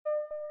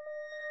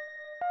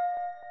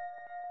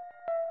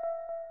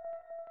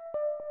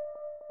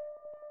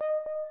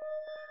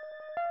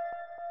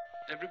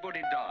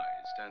Everybody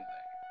dies, don't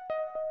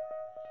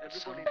they?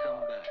 Everybody come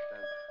back,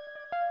 don't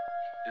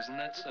they? Isn't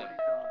that so?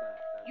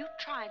 You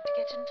tried to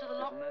get into the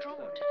locked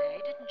drawer today,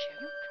 didn't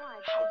you?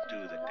 How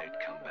do the dead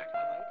come back,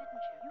 Mother?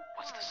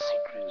 What's the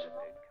secret?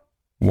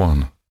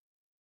 1.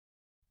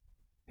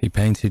 He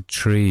painted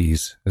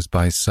trees as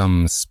by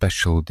some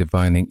special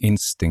divining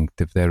instinct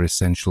of their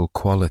essential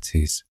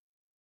qualities.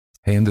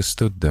 He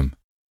understood them.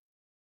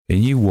 He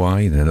knew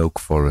why in an oak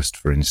forest,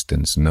 for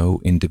instance, no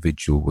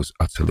individual was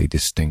utterly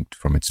distinct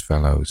from its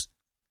fellows,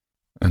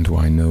 and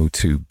why no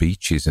two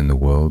beeches in the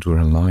world were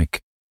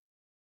alike.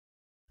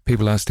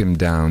 People asked him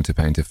down to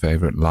paint a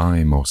favourite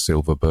lime or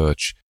silver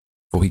birch,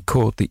 for he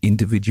caught the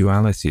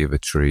individuality of a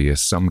tree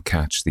as some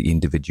catch the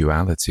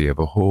individuality of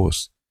a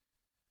horse.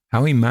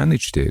 How he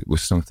managed it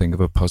was something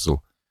of a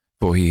puzzle,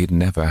 for he had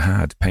never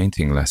had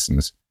painting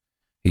lessons.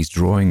 His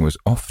drawing was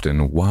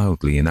often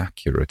wildly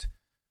inaccurate,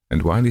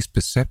 and while his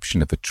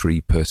perception of a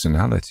tree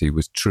personality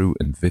was true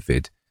and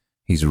vivid,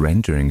 his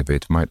rendering of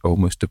it might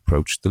almost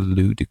approach the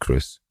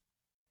ludicrous.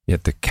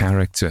 Yet the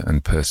character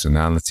and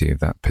personality of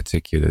that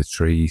particular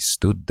tree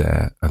stood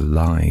there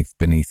alive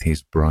beneath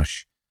his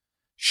brush,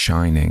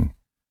 shining,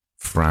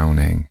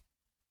 frowning,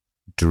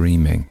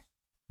 dreaming,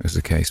 as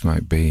the case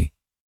might be,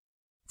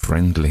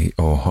 friendly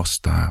or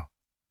hostile,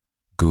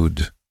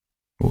 good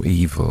or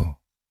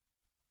evil.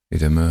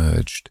 It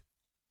emerged.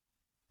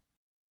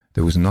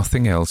 There was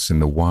nothing else in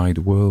the wide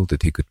world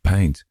that he could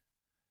paint.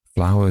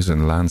 Flowers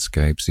and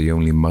landscapes he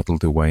only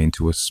muddled away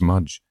into a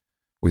smudge.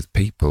 With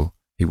people,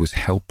 he was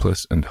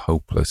helpless and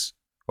hopeless,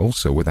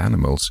 also with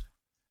animals.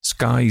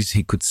 Skies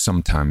he could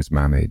sometimes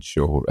manage,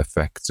 or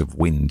effects of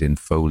wind in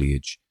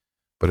foliage,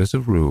 but as a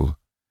rule,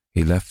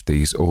 he left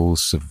these all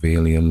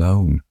severely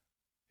alone.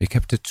 He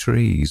kept to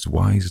trees,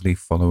 wisely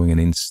following an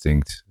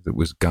instinct that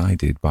was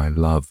guided by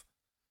love.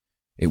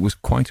 It was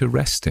quite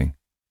arresting,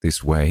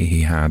 this way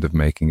he had of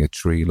making a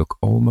tree look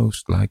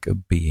almost like a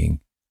being,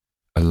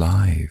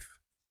 alive.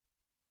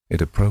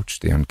 It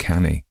approached the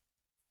uncanny.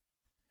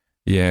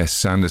 Yes,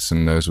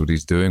 Sanderson knows what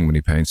he's doing when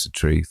he paints a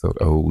tree, thought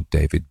old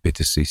David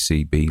Bittersea,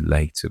 C.B.,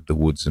 late of the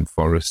woods and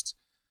forests.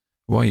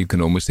 Why, you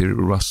can almost hear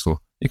it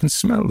rustle. You can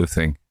smell the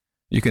thing.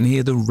 You can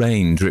hear the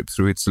rain drip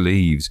through its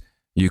leaves.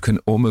 You can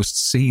almost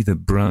see the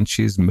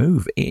branches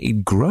move.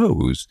 It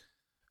grows.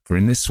 For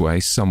in this way,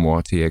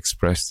 somewhat, he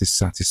expressed his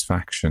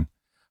satisfaction,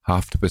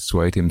 half to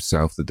persuade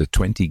himself that the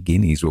 20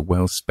 guineas were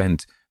well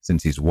spent,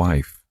 since his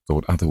wife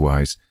thought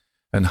otherwise,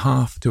 and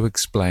half to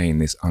explain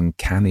this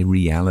uncanny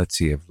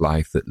reality of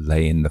life that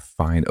lay in the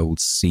fine old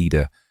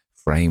cedar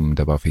framed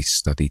above his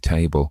study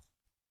table.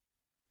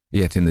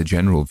 Yet in the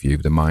general view,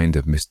 the mind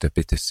of Mr.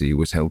 Bittersea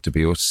was held to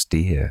be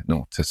austere,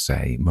 not to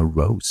say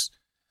morose.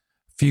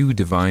 Few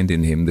divined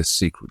in him the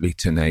secretly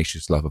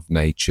tenacious love of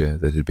nature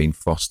that had been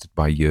fostered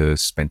by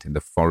years spent in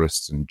the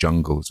forests and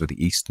jungles of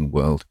the Eastern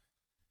world.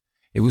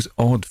 It was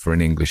odd for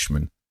an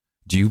Englishman,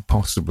 due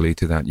possibly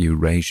to that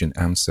Eurasian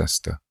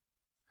ancestor.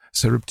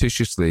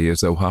 Surreptitiously,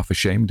 as though half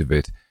ashamed of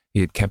it,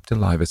 he had kept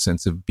alive a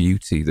sense of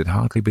beauty that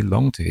hardly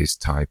belonged to his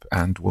type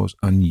and was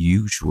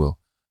unusual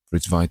for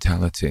its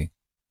vitality.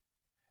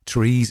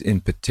 Trees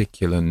in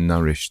particular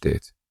nourished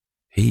it.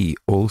 He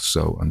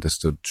also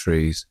understood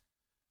trees,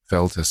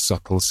 felt a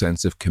subtle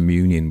sense of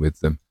communion with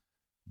them,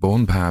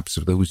 born perhaps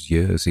of those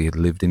years he had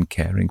lived in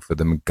caring for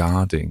them,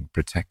 guarding,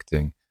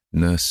 protecting,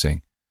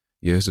 nursing,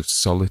 years of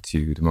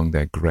solitude among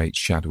their great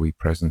shadowy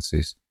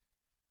presences.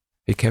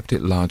 He kept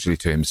it largely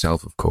to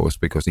himself, of course,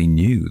 because he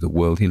knew the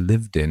world he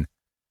lived in.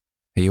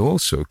 He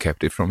also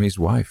kept it from his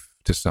wife,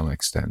 to some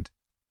extent.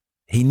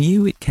 He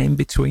knew it came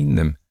between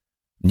them,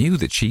 knew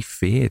that she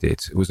feared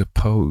it, was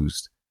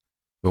opposed.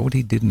 But what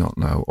he did not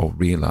know, or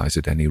realize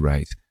at any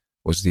rate,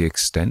 was the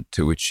extent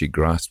to which she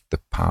grasped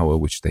the power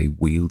which they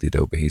wielded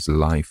over his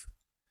life.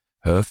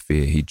 Her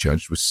fear, he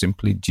judged, was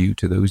simply due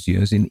to those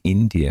years in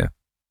India,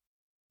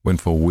 when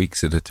for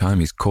weeks at a time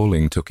his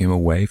calling took him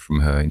away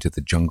from her into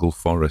the jungle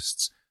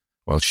forests,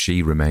 while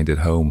she remained at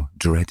home,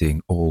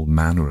 dreading all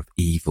manner of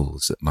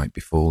evils that might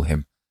befall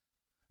him.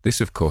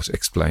 This, of course,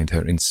 explained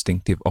her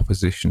instinctive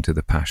opposition to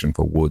the passion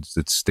for woods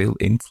that still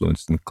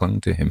influenced and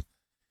clung to him.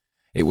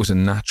 It was a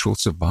natural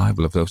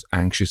survival of those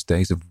anxious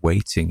days of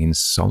waiting in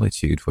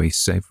solitude for his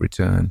safe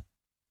return.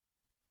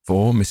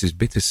 For Mrs.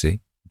 Bittersea,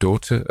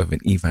 daughter of an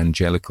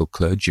evangelical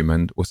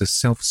clergyman, was a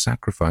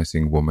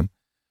self-sacrificing woman,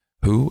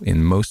 who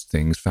in most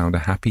things found a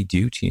happy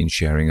duty in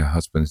sharing her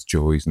husband's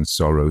joys and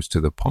sorrows to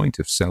the point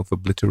of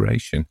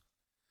self-obliteration.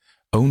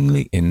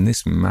 Only in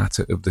this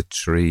matter of the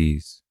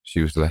trees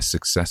she was less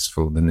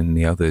successful than in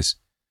the others.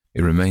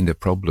 It remained a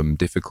problem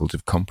difficult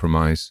of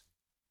compromise.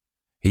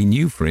 He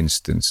knew, for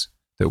instance,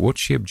 that what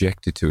she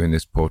objected to in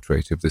this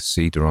portrait of the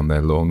cedar on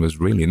their lawn was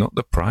really not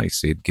the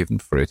price he had given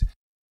for it,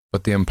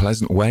 but the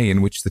unpleasant way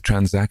in which the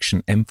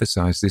transaction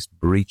emphasized this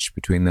breach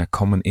between their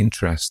common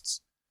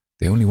interests,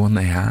 the only one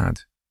they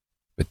had,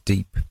 but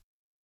deep.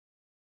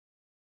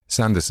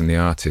 Sanderson, the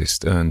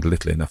artist, earned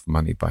little enough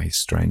money by his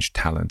strange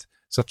talent.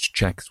 Such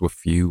checks were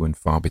few and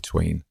far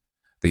between.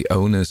 The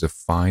owners of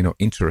fine or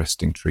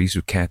interesting trees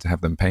who cared to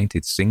have them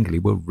painted singly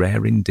were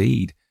rare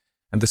indeed,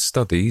 and the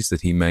studies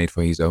that he made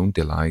for his own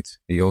delight,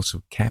 he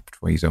also kept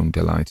for his own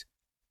delight.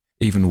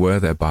 Even were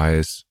there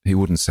buyers, he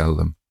wouldn't sell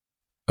them.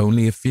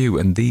 Only a few,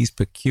 and these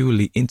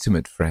peculiarly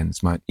intimate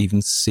friends might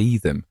even see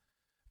them,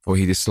 for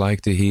he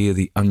disliked to hear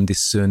the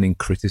undiscerning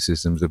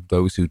criticisms of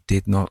those who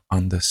did not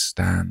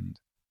understand.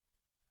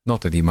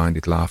 Not that he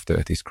minded laughter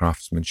at his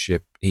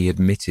craftsmanship, he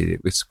admitted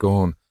it with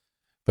scorn,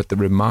 but the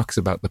remarks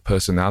about the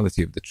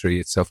personality of the tree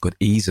itself could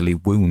easily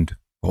wound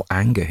or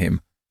anger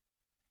him.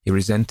 He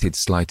resented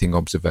slighting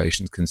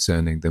observations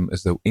concerning them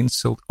as though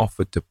insult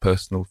offered to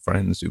personal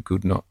friends who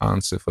could not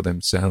answer for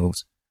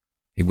themselves.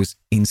 He was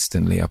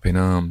instantly up in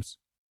arms.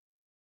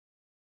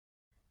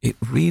 "It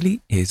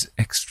really is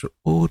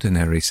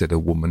extraordinary," said a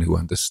woman who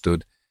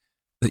understood,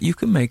 "that you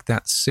can make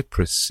that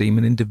cypress seem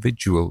an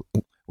individual,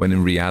 when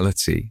in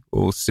reality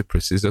all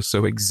cypresses are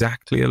so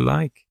exactly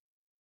alike."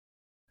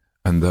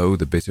 And though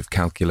the bit of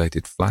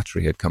calculated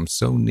flattery had come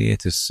so near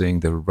to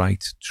saying the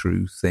right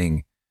true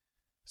thing,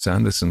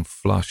 Sanderson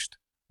flushed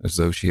as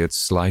though she had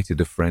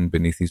slighted a friend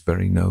beneath his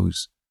very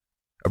nose.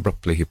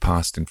 Abruptly he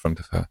passed in front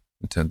of her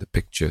and turned the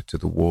picture to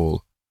the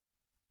wall.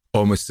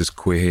 "Almost as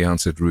queer," he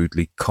answered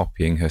rudely,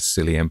 copying her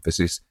silly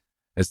emphasis,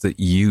 "as that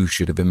you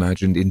should have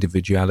imagined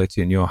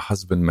individuality in your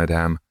husband,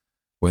 madame,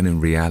 when in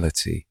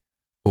reality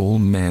all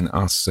men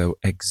are so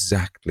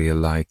exactly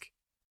alike."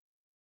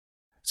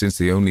 Since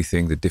the only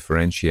thing that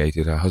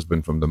differentiated her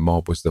husband from the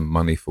mob was the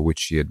money for which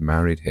she had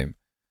married him,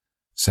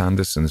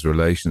 Sanderson's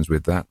relations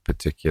with that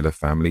particular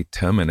family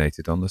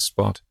terminated on the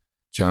spot,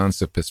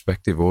 chance of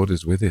perspective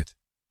orders with it.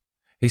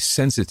 His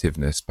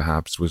sensitiveness,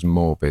 perhaps, was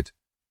morbid.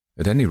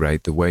 At any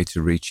rate, the way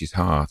to reach his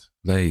heart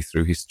lay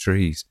through his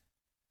trees.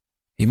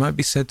 He might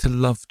be said to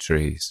love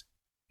trees.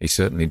 He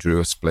certainly drew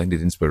a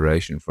splendid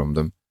inspiration from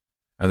them,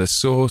 and the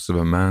source of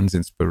a man's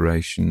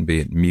inspiration, be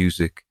it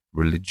music,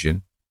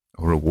 religion,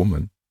 or a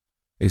woman,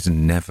 is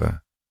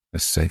never a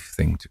safe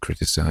thing to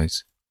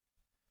criticize.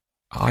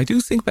 "I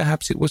do think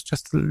perhaps it was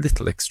just a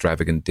little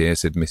extravagant, dear,"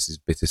 said Mrs.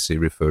 Bittersea,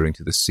 referring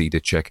to the cedar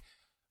check,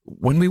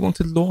 "when we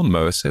wanted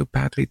lawn-mower so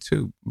badly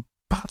too.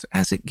 But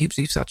as it gives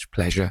you such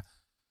pleasure—"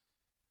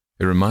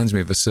 "It reminds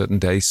me of a certain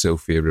day,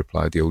 Sophia,"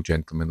 replied the old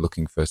gentleman,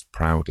 looking first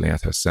proudly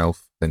at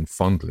herself, then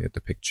fondly at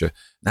the picture,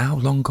 "now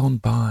long gone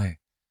by.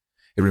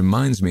 It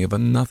reminds me of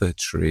another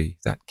tree,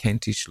 that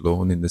Kentish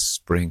lawn in the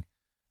spring,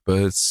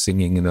 birds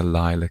singing in the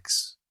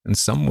lilacs, and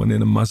someone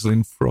in a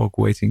muslin frock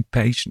waiting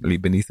patiently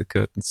beneath a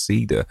curtained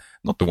cedar.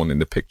 Not the one in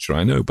the picture,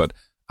 I know, but—"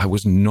 "I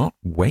was not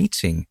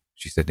waiting,"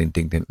 she said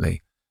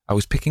indignantly. "I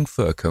was picking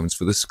fir cones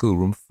for the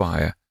schoolroom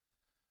fire."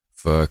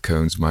 "Fir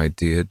cones, my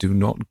dear, do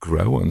not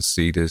grow on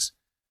cedars,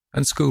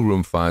 and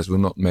schoolroom fires were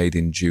not made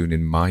in June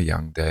in my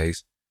young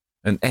days.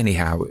 And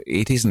anyhow,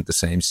 it isn't the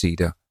same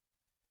cedar."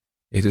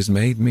 "It has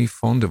made me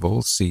fond of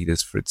all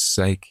cedars for its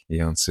sake," he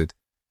answered,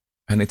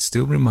 "and it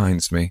still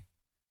reminds me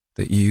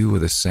that you are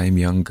the same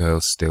young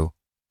girl still."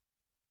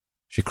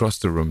 She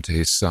crossed the room to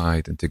his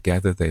side, and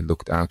together they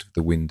looked out of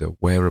the window,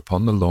 where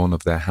upon the lawn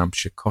of their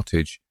Hampshire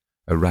cottage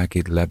a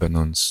ragged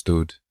Lebanon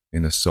stood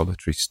in a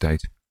solitary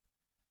state.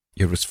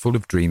 "You're as full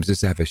of dreams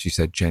as ever," she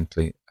said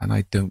gently, "and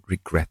I don't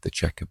regret the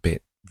check a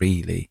bit,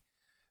 really.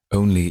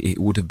 Only it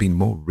would have been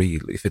more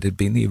real if it had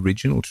been the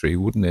original tree,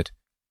 wouldn't it?"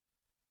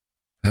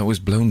 "That was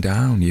blown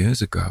down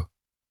years ago.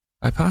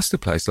 I passed the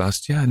place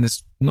last year, and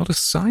there's not a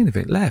sign of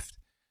it left,"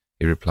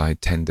 he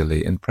replied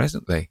tenderly, and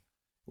presently,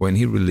 when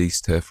he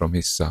released her from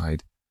his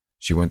side,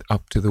 she went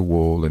up to the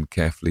wall and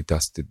carefully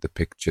dusted the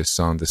picture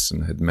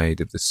Sanderson had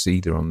made of the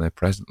cedar on their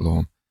present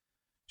lawn.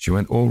 She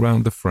went all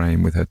round the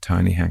frame with her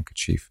tiny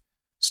handkerchief,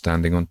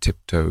 standing on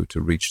tiptoe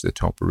to reach the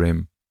top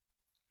rim.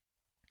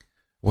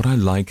 "What I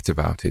liked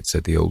about it,"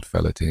 said the old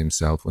fellow to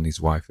himself when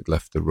his wife had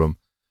left the room,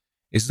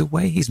 "is the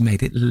way he's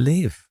made it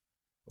live.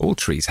 All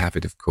trees have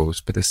it, of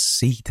course, but a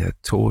cedar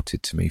taught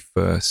it to me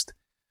first.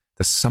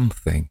 There's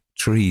something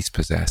trees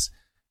possess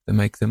that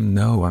make them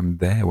know I'm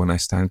there when I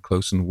stand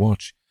close and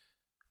watch.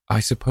 I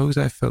suppose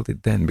I felt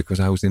it then because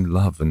I was in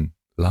love, and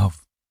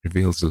love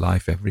reveals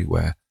life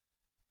everywhere."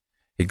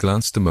 He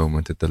glanced a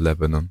moment at the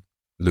Lebanon,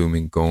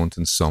 looming gaunt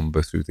and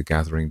sombre through the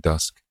gathering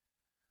dusk.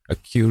 A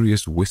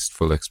curious,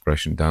 wistful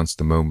expression danced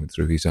a moment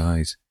through his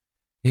eyes.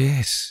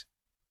 "Yes,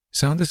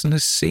 Sanderson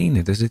has seen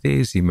it as it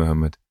is," he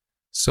murmured,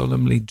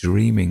 solemnly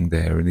dreaming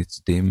there in its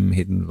dim,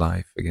 hidden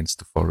life against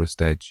the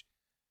forest edge,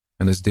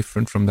 and as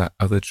different from that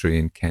other tree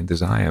in Kent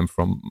as I am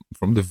from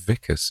the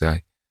vicar,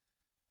 say.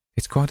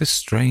 It's quite a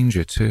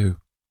stranger,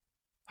 too.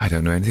 I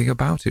don't know anything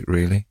about it,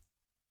 really.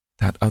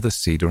 That other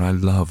cedar I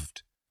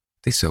loved.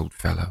 This old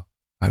fellow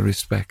I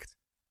respect.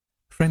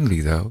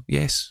 Friendly, though,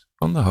 yes,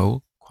 on the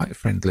whole, quite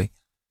friendly.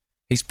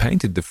 He's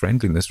painted the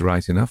friendliness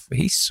right enough.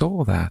 He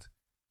saw that.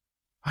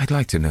 I'd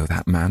like to know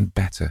that man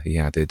better," he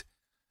added.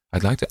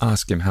 "I'd like to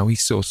ask him how he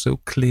saw so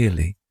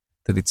clearly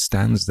that it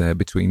stands there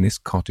between this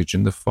cottage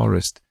and the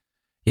forest,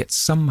 yet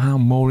somehow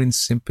more in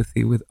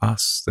sympathy with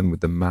us than with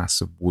the mass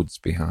of woods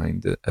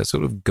behind, a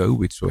sort of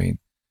go-between.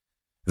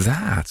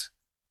 That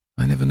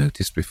I never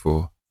noticed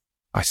before.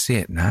 I see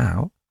it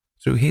now,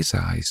 through his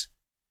eyes.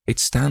 It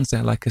stands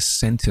there like a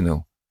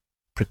sentinel,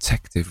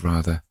 protective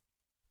rather,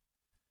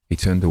 He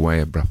turned away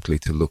abruptly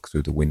to look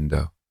through the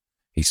window.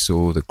 He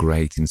saw the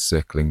great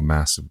encircling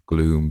mass of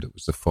gloom that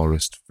was the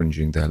forest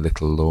fringing their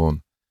little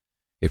lawn.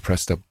 He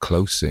pressed up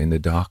closer in the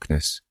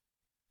darkness.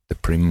 The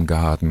prim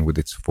garden with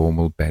its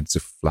formal beds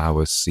of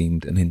flowers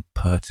seemed an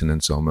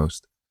impertinence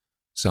almost,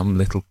 some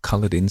little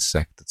coloured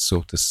insect that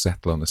sought to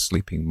settle on a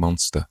sleeping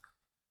monster,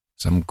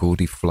 some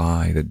gaudy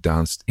fly that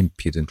danced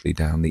impudently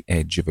down the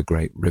edge of a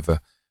great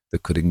river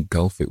that could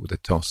engulf it with a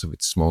toss of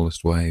its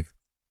smallest wave.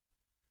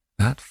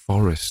 That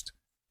forest,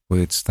 with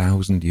its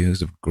 1,000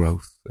 years of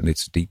growth and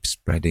its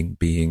deep-spreading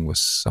being, was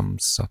some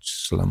such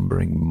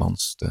slumbering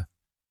monster.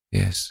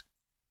 Yes,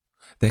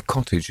 their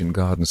cottage and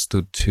garden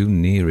stood too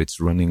near its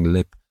running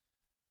lip,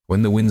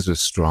 when the winds were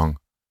strong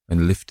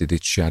and lifted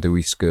its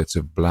shadowy skirts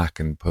of black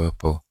and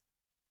purple.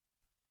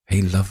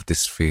 He loved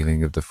this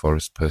feeling of the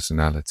forest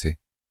personality.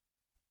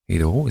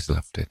 He'd always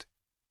loved it.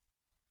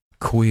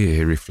 Queer,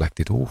 he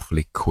reflected,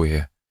 awfully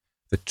queer.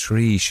 The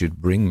tree should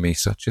bring me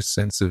such a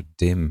sense of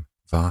dim,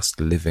 vast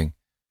living.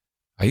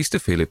 I used to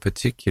feel it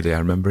particularly, I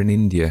remember, in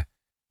India,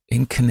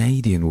 in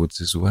Canadian woods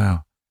as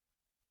well,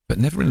 but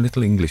never in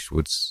little English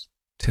woods,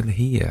 till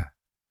here.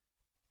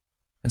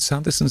 And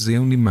Sanderson's the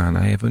only man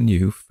I ever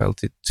knew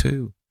felt it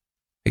too.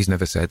 He's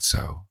never said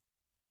so.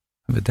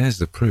 But there's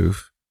the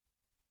proof.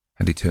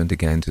 And he turned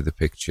again to the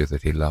picture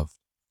that he loved.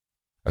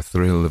 A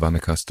thrill of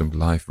unaccustomed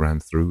life ran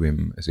through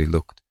him as he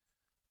looked.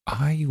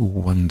 I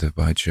wonder,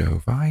 by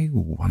Jove, I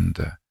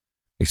wonder,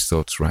 his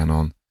thoughts ran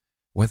on,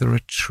 whether a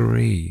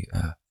tree,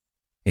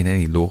 in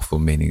any lawful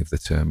meaning of the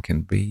term,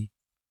 can be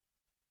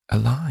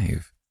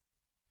alive.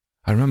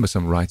 I remember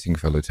some writing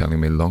fellow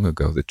telling me long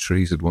ago that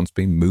trees had once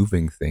been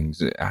moving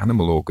things,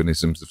 animal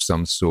organisms of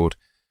some sort,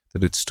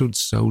 that had stood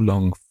so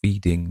long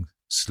feeding,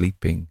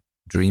 sleeping,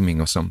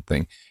 dreaming or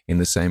something in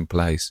the same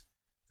place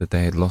that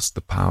they had lost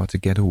the power to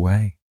get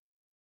away.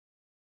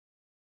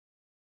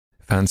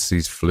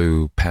 Fancies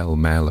flew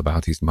pell-mell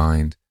about his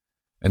mind,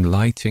 and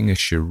lighting a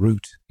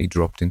cheroot, he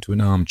dropped into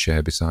an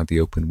armchair beside the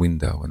open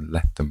window and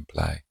let them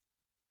play.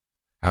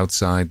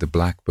 Outside, the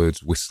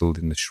blackbirds whistled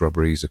in the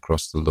shrubberies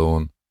across the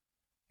lawn.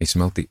 He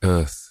smelt the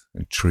earth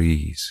and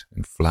trees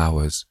and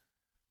flowers,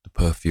 the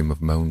perfume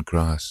of mown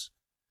grass,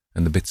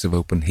 and the bits of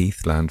open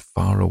heathland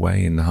far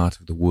away in the heart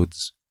of the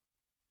woods.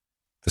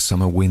 The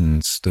summer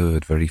wind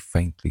stirred very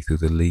faintly through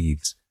the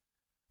leaves,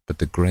 but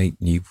the great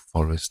new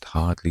forest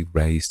hardly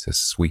raised her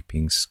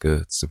sweeping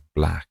skirts of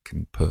black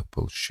and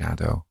purple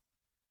shadow.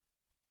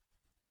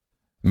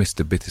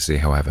 Mr. Bittersea,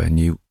 however,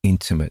 knew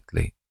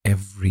intimately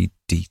every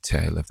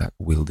detail of that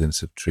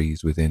wilderness of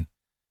trees within.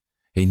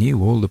 He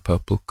knew all the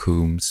purple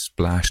coombs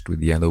splashed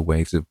with yellow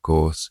waves of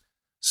gorse,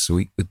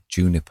 sweet with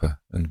juniper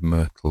and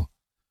myrtle,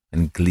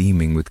 and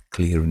gleaming with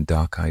clear and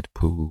dark-eyed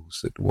pools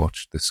that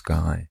watched the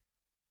sky.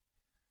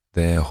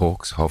 There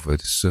hawks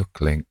hovered,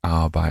 circling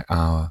hour by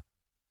hour,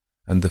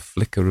 and the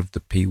flicker of the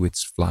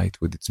peewit's flight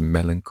with its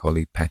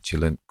melancholy,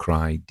 petulant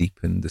cry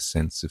deepened the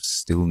sense of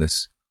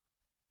stillness.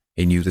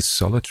 He knew the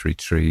solitary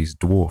trees,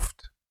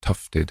 dwarfed,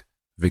 tufted,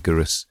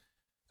 vigorous,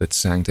 that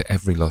sang to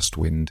every lost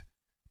wind,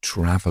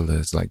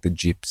 travellers like the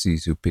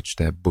gypsies who pitched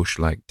their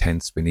bush-like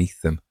tents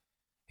beneath them.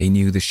 He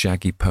knew the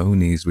shaggy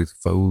ponies with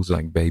foals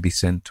like baby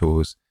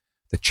centaurs,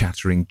 the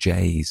chattering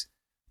jays,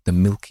 the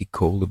milky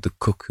call of the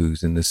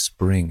cuckoos in the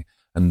spring,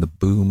 and the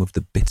boom of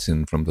the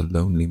bittern from the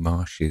lonely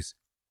marshes,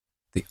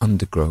 the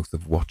undergrowth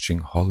of watching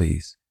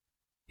hollies.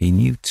 He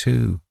knew,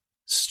 too,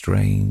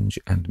 strange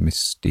and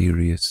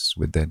mysterious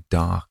with their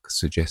dark,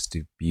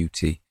 suggestive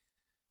beauty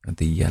and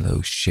the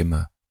yellow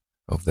shimmer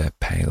of their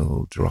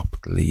pale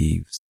dropped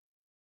leaves.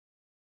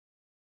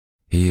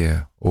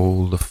 Here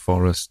all the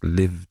forest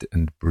lived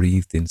and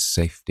breathed in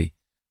safety,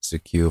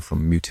 secure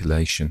from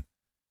mutilation.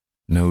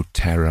 No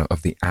terror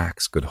of the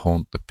axe could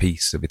haunt the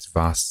peace of its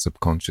vast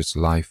subconscious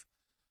life.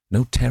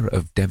 No terror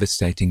of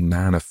devastating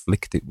man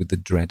afflicted with the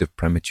dread of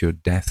premature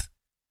death.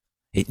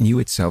 It knew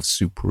itself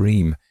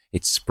supreme.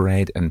 It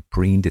spread and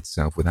preened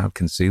itself without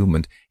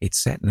concealment. It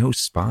set no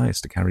spies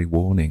to carry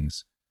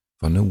warnings,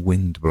 for no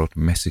wind brought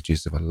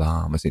messages of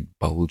alarm as it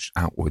bulged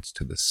outwards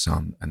to the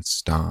sun and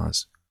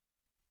stars.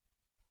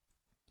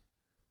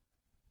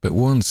 But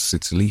once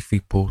its leafy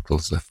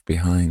portals left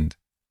behind,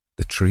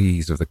 the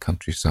trees of the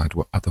countryside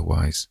were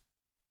otherwise.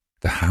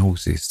 The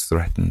houses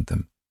threatened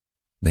them.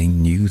 They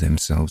knew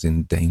themselves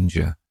in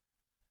danger.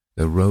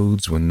 The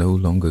roads were no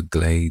longer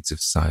glades of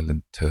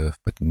silent turf,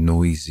 but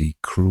noisy,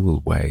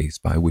 cruel ways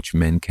by which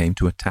men came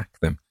to attack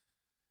them.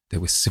 They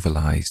were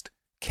civilized,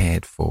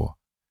 cared for,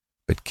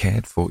 but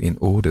cared for in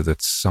order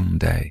that some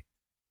day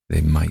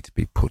they might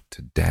be put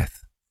to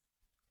death.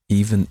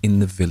 Even in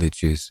the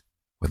villages,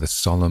 where the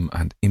solemn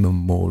and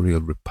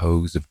immemorial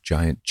repose of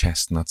giant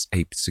chestnuts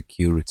aped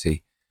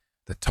security,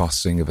 the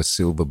tossing of a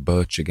silver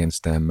birch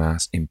against their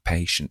mass,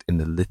 impatient in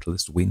the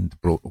littlest wind,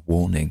 brought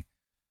warning.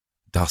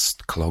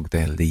 Dust clogged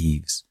their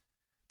leaves.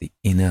 The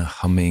inner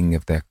humming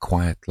of their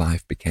quiet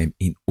life became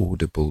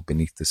inaudible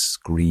beneath the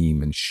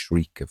scream and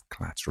shriek of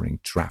clattering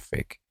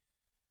traffic.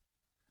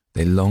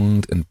 They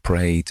longed and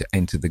prayed to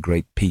enter the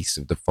great peace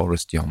of the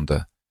forest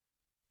yonder,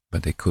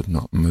 but they could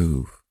not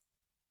move.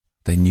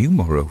 They knew,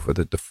 moreover,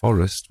 that the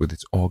forest, with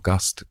its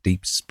august,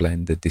 deep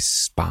splendour,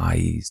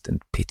 despised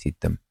and pitied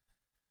them.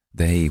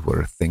 They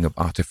were a thing of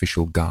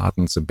artificial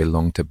gardens and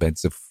belonged to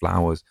beds of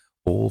flowers,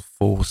 all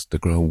forced to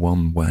grow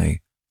one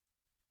way.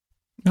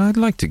 "I'd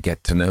like to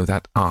get to know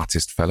that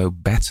artist fellow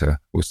better,"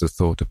 was the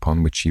thought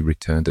upon which he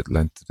returned at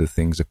length to the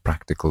things of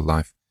practical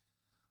life.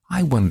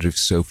 "I wonder if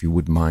Sophie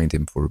would mind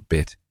him for a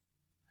bit."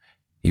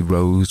 He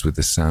rose with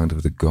the sound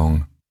of the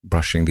gong,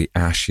 brushing the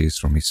ashes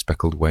from his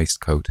speckled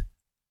waistcoat.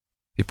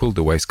 He pulled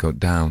the waistcoat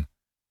down.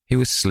 He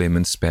was slim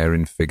and spare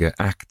in figure,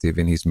 active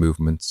in his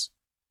movements.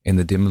 In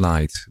the dim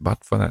light,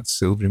 but for that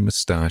silvery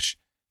moustache,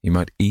 he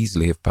might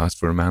easily have passed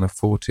for a man of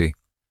 40.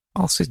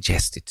 "I'll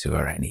suggest it to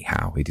her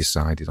anyhow," he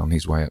decided on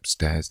his way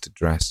upstairs to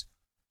dress.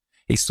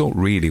 His thought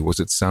really was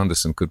that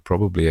Sanderson could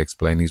probably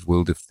explain his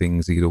world of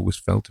things he'd always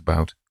felt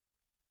about.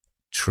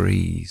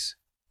 Trees.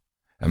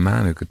 A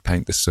man who could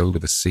paint the soul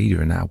of a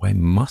cedar in that way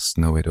must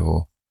know it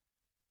all.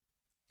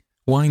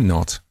 "Why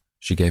not?"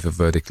 she gave a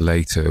verdict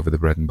later over the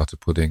bread and butter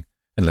pudding,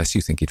 "unless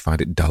you think he'd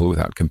find it dull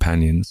without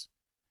companions.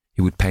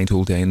 He would paint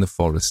all day in the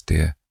forest,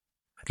 dear.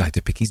 I'd like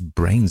to pick his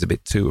brains a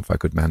bit too, if I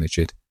could manage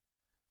it."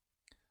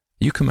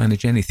 "You can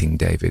manage anything,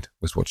 David,"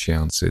 was what she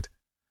answered,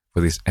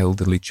 for this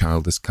elderly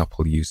childless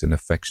couple used an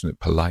affectionate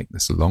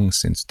politeness long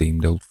since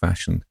deemed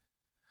old-fashioned.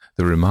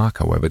 The remark,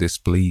 however,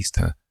 displeased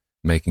her,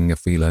 making her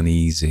feel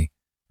uneasy,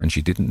 and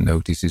she didn't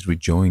notice his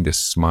rejoinder,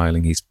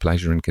 smiling his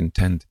pleasure and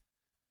content.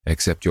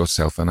 "Except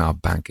yourself and our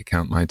bank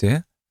account, my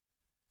dear."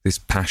 This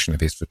passion of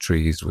his for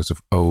trees was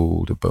of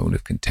old a bone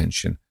of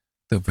contention,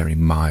 though very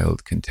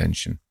mild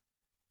contention.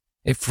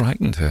 It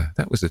frightened her,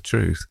 that was the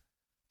truth.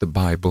 The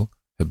Bible,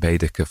 her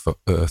Baedeker for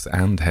earth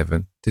and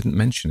heaven, didn't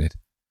mention it.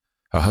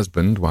 Her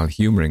husband, while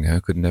humouring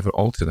her, could never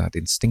alter that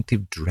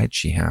instinctive dread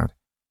she had.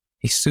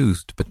 He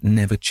soothed but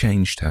never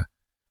changed her.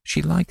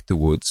 She liked the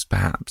woods,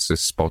 perhaps,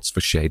 as spots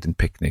for shade and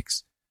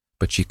picnics,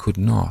 but she could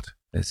not,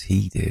 as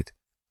he did,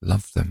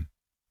 love them.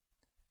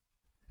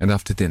 And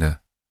after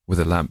dinner, with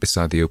a lamp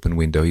beside the open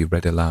window, he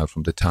read aloud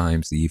from the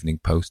Times the Evening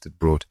Post had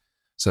brought,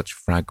 such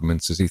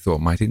fragments as he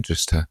thought might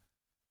interest her.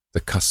 The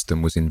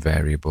custom was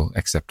invariable,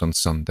 except on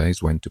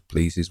Sundays, when, to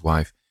please his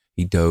wife,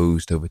 he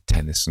dozed over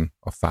Tennyson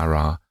or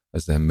Farrar,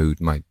 as their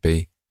mood might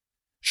be.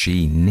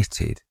 She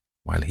knitted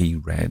while he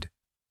read,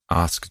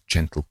 asked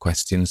gentle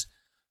questions,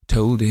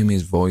 told him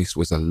his voice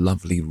was a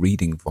lovely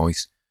reading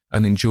voice,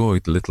 and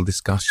enjoyed the little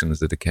discussions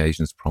that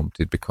occasions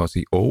prompted, because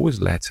he always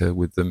let her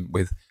with them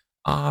with,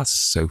 "Ah,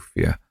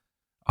 Sophia,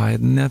 I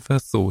had never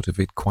thought of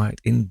it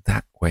quite in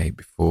that way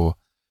before,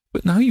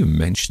 but now you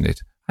mention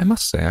it, I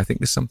must say I think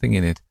there's something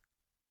in it."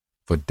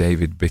 For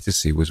David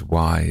Bittersea was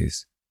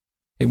wise.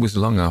 It was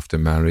long after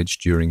marriage,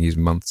 during his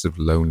months of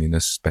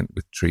loneliness spent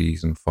with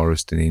trees and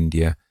forest in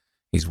India,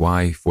 his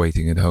wife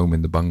waiting at home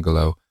in the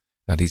bungalow,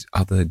 that his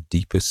other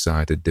deeper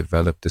side had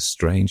developed a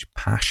strange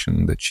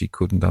passion that she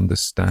couldn't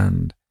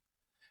understand.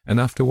 And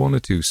after one or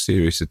two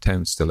serious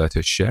attempts to let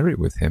her share it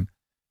with him,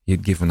 he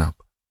had given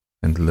up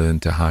and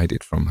learned to hide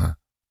it from her.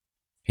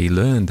 He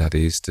learned, that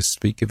is, to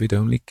speak of it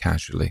only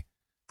casually,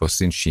 for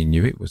since she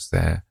knew it was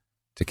there,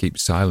 to keep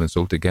silence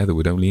altogether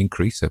would only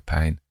increase her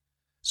pain.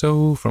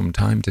 So from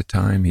time to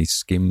time he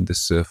skimmed the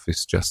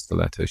surface just to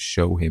let her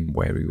show him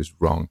where he was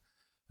wrong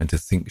and to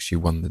think she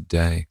won the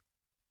day.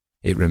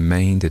 It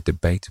remained a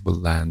debatable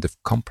land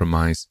of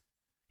compromise.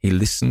 He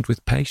listened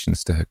with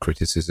patience to her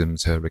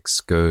criticisms, her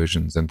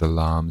excursions and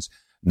alarms,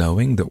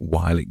 knowing that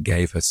while it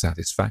gave her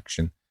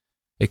satisfaction,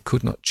 it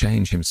could not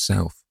change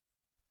himself.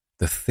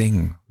 The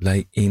thing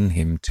lay in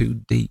him too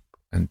deep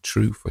and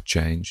true for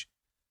change,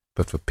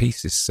 but for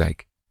peace's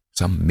sake,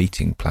 some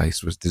meeting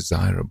place was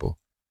desirable,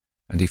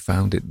 and he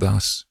found it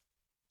thus.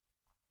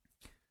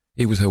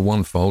 It was her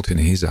one fault in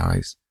his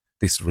eyes,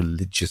 this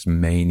religious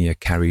mania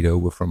carried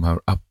over from her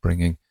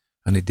upbringing,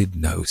 and it did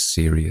no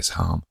serious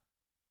harm.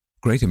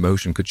 Great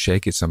emotion could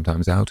shake it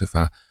sometimes out of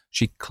her.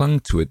 She clung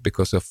to it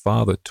because her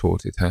father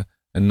taught it her,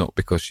 and not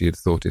because she had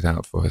thought it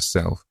out for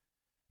herself.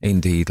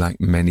 Indeed, like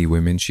many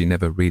women, she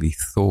never really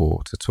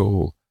thought at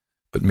all,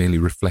 but merely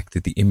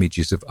reflected the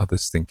images of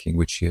others' thinking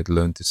which she had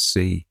learned to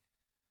see.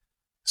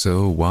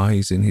 So,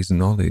 wise in his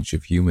knowledge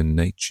of human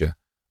nature,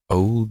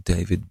 old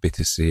David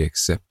Bittersea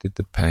accepted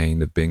the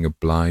pain of being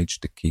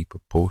obliged to keep a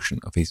portion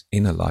of his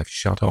inner life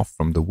shut off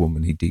from the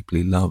woman he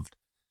deeply loved.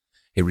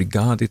 He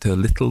regarded her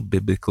little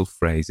biblical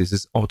phrases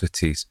as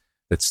oddities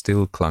that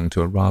still clung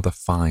to a rather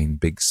fine,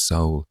 big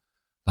soul,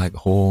 like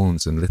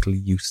horns and little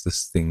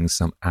useless things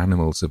some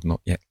animals have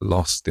not yet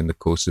lost in the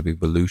course of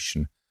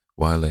evolution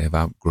while they have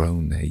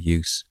outgrown their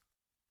use.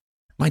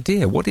 "My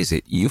dear, what is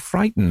it? You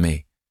frighten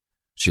me."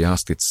 She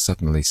asked it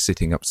suddenly,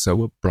 sitting up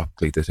so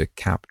abruptly that her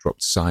cap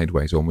dropped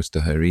sideways almost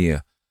to her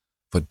ear,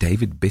 for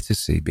David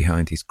Bittersea,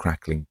 behind his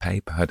crackling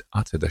paper, had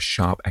uttered a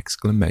sharp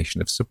exclamation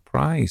of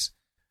surprise.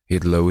 He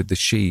had lowered the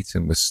sheet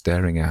and was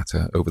staring at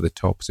her over the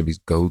tops of his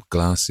gold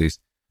glasses.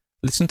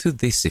 "Listen to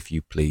this, if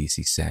you please,"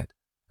 he said,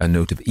 a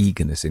note of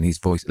eagerness in his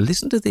voice.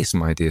 "Listen to this,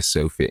 my dear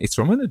Sophia. It's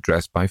from an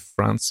address by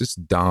Francis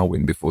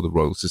Darwin before the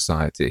Royal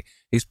Society.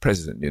 He's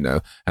president, you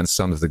know, and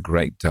son of the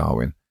great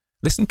Darwin.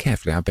 Listen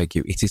carefully, I beg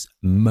you. It is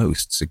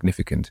most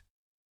significant."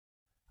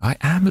 "I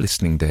am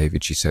listening,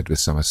 David," she said with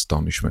some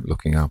astonishment,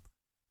 looking up.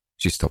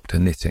 She stopped her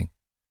knitting.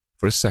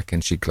 For a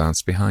second she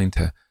glanced behind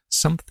her.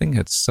 Something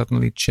had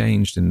suddenly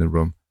changed in the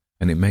room,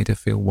 and it made her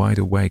feel wide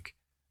awake,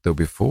 though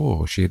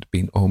before she had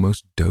been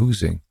almost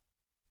dozing.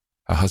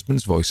 Her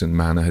husband's voice and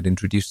manner had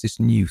introduced this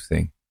new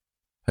thing.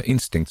 Her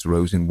instincts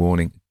rose in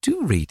warning.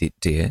 "Do read it,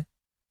 dear."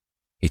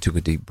 He took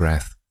a deep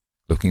breath,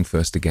 looking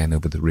first again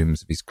over the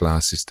rims of his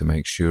glasses to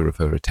make sure of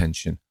her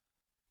attention.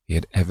 He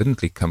had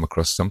evidently come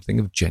across something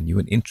of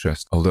genuine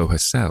interest, although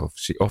herself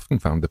she often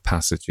found the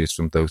passages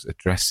from those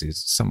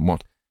addresses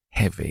somewhat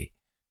heavy.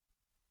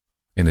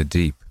 In a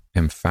deep,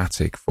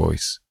 emphatic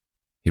voice,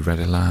 he read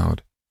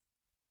aloud.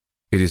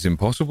 "It is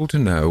impossible to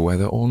know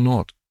whether or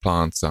not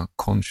plants are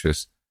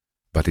conscious,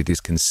 but it is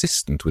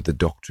consistent with the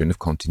doctrine of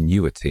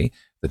continuity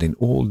that in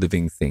all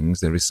living things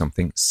there is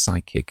something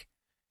psychic.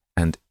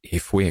 And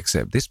if we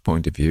accept this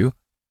point of view—"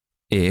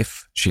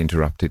 "If," she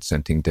interrupted,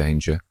 scenting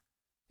danger.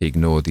 He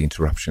ignored the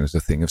interruption as a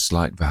thing of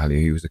slight value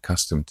he was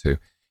accustomed to.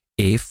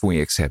 "If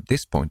we accept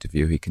this point of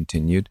view," he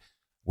continued,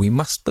 "we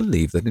must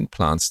believe that in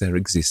plants there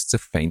exists a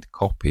faint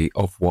copy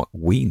of what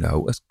we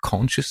know as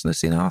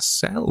consciousness in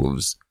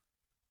ourselves."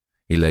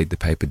 He laid the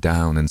paper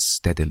down and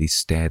steadily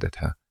stared at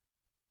her.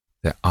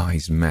 Their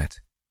eyes met.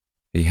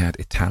 He had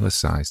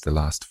italicized the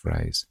last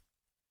phrase.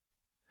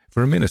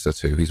 For a minute or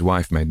two his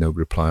wife made no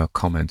reply or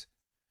comment.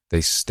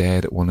 They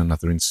stared at one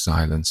another in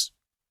silence.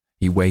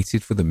 He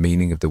waited for the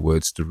meaning of the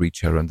words to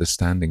reach her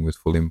understanding with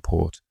full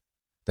import.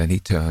 Then he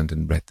turned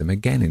and read them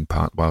again in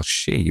part, while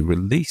she,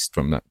 released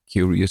from that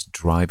curious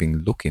driving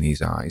look in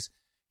his eyes,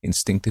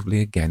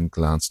 instinctively again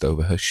glanced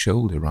over her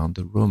shoulder round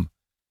the room.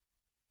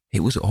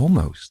 It was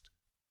almost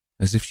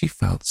as if she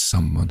felt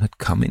someone had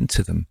come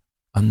into them,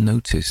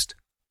 unnoticed.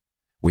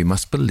 "We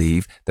must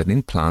believe that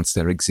in plants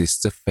there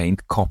exists a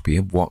faint copy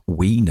of what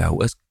we know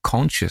as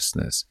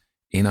consciousness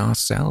in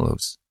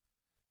ourselves.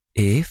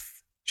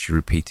 If," she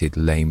repeated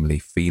lamely,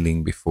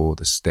 feeling before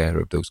the stare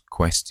of those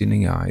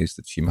questioning eyes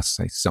that she must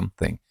say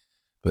something,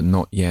 but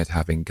not yet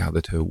having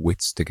gathered her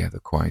wits together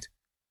quite.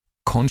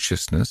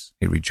 "Consciousness,"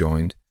 he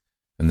rejoined,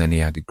 and then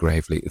he added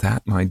gravely,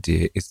 "that, my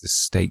dear, is the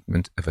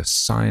statement of a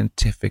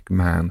scientific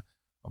man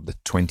of the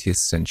 20th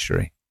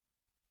century.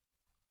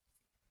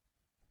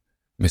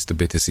 Mr.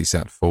 Bittersea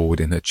sat forward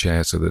in her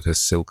chair so that her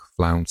silk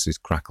flounces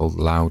crackled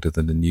louder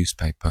than the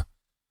newspaper.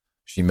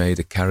 She made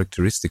a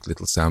characteristic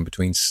little sound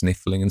between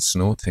sniffling and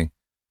snorting.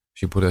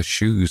 She put her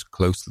shoes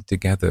closely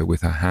together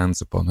with her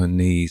hands upon her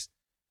knees.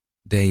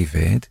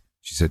 "David,"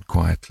 she said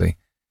quietly,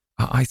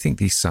 I think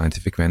these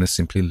scientific men are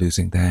simply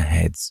losing their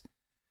heads.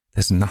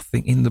 There's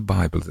nothing in the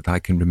Bible that I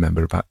can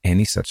remember about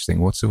any such thing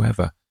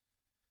whatsoever."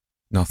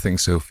 "Nothing,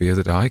 Sophia,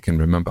 that I can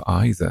remember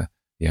either,"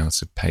 he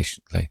answered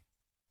patiently.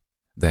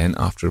 Then,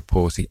 after a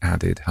pause, he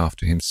added, half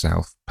to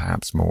himself,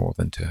 perhaps more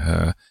than to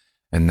her,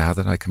 "And now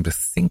that I come to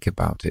think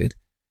about it,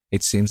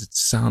 it seems that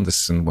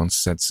Sanderson once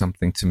said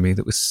something to me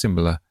that was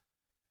similar.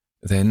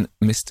 Then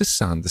Mr.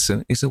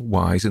 Sanderson is a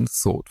wise and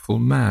thoughtful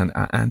man,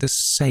 and a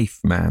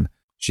safe man,"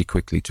 she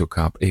quickly took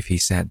up, "if he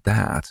said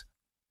that."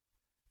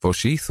 For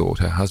she thought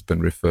her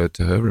husband referred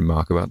to her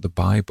remark about the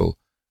Bible,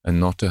 and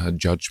not to her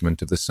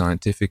judgment of the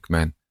scientific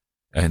men,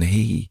 and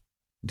he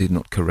did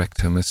not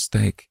correct her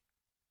mistake.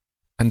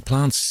 "And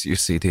plants, you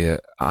see, dear,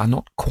 are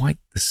not quite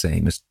the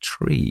same as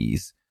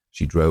trees."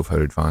 She drove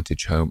her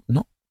advantage home.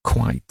 "Not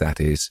quite, that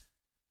is."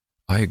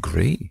 "I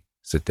agree,"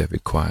 said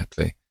David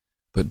quietly,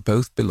 "but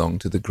both belong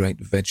to the great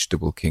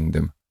vegetable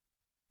kingdom."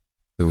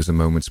 There was a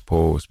moment's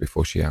pause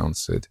before she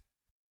answered.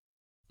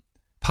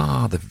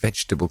 "Pa, the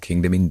vegetable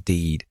kingdom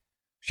indeed."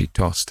 She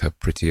tossed her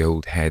pretty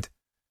old head,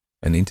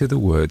 and into the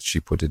words she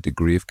put a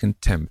degree of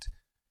contempt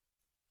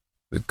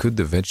that, could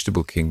the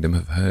vegetable kingdom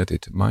have heard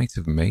it, might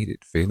have made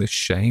it feel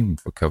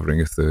ashamed for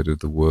covering a third of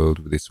the world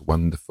with its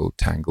wonderful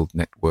tangled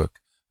network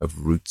of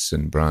roots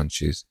and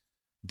branches,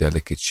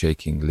 delicate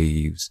shaking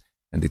leaves,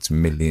 and its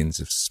millions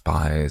of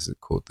spires that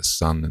caught the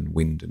sun and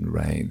wind and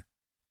rain.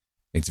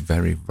 Its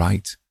very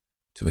right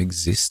to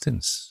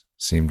existence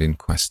seemed in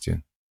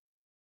question.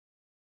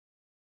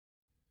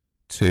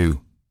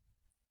 2.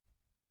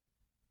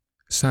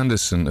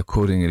 Sanderson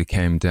accordingly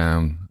came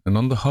down, and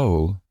on the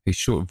whole his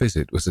short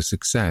visit was a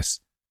success.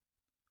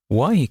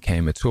 Why he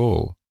came at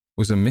all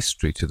was a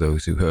mystery to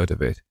those who heard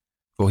of it,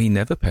 for he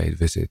never paid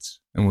visits,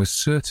 and was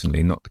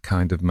certainly not the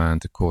kind of man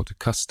to court a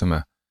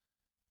customer.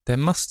 There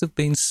must have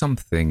been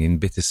something in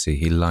Bittersea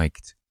he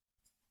liked.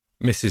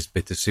 Mrs.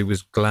 Bittersea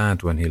was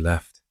glad when he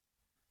left.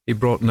 He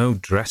brought no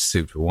dress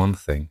suit for one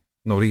thing,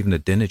 not even a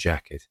dinner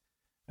jacket,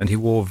 and he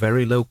wore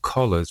very low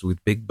collars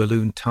with big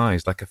balloon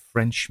ties like a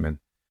Frenchman,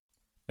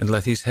 and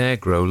let his hair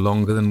grow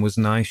longer than was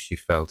nice, she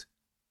felt.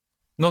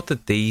 Not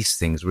that these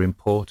things were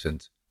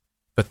important,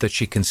 but that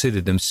she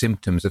considered them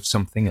symptoms of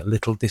something a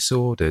little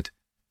disordered.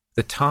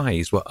 The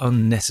ties were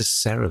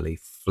unnecessarily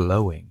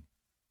flowing.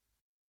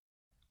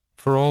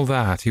 For all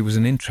that, he was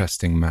an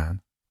interesting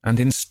man, and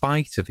in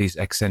spite of his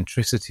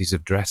eccentricities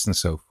of dress and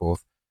so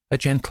forth, a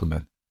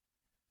gentleman.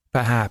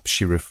 Perhaps,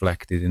 she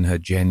reflected in her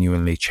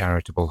genuinely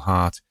charitable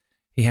heart,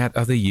 he had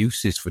other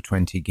uses for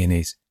 20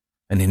 guineas,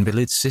 an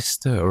invalid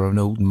sister or an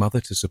old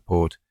mother to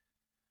support.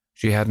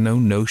 She had no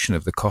notion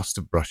of the cost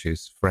of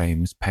brushes,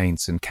 frames,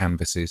 paints and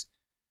canvases,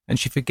 and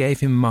she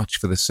forgave him much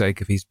for the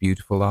sake of his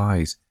beautiful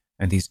eyes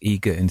and his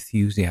eager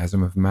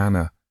enthusiasm of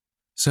manner.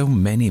 So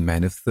many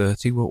men of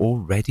 30 were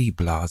already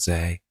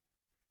blasé.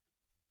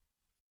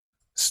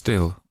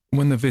 Still,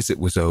 when the visit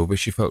was over,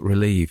 she felt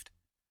relieved.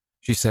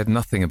 She said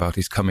nothing about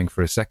his coming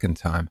for a second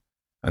time,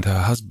 and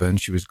her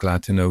husband, she was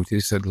glad to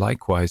notice, had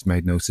likewise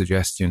made no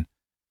suggestion.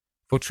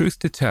 For truth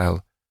to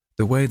tell,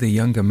 the way the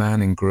younger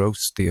man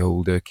engrossed the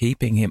older,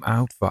 keeping him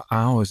out for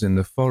hours in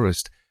the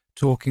forest,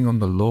 talking on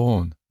the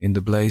lawn, in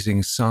the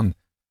blazing sun,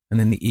 and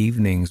in the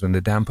evenings when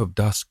the damp of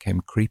dusk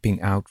came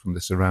creeping out from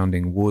the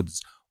surrounding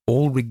woods,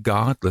 all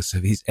regardless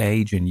of his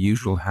age and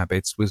usual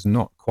habits, was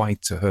not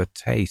quite to her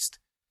taste.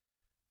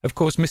 Of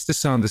course, Mr.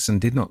 Sanderson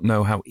did not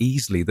know how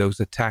easily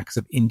those attacks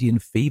of Indian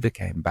fever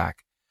came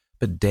back,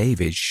 but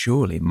David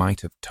surely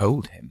might have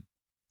told him.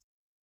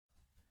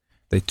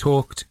 They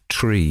talked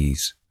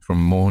trees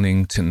from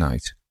morning to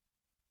night.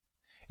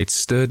 It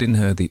stirred in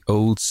her the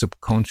old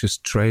subconscious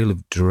trail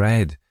of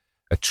dread,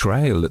 a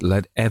trail that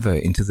led ever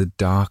into the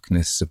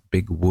darkness of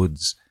big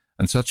woods,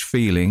 and such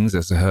feelings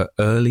as her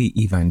early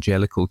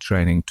evangelical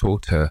training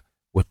taught her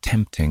were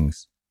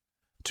temptings.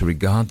 To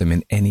regard them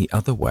in any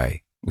other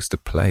way was to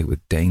play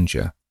with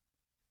danger.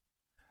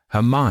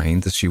 Her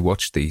mind, as she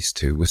watched these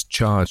two, was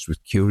charged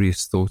with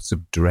curious thoughts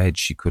of dread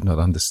she could not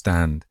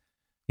understand,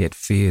 yet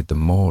feared the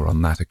more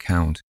on that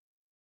account.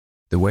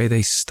 The way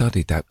they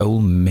studied that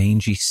old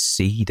mangy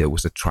cedar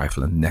was a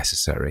trifle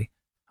unnecessary,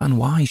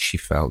 unwise, she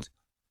felt.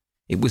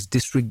 It was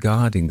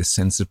disregarding the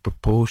sense of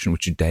proportion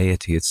which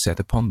Deity had set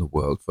upon the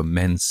world for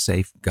men's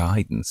safe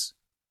guidance.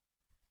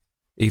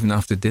 Even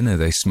after dinner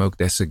they smoked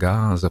their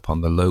cigars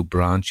upon the low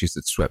branches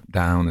that swept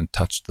down and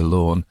touched the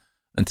lawn,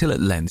 until at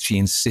length she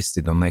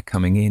insisted on their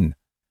coming in.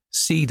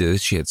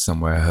 Cedars, she had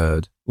somewhere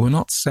heard, were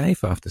not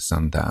safe after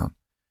sundown.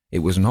 It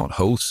was not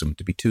wholesome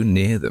to be too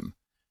near them.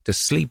 To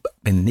sleep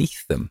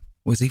beneath them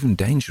was even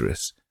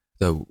dangerous,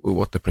 though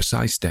what the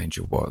precise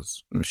danger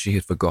was, she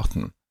had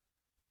forgotten.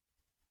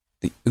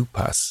 The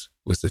upas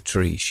was the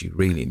tree she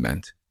really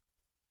meant.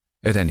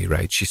 At any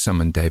rate, she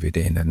summoned David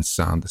in, and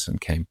Sanderson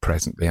came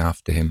presently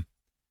after him.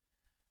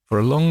 For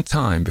a long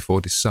time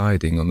before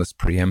deciding on this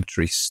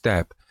peremptory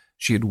step,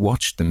 she had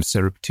watched them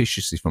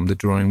surreptitiously from the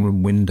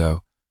drawing-room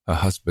window, her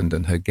husband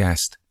and her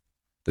guest.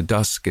 The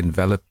dusk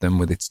enveloped them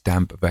with its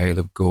damp veil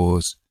of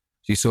gauze.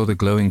 She saw the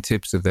glowing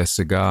tips of their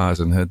cigars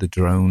and heard the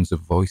drones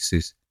of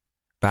voices.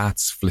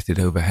 Bats flitted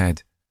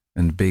overhead,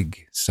 and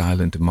big,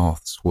 silent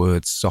moths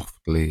whirred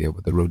softly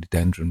over the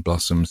rhododendron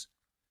blossoms.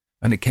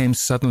 And it came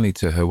suddenly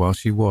to her while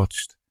she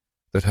watched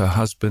that her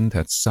husband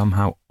had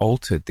somehow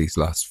altered these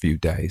last few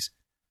days,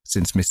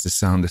 since Mr.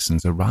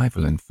 Sanderson's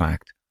arrival, in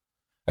fact.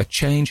 A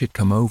change had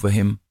come over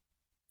him,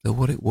 though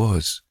what it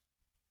was,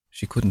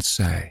 she couldn't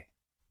say.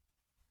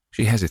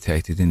 She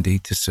hesitated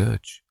indeed to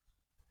search.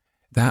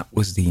 That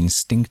was the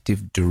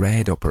instinctive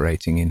dread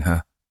operating in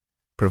her.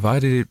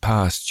 Provided it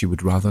passed, she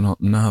would rather not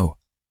know.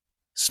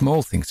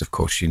 Small things, of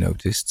course, she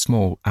noticed,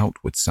 small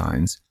outward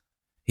signs.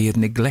 He had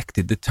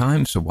neglected the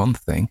Times for one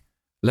thing,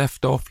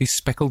 left off his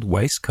speckled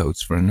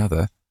waistcoats for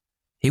another.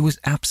 He was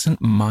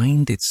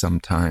absent-minded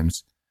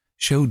sometimes,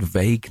 showed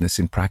vagueness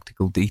in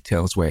practical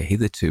details where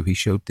hitherto he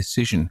showed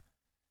decision,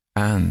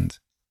 and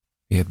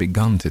he had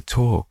begun to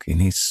talk in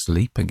his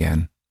sleep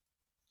again.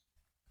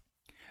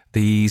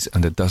 These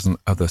and a dozen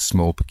other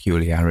small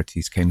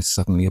peculiarities came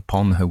suddenly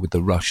upon her with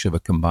the rush of a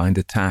combined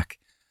attack.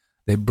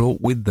 They brought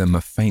with them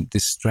a faint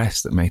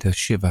distress that made her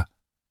shiver.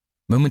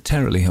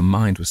 Momentarily her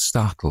mind was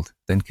startled,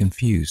 then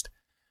confused,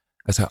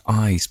 as her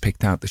eyes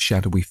picked out the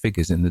shadowy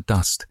figures in the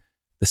dust,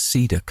 the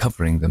cedar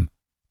covering them,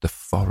 the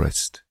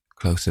forest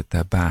close at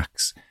their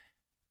backs.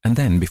 And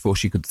then, before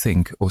she could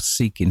think or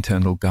seek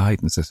internal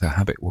guidance as her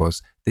habit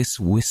was, this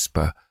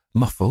whisper,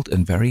 muffled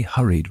and very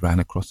hurried, ran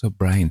across her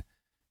brain.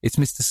 "It's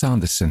Mr.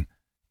 Sanderson.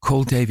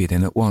 Call David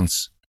in at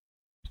once."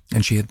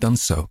 And she had done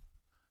so.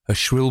 Her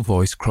shrill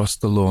voice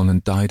crossed the lawn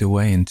and died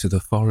away into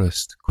the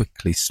forest,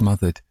 quickly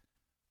smothered.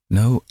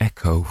 No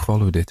echo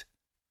followed it.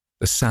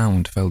 The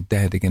sound fell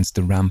dead against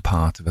the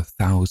rampart of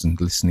 1,000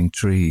 listening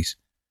trees.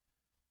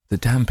 "The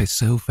damp is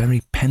so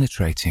very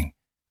penetrating,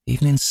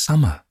 even in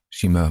summer,"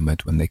 she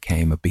murmured when they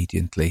came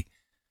obediently.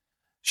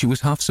 She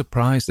was half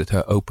surprised at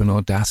her open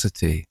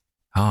audacity,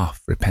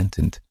 half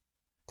repentant.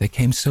 They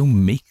came so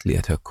meekly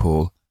at her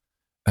call.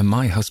 "And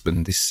my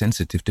husband is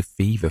sensitive to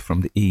fever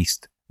from the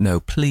east. No,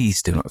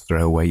 please do not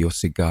throw away your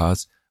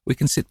cigars. We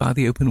can sit by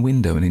the open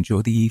window and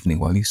enjoy the evening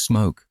while you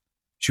smoke."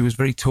 She was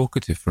very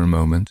talkative for a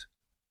moment.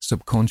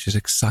 Subconscious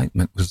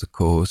excitement was the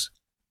cause.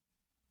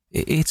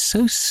 "It's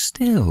so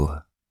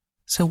still,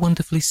 so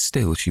wonderfully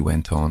still," she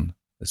went on,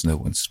 as no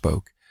one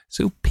spoke.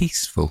 "So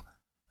peaceful,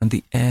 and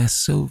the air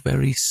so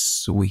very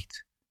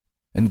sweet.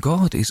 And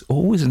God is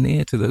always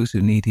near to those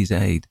who need his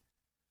aid."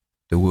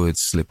 The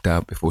words slipped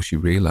out before she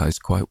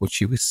realized quite what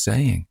she was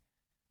saying.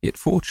 yet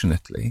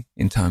fortunately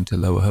in time to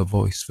lower her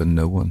voice, for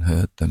no one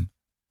heard them.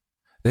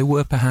 They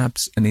were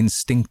perhaps an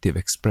instinctive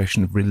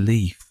expression of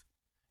relief.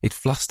 It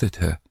flustered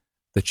her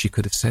that she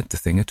could have said the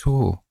thing at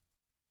all.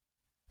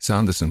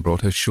 Sanderson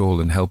brought her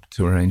shawl and helped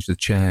to arrange the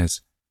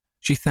chairs.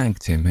 She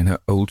thanked him in her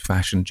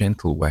old-fashioned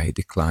gentle way,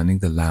 declining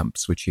the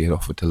lamps which he had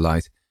offered to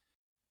light.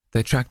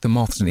 They attract the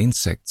moths and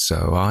insects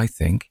so, I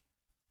think.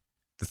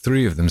 The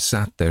three of them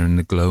sat there in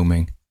the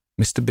gloaming,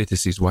 Mr.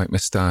 Bittersey's white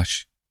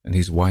moustache and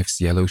his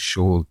wife's yellow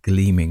shawl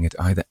gleaming at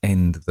either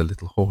end of the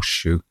little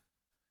horseshoe,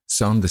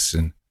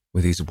 Sanderson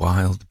with his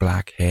wild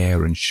black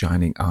hair and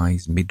shining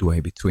eyes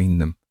midway between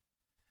them.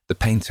 The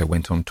painter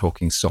went on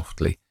talking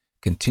softly,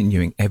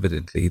 continuing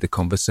evidently the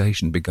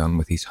conversation begun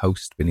with his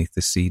host beneath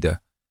the cedar.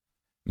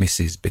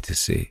 Mrs.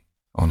 Bittersey,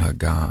 on her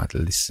guard,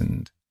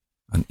 listened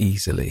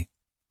uneasily.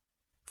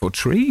 For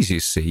trees, you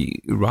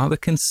see, rather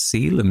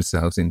conceal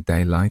themselves in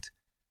daylight.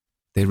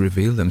 They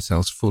reveal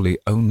themselves fully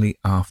only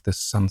after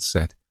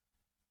sunset.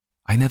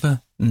 I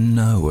never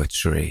know a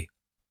tree.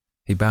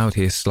 He bowed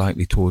here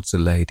slightly towards the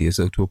lady as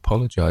though to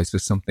apologize for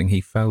something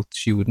he felt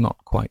she would not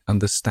quite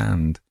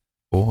understand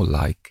or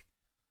like,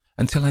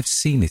 until I've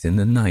seen it in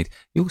the night.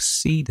 Your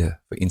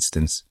cedar, for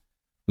instance,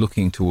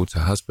 looking towards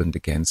her husband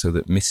again so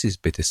that Mrs.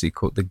 Bittersey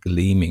caught the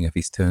gleaming of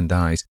his turned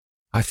eyes.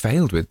 I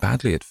failed with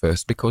badly at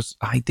first because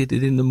I did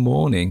it in the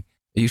morning.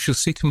 You shall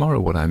see tomorrow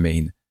what I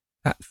mean.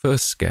 That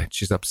first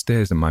sketch is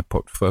upstairs in my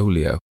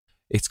portfolio.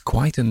 It's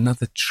quite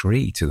another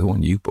tree to the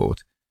one you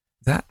bought.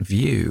 That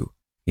view,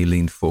 he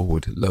leaned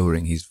forward,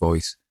 lowering his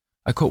voice,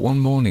 I caught one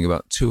morning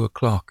about 2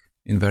 o'clock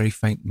in very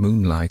faint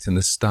moonlight and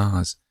the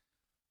stars.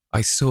 I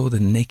saw the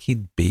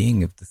naked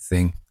being of the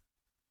thing.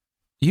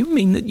 You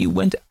mean that you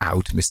went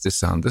out, Mr.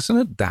 Sanderson,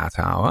 at that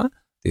hour?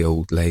 The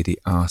old lady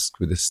asked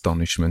with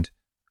astonishment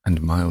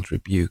and mild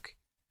rebuke.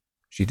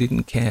 She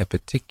didn't care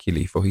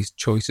particularly for his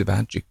choice of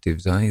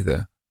adjectives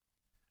either.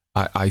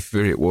 I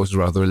fear it was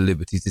rather a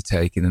liberty to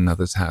take in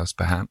another's house,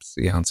 perhaps,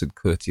 he answered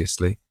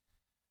courteously.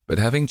 But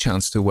having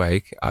chanced to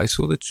wake, I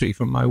saw the tree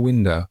from my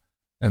window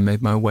and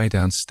made my way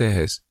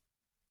downstairs.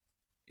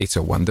 It's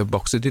a wonder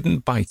Boxer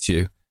didn't bite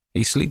you.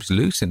 He sleeps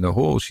loose in the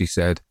hall, she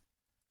said.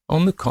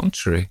 On the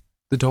contrary,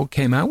 the dog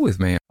came out with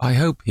me. I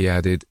hope, he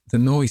added, the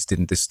noise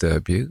didn't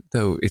disturb you,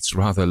 though it's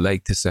rather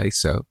late to say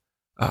so.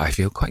 I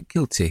feel quite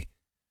guilty.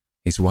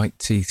 His white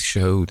teeth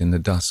showed in the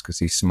dusk as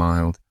he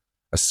smiled.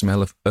 A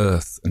smell of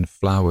earth and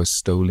flowers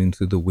stole in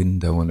through the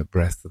window and a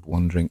breath of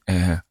wandering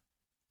air.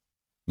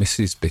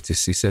 Mrs.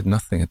 Bittersey said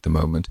nothing at the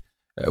moment.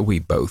 We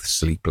both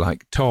sleep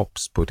like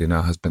tops, put in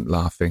her husband,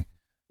 laughing.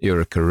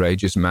 You're a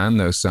courageous man,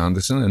 though,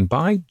 Sanderson, and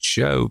by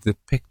Jove, the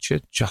picture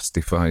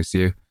justifies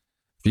you.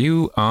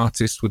 Few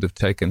artists would have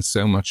taken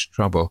so much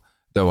trouble,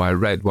 though I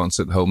read once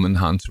that Holman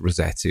Hunt,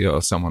 Rossetti,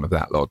 or someone of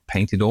that lot,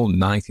 painted all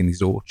night in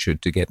his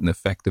orchard to get an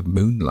effect of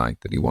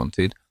moonlight that he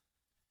wanted.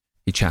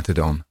 He chattered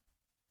on.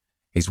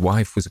 His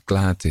wife was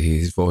glad to hear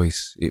his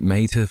voice. It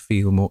made her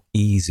feel more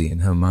easy in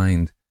her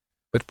mind.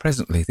 But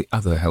presently the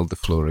other held the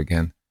floor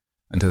again,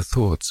 and her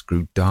thoughts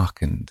grew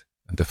darkened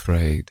and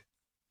afraid.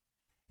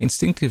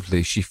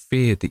 Instinctively she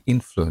feared the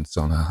influence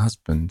on her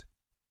husband.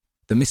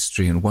 The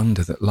mystery and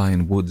wonder that lie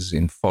in woods,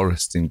 in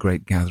forests, in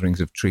great gatherings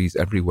of trees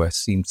everywhere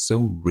seemed so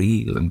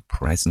real and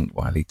present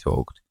while he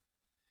talked.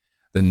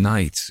 The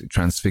night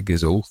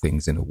transfigures all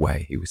things in a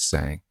way, he was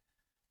saying,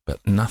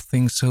 but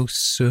nothing so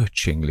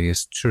searchingly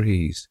as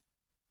trees.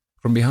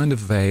 From behind a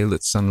veil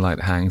that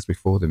sunlight hangs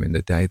before them in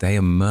the day, they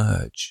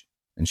emerge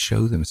and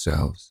show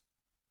themselves.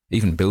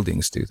 Even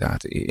buildings do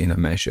that in a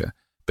measure,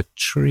 but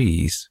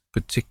trees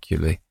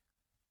particularly.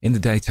 In the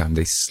daytime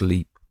they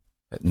sleep.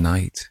 At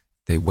night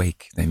they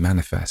wake, they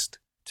manifest,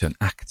 turn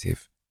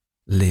active,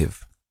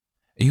 live.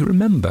 You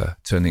remember,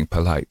 turning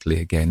politely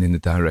again in the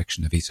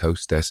direction of his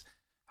hostess,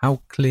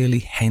 how clearly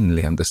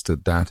Henley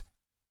understood that.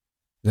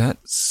 That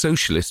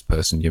socialist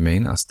person, you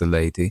mean? Asked the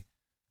lady.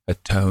 Her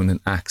tone and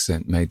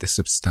accent made the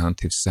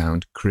substantive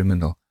sound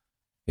criminal.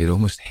 It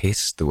almost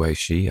hissed the way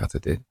she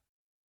uttered it.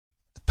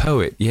 The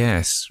poet,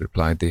 yes,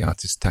 replied the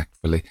artist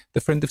tactfully.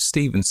 The friend of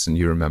Stevenson,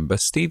 you remember.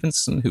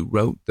 Stevenson, who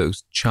wrote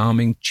those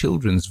charming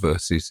children's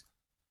verses.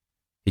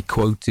 He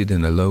quoted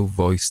in a low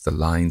voice the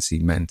lines he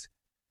meant.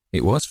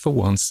 It was for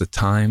once the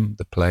time,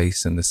 the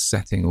place, and the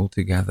setting all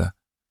together.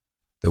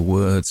 The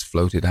words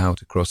floated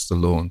out across the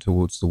lawn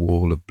towards the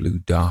wall of blue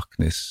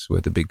darkness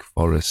where the big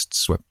forest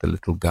swept the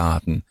little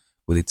garden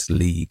with its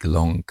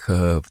league-long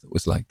curve that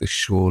was like the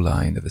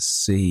shoreline of a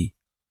sea.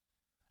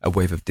 A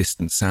wave of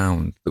distant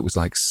sound that was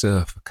like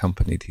surf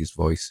accompanied his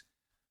voice,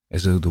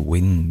 as though the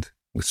wind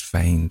was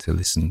fain to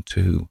listen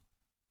too.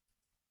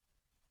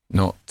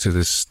 Not to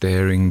the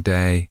staring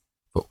day,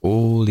 for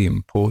all the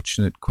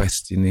importunate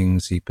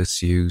questionings he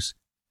pursues,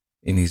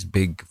 in his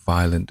big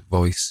violent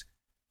voice,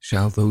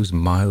 shall those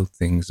mild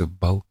things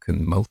of bulk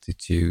and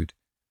multitude,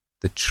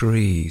 the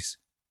trees,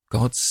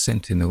 God's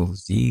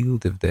sentinels,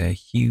 yield of their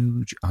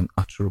huge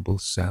unutterable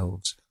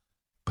selves,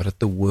 but at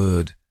the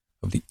word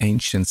of the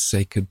ancient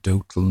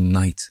sacerdotal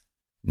night,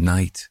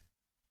 night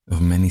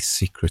of many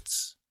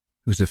secrets,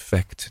 whose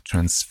effect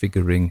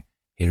transfiguring,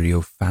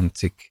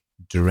 hierophantic,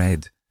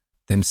 dread,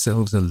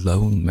 themselves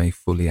alone may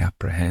fully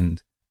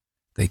apprehend.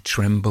 They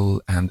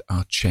tremble and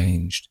are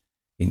changed.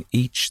 In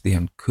each the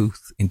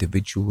uncouth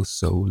individual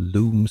soul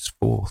looms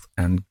forth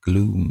and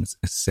glooms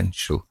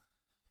essential,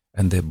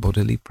 and their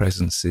bodily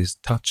presence is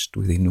touched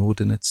with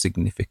inordinate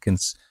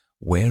significance,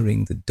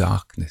 wearing the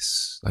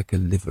darkness like a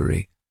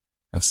livery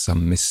of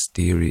some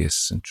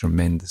mysterious and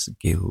tremendous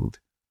guild.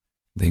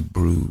 They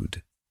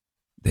brood,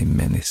 they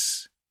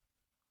menace,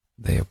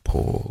 they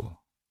appall.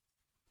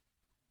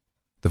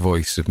 The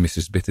voice of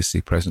Mrs.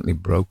 Bittersea presently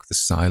broke the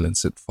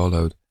silence that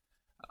followed.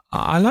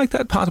 "I like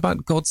that part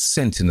about God's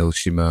sentinel,"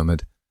 she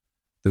murmured.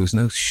 There was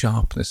no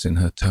sharpness in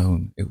her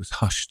tone. It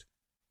was hushed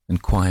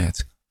and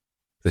quiet.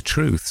 The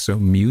truth, so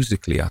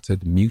musically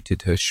uttered,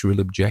 muted her shrill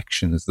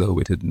objection as though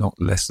it had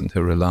not lessened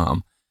her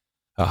alarm.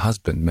 Her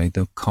husband made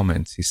no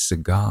comment. His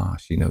cigar,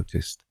 she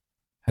noticed,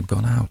 had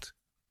gone out.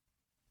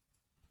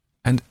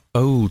 "And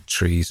old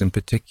trees in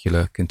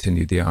particular,"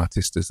 continued the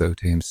artist as though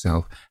to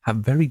himself, "have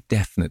very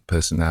definite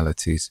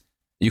personalities.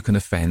 You can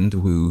offend,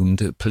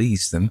 wound,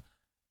 please them.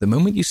 The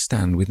moment you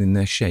stand within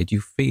their shade, you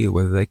feel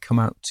whether they come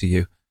out to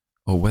you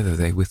or whether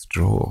they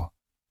withdraw."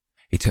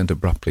 He turned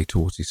abruptly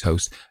towards his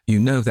host. "You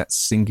know that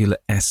singular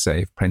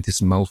essay of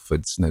Prentice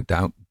Mulford's, no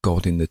doubt,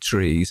 God in the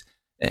Trees.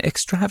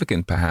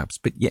 Extravagant, perhaps,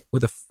 but yet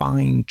with a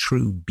fine,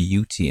 true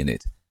beauty in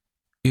it.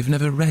 You've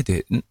never read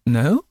it,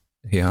 no?"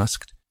 he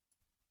asked.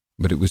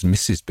 But it was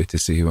Mrs.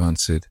 Bittersea who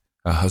answered,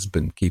 her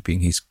husband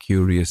keeping his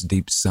curious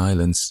deep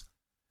silence.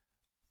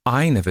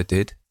 "I never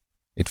did."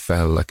 It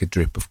fell like a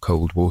drip of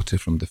cold water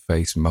from the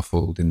face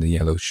muffled in the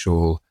yellow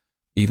shawl.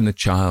 Even a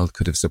child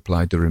could have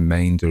supplied the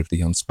remainder of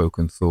the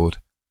unspoken thought.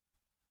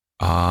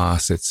 "Ah,"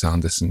 said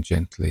Sanderson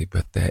gently,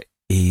 "but there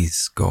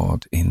is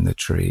God in the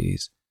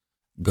trees.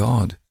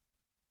 God,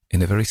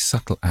 in a very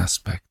subtle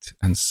aspect,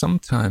 and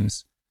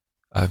sometimes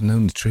I've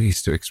known the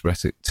trees to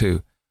express it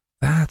too.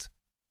 That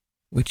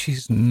which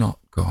is not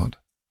God,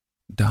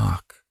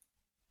 dark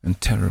and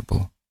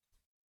terrible.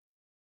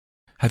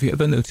 Have you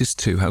ever noticed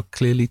too how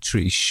clearly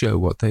trees show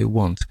what they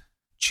want,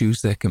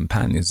 choose their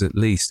companions at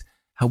least,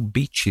 how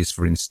beeches,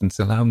 for instance,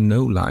 allow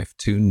no life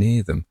too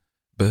near them,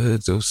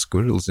 birds or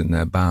squirrels in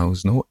their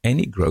boughs, nor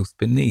any growth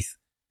beneath.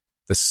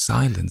 The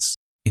silence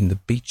in the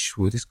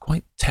beechwood is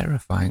quite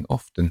terrifying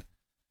often,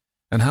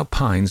 and how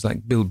pines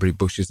like bilberry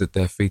bushes at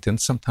their feet, and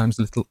sometimes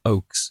little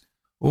oaks,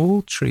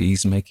 all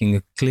trees making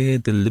a clear,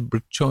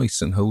 deliberate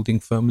choice and holding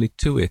firmly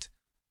to it.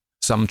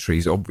 Some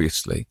trees,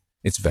 obviously,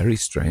 it's very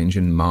strange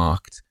and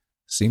marked,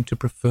 seem to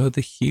prefer the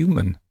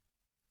human."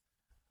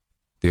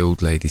 The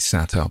old lady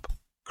sat up,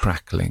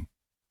 crackling,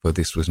 for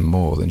this was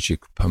more than she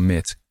could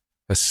permit.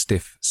 Her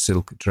stiff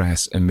silk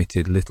dress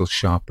emitted little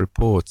sharp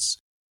reports.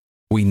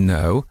 "We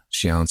know,"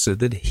 she answered,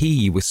 "that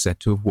he was said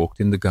to have walked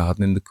in the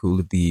garden in the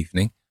cool of the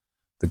evening."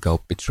 The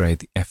gulp betrayed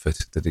the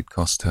effort that it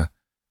cost her.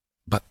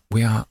 "But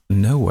we are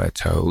nowhere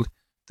told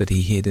that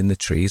he hid in the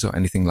trees or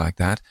anything like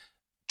that.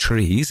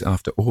 Trees,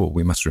 after all,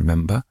 we must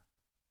remember,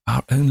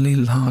 are only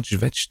large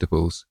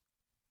vegetables."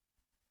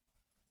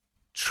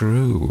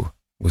 "True,"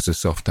 was the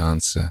soft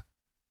answer,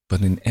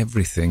 "but in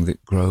everything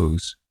that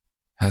grows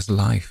has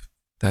life.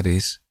 That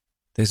is,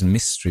 there's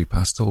mystery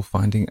past all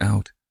finding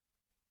out.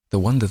 The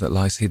wonder that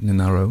lies hidden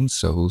in our own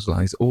souls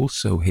lies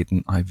also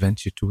hidden, I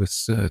venture to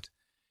assert,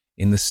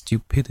 in the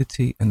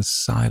stupidity and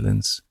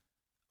silence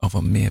of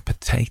a mere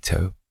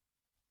potato."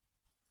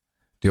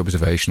 The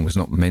observation was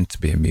not meant to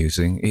be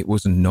amusing. It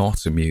was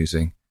not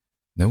amusing.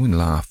 No one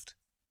laughed.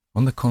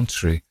 On the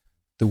contrary,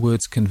 the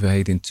words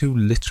conveyed in too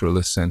literal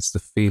a sense the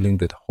feeling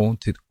that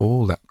haunted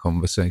all that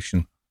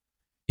conversation.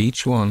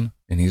 Each one,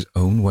 in his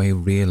own way,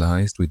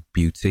 realized with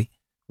beauty,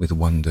 with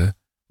wonder,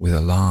 with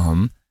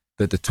alarm,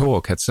 that the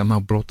talk had somehow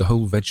brought the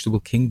whole vegetable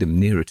kingdom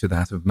nearer to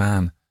that of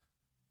man.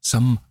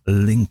 Some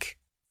link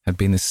had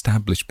been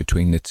established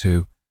between the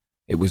two.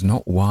 It was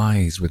not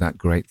wise, with that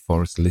great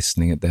forest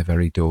listening at their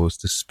very doors,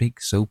 to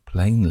speak so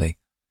plainly.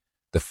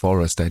 The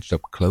forest edged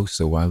up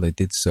closer while they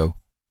did so.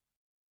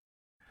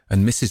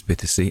 And Mrs.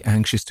 Bittersea,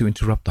 anxious to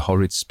interrupt the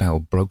horrid spell,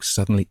 broke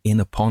suddenly in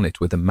upon it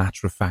with a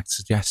matter-of-fact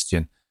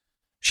suggestion.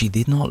 She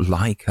did not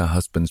like her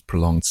husband's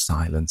prolonged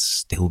silence,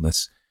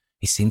 stillness.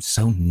 He seemed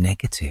so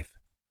negative,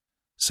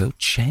 so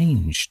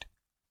changed.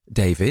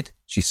 "David,"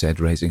 she said,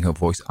 raising her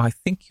voice, "I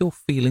think you're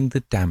feeling the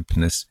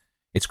dampness.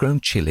 It's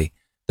grown chilly.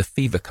 The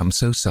fever comes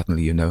so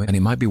suddenly, you know, and it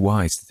might be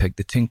wise to take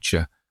the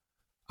tincture.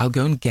 I'll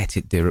go and get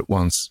it, dear, at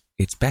once.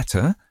 It's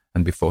better."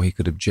 And before he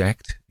could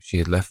object, she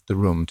had left the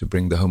room to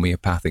bring the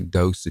homeopathic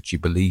dose that she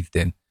believed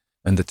in,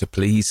 and that to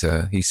please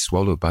her he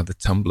swallowed by the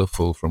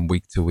tumblerful from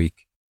week to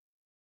week.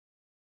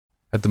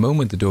 At the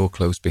moment the door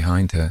closed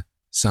behind her,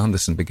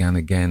 Sanderson began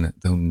again,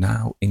 though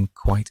now in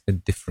quite a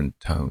different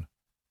tone.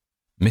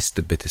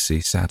 Mr.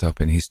 Bittersea sat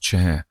up in his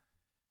chair.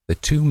 The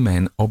two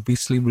men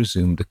obviously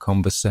resumed the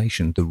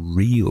conversation, the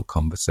real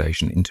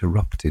conversation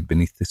interrupted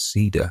beneath the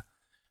cedar,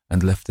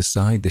 and left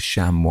aside the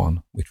sham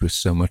one, which was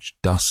so much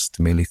dust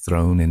merely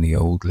thrown in the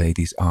old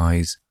lady's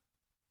eyes.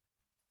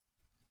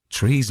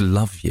 "Trees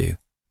love you,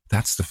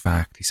 that's the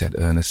fact," he said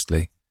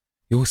earnestly.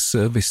 Your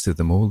service to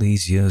them all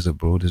these years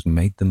abroad has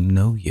made them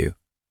know you.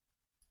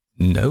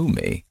 Know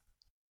me?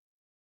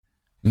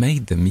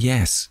 Made them,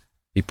 yes.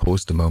 He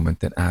paused a moment,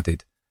 then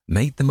added,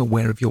 made them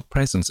aware of your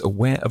presence,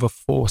 aware of a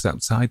force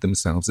outside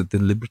themselves that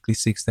deliberately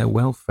seeks their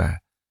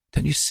welfare.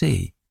 Don't you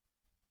see?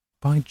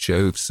 By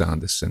Jove,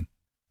 Sanderson,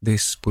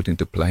 this put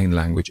into plain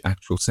language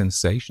actual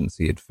sensations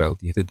he had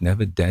felt yet had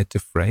never dared to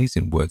phrase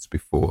in words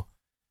before.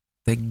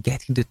 They're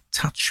getting into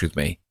touch with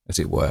me, as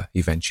it were,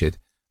 he ventured,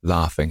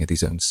 laughing at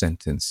his own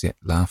sentence, yet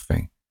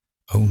laughing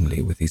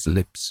only with his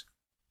lips.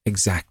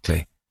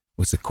 Exactly,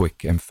 was the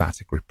quick,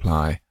 emphatic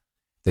reply.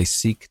 They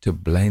seek to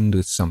blend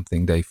with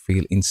something they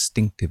feel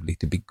instinctively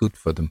to be good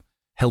for them,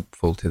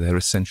 helpful to their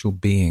essential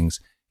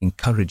beings,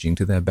 encouraging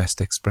to their best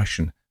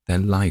expression, their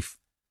life.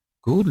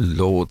 Good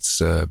Lord,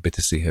 sir,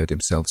 Bittersea heard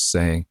himself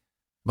saying.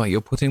 Why,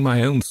 you're putting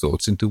my own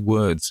thoughts into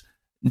words.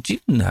 Do you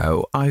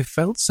know, I've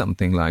felt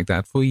something like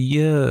that for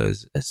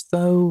years, as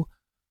though...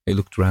 He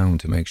looked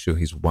round to make sure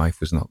his wife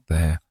was not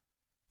there,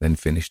 then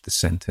finished the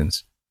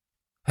sentence.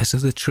 As though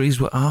the trees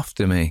were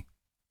after me.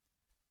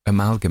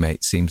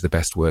 Amalgamate seems the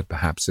best word,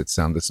 perhaps, said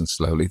Sanderson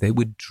slowly. They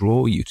would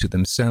draw you to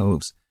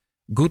themselves.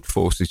 Good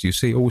forces, you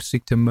see, always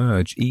seek to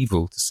merge,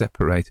 evil to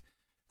separate.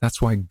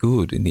 That's why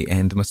good, in the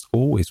end, must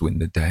always win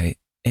the day,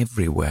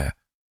 everywhere.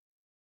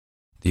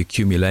 The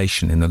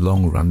accumulation in the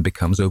long run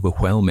becomes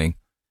overwhelming.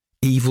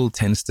 Evil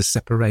tends to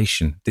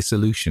separation,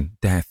 dissolution,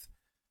 death.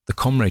 The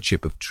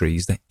comradeship of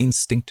trees, their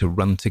instinct to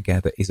run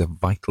together, is a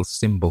vital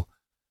symbol.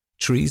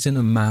 Trees in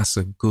a mass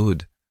are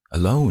good.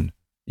 Alone,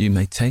 you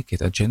may take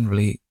it, are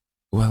generally,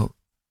 well,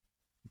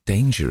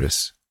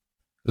 dangerous.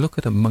 Look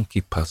at a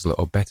monkey puzzler,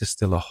 or better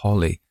still, a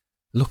holly.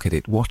 Look at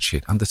it, watch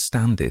it,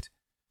 understand it.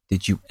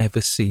 Did you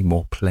ever see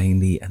more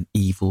plainly an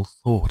evil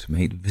thought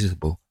made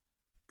visible?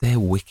 They're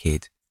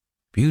wicked.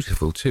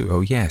 Beautiful too,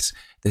 oh yes.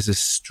 There's a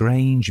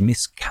strange,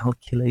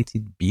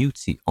 miscalculated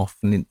beauty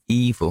often in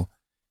evil.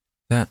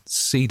 That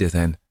cedar,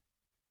 then.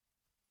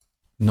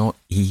 Not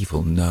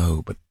evil,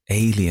 no, but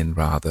alien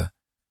rather.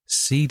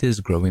 Cedars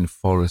grow in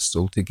forests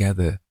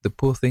altogether. The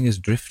poor thing has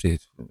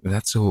drifted,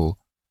 that's all.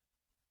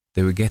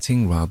 They were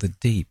getting rather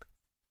deep.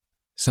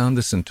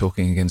 Sanderson,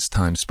 talking against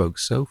time, spoke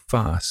so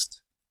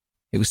fast.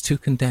 It was too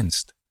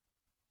condensed.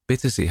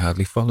 Bittersea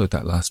hardly followed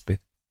that last bit.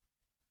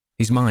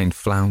 His mind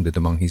floundered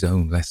among his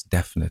own less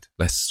definite,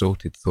 less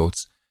sorted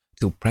thoughts,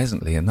 till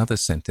presently another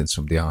sentence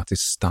from the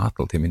artist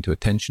startled him into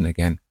attention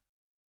again.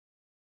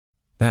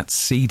 That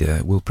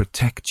cedar will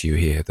protect you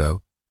here,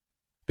 though,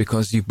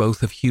 because you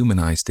both have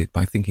humanized it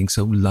by thinking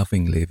so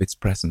lovingly of its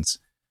presence.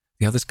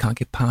 The others can't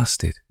get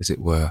past it, as it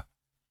were.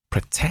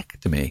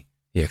 Protect me,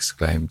 he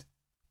exclaimed.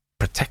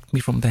 Protect me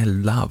from their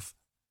love.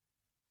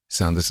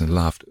 Sanderson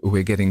laughed.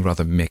 We're getting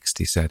rather mixed,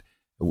 he said.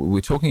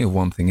 We're talking of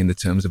one thing in the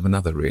terms of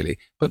another, really.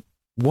 But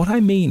what I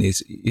mean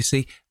is, you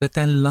see, that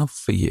their love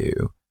for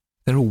you,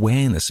 their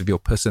awareness of your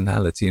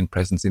personality and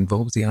presence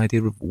involves the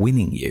idea of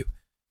winning you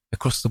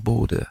across the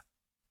border,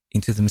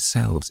 into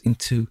themselves,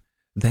 into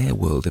their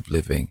world of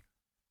living.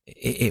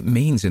 It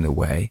means, in a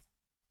way,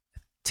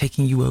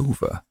 taking you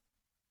over.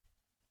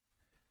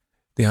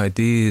 The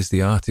ideas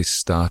the artist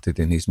started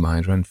in his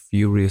mind ran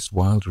furious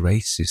wild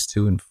races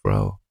to and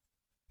fro.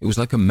 It was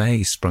like a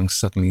maze sprung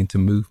suddenly into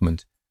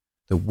movement.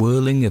 The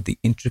whirling of the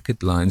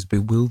intricate lines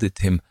bewildered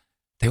him.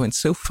 They went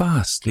so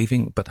fast,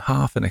 leaving but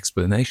half an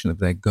explanation of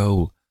their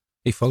goal.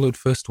 He followed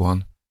first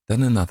one,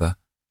 then another,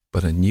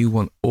 but a new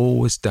one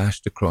always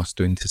dashed across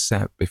to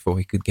intercept before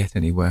he could get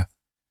anywhere.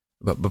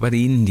 But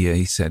India,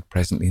 he said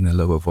presently in a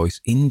lower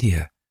voice,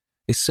 India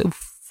is so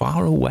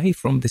far away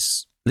from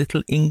this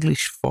little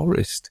English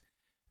forest.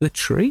 The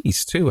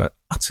trees, too, are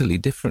utterly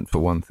different for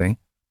one thing.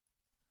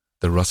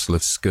 The rustle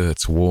of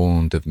skirts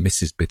warned of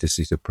Mrs.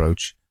 Bittersea's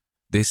approach.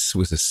 This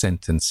was a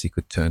sentence he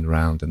could turn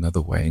round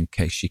another way in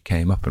case she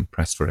came up and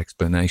pressed for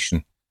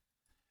explanation.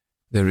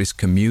 There is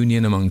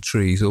communion among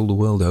trees all the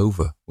world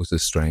over, was the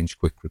strange,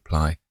 quick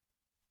reply.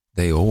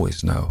 They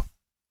always know.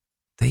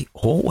 They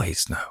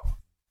always know.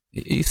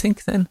 You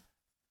think, then?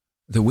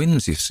 The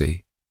winds, you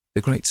see,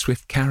 the great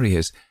swift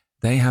carriers,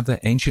 they have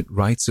their ancient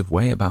rights of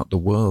way about the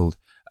world.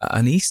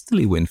 An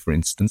easterly wind, for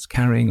instance,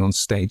 carrying on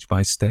stage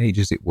by stage,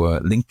 as it were,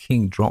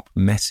 linking drop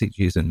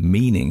messages and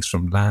meanings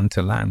from land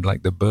to land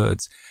like the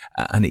birds.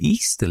 An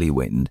easterly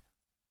wind.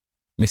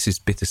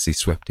 Mrs. Bittersea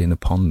swept in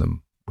upon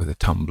them with a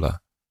tumbler.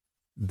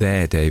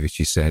 There, David,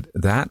 she said,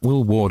 that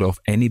will ward off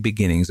any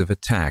beginnings of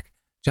attack.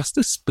 Just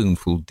a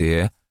spoonful,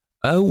 dear.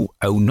 Oh,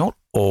 not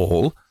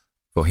all,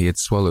 for he had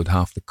swallowed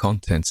half the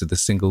contents at a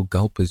single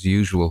gulp as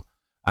usual.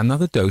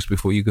 Another dose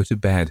before you go to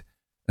bed,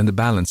 and the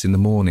balance in the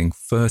morning,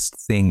 first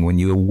thing when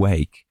you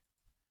awake.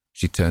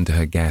 She turned to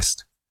her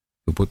guest,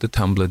 who put the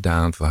tumbler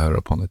down for her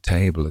upon a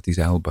table at his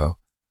elbow.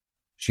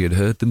 She had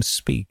heard them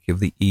speak of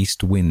the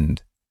east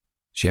wind.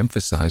 She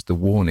emphasized the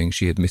warning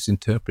she had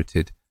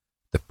misinterpreted.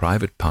 The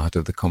private part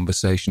of the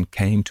conversation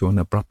came to an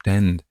abrupt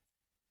end.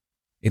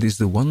 It is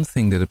the one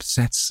thing that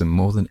upsets them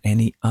more than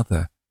any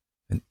other.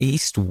 An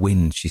east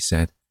wind, she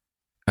said.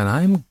 And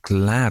I am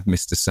glad,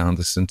 Mr.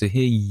 Sanderson, to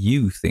hear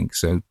you think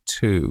so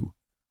too.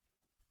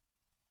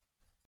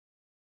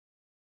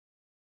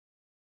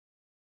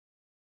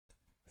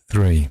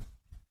 3.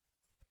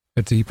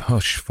 A deep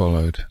hush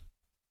followed,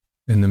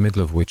 in the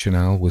middle of which an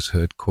owl was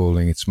heard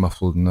calling its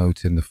muffled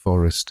note in the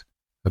forest.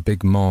 A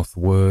big moth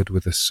whirred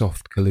with a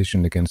soft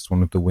collision against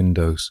one of the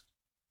windows.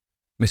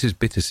 Mrs.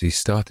 Bittersea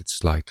started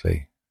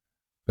slightly,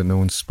 but no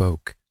one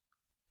spoke.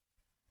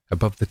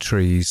 Above the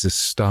trees, the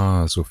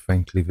stars were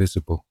faintly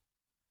visible.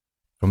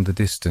 From the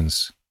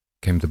distance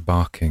came the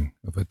barking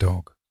of a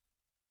dog.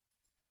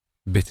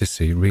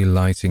 Bittersea,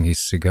 relighting his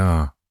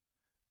cigar,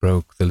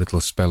 broke the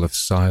little spell of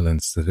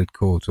silence that had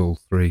caught all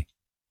three.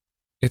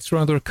 "It's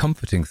rather a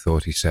comforting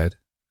thought," he said,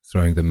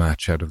 throwing the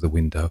match out of the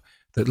window,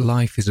 "that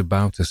life is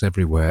about us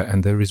everywhere,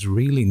 and there is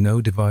really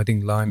no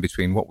dividing line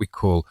between what we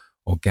call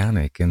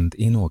organic and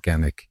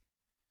inorganic."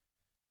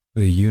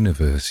 "The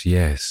universe,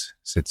 yes,"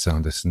 said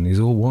Sanderson, "is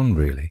all one,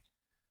 really.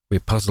 We're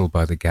puzzled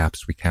by the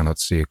gaps we cannot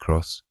see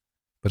across,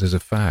 but as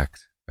a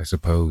fact, I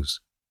suppose,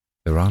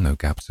 there are no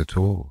gaps at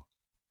all."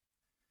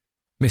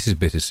 Mrs.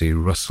 Bittersea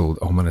rustled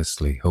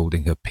ominously,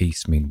 holding her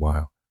peace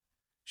meanwhile.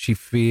 She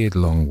feared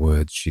long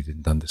words she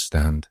didn't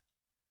understand.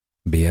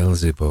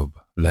 Beelzebub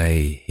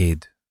lay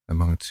hid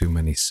among too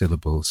many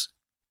syllables.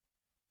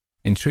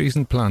 In trees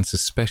and plants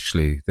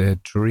especially, there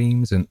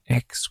dreams an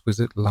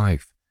exquisite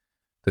life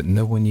that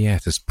no one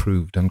yet has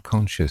proved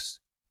unconscious.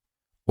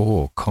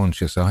 "Or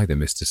conscious either,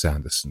 Mr.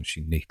 Sanderson,"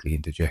 she neatly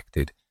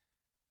interjected.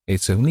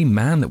 "It's only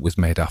man that was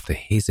made after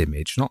his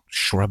image, not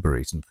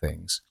shrubberies and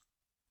things."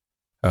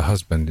 Her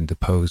husband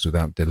interposed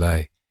without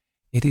delay.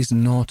 "It is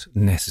not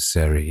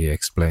necessary," he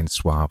explained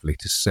suavely,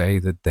 "to say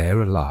that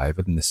they're alive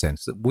in the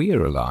sense that we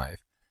are alive.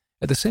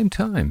 At the same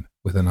time,"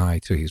 with an eye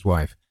to his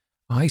wife,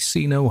 "I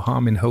see no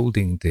harm in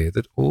holding, dear,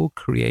 that all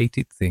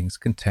created things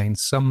contain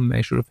some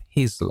measure of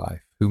his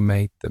life, who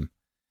made them.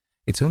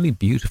 It's only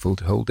beautiful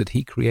to hold that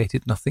he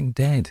created nothing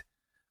dead.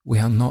 We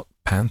are not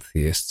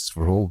pantheists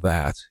for all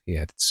that," he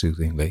added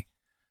soothingly.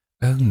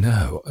 "Oh,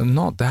 no,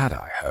 not that,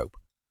 I hope."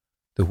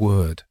 The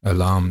word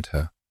alarmed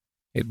her.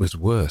 It was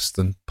worse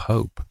than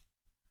Pope.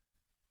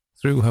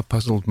 Through her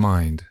puzzled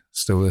mind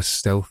stole a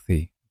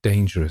stealthy,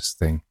 dangerous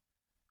thing,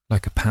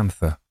 like a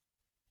panther.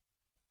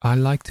 "I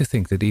like to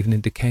think that even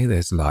in decay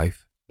there's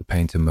life," the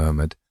painter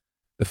murmured.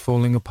 "The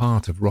falling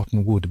apart of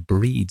rotten wood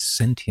breeds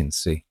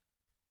sentiency.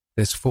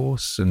 There's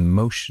force and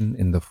motion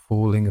in the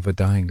falling of a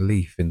dying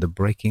leaf, in the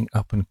breaking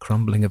up and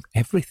crumbling of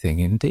everything,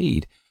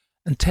 indeed.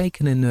 And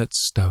take an inert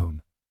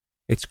stone.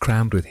 It's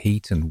crammed with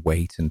heat and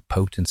weight and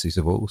potencies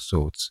of all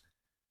sorts.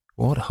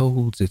 What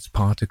holds its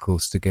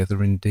particles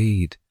together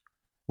indeed?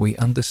 We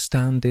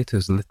understand it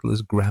as little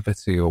as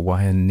gravity, or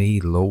why a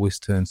needle always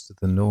turns to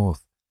the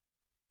north.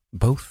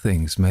 Both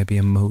things may be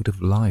a mode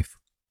of life."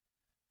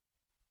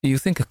 "You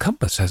think a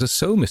compass has a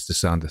soul, Mr.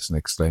 Sanderson?"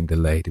 exclaimed a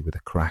lady with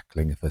a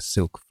crackling of her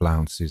silk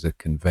flounces that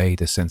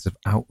conveyed a sense of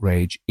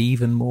outrage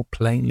even more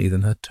plainly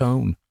than her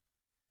tone.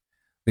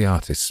 The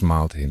artist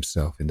smiled to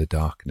himself in the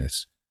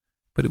darkness,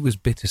 but it was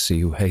Bittersea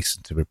who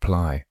hastened to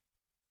reply.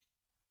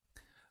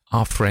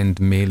 "Our friend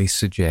merely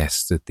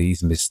suggests that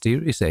these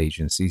mysterious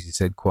agencies," he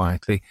said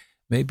quietly,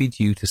 "may be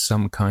due to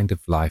some kind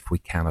of life we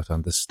cannot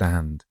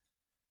understand.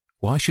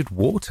 Why should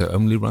water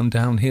only run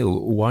downhill?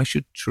 Why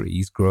should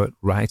trees grow at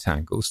right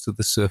angles to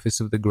the surface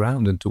of the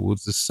ground and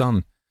towards the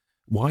sun?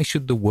 Why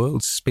should the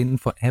world spin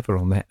forever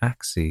on their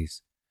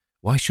axes?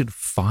 Why should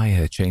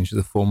fire change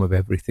the form of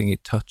everything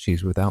it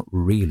touches without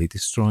really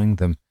destroying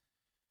them?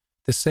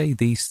 To say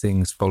these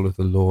things follow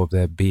the law of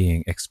their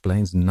being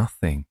explains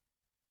nothing.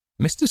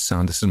 Mr.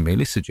 Sanderson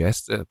merely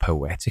suggests,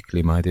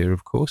 poetically, my dear,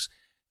 of course,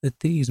 that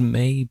these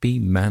may be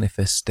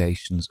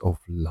manifestations of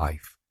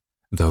life,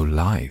 though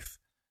life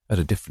at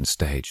a different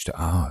stage to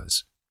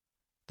ours.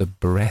 The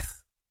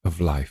breath of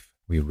life,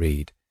 we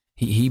read.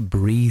 He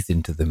breathed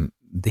into them.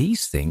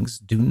 These things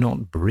do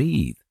not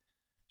breathe."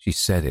 She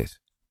said it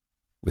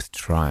with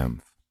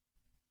triumph.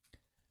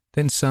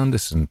 Then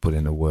Sanderson put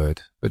in a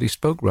word, but he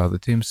spoke rather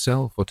to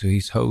himself or to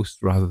his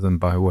host rather than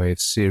by way of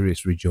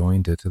serious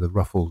rejoinder to the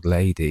ruffled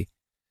lady.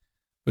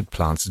 "But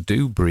plants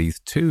do breathe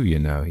too, you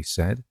know," he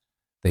said.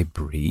 "They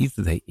breathe,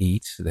 they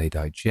eat, they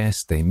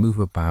digest, they move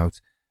about,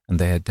 and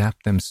they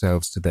adapt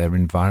themselves to their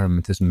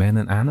environment as men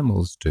and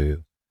animals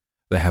do.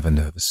 They have a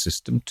nervous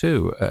system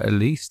too, at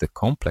least a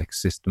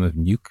complex system of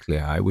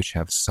nuclei which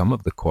have some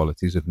of the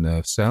qualities of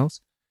nerve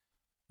cells.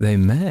 They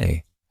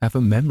may have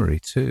a memory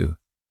too.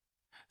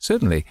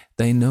 Certainly,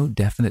 they know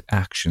definite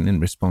action in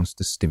response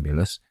to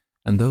stimulus,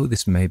 and though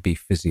this may be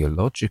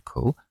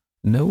physiological,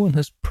 no one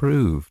has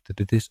proved that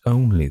it is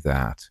only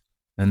that,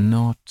 and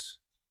not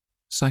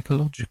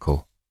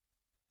psychological."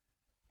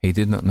 He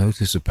did not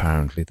notice,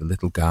 apparently, the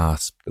little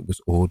gasp that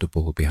was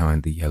audible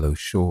behind the yellow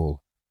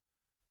shawl.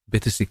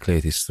 Bittersea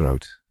cleared his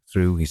throat,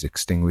 threw his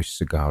extinguished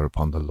cigar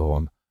upon the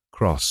lawn,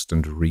 crossed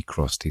and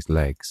recrossed his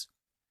legs.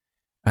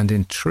 "And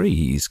in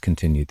trees,"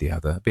 continued the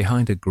other,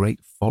 "behind a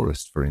great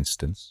forest, for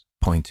instance,"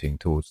 pointing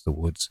towards the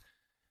woods,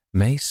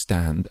 "may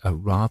stand a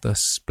rather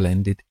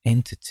splendid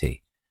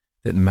entity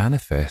that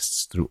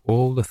manifests through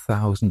all the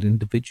 1,000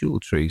 individual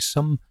trees,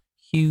 some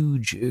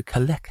huge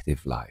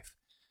collective life,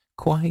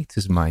 quite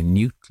as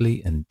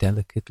minutely and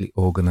delicately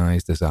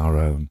organized as our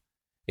own.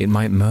 It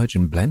might merge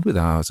and blend with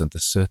ours under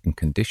certain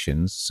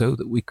conditions so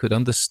that we could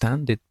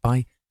understand it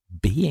by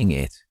being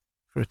it,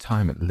 for a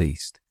time at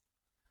least.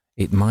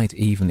 It might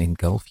even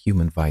engulf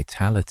human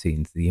vitality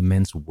into the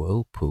immense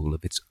whirlpool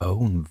of its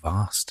own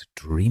vast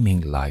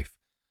dreaming life.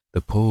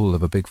 The pull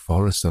of a big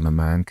forest on a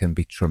man can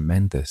be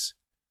tremendous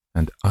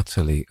and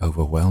utterly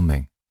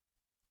overwhelming.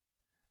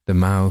 The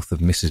mouth of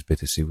Mrs.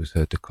 Bittersea was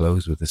heard to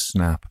close with a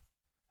snap.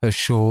 Her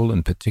shawl,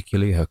 and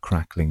particularly her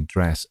crackling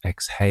dress,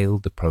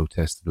 exhaled the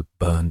protest that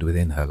burned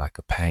within her like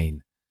a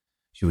pain.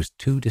 She was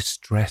too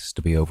distressed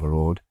to be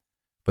overawed,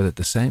 but at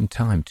the same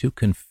time too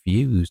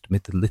confused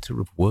amid the litter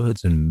of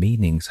words and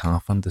meanings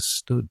half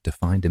understood to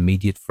find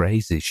immediate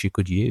phrases she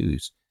could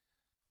use.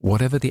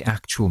 Whatever the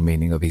actual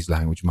meaning of his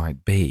language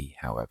might be,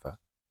 however,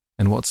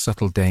 and what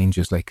subtle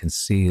dangers lay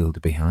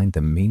concealed behind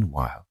them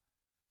meanwhile,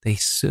 they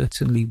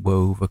certainly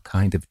wove a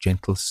kind of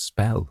gentle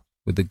spell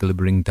with the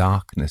glimmering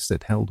darkness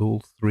that held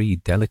all three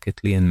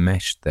delicately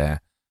enmeshed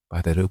there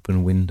by that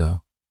open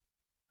window.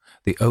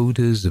 The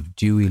odours of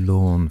dewy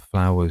lawn,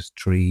 flowers,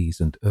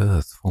 trees, and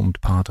earth formed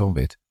part of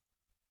it.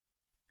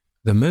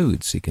 The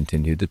moods, he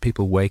continued, that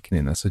people waken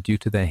in us are due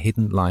to their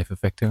hidden life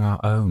affecting our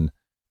own.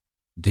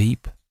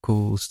 Deep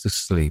calls to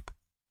sleep.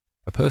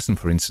 A person,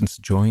 for instance,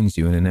 joins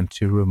you in an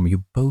empty room.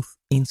 You both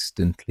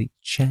instantly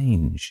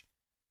change.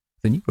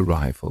 The new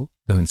arrival,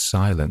 though in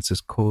silence,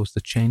 has caused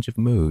a change of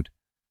mood.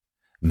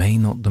 May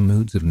not the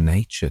moods of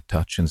nature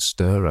touch and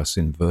stir us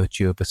in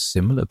virtue of a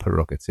similar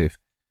prerogative?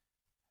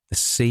 The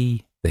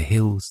sea, the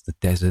hills, the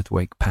desert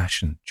wake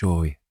passion,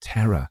 joy,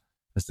 terror,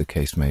 as the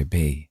case may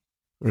be.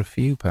 For a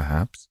few,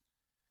 perhaps.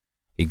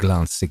 He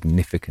glanced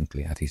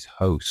significantly at his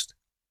host,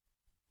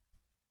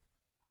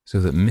 so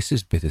that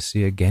Mrs.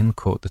 Bittersea again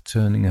caught the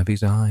turning of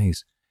his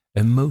eyes,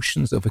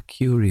 emotions of a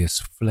curious,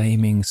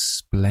 flaming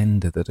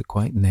splendour that are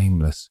quite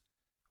nameless.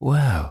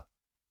 Well,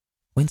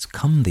 whence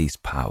come these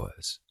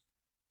powers?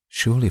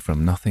 Surely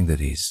from nothing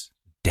that is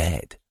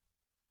dead.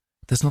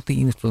 Does not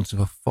the influence of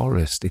a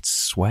forest, its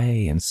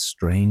sway and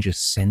strange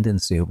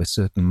ascendancy over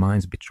certain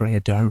minds betray a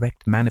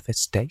direct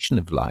manifestation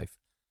of life?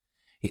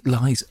 It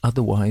lies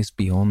otherwise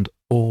beyond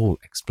all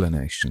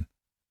explanation.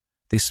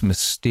 This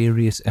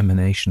mysterious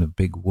emanation of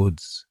big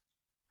woods.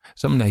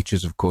 Some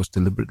natures, of course,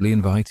 deliberately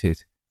invite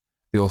it.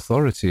 The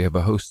authority of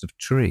a host of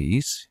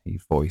trees,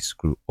 his voice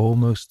grew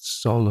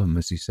almost solemn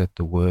as he said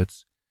the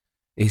words,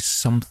 is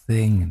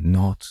something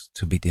not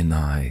to be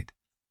denied.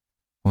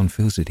 One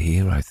feels it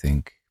here, I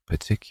think,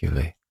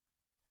 particularly.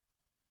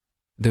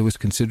 There was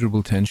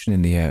considerable tension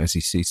in the air as he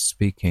ceased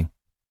speaking.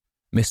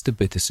 Mr.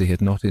 Bittersea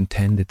had not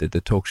intended that the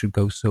talk should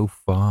go so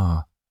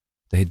far.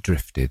 They had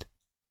drifted.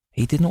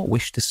 He did not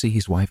wish to see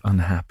his wife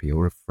unhappy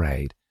or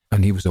afraid,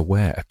 and he was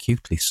aware,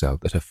 acutely so,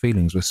 that her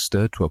feelings were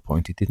stirred to a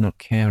point he did not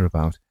care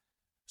about.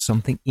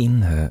 Something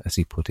in her, as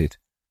he put it,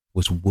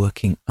 was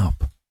working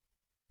up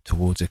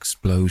towards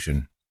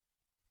explosion.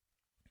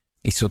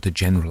 He sought to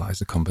generalize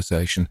the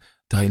conversation,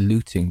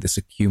 diluting this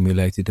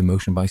accumulated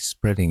emotion by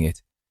spreading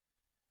it.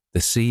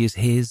 The sea is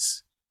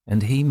his,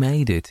 and he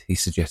made it, he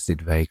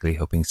suggested vaguely,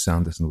 hoping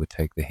Sanderson would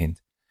take the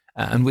hint.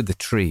 And with the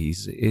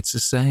trees, it's the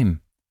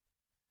same.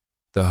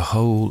 The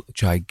whole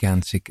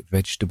gigantic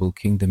vegetable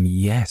kingdom,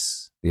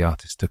 yes, the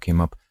artist took him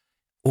up,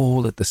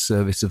 all at the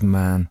service of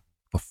man,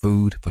 for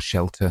food, for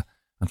shelter,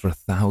 and for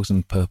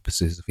 1,000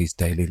 purposes of his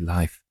daily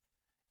life.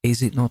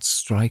 Is it not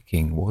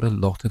striking what a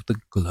lot of the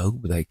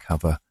globe they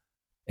cover?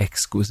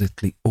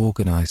 Exquisitely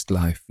organized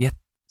life, yet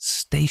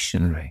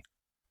stationary,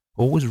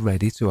 always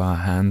ready to our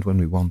hand when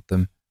we want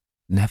them,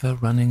 never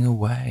running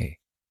away.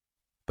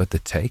 But the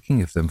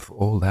taking of them for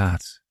all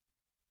that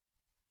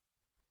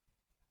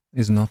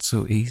is not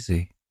so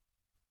easy.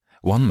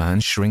 One man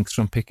shrinks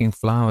from picking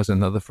flowers,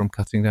 another from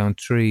cutting down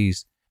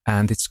trees,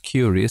 and it's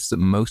curious that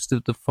most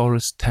of the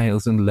forest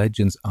tales and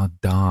legends are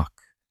dark,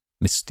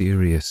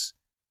 mysterious,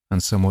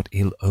 and somewhat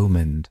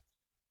ill-omened.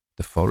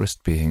 The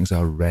forest beings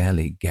are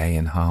rarely gay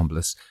and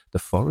harmless. The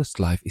forest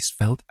life is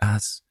felt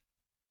as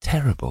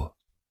terrible.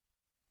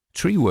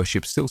 Tree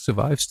worship still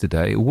survives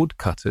today.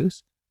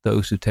 Woodcutters,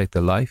 those who take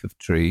the life of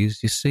trees,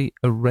 you see,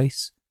 a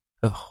race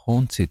of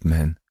haunted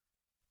men.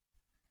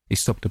 He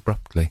stopped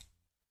abruptly,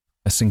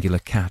 a singular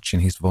catch in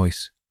his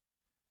voice.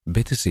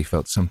 Bittersea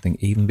felt something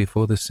even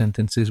before the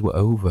sentences were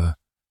over.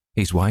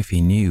 His wife,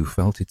 he knew,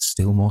 felt it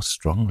still more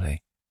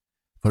strongly.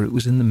 For it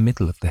was in the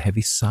middle of the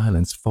heavy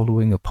silence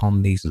following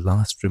upon these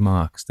last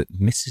remarks that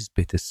Mrs.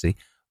 Bittersea,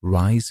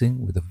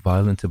 rising with a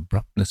violent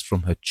abruptness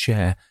from her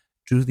chair,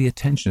 drew the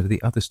attention of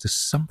the others to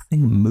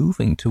something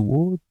moving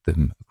toward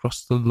them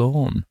across the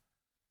lawn.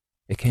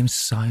 It came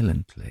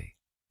silently.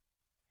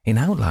 In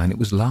outline it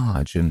was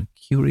large and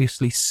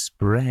curiously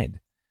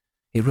spread.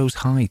 It rose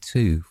high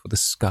too, for the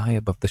sky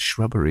above the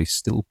shrubbery,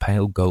 still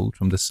pale gold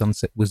from the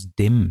sunset, was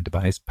dimmed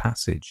by its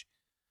passage.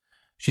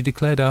 She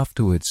declared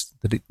afterwards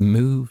that it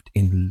moved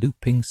in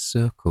looping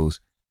circles,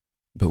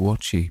 but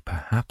what she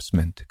perhaps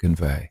meant to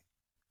convey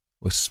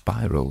were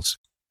spirals.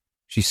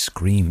 She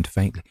screamed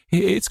faintly,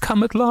 "It's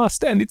come at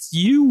last, and it's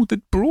you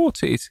that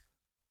brought it!"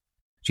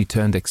 She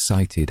turned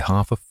excited,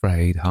 half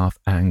afraid, half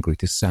angry,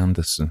 to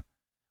Sanderson,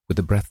 With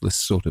a breathless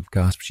sort of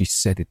gasp, she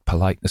said it,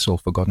 politeness all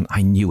forgotten.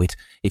 "I knew it.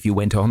 If you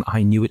went on,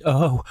 I knew it.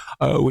 Oh,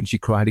 oh," and she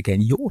cried again.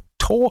 "Your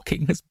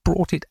talking has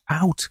brought it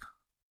out."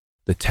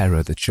 The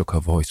terror that shook her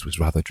voice was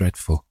rather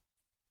dreadful.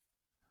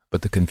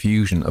 But the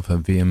confusion of her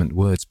vehement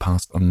words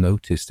passed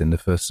unnoticed in the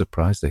first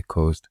surprise they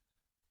caused.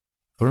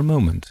 For a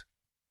moment,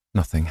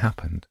 nothing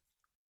happened.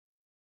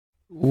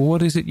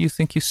 "What is it you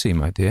think you see,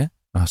 my dear?"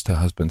 asked her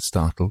husband,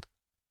 startled.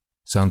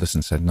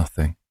 Sanderson said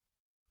nothing.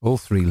 All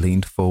three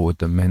leaned forward,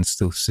 the men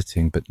still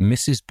sitting, but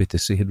Mrs.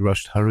 Bittersea had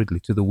rushed hurriedly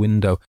to the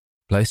window,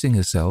 placing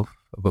herself,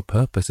 of a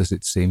purpose as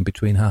it seemed,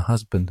 between her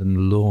husband and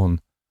the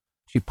lawn.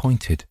 She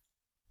pointed.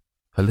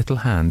 Her little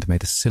hand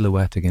made a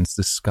silhouette against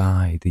the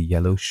sky, the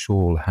yellow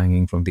shawl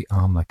hanging from the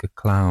arm like a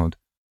cloud.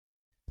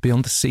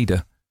 Beyond the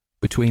cedar,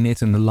 between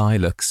it and the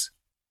lilacs.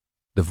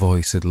 The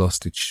voice had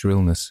lost its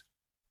shrillness.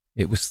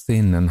 It was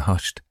thin and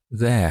hushed.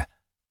 "There.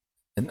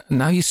 And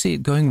now you see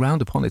it going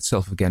round upon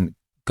itself again.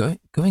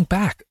 Going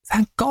back.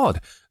 Thank God!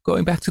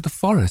 Going back to the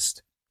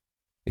forest."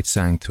 It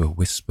sank to a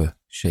whisper,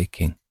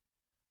 shaking.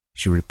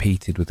 She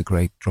repeated with a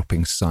great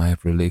dropping sigh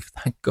of relief.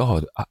 "Thank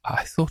God!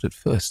 I thought at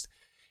first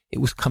it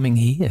was coming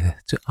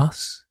here, to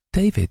us,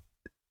 David,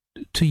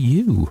 to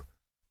you."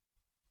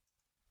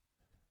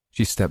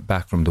 She stepped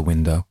back from the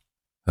window,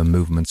 her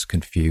movements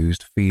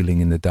confused, feeling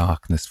in the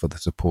darkness for the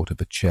support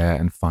of a chair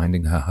and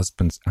finding her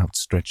husband's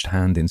outstretched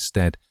hand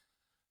instead.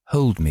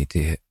 "Hold me,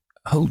 dear.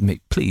 Hold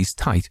me, please,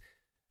 tight.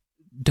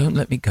 Don't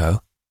let me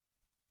go."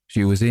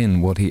 She was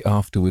in what he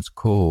afterwards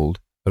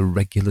called a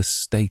regular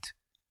state.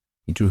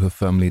 He drew her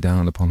firmly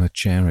down upon her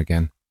chair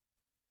again.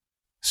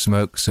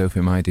 "Smoke,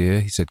 Sophie, my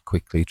dear," he said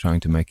quickly, trying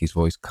to make his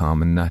voice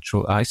calm and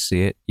natural. "I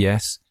see it,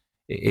 yes.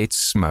 It's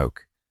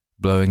smoke,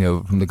 blowing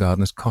over from the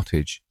gardener's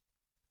cottage."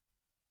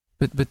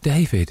 But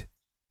David,"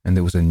 and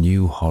there was a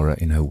new horror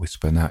in her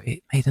whisper now,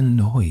 "it made a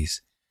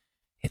noise.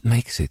 It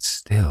makes it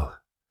still.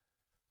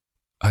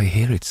 I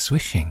hear it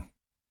swishing."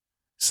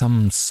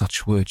 Some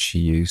such word she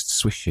used,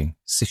 swishing,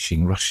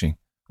 sishing, rushing,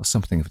 or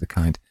something of the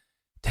kind.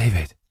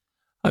 "David,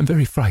 I'm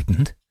very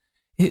frightened.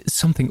 It's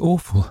something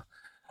awful.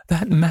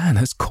 That man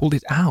has called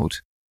it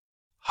out."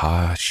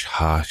 "Hush,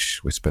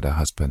 hush," whispered her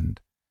husband.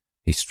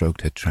 He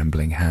stroked her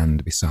trembling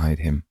hand beside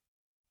him.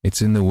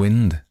 "It's in the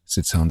wind,"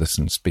 said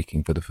Sanderson,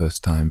 speaking for the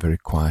first time very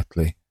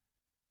quietly.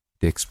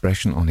 The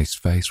expression on his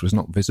face was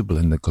not visible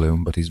in the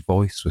gloom, but his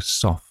voice was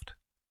soft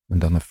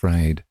and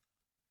unafraid.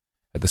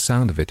 At the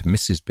sound of it,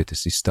 Mrs.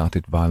 Bittersea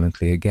started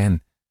violently again.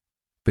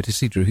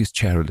 Bittersea drew his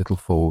chair a little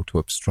forward to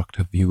obstruct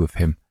her view of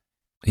him.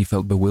 He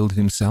felt bewildered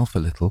himself a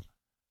little,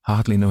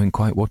 hardly knowing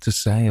quite what to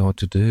say or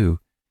to do.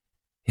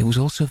 It was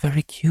also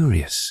very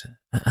curious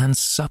and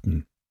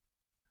sudden.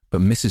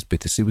 But Mrs.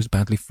 Bittersea was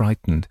badly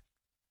frightened.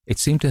 It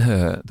seemed to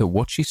her that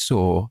what she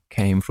saw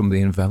came from the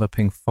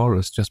enveloping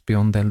forest just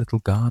beyond their little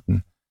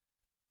garden.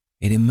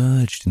 It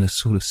emerged in a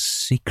sort of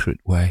secret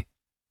way,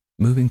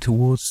 moving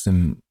towards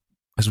them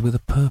as with a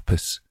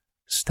purpose,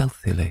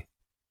 stealthily,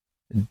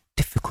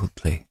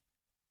 difficultly.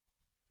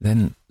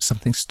 Then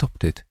something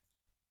stopped it.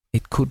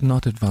 It could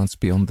not advance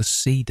beyond the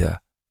cedar.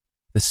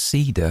 The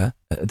cedar,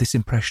 this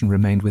impression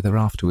remained with her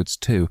afterwards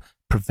too,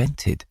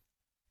 prevented,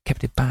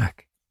 kept it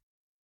back.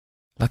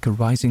 Like a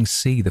rising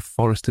sea, the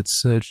forest had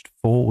surged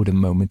forward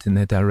a moment in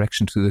their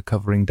direction through the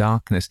covering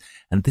darkness,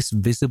 and this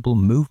visible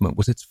movement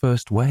was its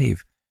first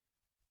wave.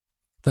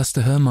 Thus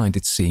to her mind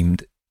it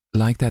seemed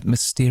like that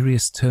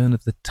mysterious turn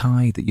of the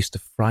tide that used to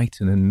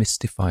frighten and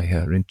mystify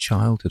her in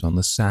childhood on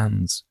the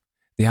sands.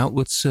 The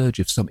outward surge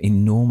of some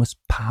enormous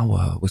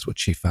power was what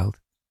she felt,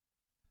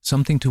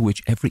 something to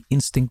which every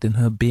instinct in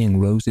her being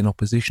rose in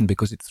opposition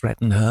because it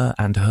threatened her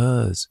and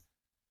hers.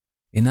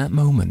 In that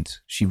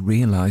moment, she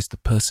realized the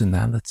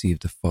personality of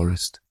the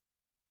forest,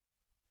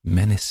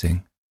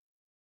 menacing.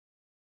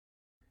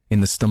 In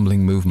the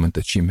stumbling movement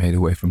that she made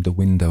away from the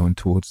window and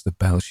towards the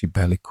bell, she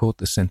barely caught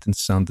the sentence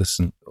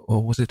Sanderson,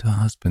 or was it her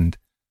husband,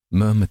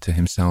 murmured to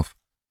himself.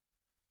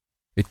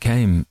 "It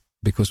came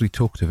because we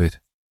talked of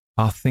it.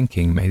 Our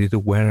thinking made it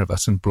aware of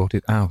us and brought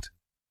it out.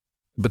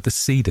 But the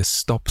cedar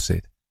stops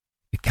it.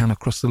 It cannot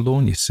cross the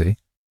lawn, you see."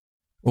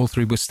 All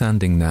three were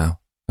standing now,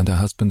 and her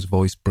husband's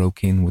voice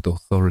broke in with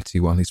authority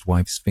while his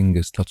wife's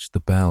fingers touched the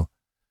bell.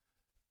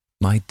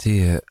 "My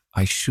dear,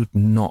 I should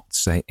not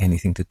say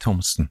anything to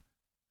Thompson."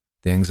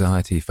 The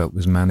anxiety he felt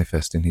was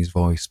manifest in his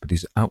voice, but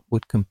his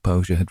outward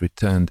composure had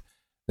returned.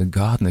 "The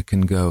gardener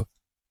can go."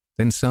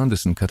 Then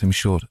Sanderson cut him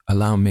short.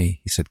 "Allow me,"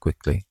 he said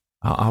quickly.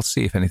 I'll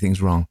see if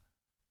anything's wrong."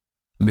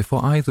 And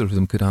before either of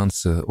them could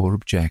answer or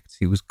object,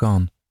 he was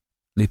gone,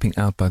 leaping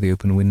out by the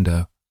open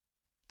window.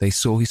 They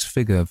saw his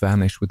figure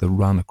vanish with a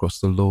run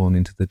across the lawn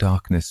into the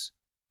darkness.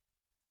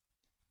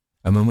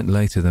 A moment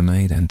later the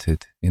maid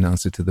entered, in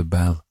answer to the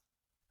bell,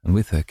 and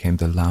with her came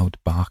the loud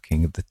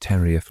barking of the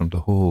terrier from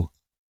the hall.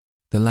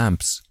 "The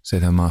lamps,"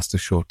 said her master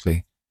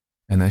shortly,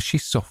 and as she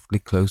softly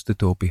closed the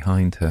door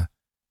behind her,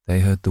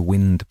 they heard the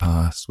wind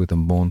pass with a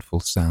mournful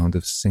sound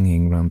of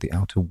singing round the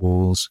outer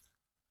walls.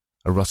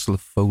 A rustle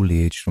of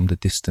foliage from the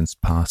distance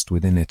passed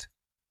within it.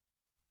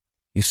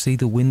 "You see,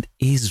 the wind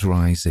is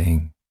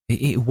rising.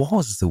 It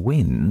was the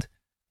wind.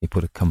 He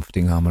put a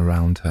comforting arm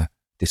around her,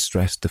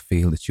 distressed to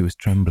feel that she was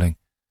trembling.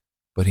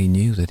 But he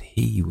knew that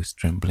he was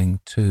trembling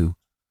too,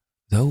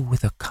 though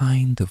with a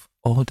kind of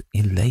odd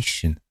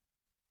elation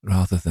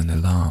rather than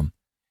alarm.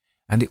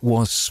 And it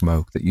was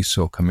smoke that you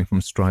saw coming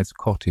from Stride's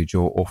cottage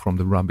or from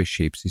the rubbish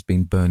heaps he's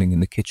been burning in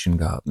the kitchen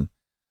garden.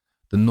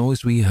 The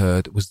noise we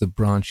heard was the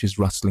branches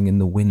rustling in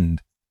the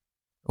wind.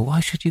 Why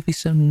should you be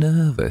so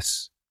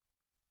nervous?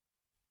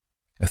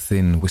 A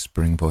thin,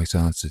 whispering voice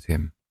answered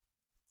him.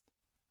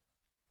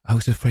 I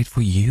was afraid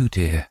for you,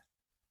 dear.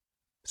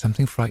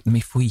 Something frightened me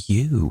for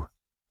you.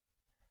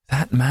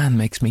 That man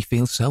makes me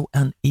feel so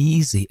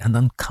uneasy and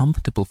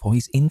uncomfortable for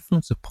his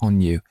influence upon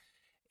you.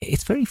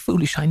 It's very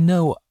foolish, I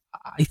know.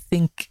 I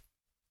think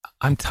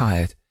I'm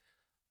tired.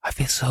 I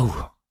feel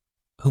so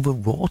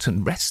overwrought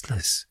and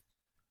restless.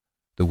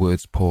 The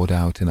words poured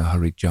out in a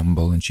hurried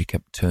jumble, and she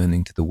kept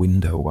turning to the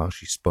window while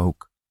she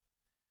spoke.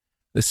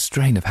 The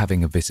strain of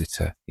having a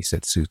visitor, he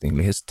said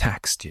soothingly, has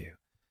taxed you.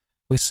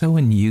 We're so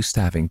unused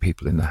to having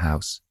people in the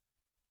house.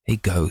 He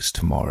goes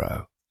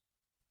tomorrow.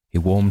 He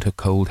warmed her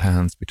cold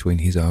hands between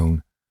his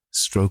own,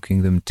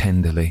 stroking them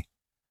tenderly.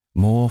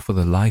 More for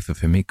the life of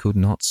him he could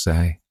not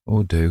say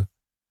or do.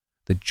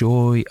 The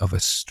joy of a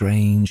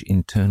strange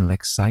internal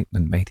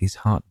excitement made his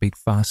heart beat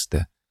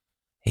faster.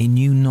 He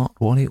knew not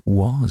what it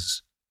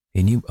was.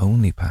 He knew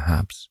only,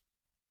 perhaps,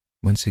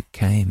 whence it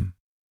came.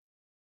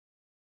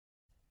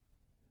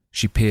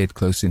 She peered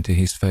close into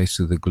his face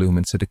through the gloom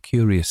and said a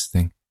curious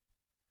thing.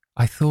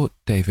 I thought,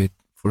 David,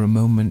 for a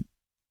moment,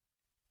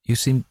 you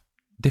seemed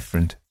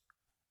different.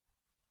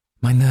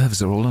 My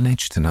nerves are all on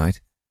edge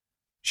tonight.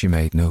 She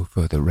made no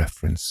further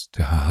reference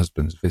to her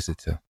husband's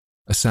visitor.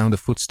 A sound of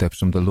footsteps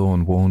from the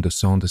lawn warned of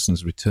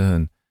Saunderson's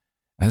return.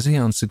 As he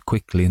answered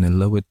quickly in a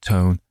lowered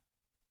tone,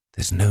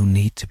 There's no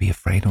need to be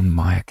afraid on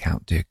my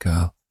account, dear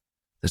girl.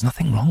 There's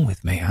nothing wrong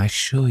with me, I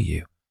assure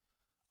you.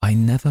 I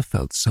never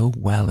felt so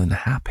well and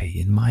happy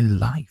in my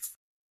life.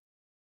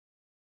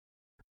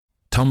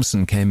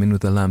 Thompson came in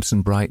with the lamps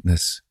and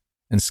brightness,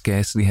 and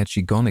scarcely had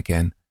she gone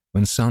again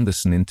when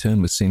Saunderson in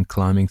turn was seen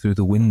climbing through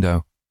the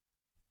window.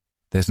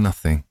 There's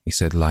nothing, he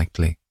said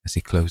lightly as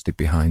he closed it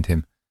behind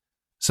him.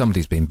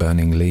 Somebody's been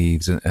burning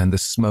leaves, and the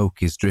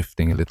smoke is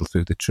drifting a little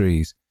through the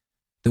trees.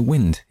 The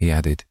wind, he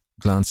added,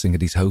 glancing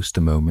at his host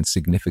a moment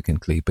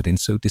significantly, but in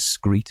so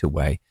discreet a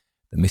way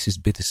that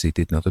Mrs. Bittersea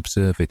did not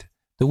observe it.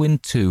 The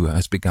wind, too,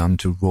 has begun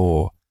to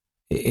roar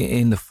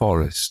in the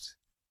forest,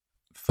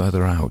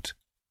 further out.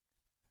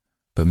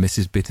 But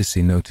Mrs.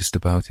 Bittersea noticed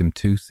about him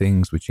two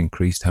things which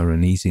increased her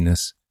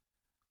uneasiness.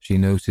 She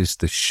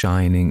noticed the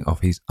shining of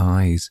his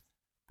eyes,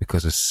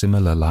 because a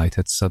similar light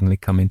had suddenly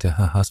come into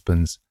her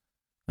husband's,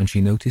 and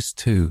she noticed,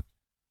 too,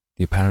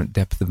 the apparent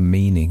depth of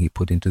meaning he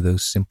put into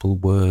those simple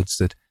words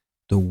that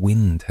the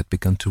wind had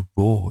begun to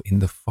roar in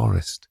the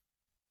forest,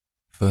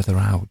 further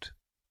out.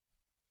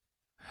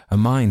 Her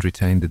mind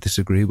retained the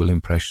disagreeable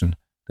impression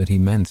that he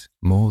meant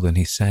more than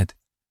he said.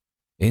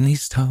 In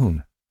his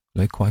tone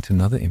lay quite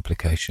another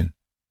implication.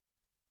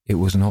 It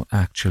was not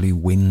actually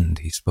wind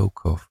he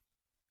spoke of,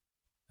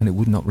 and it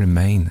would not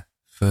remain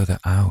further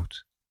out.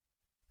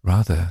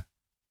 Rather,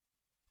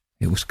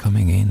 it was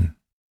coming in.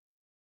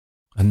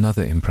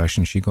 Another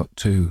impression she got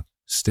too,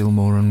 still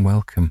more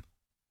unwelcome,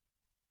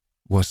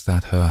 was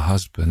that her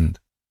husband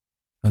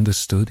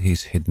understood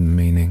his hidden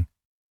meaning.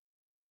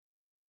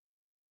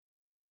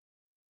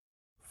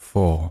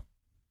 4.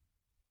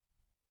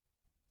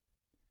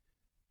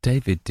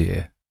 David,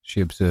 dear,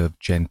 she observed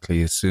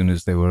gently as soon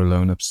as they were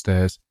alone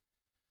upstairs,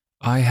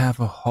 I have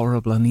a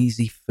horrible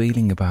uneasy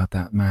feeling about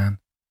that man.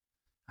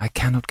 I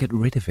cannot get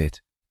rid of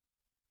it.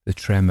 The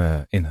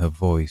tremor in her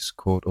voice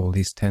caught all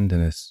his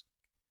tenderness.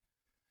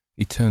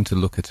 He turned to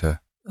look at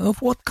her.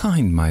 Of what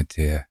kind, my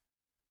dear?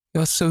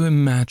 You are so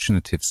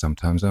imaginative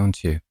sometimes,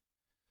 aren't you?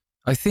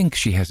 I think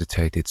she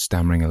hesitated,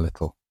 stammering a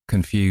little,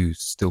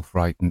 confused, still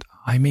frightened.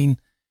 I mean,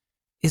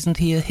 isn't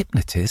he a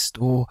hypnotist,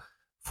 or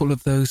full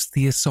of those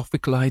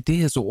theosophical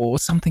ideas, or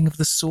something of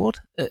the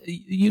sort?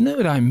 You know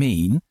what I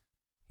mean?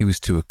 He was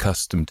too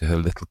accustomed to her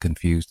little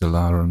confused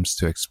alarums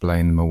to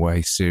explain them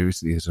away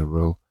seriously as a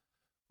rule,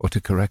 or to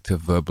correct her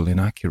verbal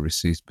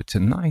inaccuracies, but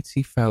tonight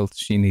he felt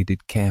she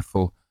needed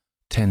careful,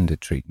 tender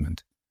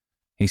treatment.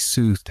 He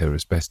soothed her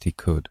as best he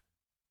could.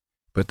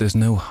 But there's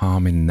no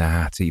harm in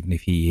that, even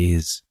if he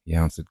is, he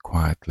answered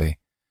quietly.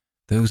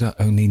 Those are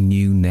only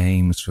new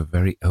names for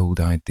very old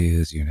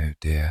ideas, you know,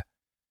 dear.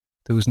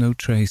 There was no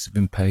trace of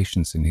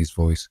impatience in his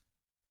voice.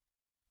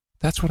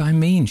 That's what I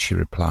mean, she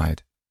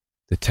replied,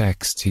 the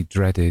text he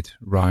dreaded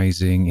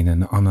rising in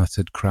an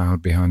unuttered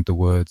crowd behind the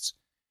words.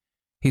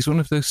 He's one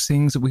of those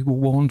things that we were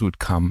warned would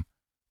come,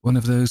 one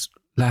of those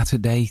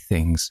latter-day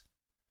things.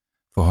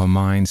 For her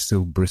mind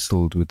still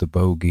bristled with the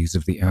bogies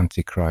of the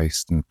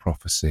Antichrist and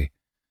prophecy,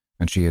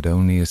 and she had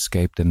only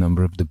escaped the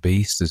number of the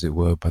beast, as it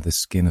were, by the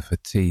skin of her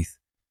teeth.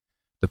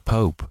 The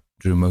Pope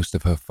drew most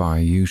of her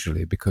fire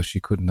usually because she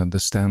couldn't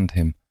understand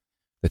him.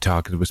 The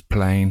target was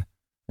plain,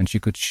 and she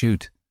could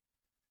shoot.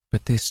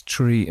 But this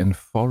tree and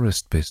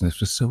forest business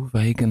was so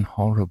vague and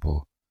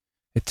horrible.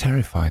 It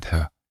terrified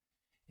her.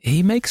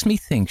 He makes me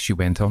think," she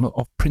went on,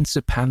 "of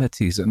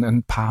principalities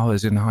and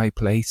powers in high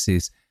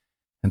places,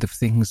 and of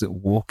things that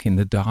walk in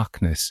the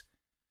darkness.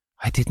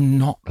 I did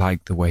not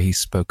like the way he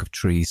spoke of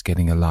trees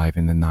getting alive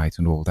in the night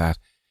and all that.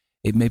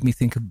 It made me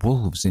think of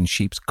wolves in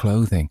sheep's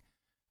clothing,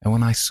 and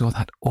when I saw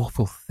that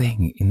awful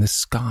thing in the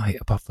sky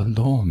above the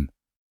lawn."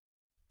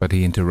 But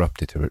he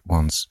interrupted her at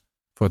once,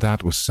 for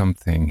that was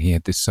something he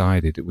had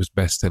decided it was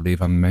best to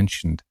leave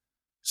unmentioned.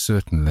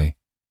 Certainly,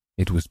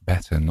 it was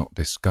better not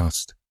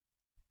discussed.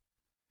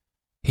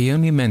 "He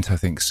only meant, I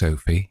think,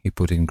 Sophie," he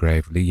put in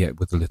gravely, yet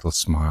with a little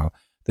smile,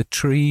 "that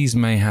trees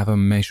may have a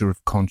measure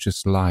of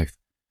conscious life.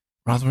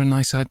 Rather a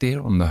nice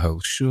idea on the whole,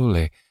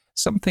 surely.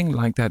 Something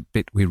like that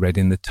bit we read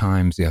in the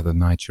Times the other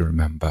night, you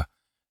remember,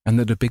 and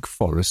that a big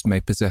forest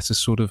may possess a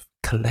sort of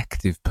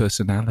collective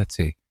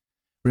personality.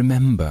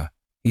 Remember,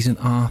 he's an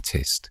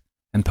artist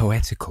and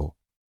poetical."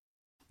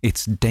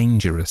 "It's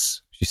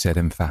dangerous," she said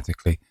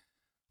emphatically.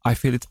 "I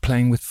feel it's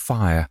playing with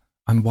fire,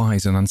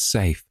 unwise and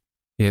unsafe.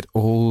 Yet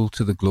all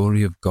to the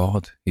glory of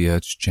God," he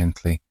urged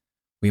gently.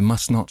 "We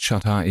must not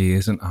shut our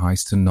ears and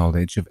eyes to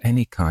knowledge of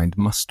any kind,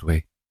 must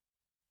we?"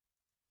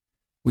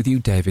 "With you,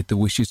 David, the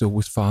wish is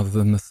always farther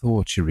than the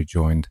thought," she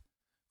rejoined,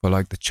 for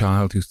like the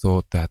child who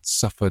thought that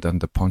suffered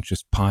under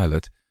Pontius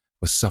Pilate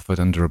was suffered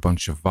under a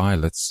bunch of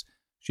violets,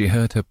 she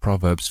heard her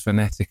proverbs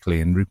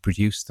phonetically and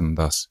reproduced them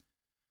thus.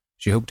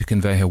 She hoped to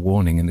convey her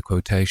warning in the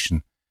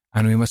quotation.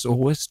 "And we must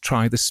always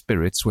try the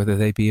spirits whether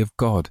they be of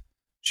God,"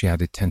 she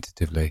added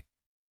tentatively.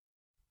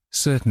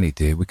 "Certainly,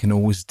 dear, we can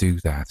always do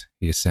that,"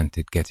 he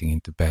assented, getting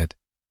into bed.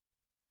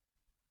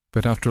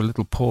 But after a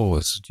little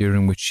pause,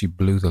 during which she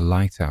blew the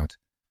light out,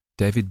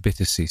 David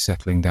Bittersea,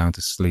 settling down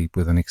to sleep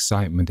with an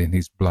excitement in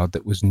his blood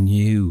that was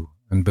new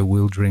and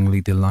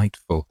bewilderingly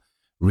delightful,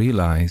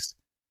 realized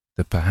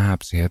that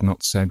perhaps he had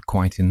not said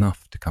quite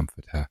enough to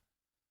comfort her.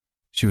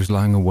 She was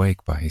lying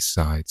awake by his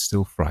side,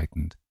 still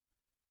frightened.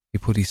 He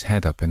put his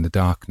head up in the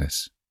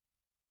darkness.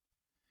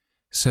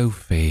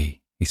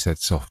 "Sophie," he said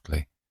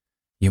softly,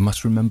 "you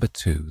must remember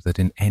too that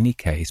in any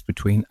case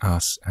between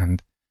us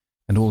and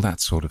all that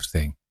sort of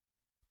thing,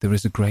 there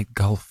is a great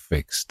gulf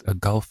fixed, a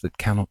gulf that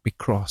cannot be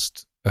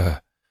crossed,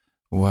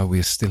 while we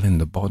are still in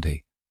the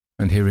body."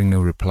 And hearing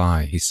no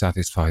reply, he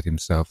satisfied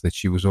himself that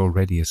she was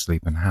already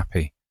asleep and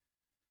happy.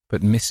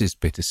 But Mrs.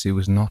 Bittersea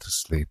was not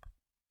asleep.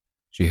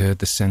 She heard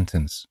the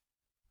sentence,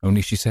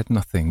 only she said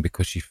nothing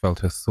because she felt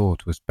her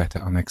thought was better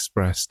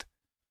unexpressed.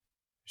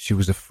 She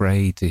was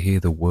afraid to hear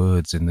the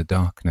words in the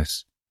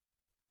darkness.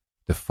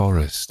 The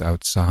forest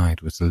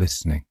outside was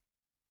listening,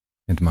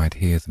 and might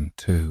hear them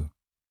too.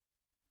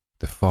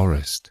 The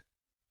forest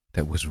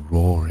that was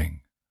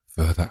roaring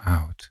further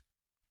out.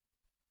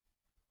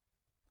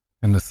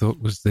 And the thought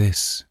was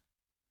this: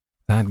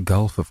 that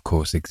gulf, of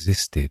course,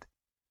 existed,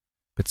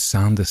 but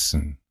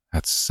Sanderson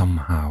had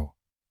somehow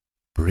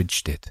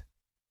bridged it.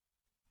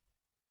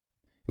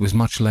 It was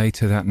much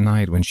later that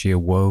night when she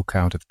awoke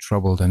out of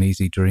troubled,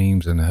 uneasy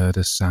dreams and heard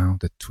a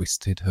sound that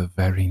twisted her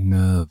very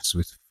nerves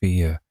with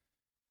fear.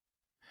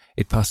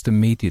 It passed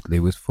immediately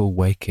with full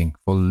waking,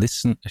 for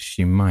listen as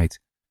she might,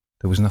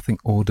 there was nothing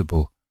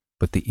audible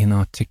but the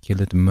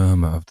inarticulate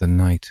murmur of the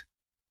night.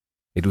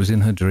 It was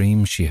in her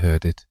dreams she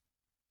heard it,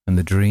 and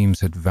the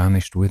dreams had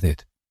vanished with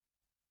it,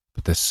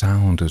 but the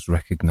sound was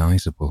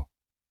recognizable,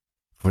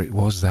 for it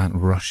was that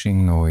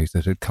rushing noise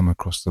that had come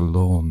across the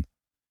lawn,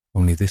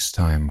 only this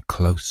time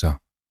closer.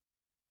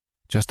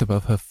 Just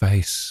above her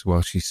face,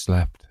 while she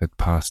slept, had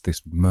passed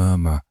this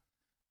murmur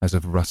as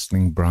of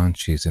rustling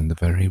branches in the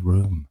very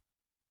room,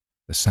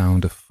 the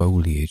sound of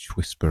foliage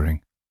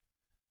whispering.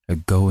 A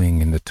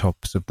going in the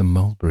tops of the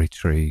mulberry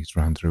trees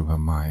ran through her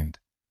mind.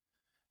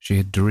 She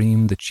had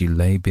dreamed that she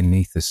lay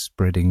beneath a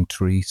spreading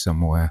tree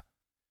somewhere,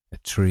 a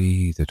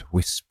tree that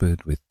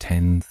whispered with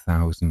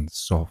 10,000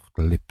 soft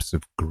lips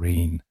of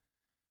green,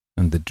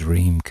 and the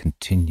dream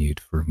continued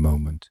for a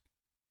moment,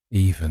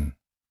 even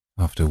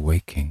after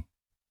waking.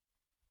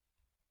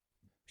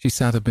 She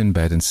sat up in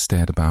bed and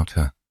stared about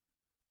her.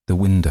 The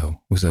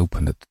window was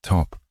open at the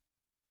top.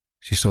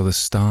 She saw the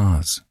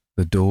stars.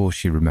 The door,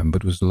 she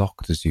remembered, was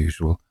locked as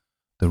usual.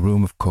 The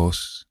room, of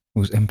course,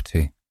 was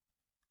empty.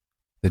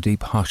 The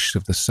deep hush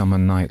of the summer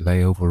night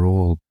lay over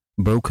all,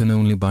 broken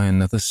only by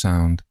another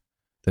sound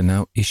that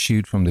now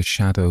issued from the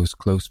shadows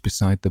close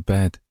beside the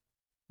bed,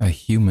 a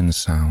human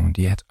sound,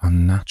 yet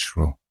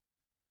unnatural,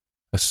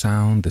 a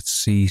sound that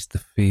seized the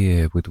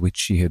fear with which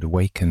she had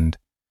wakened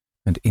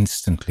and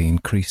instantly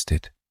increased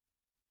it.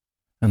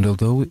 And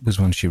although it was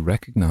one she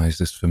recognized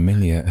as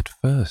familiar, at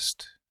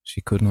first she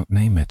could not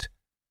name it.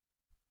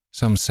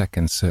 Some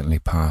seconds certainly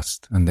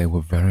passed, and they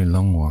were very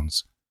long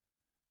ones,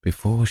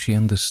 before she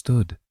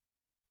understood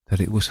that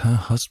it was her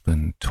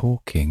husband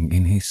talking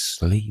in his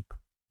sleep.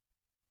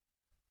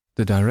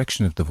 The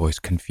direction of the voice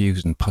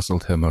confused and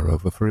puzzled her,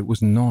 moreover, for it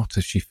was not,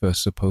 as she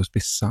first supposed,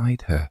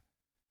 beside her.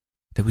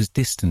 There was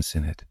distance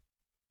in it.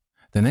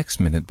 The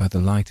next minute, by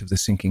the light of the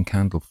sinking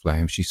candle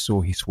flame, she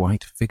saw his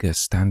white figure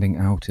standing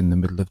out in the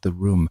middle of the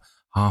room,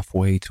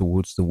 halfway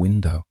towards the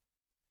window.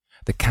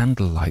 The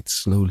candlelight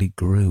slowly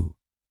grew.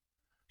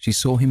 She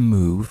saw him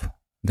move,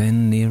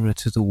 then nearer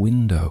to the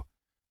window,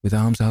 with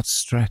arms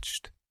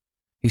outstretched.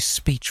 His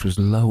speech was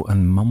low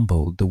and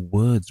mumbled, the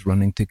words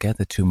running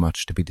together too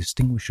much to be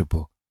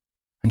distinguishable,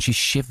 and she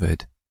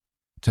shivered.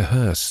 To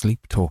her,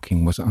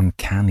 sleep-talking was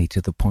uncanny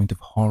to the point of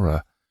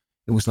horror.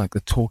 It was like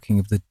the talking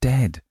of the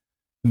dead,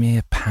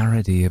 mere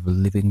parody of a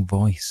living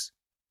voice.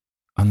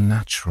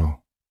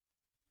 Unnatural.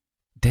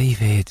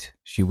 "David,"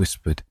 she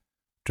whispered,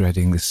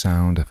 dreading the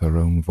sound of her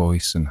own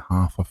voice and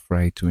half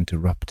afraid to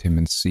interrupt him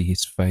and see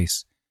his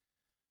face.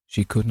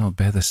 She could not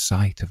bear the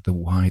sight of the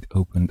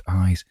wide-opened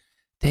eyes.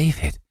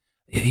 "David,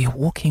 you're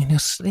walking in your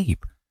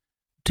sleep.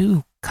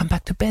 Do come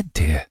back to bed,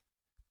 dear.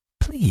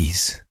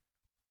 Please."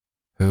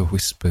 Her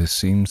whisper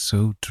seemed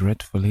so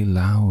dreadfully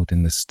loud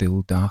in the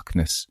still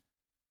darkness.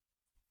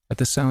 At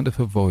the sound of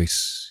her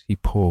voice, he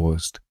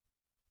paused,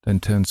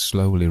 then turned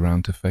slowly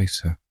round to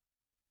face her.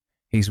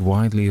 His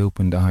widely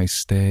opened eyes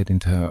stared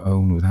into her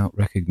own without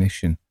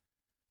recognition.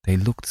 They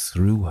looked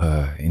through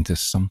her into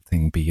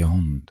something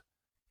beyond.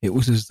 It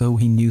was as though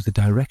he knew the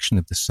direction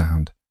of the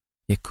sound,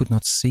 yet could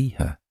not see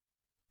her.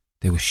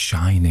 They were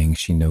shining,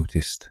 she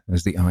noticed,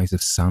 as the eyes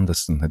of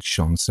Sanderson had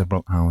shone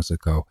several hours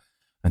ago,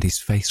 and his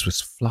face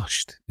was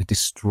flushed,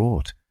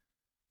 distraught.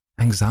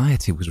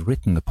 Anxiety was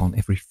written upon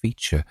every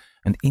feature,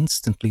 and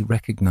instantly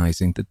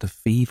recognizing that the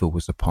fever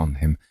was upon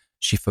him,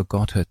 she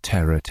forgot her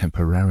terror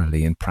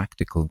temporarily in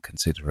practical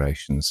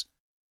considerations.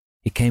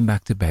 He came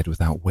back to bed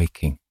without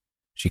waking.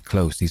 She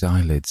closed his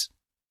eyelids.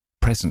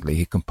 Presently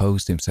he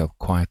composed himself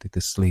quietly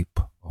to sleep,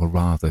 or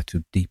rather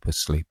to deeper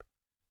sleep.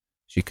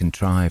 She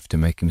contrived to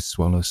make him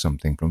swallow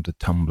something from the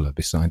tumbler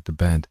beside the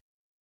bed.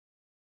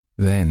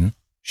 Then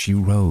she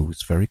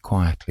rose very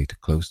quietly to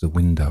close the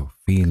window,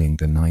 feeling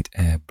the night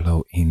air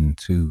blow in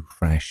too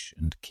fresh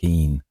and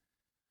keen.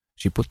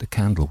 She put the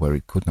candle where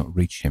it could not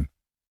reach him.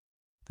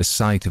 The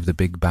sight of the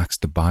big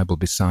Baxter Bible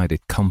beside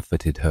it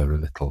comforted her a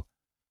little,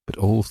 but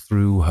all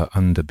through her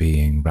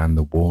underbeing ran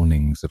the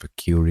warnings of a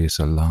curious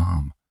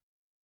alarm.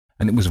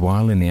 And it was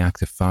while in the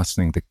act of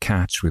fastening the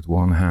catch with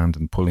one hand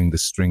and pulling the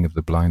string of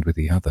the blind with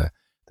the other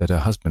that her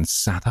husband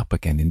sat up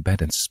again in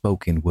bed and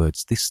spoke in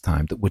words this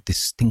time that were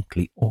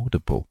distinctly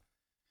audible.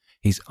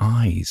 His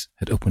eyes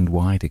had opened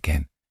wide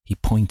again. He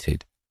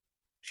pointed.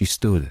 She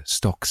stood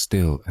stock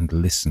still and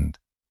listened.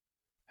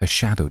 Her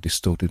shadow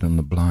distorted on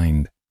the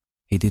blind.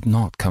 He did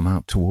not come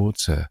out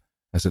towards her,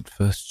 as at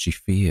first she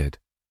feared.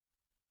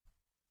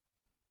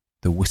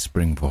 The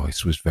whispering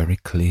voice was very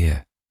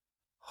clear,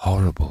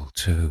 horrible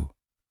too,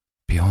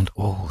 beyond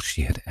all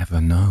she had ever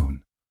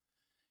known.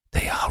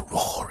 "They are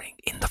roaring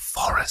in the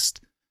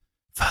forest,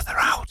 further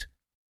out,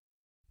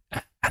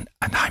 and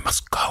I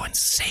must go and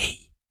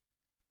see."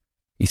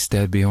 He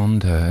stared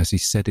beyond her as he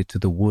said it to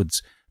the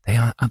woods. They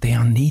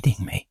are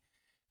needing me.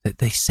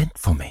 They sent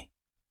for me."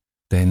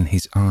 Then,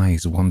 his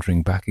eyes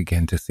wandering back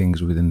again to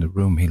things within the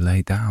room, he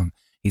lay down.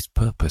 His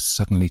purpose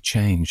suddenly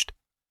changed.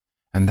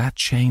 And that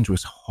change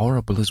was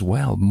horrible as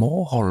well,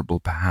 more horrible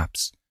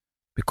perhaps,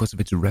 because of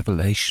its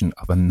revelation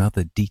of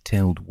another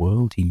detailed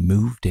world he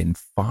moved in,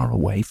 far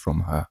away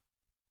from her.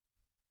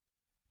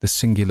 The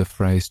singular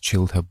phrase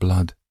chilled her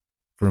blood.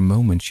 For a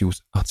moment she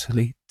was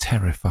utterly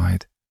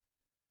terrified.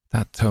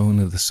 That tone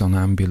of the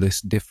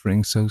somnambulist,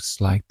 differing so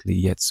slightly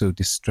yet so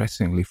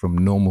distressingly from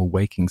normal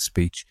waking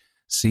speech,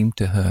 seemed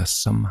to her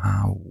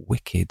somehow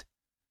wicked.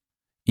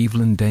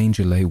 Evil and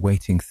danger lay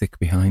waiting thick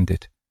behind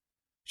it.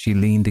 She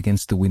leaned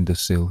against the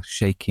windowsill,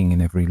 shaking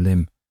in every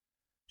limb.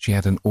 She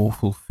had an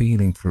awful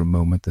feeling for a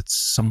moment that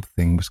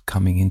something was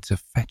coming in to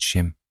fetch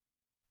him.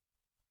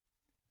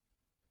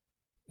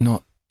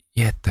 "Not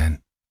yet,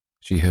 then,"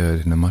 she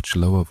heard in a much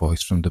lower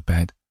voice from the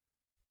bed.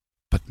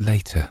 "But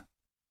later.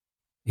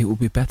 It will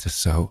be better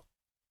so.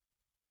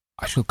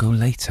 I shall go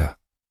later."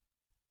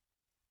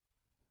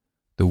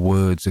 The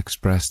words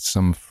expressed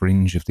some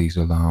fringe of these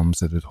alarms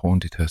that had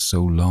haunted her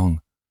so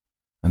long,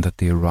 and that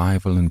the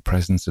arrival and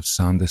presence of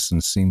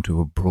Sanderson seemed to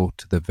have brought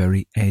to the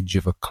very edge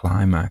of a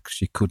climax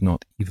she could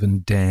not even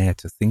dare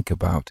to think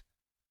about.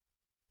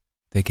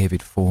 They gave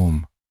it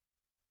form.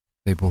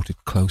 They brought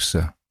it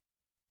closer.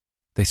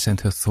 They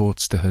sent her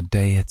thoughts to her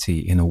deity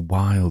in a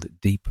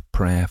wild, deep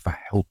prayer for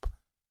help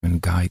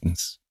and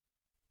guidance.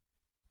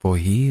 For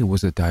here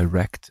was a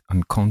direct,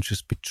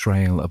 unconscious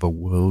betrayal of a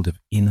world of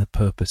inner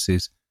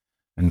purposes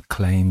and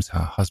claims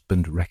her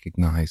husband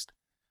recognized,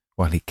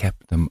 while he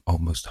kept them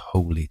almost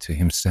wholly to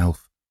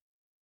himself.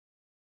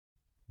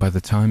 By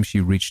the time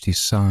she reached his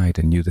side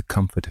and knew the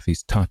comfort of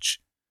his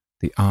touch,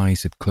 the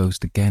eyes had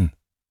closed again,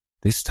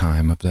 this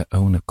time of their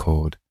own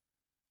accord,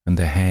 and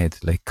the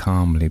head lay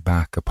calmly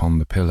back upon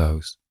the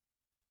pillows.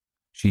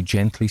 She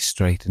gently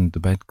straightened the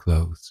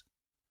bedclothes.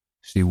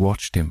 She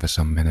watched him for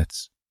some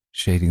minutes,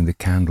 shading the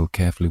candle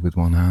carefully with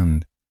one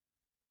hand.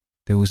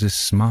 There was a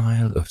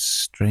smile of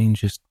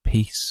strangest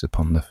peace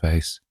upon the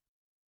face.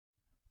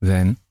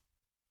 Then,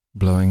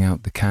 blowing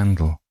out the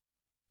candle,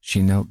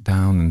 she knelt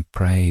down and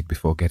prayed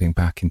before getting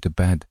back into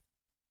bed.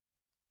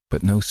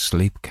 But no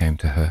sleep came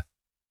to her.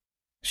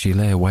 She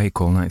lay awake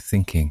all night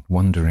thinking,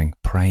 wondering,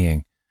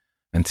 praying,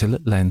 until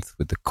at length,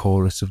 with the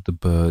chorus of the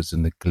birds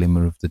and the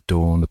glimmer of the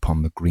dawn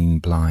upon the green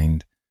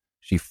blind,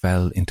 she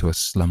fell into a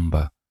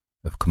slumber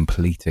of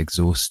complete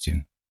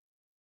exhaustion.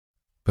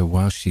 But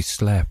while she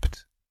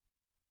slept,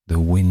 the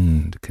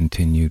wind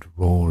continued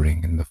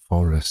roaring in the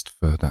forest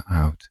further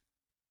out.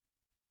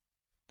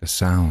 The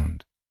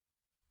sound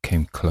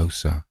came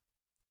closer,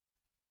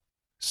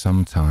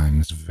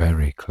 sometimes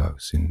very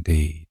close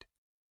indeed.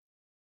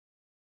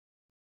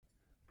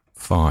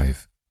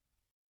 5.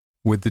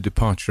 With the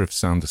departure of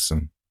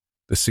Sanderson,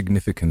 the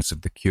significance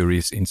of the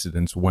curious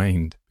incidents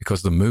waned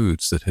because the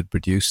moods that had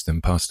produced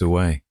them passed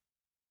away.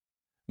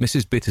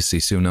 Mrs.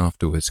 Bittersea soon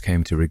afterwards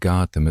came to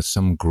regard them as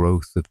some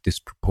growth of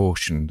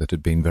disproportion that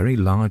had been very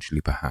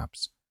largely,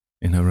 perhaps,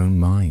 in her own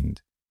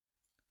mind.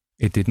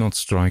 It did not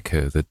strike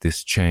her that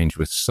this change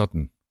was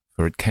sudden,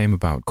 for it came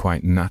about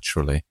quite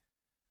naturally.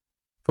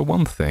 For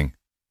one thing,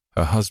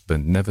 her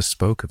husband never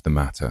spoke of the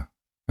matter,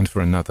 and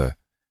for another,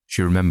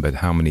 she remembered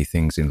how many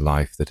things in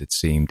life that had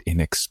seemed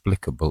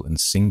inexplicable and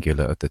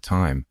singular at the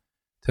time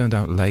turned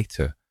out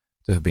later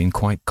to have been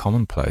quite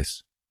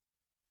commonplace.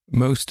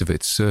 Most of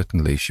it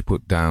certainly she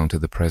put down to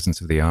the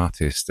presence of the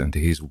artist and to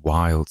his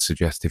wild,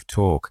 suggestive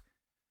talk.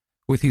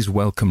 With his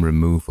welcome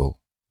removal,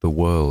 the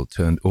world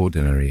turned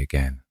ordinary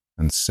again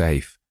and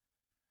safe.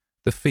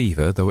 The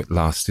fever, though it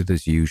lasted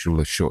as usual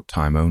a short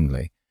time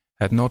only,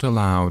 had not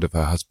allowed of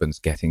her husband's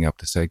getting up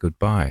to say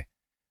goodbye,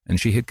 and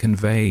she had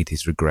conveyed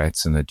his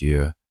regrets and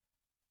adieu.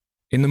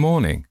 In the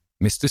morning,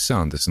 Mr.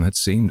 Sanderson had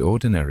seemed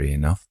ordinary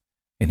enough.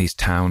 In his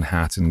town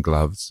hat and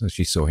gloves, as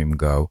she saw him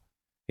go,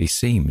 he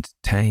seemed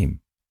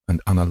tame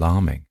and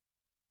unalarming.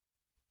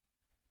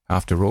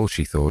 After all,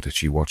 she thought as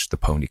she watched the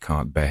pony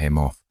cart bear him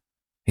off,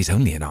 he's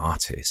only an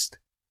artist.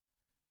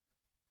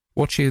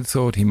 What she had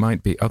thought he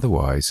might be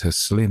otherwise, her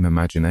slim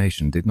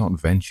imagination did not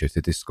venture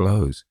to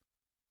disclose.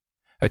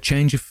 A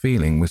change of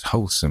feeling was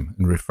wholesome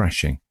and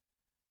refreshing.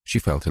 She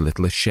felt a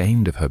little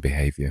ashamed of her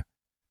behaviour.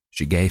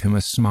 She gave him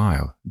a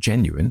smile,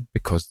 genuine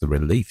because the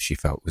relief she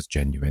felt was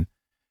genuine,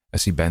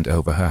 as he bent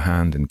over her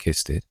hand and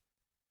kissed it.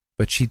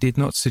 But she did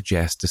not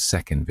suggest a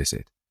second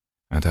visit,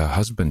 and her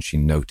husband, she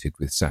noted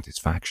with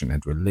satisfaction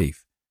and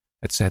relief,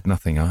 had said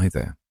nothing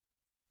either.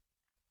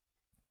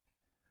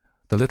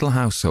 The little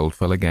household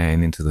fell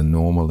again into the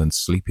normal and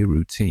sleepy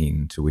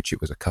routine to which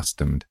it was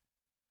accustomed.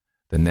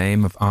 The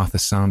name of Arthur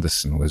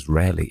Sanderson was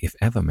rarely, if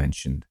ever,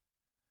 mentioned,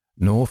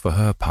 nor for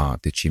her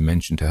part did she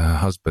mention to her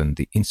husband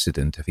the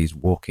incident of his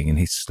walking in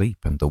his sleep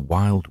and the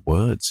wild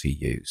words he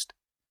used.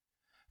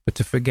 But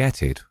to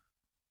forget it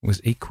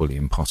was equally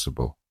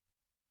impossible.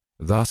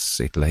 Thus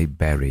it lay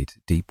buried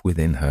deep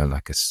within her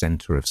like a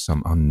centre of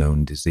some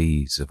unknown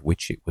disease of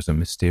which it was a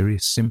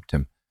mysterious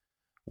symptom,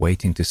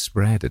 waiting to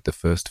spread at the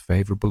first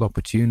favourable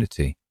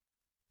opportunity.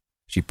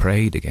 She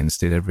prayed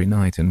against it every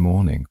night and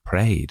morning,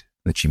 prayed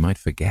that she might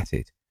forget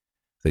it,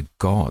 that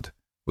God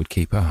would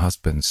keep her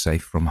husband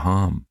safe from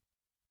harm.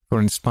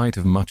 For in spite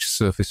of much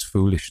surface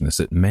foolishness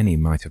that many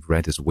might have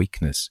read as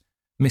weakness,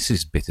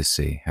 Mrs.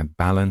 Bittersea had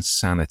balanced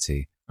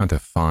sanity and a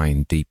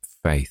fine, deep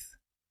faith.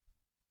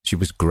 She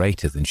was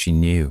greater than she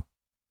knew.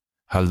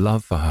 Her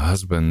love for her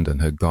husband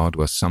and her God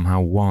was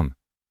somehow one,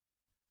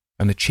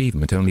 an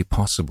achievement only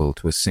possible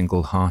to a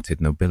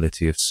single-hearted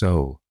nobility of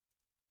soul.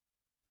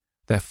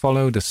 There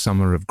followed a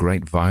summer of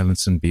great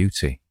violence and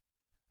beauty,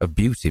 of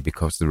beauty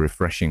because the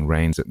refreshing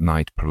rains at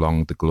night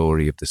prolonged the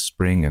glory of the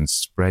spring and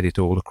spread it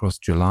all across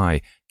July,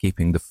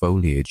 keeping the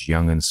foliage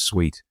young and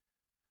sweet,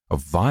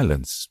 of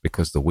violence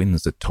because the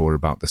winds that tore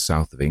about the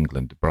south of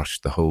England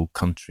brushed the whole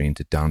country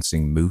into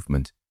dancing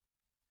movement.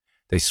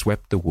 They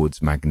swept the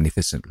woods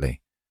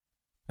magnificently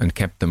and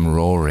kept them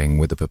roaring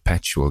with a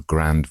perpetual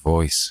grand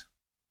voice.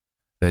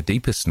 Their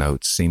deepest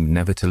notes seemed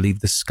never to leave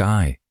the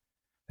sky.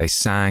 They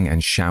sang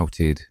and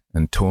shouted,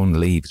 and torn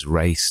leaves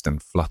raced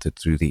and fluttered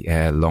through the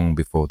air long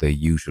before their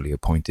usually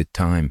appointed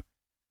time.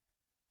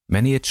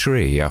 Many a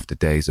tree, after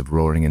days of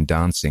roaring and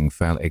dancing,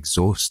 fell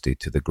exhausted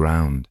to the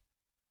ground.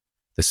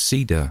 The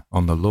cedar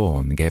on the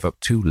lawn gave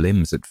up 2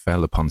 limbs that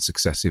fell upon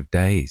successive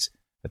days,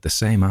 at the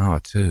same hour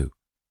too,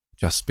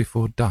 just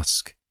before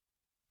dusk.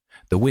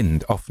 The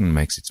wind often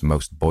makes its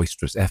most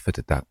boisterous effort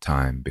at that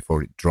time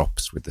before it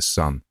drops with the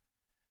sun,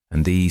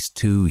 and these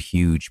 2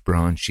 huge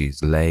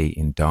branches lay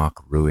in dark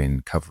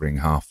ruin covering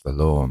half the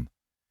lawn.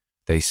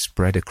 They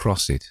spread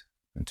across it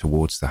and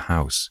towards the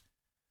house.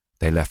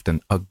 They left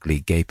an ugly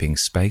gaping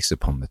space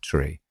upon the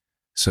tree,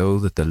 so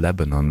that the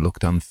Lebanon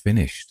looked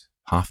unfinished,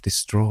 half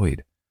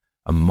destroyed,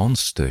 a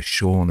monster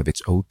shorn of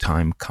its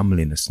old-time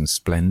comeliness and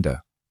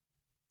splendour.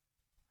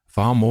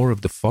 Far more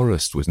of the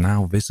forest was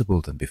now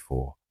visible than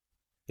before.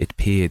 It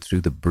peered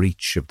through the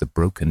breach of the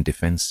broken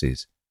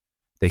defences.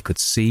 They could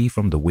see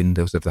from the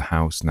windows of the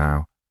house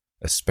now,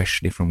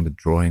 especially from the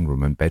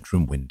drawing-room and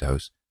bedroom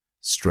windows,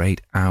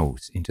 straight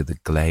out into the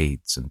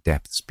glades and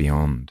depths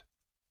beyond.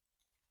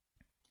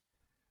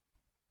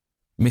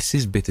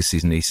 Mrs.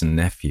 Bittersea's niece and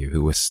nephew,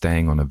 who were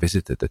staying on a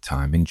visit at the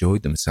time,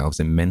 enjoyed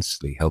themselves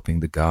immensely helping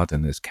the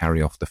gardeners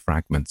carry off the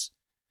fragments.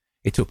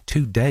 It took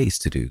 2 days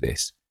to do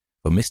this,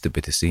 for Mr.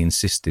 Bittersea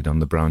insisted on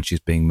the branches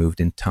being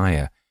moved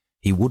entire,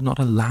 he would not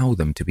allow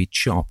them to be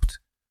chopped.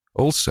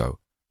 Also,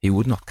 he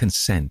would not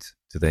consent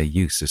to their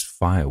use as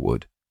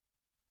firewood.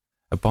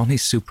 Upon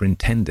his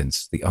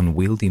superintendence, the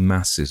unwieldy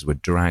masses were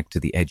dragged to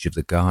the edge of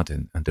the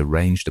garden and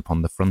arranged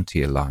upon the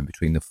frontier line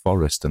between the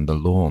forest and the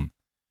lawn.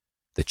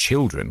 The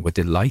children were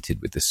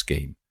delighted with the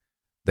scheme.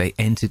 They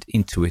entered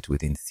into it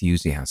with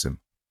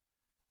enthusiasm.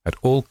 At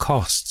all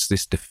costs,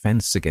 this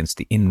defence against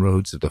the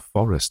inroads of the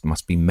forest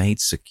must be made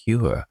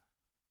secure.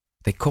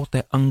 They caught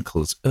their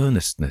uncle's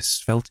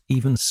earnestness, felt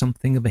even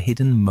something of a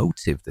hidden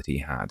motive that he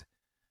had,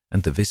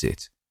 and the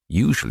visit,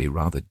 usually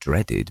rather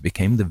dreaded,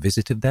 became the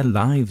visit of their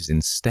lives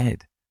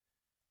instead.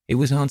 It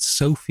was Aunt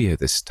Sophia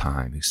this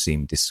time who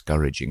seemed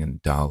discouraging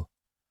and dull.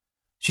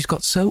 "She's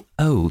got so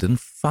old and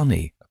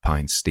funny,"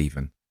 opined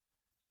Stephen.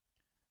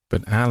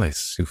 But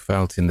Alice, who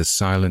felt in the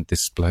silent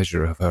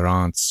displeasure of her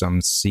aunt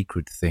some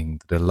secret thing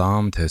that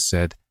alarmed her,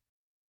 said,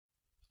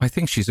 "I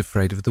think she's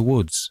afraid of the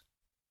woods.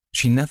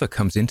 She never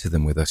comes into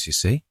them with us, you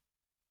see."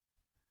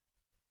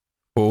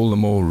 "All the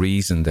more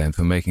reason, then,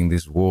 for making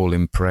this wall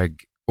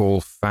all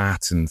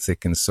fat and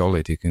thick and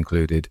solid," he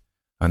concluded,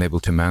 unable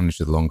to manage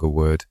the longer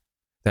word.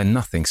 "Then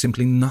nothing,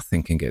 simply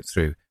nothing can get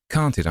through,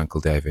 can't it,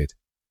 Uncle David?"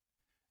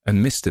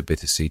 And Mr.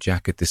 Bittersea,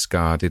 jacket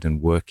discarded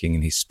and working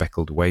in his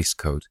speckled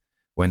waistcoat,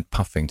 went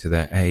puffing to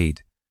their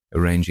aid,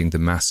 arranging the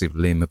massive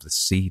limb of the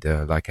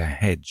cedar like a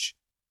hedge.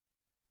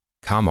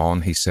 "Come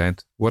on," he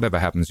said. "Whatever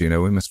happens, we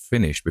must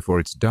finish before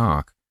it's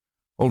dark.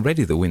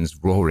 Already the wind's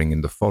roaring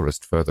in the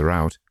forest further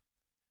out."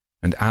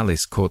 And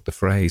Alice caught the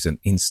phrase and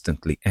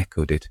instantly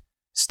echoed it.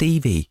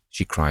 "Stevie,"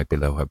 she cried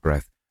below her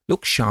breath,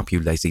 "look sharp, you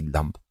lazy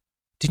lump.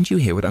 Didn't you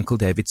hear what Uncle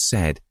David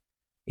said?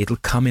 It'll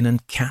come in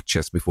and catch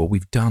us before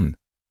we've done."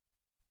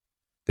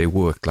 They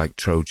worked like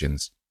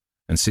Trojans,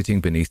 and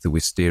sitting beneath the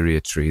wisteria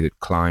tree that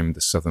climbed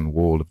the southern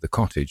wall of the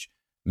cottage,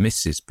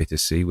 Mrs.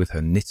 Bittersea, with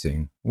her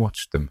knitting,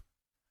 watched them,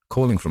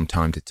 calling from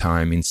time to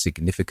time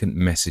insignificant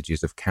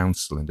messages of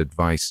counsel and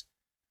advice.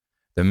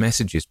 The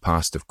messages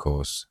passed, of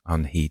course,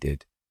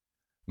 unheeded.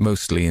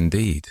 Mostly,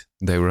 indeed,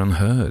 they were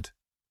unheard,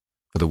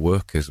 for the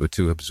workers were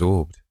too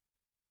absorbed.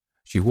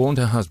 She warned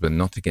her husband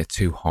not to get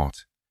too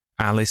hot,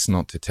 Alice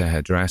not to tear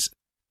her dress,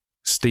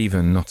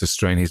 Stephen not to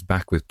strain his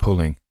back with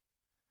pulling.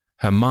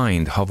 Her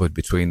mind hovered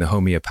between the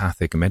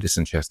homeopathic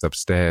medicine chest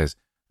upstairs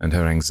and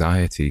her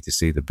anxiety to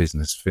see the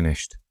business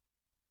finished.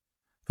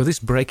 For this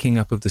breaking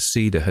up of the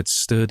cedar had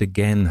stirred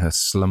again her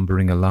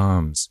slumbering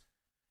alarms.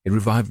 It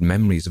revived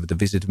memories of the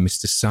visit of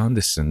Mr.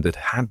 Sanderson that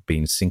had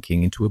been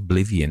sinking into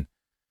oblivion.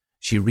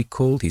 She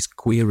recalled his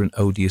queer and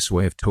odious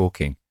way of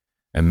talking,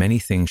 and many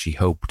things she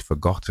hoped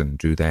forgotten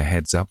drew their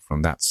heads up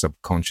from that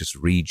subconscious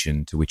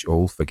region to which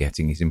all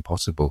forgetting is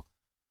impossible.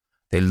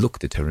 They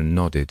looked at her and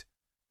nodded.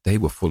 They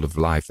were full of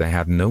life. They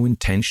had no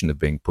intention of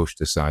being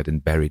pushed aside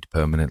and buried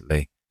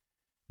permanently.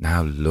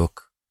 "Now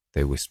look,"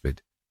 they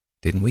whispered.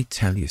 "Didn't we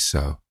tell you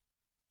so?"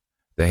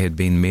 They had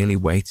been merely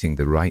waiting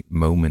the right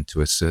moment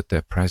to assert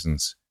their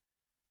presence,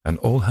 and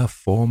all her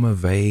former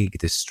vague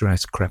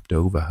distress crept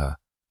over her.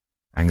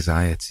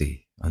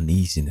 Anxiety,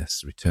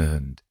 uneasiness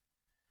returned.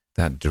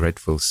 That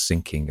dreadful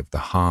sinking of the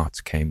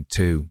heart came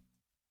too.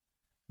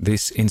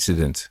 This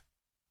incident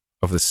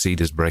of the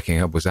cedars breaking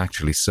up was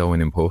actually so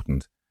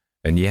unimportant,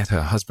 and yet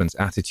her husband's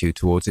attitude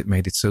towards it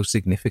made it so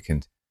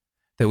significant.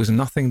 There was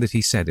nothing that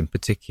he said in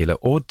particular,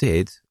 or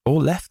did,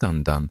 or left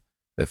undone,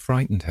 that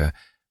frightened her,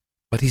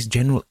 but his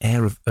general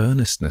air of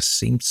earnestness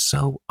seemed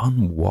so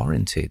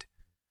unwarranted.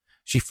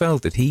 She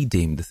felt that he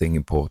deemed the thing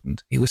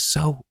important. He was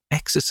so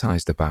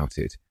exercised about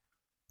it.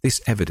 This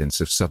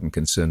evidence of sudden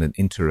concern and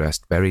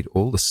interest, buried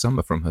all the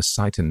summer from her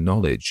sight and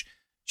knowledge,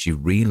 she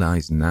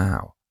realized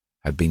now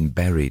had been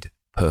buried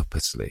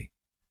purposely.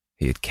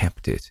 He had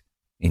kept it,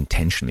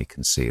 intentionally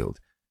concealed.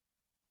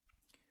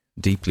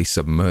 Deeply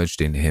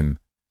submerged in him,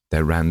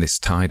 there ran this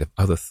tide of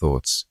other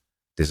thoughts,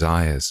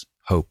 desires,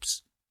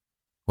 hopes.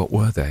 What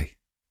were they?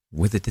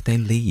 Whither did they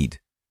lead?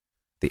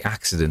 The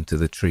accident to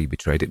the tree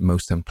betrayed it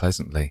most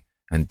unpleasantly,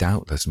 and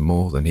doubtless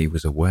more than he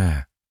was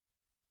aware.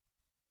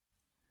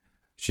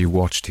 She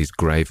watched his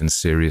grave and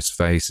serious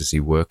face as he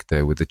worked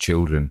there with the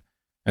children,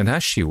 and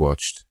as she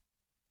watched,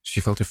 she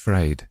felt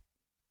afraid.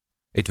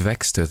 It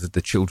vexed her that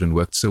the children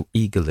worked so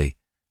eagerly.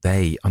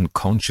 They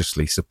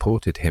unconsciously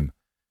supported him.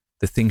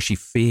 The thing she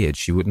feared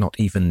she would not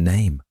even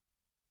name.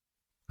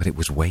 But it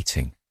was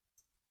waiting.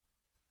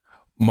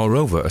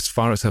 Moreover, as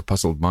far as her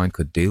puzzled mind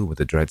could deal with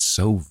a dread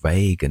so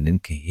vague and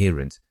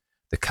incoherent,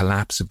 the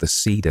collapse of the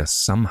cedar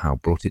somehow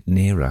brought it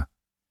nearer.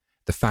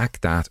 The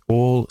fact that,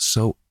 all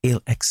so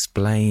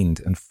ill-explained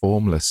and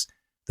formless,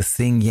 the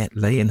thing yet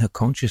lay in her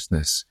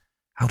consciousness,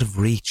 out of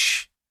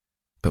reach,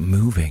 but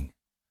moving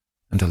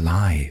and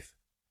alive,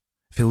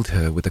 filled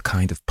her with a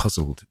kind of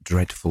puzzled,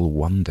 dreadful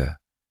wonder.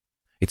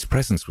 Its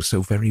presence was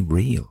so very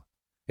real,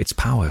 its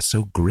power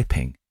so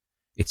gripping,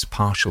 its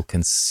partial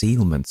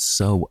concealment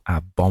so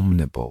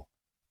abominable.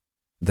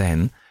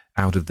 Then,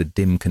 out of the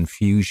dim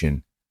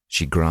confusion,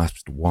 she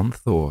grasped one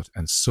thought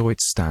and saw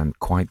it stand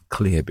quite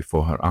clear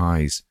before her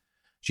eyes.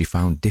 She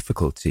found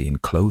difficulty in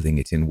clothing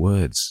it in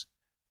words,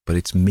 but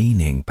its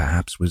meaning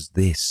perhaps was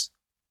this.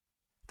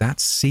 that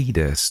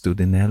cedar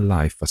stood in their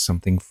life for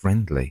something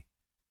friendly.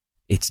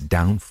 Its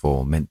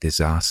downfall meant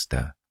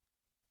disaster.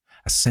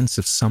 A sense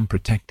of some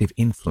protective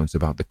influence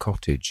about the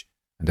cottage,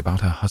 and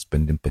about her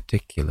husband in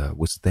particular,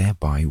 was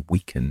thereby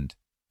weakened.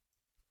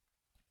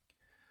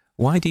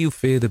 "Why do you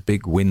fear the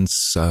big winds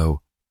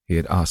so?" he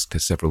had asked her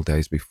several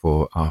days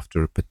before,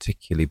 after a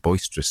particularly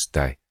boisterous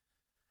day,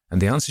 and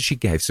the answer she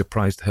gave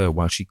surprised her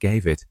while she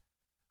gave it.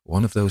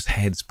 One of those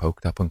heads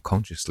poked up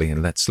unconsciously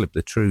and let slip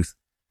the truth.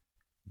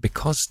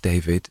 "Because,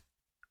 David,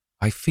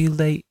 I feel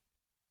they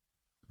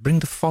bring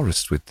the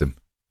forest with them,"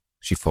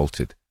 she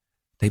faltered.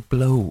 "They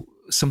blow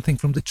something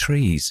from the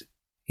trees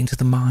into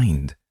the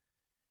mind,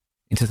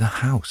 into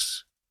the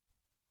house."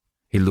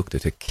 He looked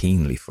at her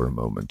keenly for a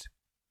moment.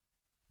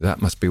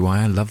 "That must be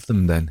why I love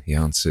them then," he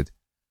answered.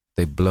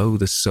 "They blow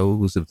the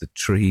souls of the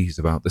trees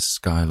about the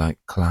sky like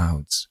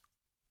clouds."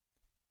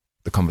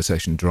 The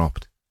conversation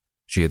dropped.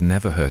 She had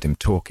never heard him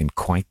talk in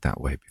quite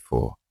that way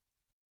before.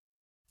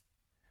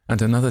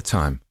 And another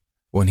time,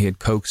 when he had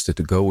coaxed her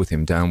to go with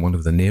him down one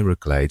of the nearer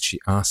glades, she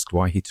asked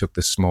why he took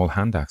the small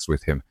hand-axe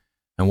with him,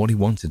 and what he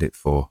wanted it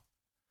for.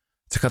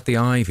 "To cut the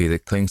ivy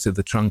that clings to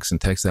the trunks and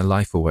takes their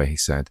life away," he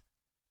said.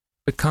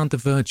 "But can't the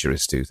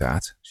verdurers do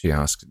that?" she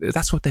asked.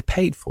 "That's what they're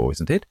paid for,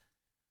 isn't it?"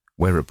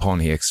 Whereupon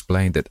he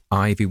explained that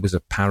ivy was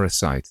a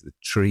parasite that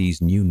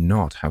trees knew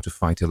not how to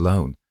fight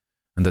alone,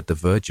 and that the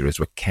verdurers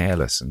were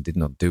careless and did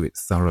not do it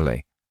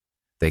thoroughly.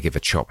 They give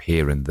a chop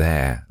here and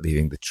there,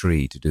 leaving the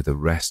tree to do the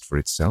rest for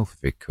itself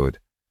if it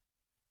could.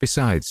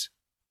 "Besides,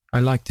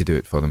 I like to do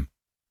it for them.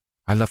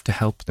 I love to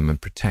help them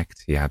and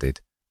protect," he added,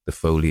 the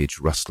foliage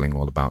rustling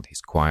all about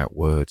his quiet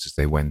words as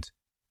they went.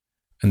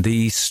 And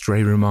these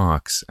stray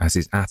remarks, as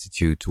his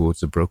attitude towards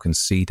the broken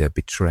cedar,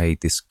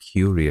 betrayed this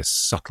curious,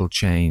 subtle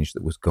change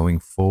that was going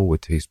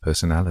forward to his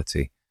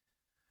personality.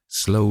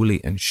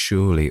 Slowly and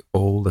surely,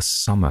 all the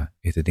summer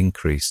it had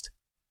increased.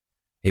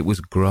 It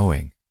was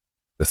growing.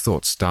 The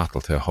thought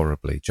startled her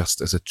horribly, just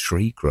as a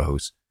tree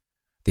grows.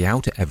 The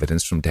outer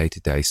evidence from day to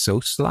day so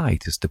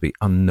slight as to be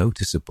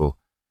unnoticeable,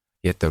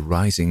 yet the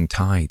rising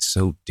tide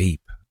so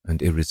deep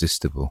and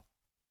irresistible.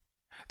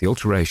 The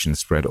alteration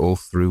spread all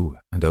through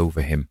and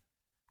over him,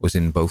 was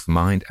in both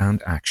mind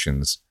and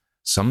actions,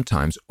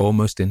 sometimes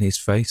almost in his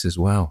face as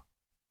well.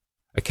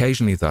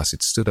 Occasionally thus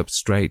it stood up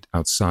straight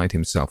outside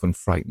himself and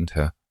frightened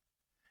her.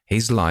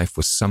 His life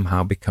was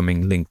somehow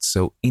becoming linked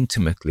so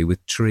intimately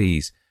with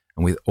trees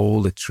and with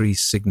all the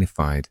trees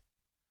signified.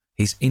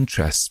 His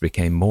interests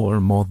became more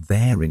and more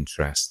their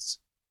interests.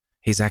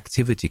 His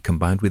activity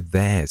combined with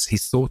theirs,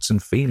 his thoughts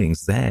and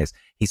feelings theirs,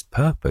 his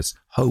purpose,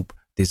 hope,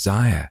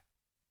 desire,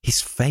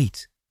 his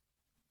fate.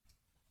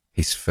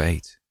 His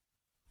fate.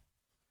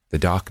 The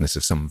darkness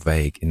of some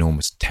vague,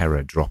 enormous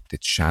terror dropped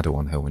its shadow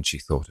on her when she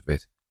thought of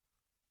it.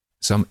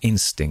 Some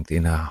instinct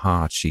in her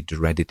heart she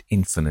dreaded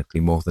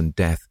infinitely more than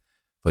death,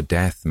 for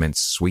death meant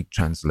sweet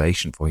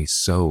translation for his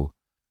soul,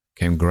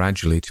 came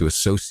gradually to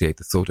associate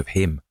the thought of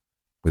him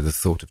with the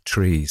thought of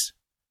trees,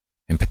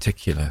 in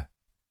particular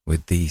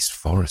with these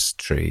forest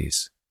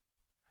trees.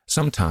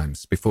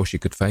 Sometimes, before she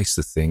could face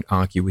the thing,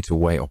 argue it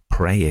away or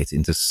pray it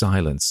into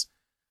silence,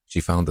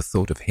 she found the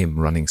thought of him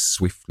running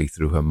swiftly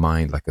through her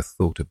mind like a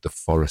thought of the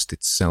forest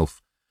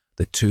itself,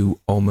 the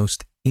two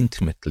almost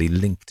intimately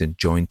linked and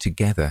joined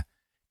together,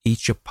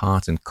 each a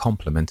part and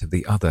complement of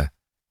the other,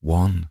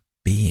 one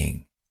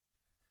being.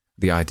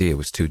 The idea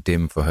was too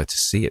dim for her to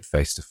see it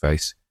face to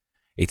face.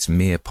 Its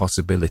mere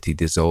possibility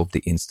dissolved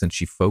the instant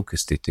she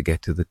focused it to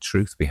get to the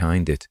truth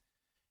behind it.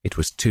 It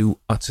was too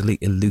utterly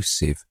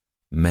elusive,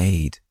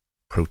 made,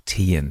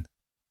 protean.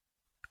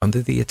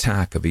 Under the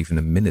attack of even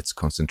a minute's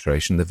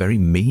concentration, the very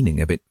meaning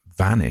of it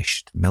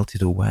vanished,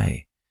 melted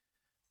away.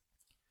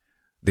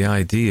 The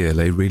idea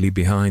lay really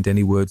behind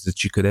any words that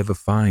she could ever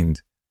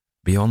find,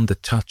 beyond the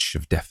touch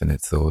of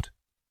definite thought.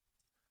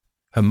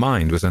 Her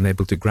mind was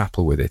unable to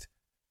grapple with it,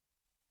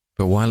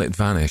 but while it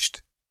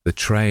vanished, the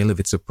trail of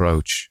its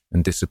approach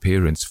and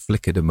disappearance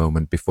flickered a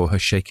moment before her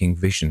shaking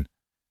vision.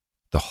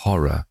 The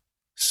horror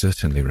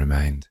certainly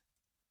remained.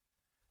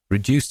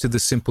 Reduced to the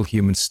simple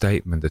human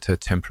statement that her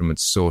temperament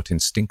sought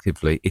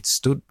instinctively, it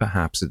stood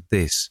perhaps at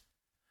this: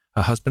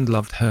 her husband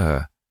loved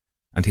her,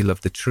 and he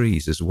loved the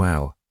trees as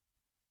well.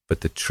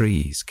 But the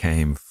trees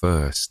came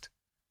first,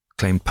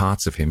 claimed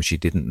parts of him she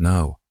didn't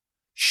know.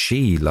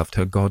 She loved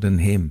her God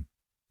and him.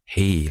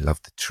 He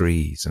loved the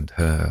trees and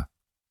her.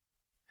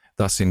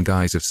 Thus, in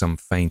guise of some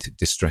faint,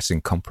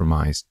 distressing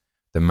compromise,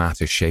 the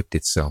matter shaped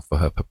itself for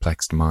her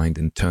perplexed mind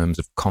in terms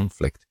of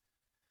conflict.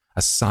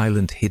 A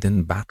silent,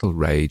 hidden battle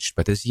raged,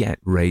 but as yet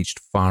raged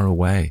far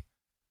away.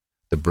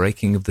 The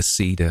breaking of the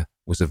cedar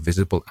was a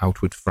visible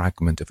outward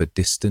fragment of a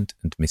distant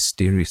and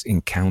mysterious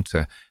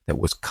encounter that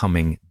was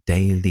coming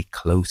daily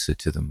closer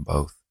to them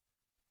both.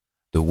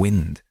 The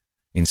wind,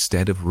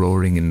 instead of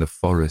roaring in the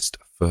forest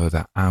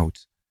further out,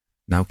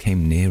 now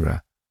came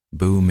nearer,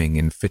 booming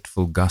in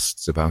fitful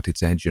gusts about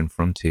its edge and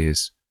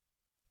frontiers.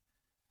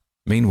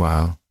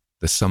 Meanwhile,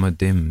 the summer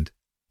dimmed.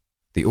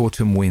 The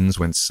autumn winds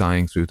went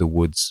sighing through the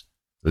woods.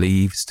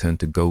 Leaves turned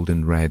to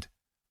golden red.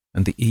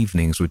 and the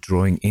evenings were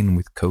drawing in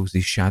with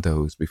cosy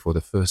shadows before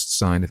the first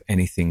sign of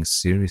anything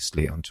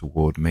seriously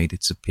untoward made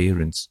its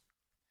appearance.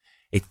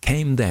 It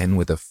came then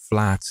with a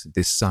flat,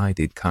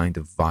 decided kind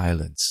of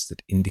violence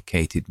that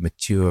indicated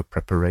mature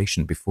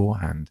preparation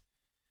beforehand.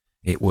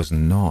 It was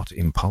not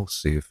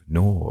impulsive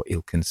nor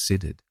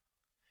ill-considered.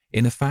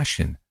 In a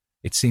fashion,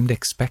 it seemed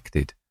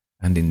expected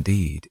and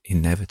indeed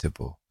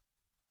inevitable.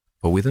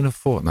 For within a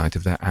fortnight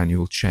of their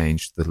annual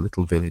change to the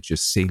little village of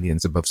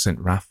Celians above St.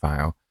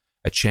 Raphael,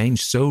 a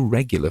change so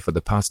regular for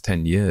the past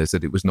 10 years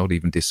that it was not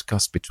even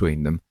discussed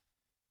between them,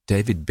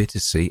 David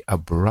Bittersea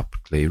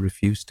abruptly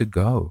refused to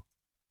go.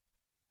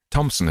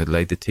 Thompson had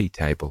laid the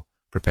tea-table,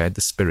 prepared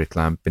the spirit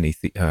lamp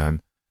beneath the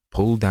urn,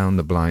 pulled down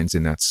the blinds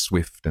in that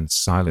swift and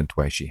silent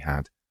way she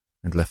had,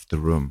 and left the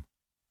room.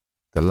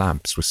 The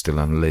lamps were still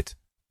unlit.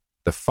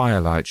 The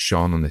firelight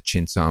shone on the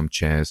chintz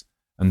armchairs,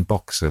 and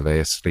Boxer lay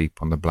asleep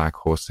on the black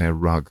horsehair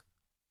rug.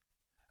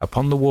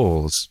 Upon the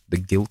walls, the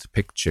gilt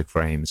picture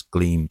frames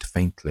gleamed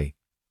faintly,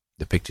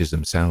 the pictures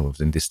themselves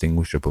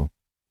indistinguishable.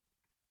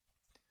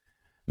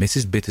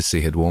 Mrs.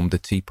 Bittersea had warmed the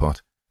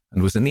teapot,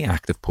 and was in the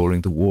act of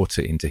pouring the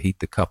water in to heat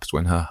the cups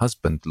when her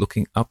husband,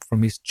 looking up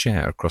from his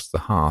chair across the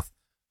hearth,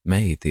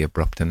 made the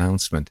abrupt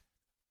announcement.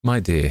 "My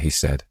dear," he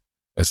said,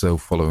 as though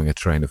following a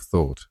train of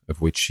thought,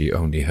 of which she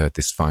only heard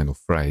this final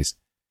phrase,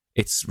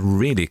 "it's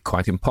really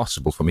quite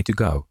impossible for me to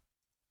go."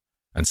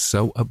 And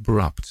so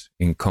abrupt,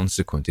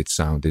 inconsequent it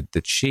sounded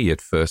that she at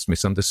first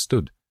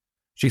misunderstood.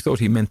 She thought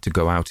he meant to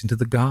go out into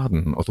the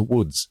garden or the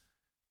woods,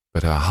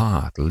 but her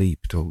heart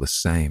leaped all the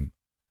same.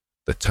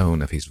 The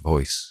tone of his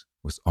voice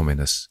was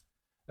ominous.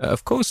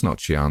 "Of course not,"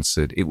 she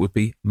answered. "It would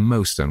be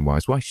most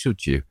unwise. Why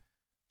should you?"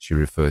 She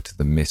referred to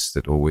the mist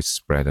that always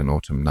spread on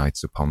autumn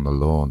nights upon the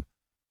lawn.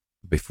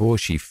 Before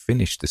she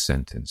finished the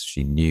sentence,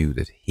 she knew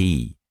that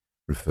he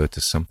referred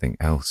to something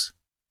else,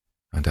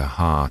 and her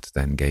heart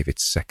then gave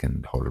its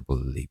second horrible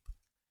leap.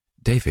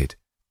 "David,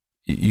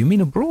 you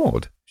mean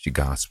abroad?" she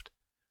gasped.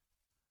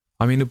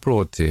 "I mean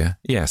abroad, dear,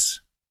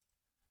 yes."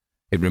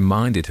 It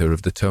reminded her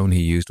of the tone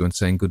he used when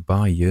saying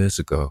goodbye years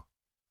ago,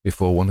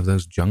 before one of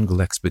those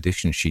jungle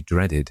expeditions she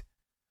dreaded.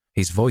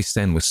 His voice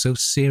then was so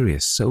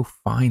serious, so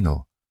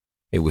final.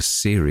 It was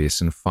serious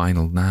and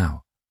final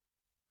now.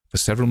 For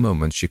several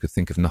moments she could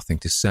think of nothing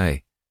to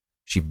say.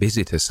 She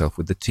busied herself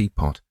with the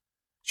teapot.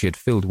 She had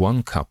filled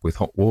one cup with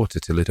hot water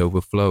till it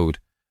overflowed,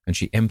 and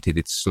she emptied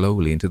it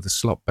slowly into the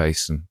slop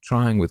basin,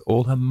 trying with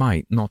all her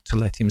might not to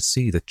let him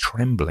see the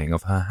trembling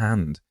of her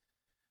hand.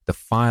 The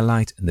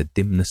firelight and the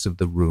dimness of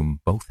the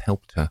room both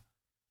helped her,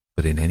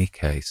 but in any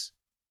case,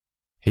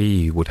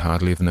 he would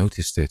hardly have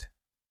noticed it.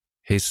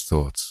 His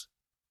thoughts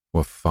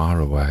were far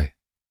away.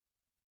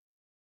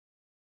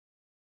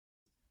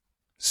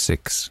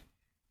 6.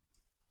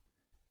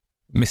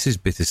 Mrs.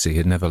 Bittersea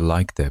had never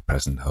liked their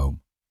present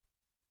home.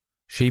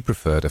 She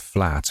preferred a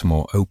flat,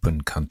 more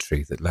open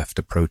country that left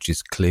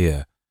approaches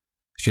clear.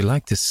 She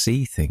liked to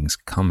see things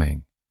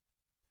coming.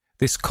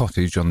 This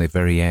cottage on the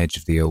very edge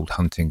of the old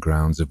hunting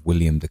grounds of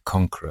William the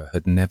Conqueror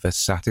had never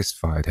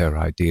satisfied her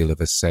ideal of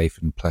a safe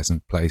and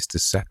pleasant place to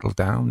settle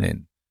down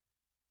in.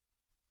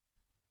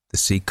 The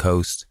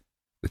sea-coast,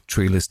 with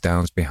treeless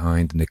downs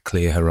behind and a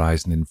clear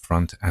horizon in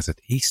front, as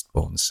at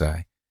Eastbourne,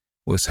 say,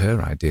 was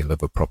her ideal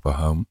of a proper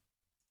home.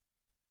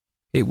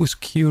 It was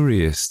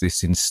curious,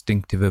 this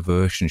instinctive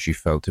aversion she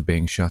felt to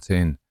being shut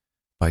in,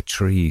 by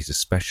trees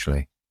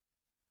especially.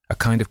 A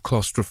kind of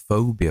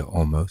claustrophobia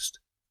almost,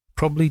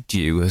 probably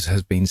due, as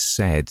has been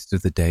said, to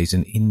the days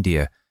in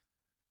India,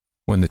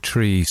 when the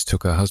trees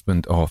took her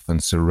husband off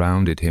and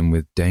surrounded him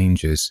with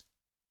dangers.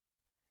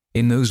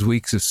 In those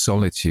weeks of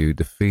solitude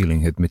the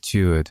feeling had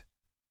matured.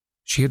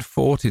 She had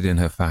fought it in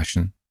her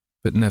fashion,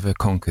 but never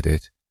conquered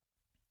it.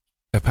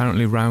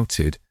 Apparently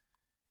routed,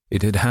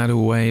 it had had a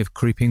way of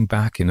creeping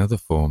back in other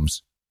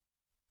forms.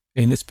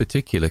 In this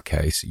particular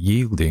case,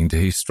 yielding to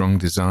his strong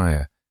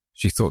desire,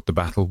 she thought the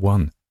battle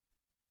won.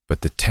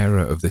 But the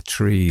terror of the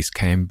trees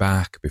came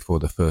back before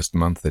the first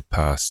month had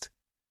passed.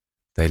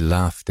 They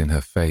laughed in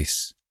her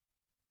face.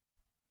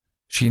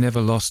 She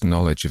never lost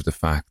knowledge of the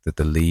fact that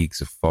the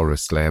leagues of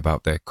forest lay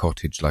about their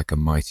cottage like a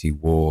mighty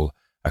wall,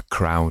 a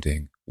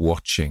crowding,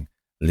 watching,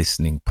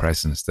 listening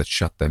presence that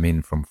shut them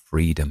in from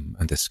freedom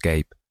and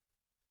escape.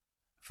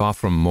 Far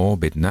from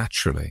morbid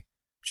naturally,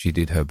 she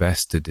did her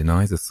best to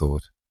deny the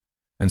thought,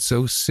 and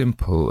so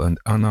simple and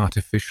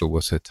unartificial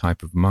was her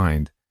type of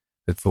mind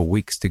that for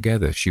weeks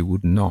together she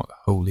would not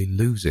wholly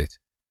lose it.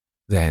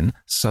 Then,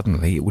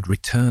 suddenly, it would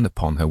return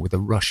upon her with a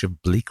rush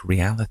of bleak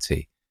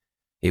reality.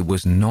 It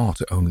was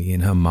not only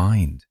in her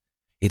mind.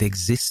 It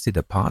existed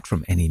apart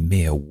from any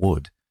mere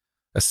wood,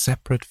 a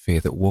separate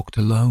fear that walked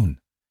alone.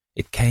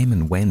 It came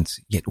and went,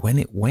 yet when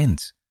it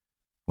went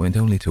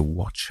only to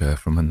watch her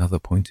from another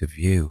point of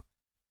view.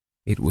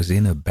 It was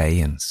in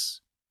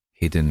abeyance,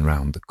 hidden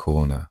round the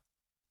corner.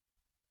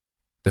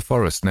 The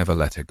forest never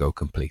let her go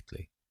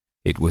completely.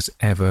 It was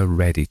ever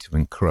ready to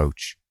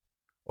encroach.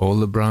 All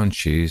the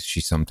branches,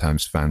 she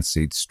sometimes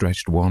fancied,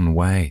 stretched one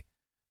way,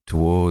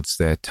 towards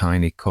their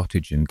tiny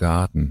cottage and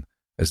garden,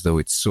 as though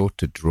it sought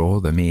to draw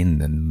them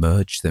in and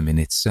merge them in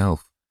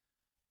itself.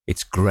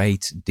 Its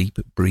great,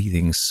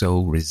 deep-breathing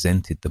soul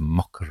resented the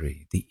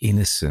mockery, the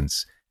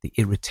innocence, the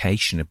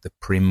irritation of the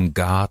prim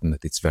garden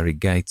at its very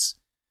gates.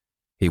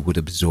 It would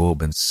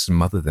absorb and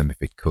smother them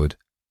if it could.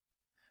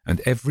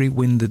 And every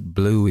wind that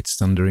blew its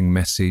thundering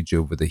message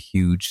over the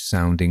huge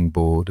sounding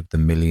board of the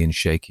million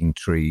shaking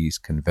trees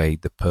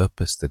conveyed the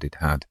purpose that it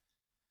had.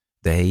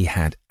 They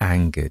had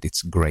angered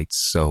its great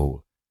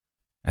soul,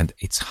 and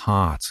its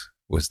heart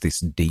was this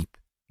deep,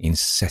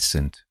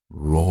 incessant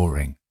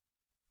roaring.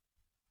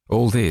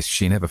 All this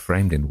she never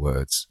framed in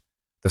words.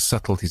 The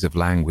subtleties of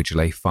language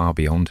lay far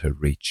beyond her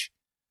reach.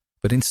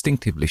 But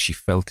instinctively she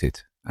felt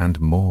it,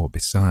 and more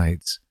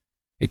besides.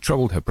 It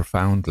troubled her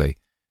profoundly,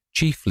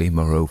 chiefly,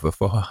 moreover,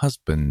 for her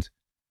husband.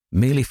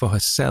 Merely for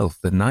herself,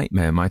 the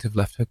nightmare might have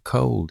left her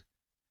cold.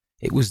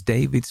 It was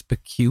David's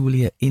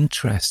peculiar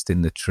interest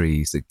in the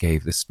trees that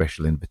gave the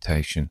special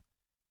invitation.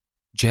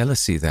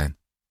 Jealousy, then,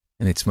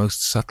 in its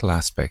most subtle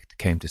aspect,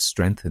 came to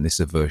strengthen this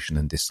aversion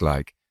and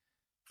dislike,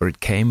 for it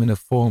came in a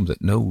form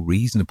that no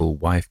reasonable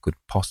wife could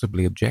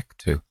possibly object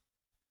to.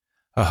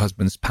 Her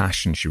husband's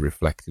passion, she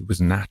reflected,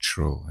 was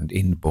natural and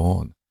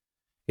inborn.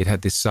 It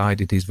had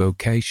decided his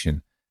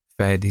vocation,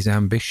 fed his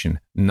ambition,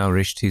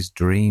 nourished his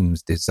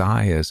dreams,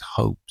 desires,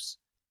 hopes.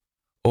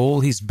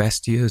 All his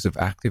best years of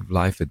active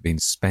life had been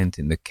spent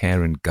in the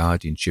care and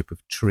guardianship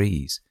of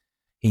trees.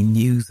 He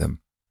knew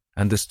them,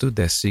 understood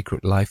their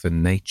secret life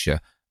and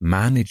nature,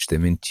 managed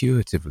them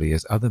intuitively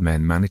as other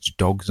men manage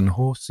dogs and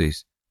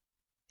horses.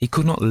 He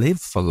could not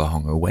live for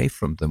long away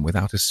from them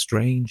without a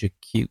strange,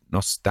 acute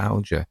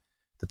nostalgia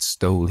that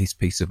stole his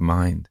peace of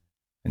mind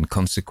and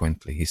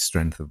consequently his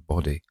strength of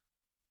body.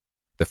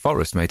 The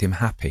forest made him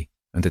happy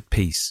and at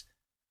peace.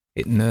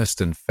 It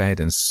nursed and fed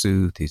and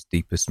soothed his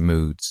deepest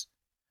moods.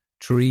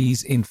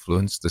 Trees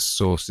influenced the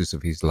sources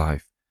of his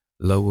life,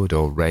 lowered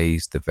or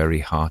raised the very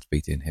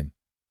heartbeat in him.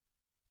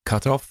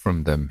 Cut off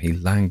from them, he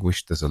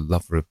languished as a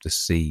lover of the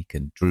sea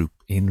can droop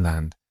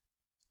inland,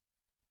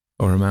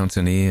 or a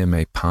mountaineer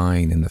may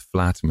pine in the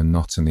flat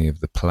monotony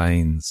of the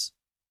plains.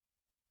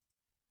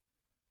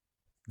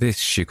 This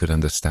she could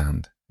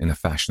understand, in a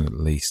fashion at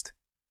least,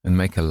 and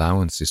make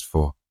allowances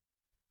for.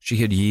 She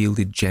had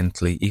yielded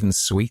gently, even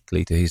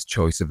sweetly, to his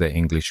choice of their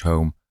English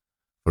home,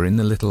 for in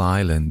the little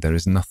island there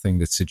is nothing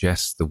that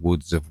suggests the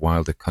woods of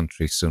wilder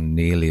country so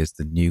nearly as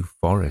the New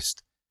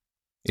Forest.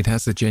 It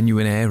has the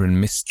genuine air and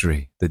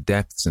mystery, the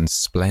depths and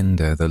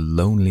splendour, the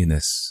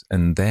loneliness,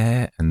 and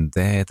there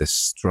the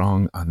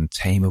strong,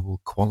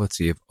 untamable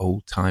quality of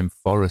old-time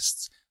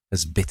forests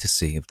as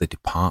Bittersea of the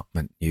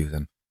department knew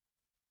them.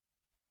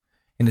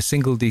 In a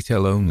single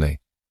detail only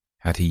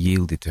had he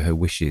yielded to her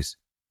wishes.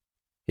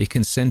 He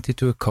consented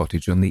to a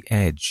cottage on the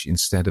edge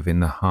instead of in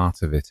the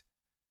heart of it,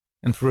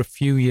 and for a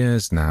few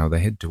years now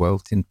they had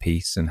dwelt in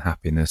peace and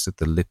happiness at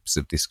the lips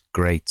of this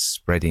great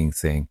spreading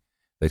thing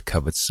that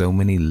covered so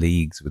many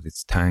leagues with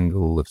its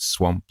tangle of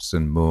swamps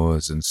and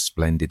moors and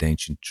splendid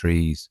ancient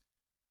trees.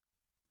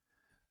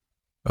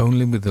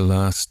 Only with the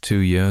last 2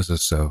 years or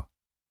so,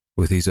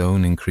 with his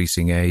own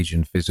increasing age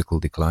and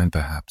physical decline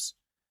perhaps,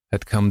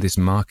 had come this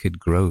marked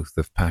growth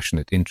of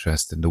passionate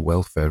interest in the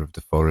welfare of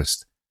the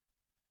forest.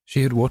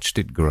 She had watched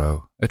it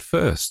grow, at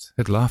first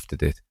had laughed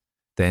at it,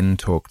 then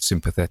talked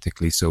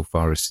sympathetically so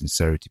far as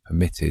sincerity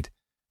permitted,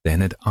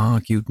 then had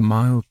argued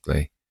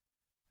mildly,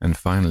 and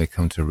finally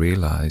come to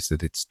realize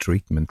that its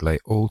treatment lay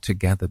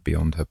altogether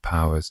beyond her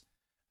powers,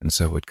 and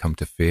so had come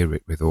to fear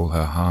it with all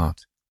her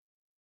heart.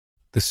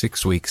 The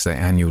 6 weeks they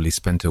annually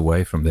spent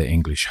away from their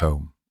English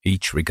home,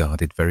 each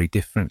regarded very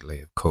differently,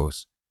 of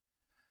course.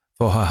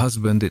 For her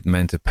husband it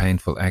meant a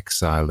painful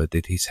exile that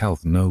did his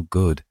health no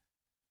good.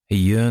 He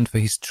yearned for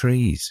his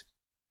trees,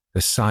 the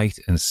sight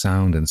and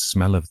sound and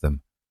smell of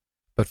them,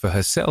 but for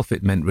herself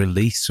it meant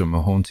release from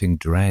a haunting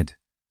dread,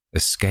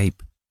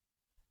 escape.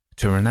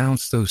 To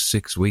renounce those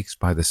 6 weeks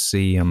by the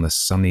sea on the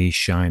sunny,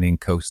 shining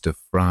coast of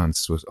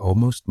France was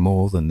almost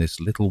more than this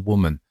little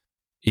woman,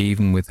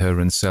 even with her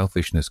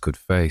unselfishness, could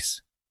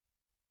face.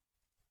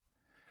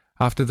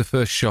 After the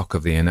first shock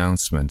of the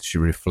announcement, she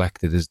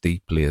reflected as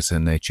deeply as her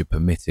nature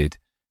permitted,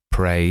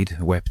 prayed,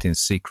 wept in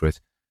secret,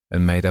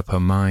 and made up her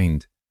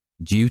mind.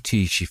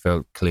 Duty, she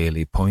felt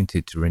clearly,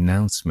 pointed to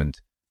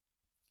renouncement.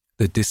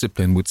 The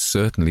discipline would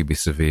certainly be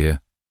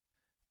severe.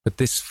 But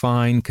this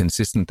fine,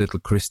 consistent little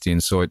Christian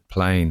saw it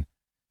plain.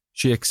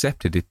 She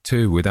accepted it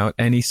too, without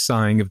any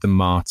sighing of the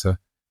martyr,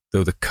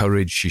 though the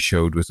courage she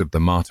showed was of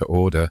the martyr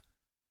order.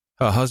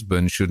 Her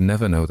husband should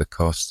never know the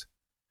cost.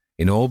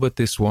 In all but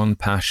this one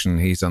passion,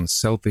 his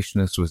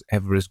unselfishness was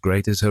ever as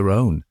great as her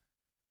own.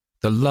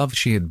 The love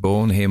she had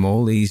borne him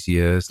all these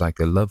years, like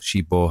the love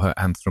she bore her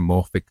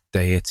anthropomorphic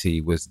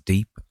deity, was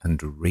deep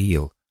and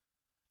real.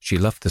 She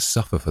loved to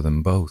suffer for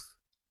them both.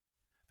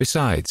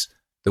 Besides,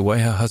 the way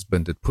her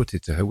husband had put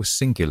it to her was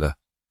singular.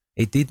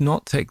 It did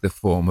not take the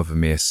form of a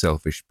mere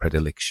selfish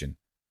predilection.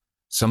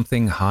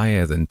 Something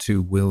higher than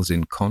two wills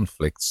in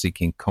conflict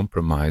seeking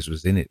compromise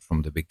was in it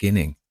from the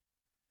beginning.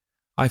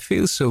 "I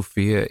feel,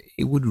 Sophia,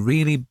 it would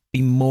really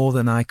be more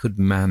than I could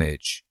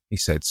manage," he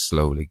said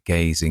slowly,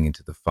 gazing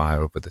into the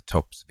fire over the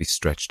tops of his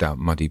stretched-out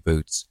muddy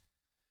boots.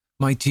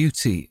 My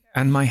duty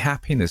and my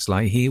happiness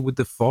lie here with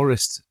the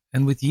forest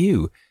and with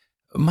you.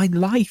 My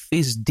life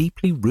is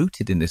deeply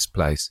rooted in this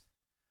place.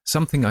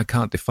 Something I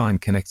can't define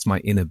connects my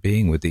inner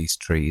being with these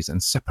trees,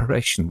 and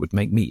separation would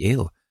make me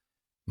ill,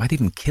 might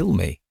even kill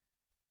me.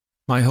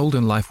 My hold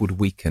on life would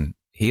weaken.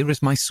 Here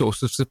is my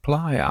source of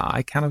supply.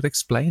 I cannot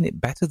explain it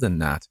better than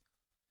that.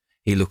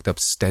 He looked up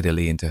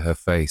steadily into her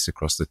face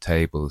across the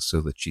table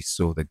so that she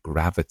saw the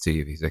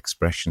gravity of his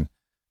expression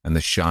and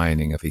the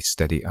shining of his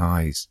steady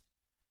eyes.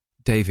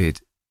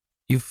 David,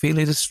 you feel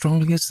it as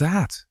strongly as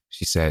that,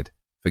 she said,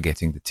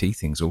 forgetting the tea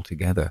things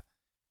altogether.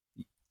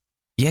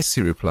 Yes,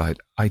 he replied,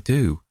 I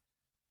do,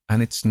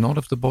 and it's not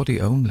of the body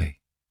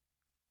only.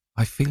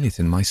 I feel it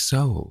in my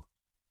soul.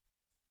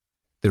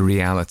 The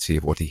reality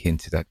of what he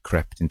hinted at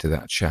crept into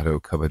that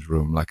shadow-covered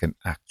room like an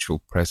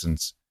actual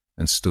presence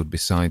and stood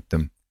beside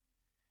them.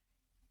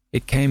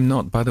 It came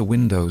not by the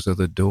windows or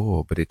the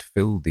door, but it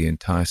filled the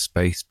entire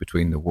space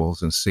between the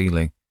walls and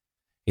ceiling.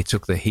 It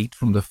took the heat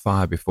from the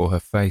fire before her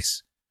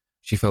face.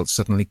 She felt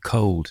suddenly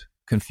cold,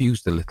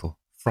 confused a little,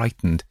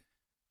 frightened.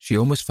 She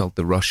almost felt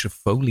the rush of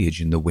foliage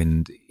in the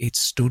wind. It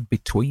stood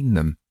between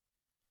them.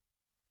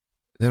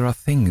 There are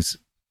things,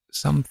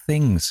 some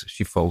things,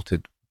 she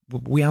faltered,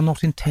 we are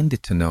not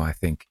intended to know, I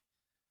think.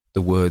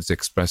 The words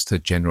expressed her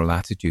general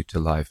attitude to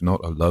life,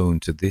 not alone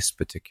to this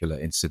particular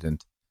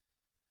incident.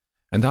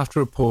 And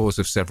after a pause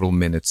of several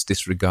minutes,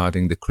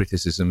 disregarding the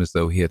criticism as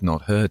though he had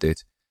not heard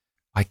it,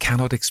 I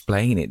cannot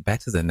explain it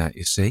better than that,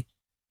 you see,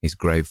 his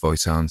grave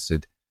voice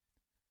answered.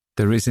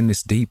 There is in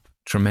this deep,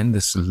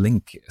 tremendous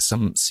link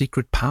some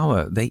secret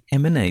power they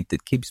emanate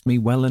that keeps me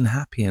well and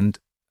happy and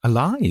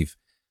alive.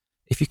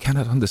 If you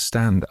cannot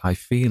understand, I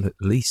feel at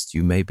least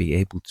you may be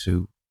able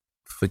to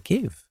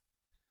forgive.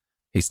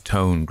 His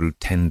tone grew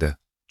tender,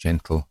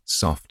 gentle,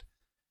 soft.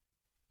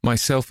 My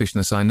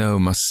selfishness, I know,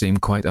 must seem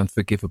quite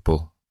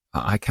unforgivable.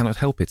 I cannot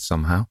help it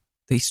somehow.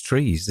 These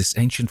trees, this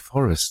ancient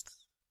forest,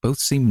 both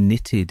seem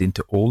knitted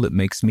into all that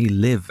makes me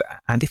live,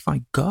 and if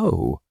I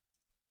go...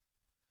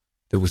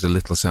 There was a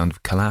little sound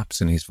of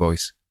collapse in his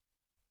voice.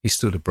 He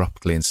stood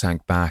abruptly and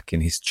sank back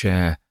in his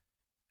chair,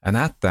 and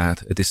at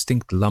that a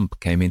distinct lump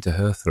came into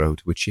her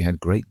throat, which she had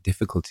great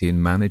difficulty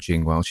in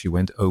managing while she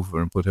went over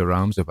and put her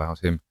arms about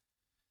him.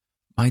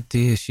 My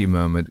dear, she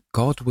murmured,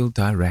 God will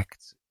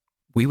direct.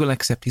 We will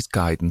accept his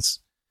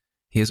guidance.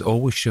 He has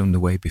always shown the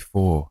way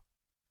before.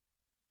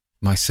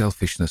 My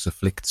selfishness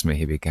afflicts me,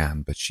 he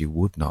began, but she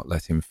would not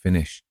let him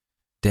finish.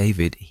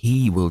 David,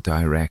 he will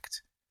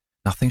direct.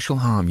 Nothing shall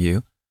harm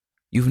you.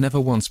 You've never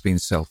once been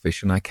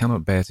selfish, and I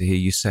cannot bear to hear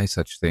you say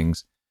such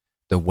things.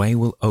 The way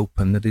will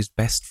open that is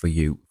best for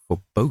you,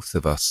 for both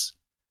of us.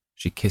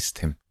 She kissed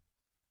him.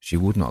 She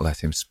would not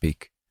let him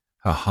speak.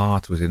 Her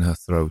heart was in her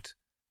throat,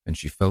 and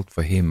she felt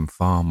for him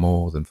far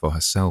more than for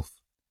herself.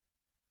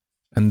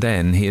 And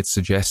then he had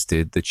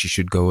suggested that she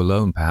should go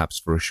alone, perhaps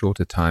for a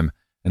shorter time,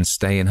 and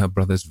stay in her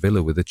brother's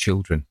villa with the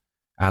children,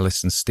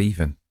 Alice and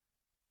Stephen.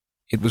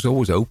 It was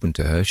always open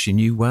to her, she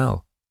knew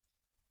well.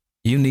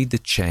 You need the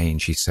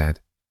change, he said,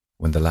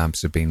 when the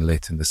lamps had been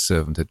lit and the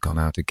servant had gone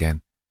out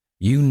again.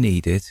 You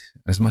need it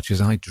as much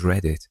as I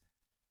dread it.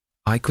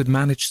 I could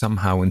manage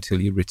somehow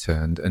until you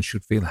returned, and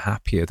should feel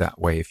happier that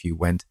way if you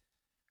went.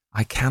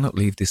 I cannot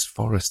leave this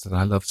forest that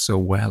I love so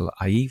well.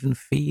 I even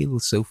feel,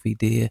 Sophie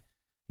dear,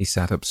 he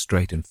sat up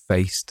straight and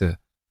faced her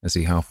as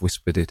he half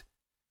whispered it,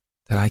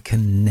 that I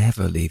can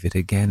never leave it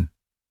again.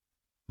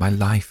 My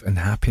life and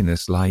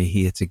happiness lie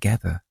here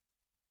together.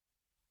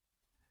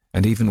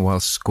 And even while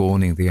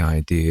scorning the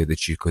idea that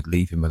she could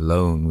leave him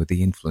alone with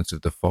the influence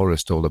of the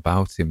forest all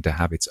about him to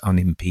have its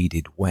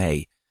unimpeded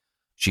way,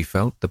 she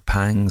felt the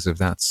pangs of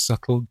that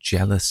subtle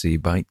jealousy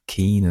bite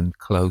keen and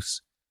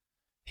close.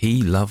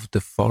 He loved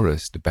the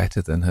forest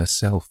better than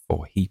herself,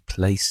 for he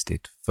placed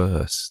it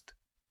first.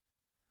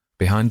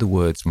 Behind the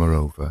words,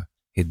 moreover,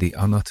 hid the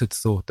unuttered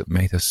thought that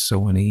made her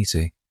so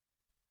uneasy.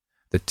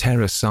 The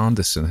terror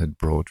Sanderson had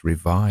brought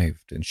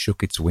revived and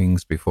shook its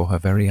wings before her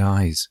very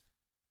eyes,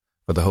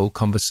 for the whole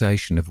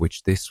conversation of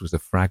which this was a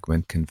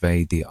fragment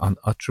conveyed the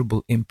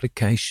unutterable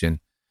implication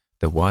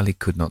that while he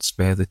could not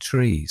spare the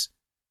trees,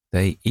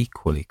 they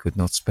equally could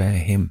not spare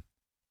him.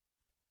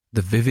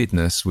 The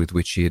vividness with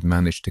which he had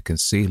managed to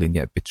conceal and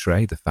yet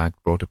betray the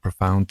fact brought a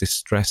profound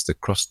distress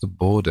that crossed the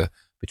border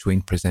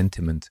between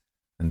presentiment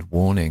and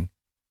warning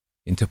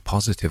into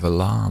positive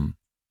alarm.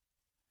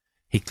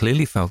 He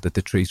clearly felt that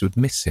the trees would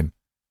miss him,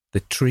 the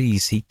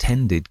trees he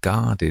tended,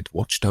 guarded,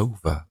 watched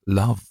over,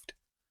 loved.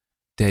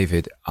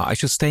 David, I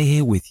shall stay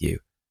here with you.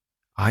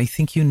 I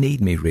think you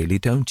need me, really,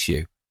 don't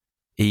you?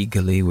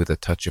 Eagerly, with a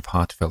touch of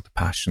heartfelt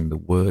passion, the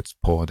words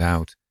poured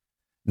out.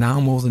 Now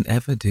more than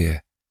ever,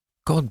 dear.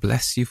 God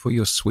bless you for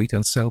your sweet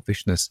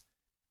unselfishness.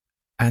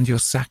 And your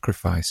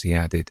sacrifice, he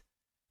added,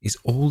 is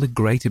all the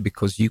greater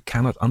because you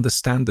cannot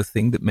understand the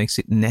thing that makes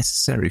it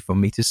necessary for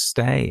me to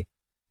stay.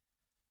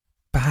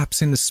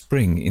 Perhaps in the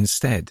spring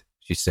instead,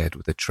 she said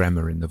with a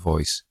tremor in the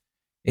voice.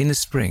 In the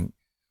spring,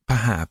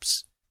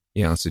 perhaps,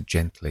 he answered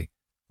gently,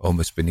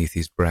 almost beneath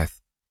his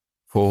breath,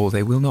 for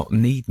they will not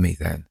need me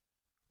then.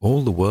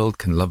 All the world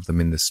can love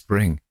them in the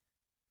spring.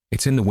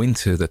 It's in the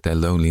winter that they're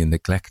lonely and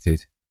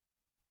neglected.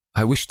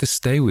 I wish to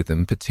stay with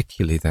them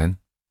particularly then.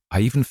 I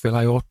even feel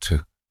I ought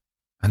to,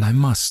 and I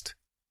must.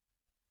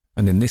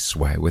 And in this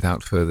way,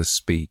 without further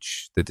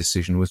speech, the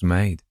decision was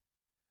made.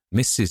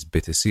 Mrs.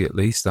 Bittersea at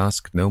least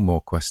asked no more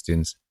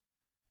questions.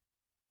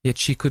 Yet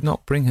she could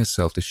not bring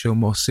herself to show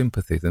more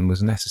sympathy than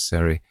was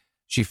necessary.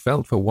 She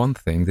felt, for one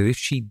thing, that if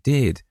she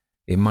did,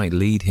 it might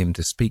lead him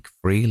to speak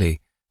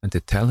freely and to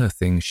tell her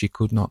things she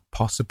could not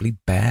possibly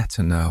bear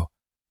to know.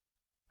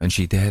 And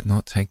she dared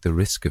not take the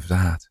risk of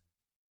that.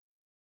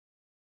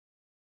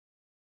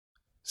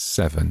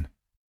 7.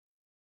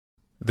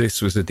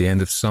 This was at the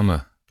end of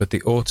summer, but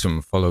the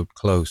autumn followed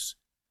close.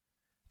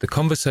 The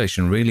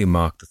conversation really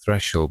marked the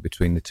threshold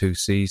between the two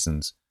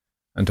seasons,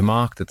 and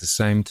marked at the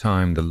same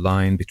time the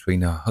line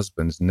between her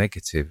husband's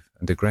negative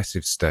and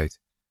aggressive state.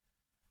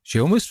 She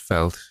almost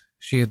felt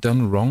she had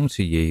done wrong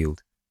to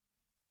yield.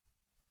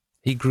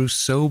 He grew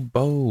so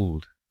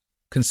bold,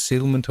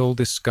 concealment all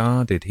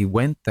discarded. He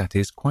went, that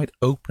is, quite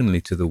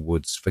openly to the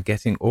woods,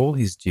 forgetting all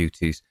his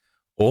duties,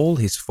 all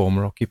his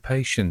former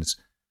occupations.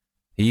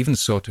 He even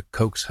sought to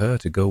coax her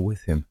to go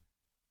with him.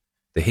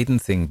 The hidden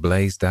thing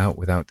blazed out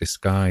without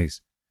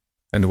disguise,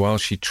 and while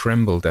she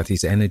trembled at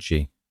his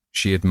energy,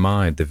 she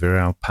admired the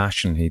virile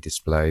passion he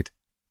displayed.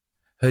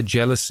 Her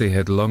jealousy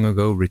had long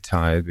ago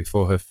retired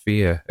before her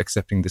fear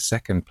accepting the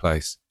second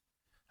place.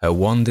 Her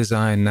one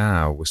desire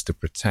now was to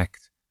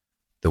protect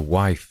the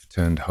wife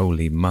turned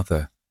holy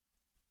mother.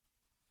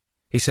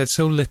 He said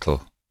so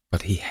little,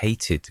 but he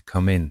hated to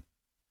come in.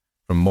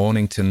 From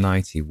morning to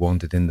night he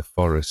wandered in the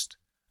forest.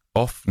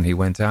 Often he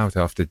went out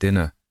after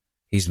dinner.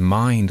 His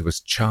mind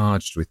was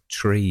charged with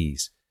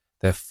trees,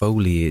 their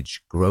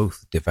foliage,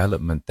 growth,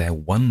 development, their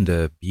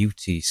wonder,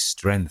 beauty,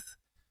 strength,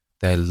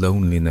 their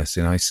loneliness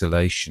in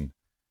isolation,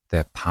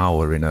 their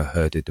power in a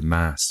herded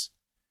mass.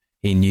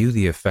 He knew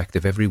the effect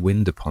of every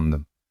wind upon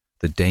them,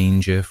 the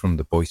danger from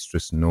the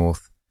boisterous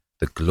north,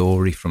 the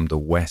glory from the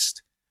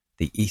west,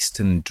 the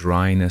eastern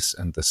dryness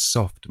and the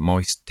soft,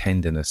 moist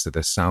tenderness that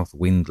a south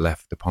wind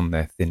left upon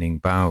their thinning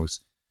boughs.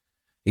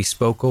 He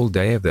spoke all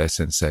day of their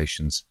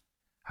sensations,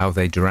 how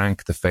they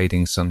drank the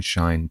fading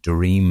sunshine,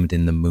 dreamed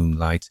in the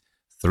moonlight,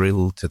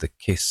 thrilled to the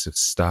kiss of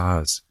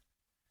stars.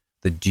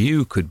 The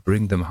dew could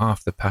bring them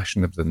half the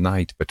passion of the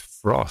night, but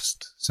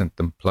frost sent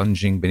them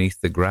plunging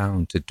beneath the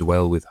ground to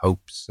dwell with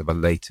hopes of a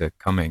later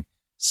coming,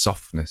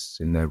 softness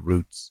in their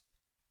roots.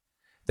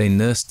 They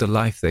nursed the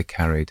life they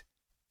carried,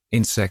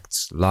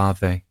 insects,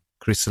 larvae,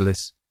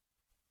 chrysalis,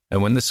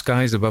 and when the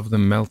skies above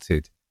them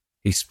melted,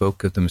 he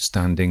spoke of them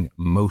standing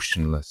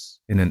motionless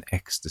in an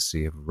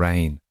ecstasy of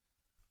rain,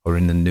 or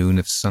in the noon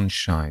of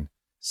sunshine,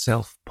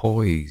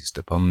 self-poised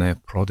upon their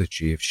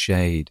prodigy of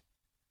shade.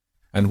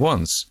 And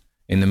once,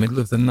 in the middle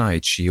of the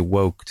night, she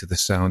awoke to the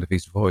sound of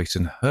his voice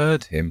and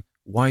heard him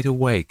wide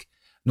awake,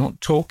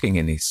 not talking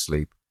in his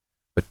sleep,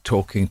 but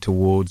talking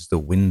towards the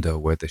window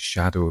where the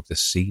shadow of the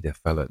cedar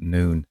fell at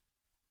noon.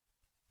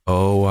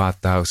 Oh,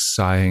 art thou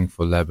sighing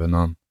for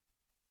Lebanon,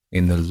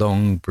 in the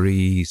long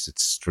breeze that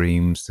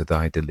streams to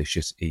thy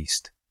delicious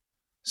east,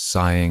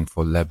 sighing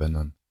for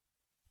Lebanon,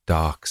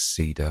 dark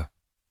cedar?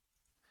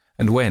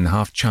 And when,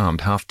 half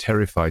charmed, half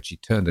terrified, she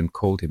turned and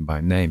called him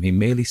by name, he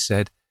merely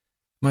said,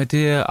 "My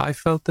dear, I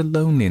felt the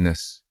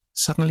loneliness,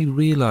 suddenly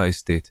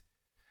realized it,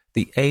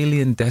 the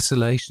alien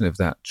desolation of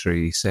that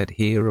tree set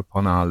here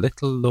upon our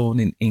little lawn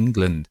in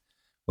England,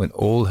 when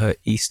all her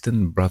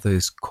eastern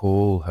brothers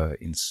call her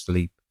in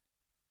sleep."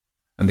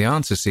 And the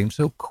answer seemed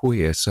so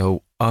queer,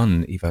 so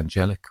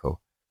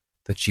un-evangelical,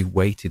 that she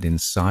waited in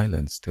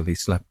silence till he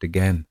slept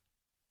again.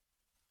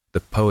 The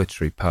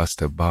poetry passed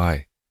her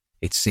by.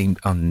 It seemed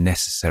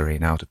unnecessary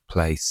and out of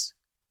place.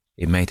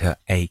 It made her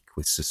ache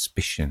with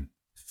suspicion,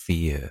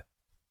 fear,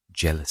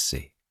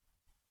 jealousy.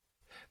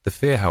 The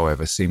fear,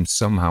 however, seemed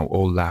somehow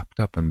all lapped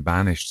up and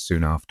banished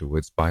soon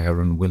afterwards by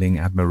her unwilling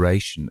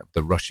admiration of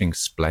the rushing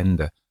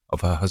splendour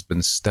of her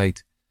husband's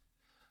state.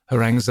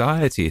 Her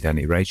anxiety, at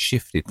any rate,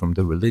 shifted from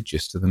the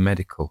religious to the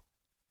medical.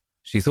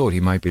 She thought he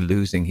might be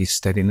losing his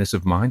steadiness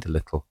of mind a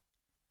little.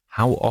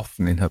 How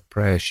often in her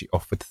prayers she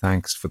offered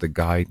thanks for the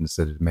guidance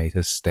that had made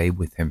her stay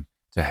with him,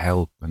 to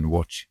help and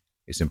watch,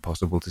 is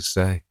impossible to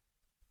say.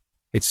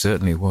 It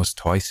certainly was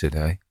twice a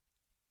day.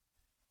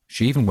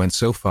 She even went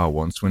so far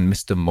once when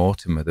Mr.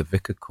 Mortimer, the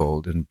vicar,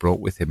 called and brought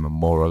with him a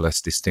more or less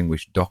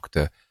distinguished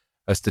doctor,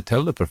 as to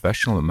tell the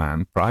professional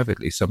man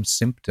privately some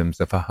symptoms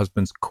of her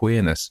husband's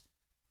queerness,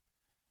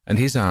 and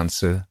his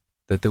answer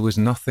that there was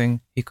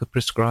nothing he could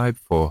prescribe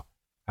for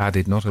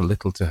added not a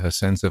little to her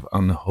sense of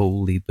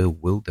unholy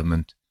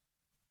bewilderment.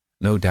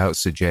 No doubt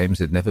Sir James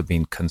had never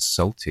been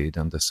consulted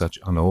under such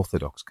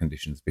unorthodox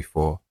conditions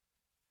before.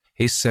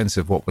 His sense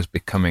of what was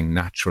becoming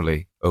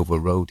naturally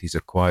overrode his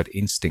acquired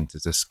instinct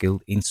as a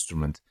skilled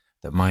instrument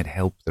that might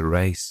help the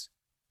race.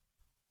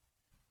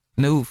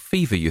 "No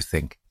fever, you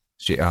think?"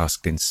 she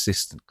asked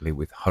insistently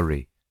with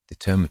hurry,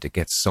 determined to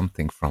get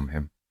something from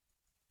him.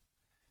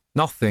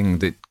 Nothing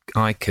that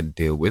I could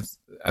deal with,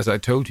 as I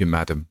told you,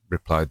 madam,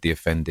 replied the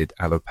offended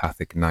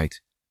allopathic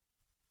knight.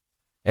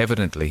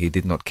 Evidently he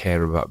did not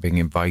care about being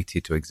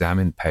invited to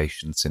examine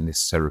patients in this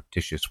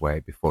surreptitious way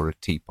before a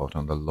teapot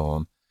on the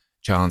lawn,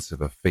 chance of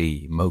a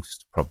fee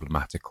most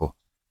problematical.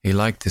 He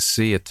liked to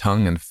see a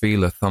tongue and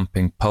feel a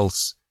thumping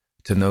pulse,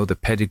 to know the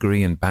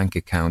pedigree and bank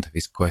account of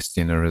his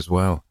questioner as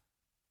well.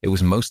 It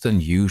was most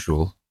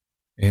unusual,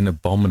 in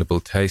abominable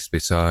taste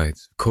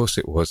besides, of course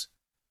it was,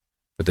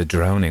 but the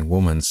drowning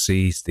woman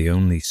seized the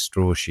only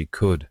straw she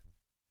could.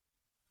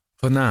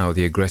 For now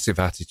the aggressive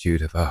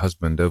attitude of her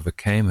husband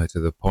overcame her to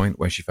the point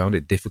where she found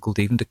it difficult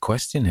even to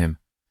question him.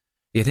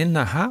 Yet in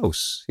the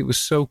house he was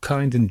so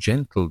kind and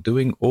gentle,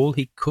 doing all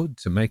he could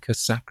to make her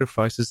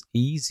sacrifice as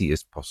easy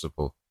as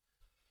possible.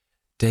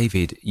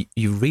 David,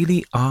 you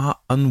really are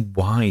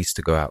unwise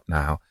to go out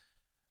now.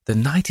 The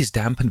night is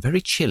damp and very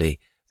chilly.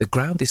 The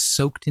ground is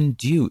soaked in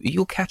dew.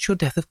 You'll catch your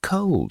death of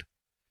cold.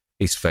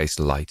 His face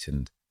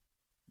lightened.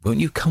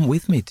 Won't you come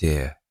with me,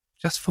 dear?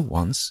 Just for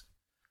once.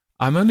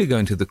 I'm only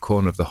going to the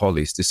corner of the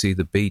Hollies to see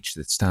the beach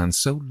that stands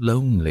so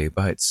lonely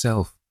by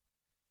itself.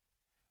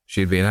 She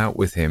had been out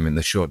with him in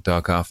the short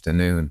dark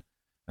afternoon,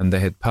 and they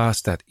had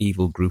passed that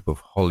evil group of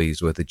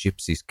hollies where the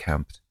gypsies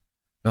camped.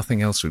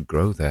 Nothing else would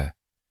grow there,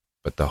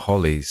 but the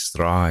hollies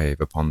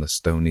thrive upon the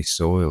stony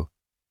soil.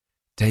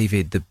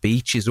 David, the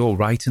beach is all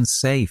right and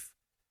safe.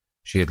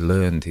 She had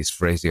learned his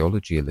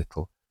phraseology a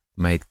little,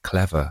 made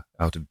clever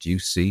out of due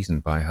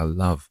season by her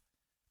love.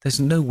 There's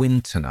no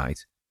wind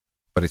tonight.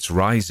 But it's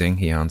rising,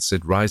 he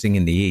answered, rising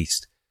in the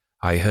east.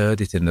 I heard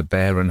it in the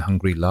bare and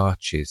hungry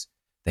larches.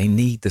 They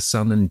need the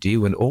sun and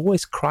dew, and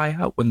always cry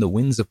out when the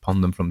wind's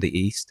upon them from the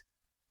east.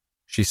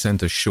 She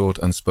sent a short,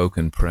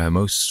 unspoken prayer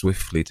most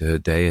swiftly to her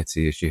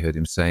deity as she heard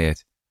him say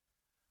it.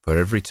 For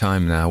every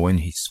time now when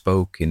he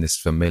spoke in this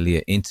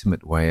familiar,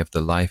 intimate way of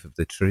the life of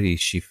the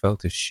trees, she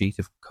felt a sheet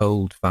of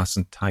cold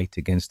fastened tight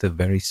against her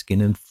very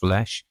skin and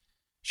flesh.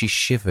 She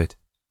shivered.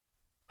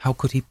 How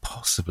could he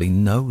possibly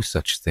know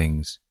such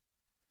things?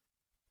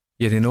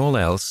 Yet in all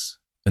else,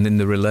 and in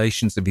the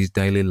relations of his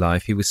daily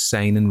life, he was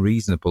sane and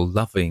reasonable,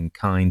 loving,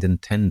 kind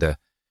and tender.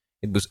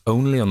 It was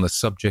only on the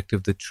subject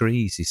of the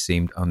trees he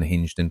seemed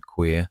unhinged and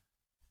queer.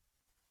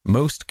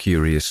 Most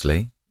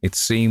curiously, it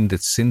seemed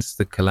that since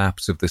the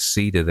collapse of the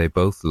cedar they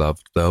both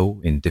loved, though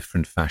in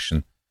different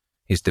fashion,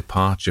 his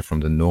departure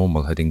from the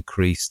normal had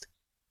increased.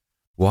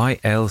 Why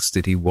else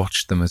did he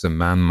watch them as a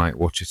man might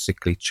watch a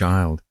sickly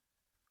child?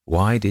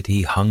 Why did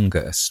he hunger,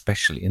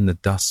 especially in the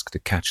dusk, to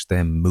catch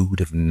their mood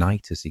of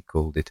night, as he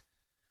called it?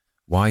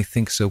 Why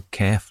think so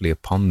carefully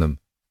upon them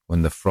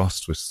when the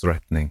frost was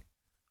threatening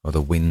or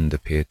the wind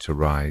appeared to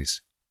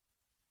rise?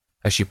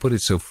 As she put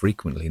it so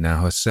frequently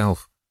now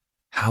herself,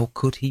 how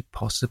could he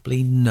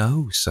possibly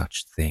know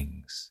such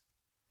things?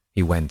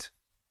 He went.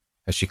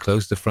 As she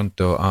closed the front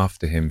door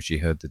after him, she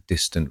heard the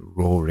distant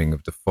roaring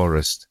of the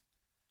forest.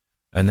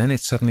 And then it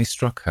suddenly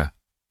struck her.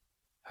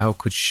 How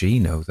could she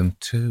know them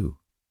too?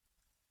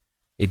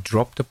 It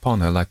dropped upon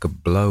her like a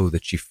blow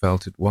that she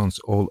felt at once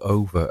all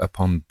over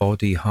upon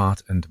body,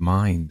 heart, and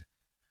mind.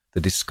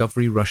 The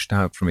discovery rushed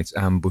out from its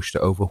ambush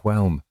to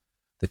overwhelm.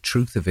 The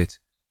truth of it,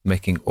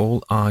 making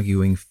all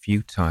arguing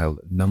futile,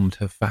 numbed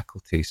her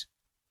faculties.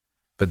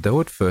 But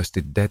though at first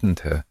it deadened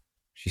her,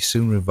 she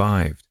soon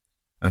revived,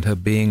 and her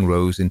being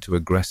rose into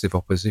aggressive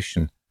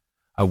opposition.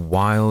 A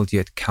wild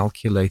yet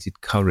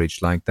calculated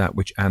courage like that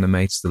which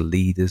animates the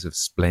leaders of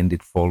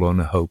splendid forlorn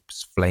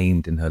hopes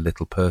flamed in her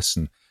little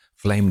person,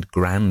 flamed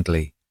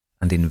grandly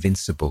and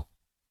invincible.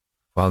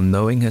 While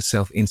knowing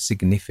herself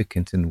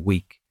insignificant and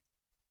weak,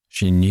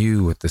 she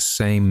knew at the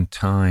same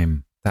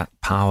time that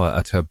power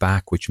at her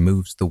back which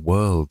moves the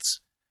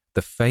worlds.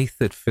 The faith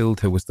that filled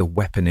her was the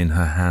weapon in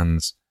her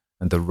hands,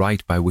 and the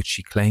right by which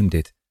she claimed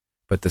it,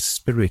 but the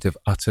spirit of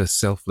utter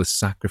selfless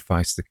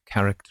sacrifice that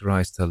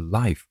characterized her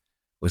life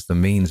was the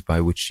means by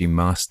which she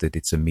mastered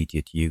its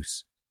immediate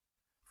use.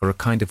 For a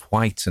kind of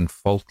white and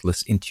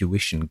faultless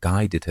intuition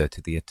guided her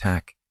to the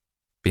attack.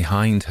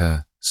 Behind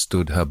her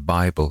stood her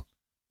Bible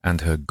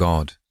and her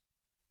God.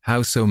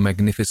 How so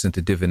magnificent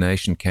a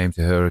divination came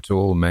to her at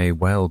all may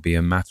well be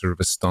a matter of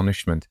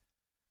astonishment,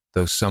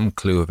 though some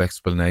clue of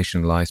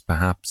explanation lies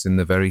perhaps in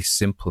the very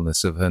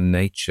simpleness of her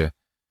nature.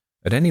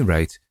 At any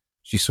rate,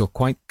 she saw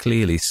quite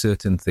clearly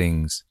certain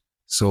things,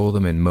 saw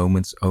them in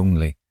moments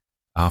only,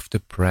 after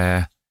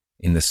prayer,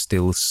 in the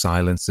still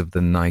silence of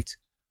the night,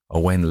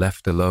 or when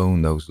left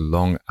alone those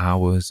long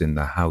hours in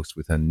the house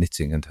with her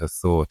knitting and her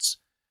thoughts,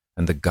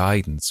 and the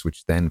guidance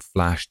which then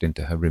flashed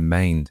into her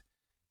remained,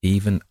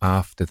 even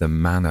after the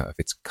manner of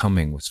its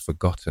coming was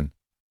forgotten.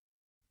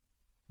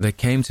 There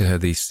came to her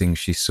these things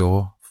she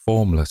saw,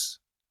 formless,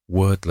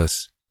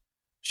 wordless.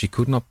 She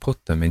could not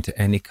put them into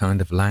any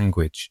kind of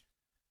language,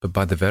 but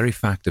by the very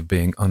fact of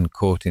being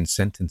uncaught in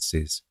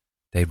sentences,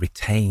 they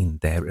retained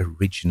their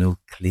original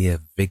clear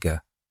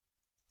vigour.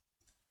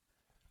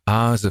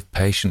 Hours of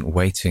patient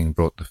waiting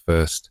brought the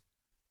first,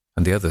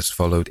 and the others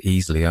followed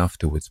easily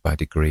afterwards by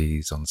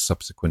degrees, on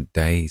subsequent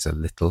days, a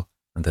little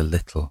and a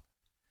little.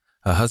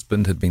 Her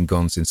husband had been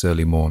gone since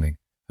early morning,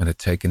 and had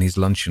taken his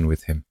luncheon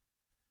with him.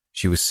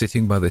 She was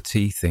sitting by the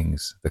tea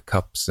things, the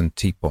cups and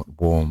teapot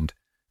warmed,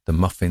 the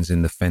muffins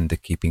in the fender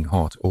keeping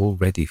hot, all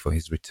ready for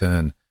his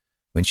return,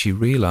 when she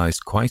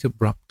realized quite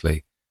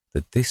abruptly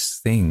that this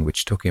thing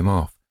which took him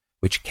off,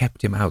 which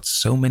kept him out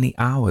so many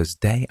hours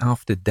day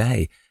after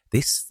day,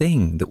 this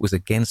thing that was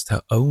against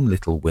her own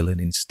little will and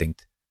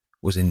instinct,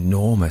 was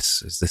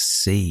enormous as the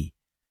sea.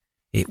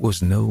 It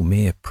was no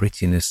mere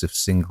prettiness of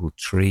single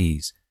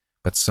trees,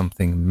 but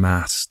something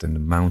massed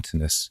and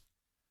mountainous.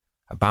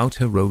 About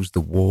her rose the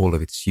wall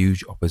of its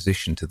huge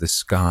opposition to the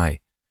sky,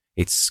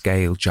 its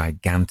scale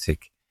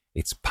gigantic,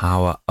 its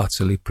power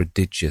utterly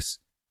prodigious.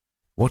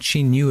 What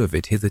she knew of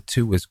it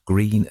hitherto as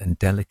green and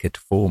delicate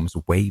forms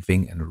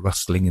waving and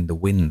rustling in the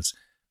winds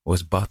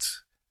was but,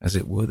 as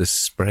it were, the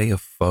spray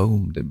of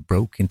foam that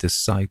broke into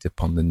sight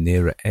upon the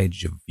nearer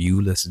edge of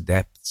viewless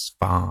depths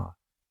far,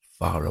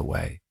 far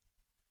away.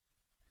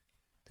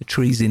 The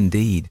trees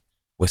indeed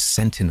were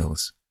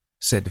sentinels,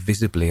 set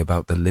visibly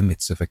about the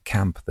limits of a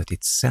camp that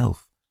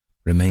itself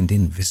remained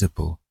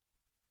invisible.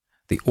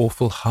 The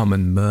awful hum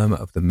and murmur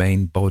of the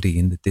main body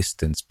in the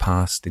distance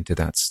passed into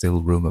that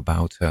still room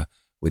about her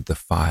with the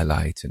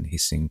firelight and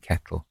hissing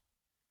kettle.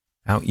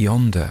 Out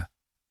yonder,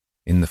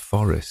 in the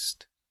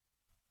forest,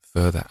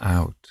 further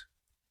out,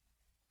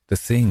 the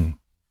thing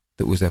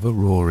that was ever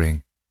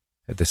roaring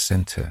at the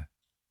centre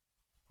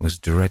was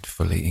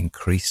dreadfully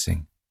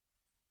increasing.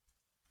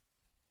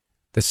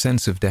 The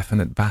sense of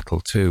definite battle,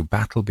 too,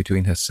 battle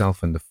between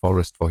herself and the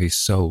forest for his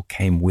soul,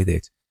 came with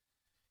it.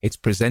 Its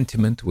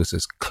presentiment was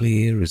as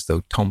clear as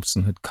though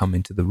Thompson had come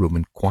into the room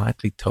and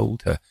quietly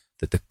told her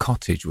that the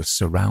cottage was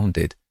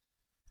surrounded.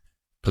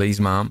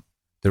 "Please, ma'am,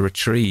 there are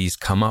trees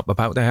come up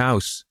about the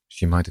house,"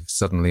 she might have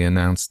suddenly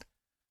announced,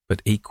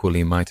 but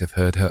equally might have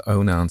heard her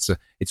own answer,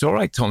 "It's all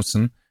right,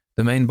 Thompson,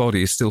 the main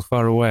body is still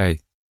far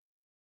away."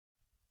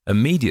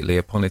 Immediately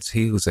upon its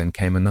heels then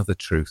came another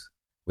truth,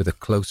 with a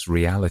close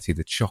reality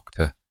that shocked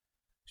her.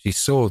 She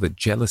saw that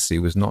jealousy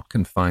was not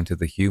confined to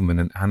the human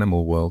and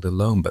animal world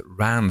alone, but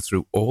ran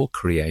through all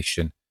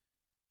creation.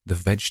 The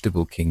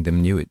vegetable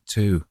kingdom knew it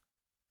too.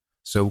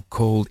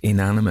 So-called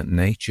inanimate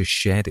nature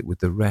shared it with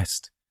the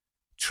rest.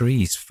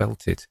 Trees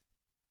felt it.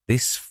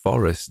 This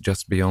forest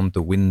just beyond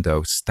the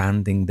window,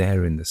 standing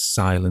there in the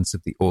silence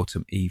of the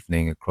autumn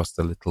evening across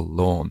the little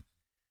lawn,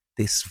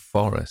 this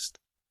forest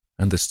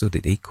understood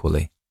it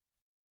equally.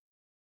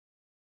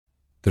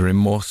 The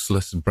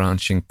remorseless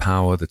branching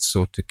power that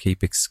sought to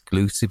keep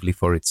exclusively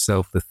for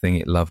itself the thing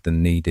it loved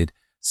and needed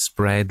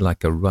spread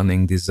like a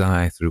running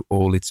desire through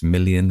all its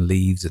million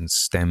leaves and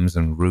stems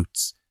and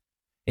roots.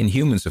 In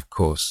humans, of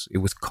course, it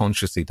was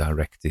consciously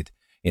directed.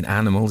 In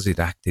animals, it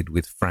acted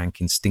with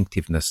frank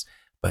instinctiveness.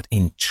 But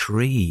in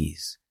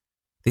trees,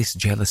 this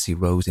jealousy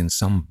rose in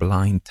some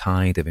blind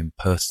tide of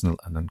impersonal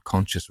and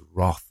unconscious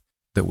wrath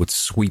that would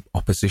sweep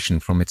opposition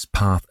from its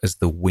path as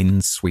the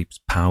wind sweeps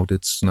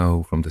powdered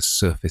snow from the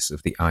surface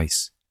of the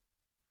ice.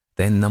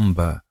 Their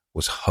number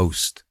was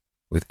host,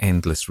 with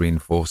endless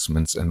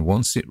reinforcements, and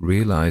once it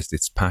realized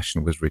its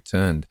passion was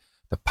returned,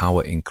 the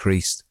power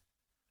increased.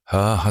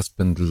 Her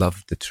husband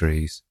loved the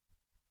trees.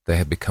 They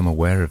had become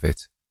aware of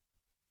it.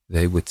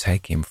 They would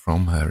take him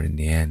from her in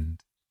the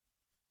end.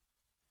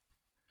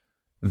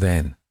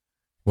 Then,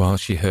 while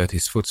she heard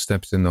his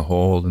footsteps in the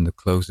hall and the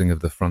closing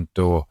of the front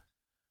door,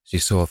 she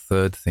saw a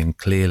third thing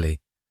clearly,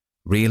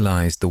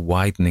 realized the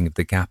widening of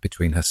the gap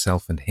between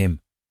herself and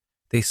him.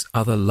 This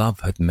other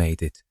love had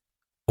made it.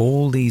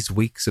 All these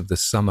weeks of the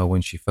summer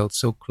when she felt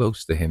so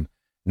close to him,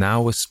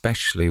 now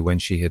especially when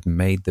she had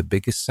made the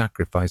biggest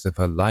sacrifice of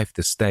her life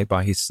to stay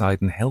by his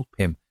side and help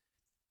him,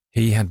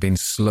 he had been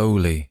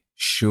slowly,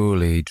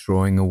 surely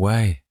drawing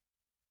away.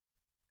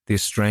 The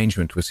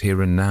estrangement was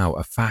here and now,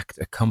 a fact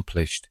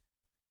accomplished.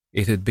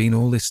 It had been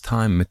all this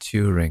time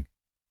maturing.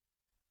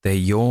 There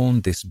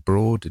yawned this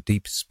broad,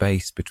 deep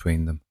space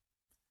between them.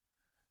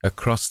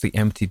 Across the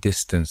empty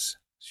distance,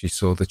 she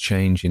saw the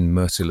change in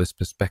merciless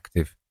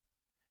perspective.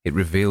 It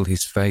revealed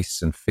his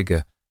face and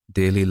figure,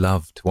 dearly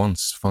loved,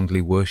 once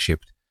fondly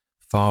worshipped,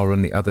 far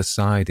on the other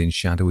side in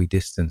shadowy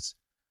distance,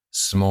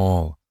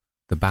 small,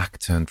 the back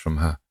turned from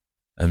her,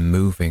 and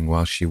moving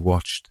while she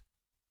watched,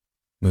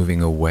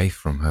 moving away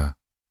from her.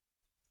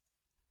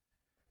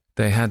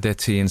 They had their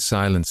tea in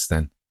silence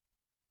then.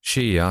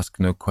 She asked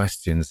no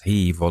questions,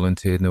 he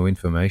volunteered no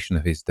information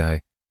of his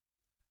day.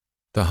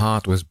 The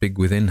heart was big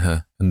within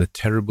her, and the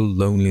terrible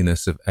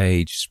loneliness of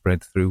age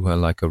spread through her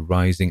like a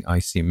rising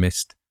icy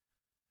mist.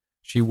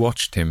 She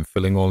watched him,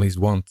 filling all his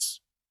wants.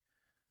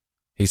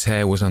 His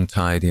hair was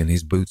untidy and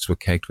his boots were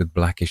caked with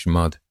blackish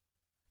mud.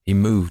 He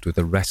moved with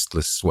a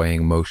restless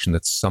swaying motion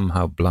that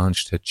somehow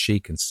blanched her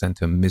cheek and sent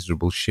her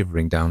miserable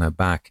shivering down her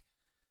back.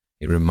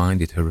 It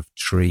reminded her of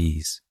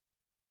trees.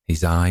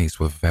 His eyes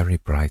were very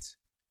bright.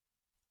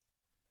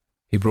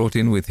 He brought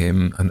in with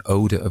him an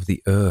odour of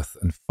the earth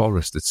and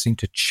forest that seemed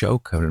to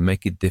choke her and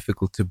make it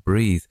difficult to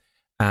breathe,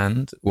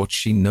 and, what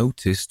she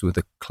noticed with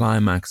a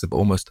climax of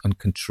almost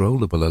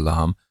uncontrollable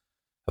alarm,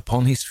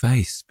 upon his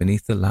face,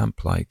 beneath the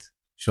lamplight,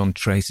 shone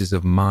traces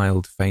of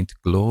mild, faint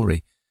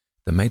glory,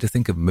 that made her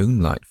think of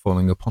moonlight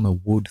falling upon a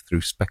wood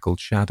through speckled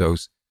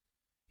shadows.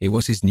 It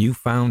was his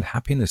newfound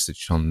happiness that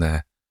shone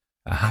there,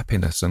 a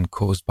happiness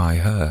uncaused by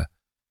her,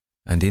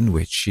 and in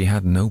which she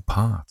had no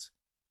part.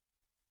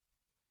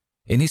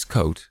 In his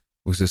coat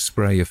was a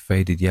spray of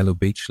faded yellow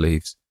beech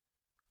leaves.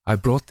 "I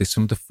brought this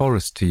from the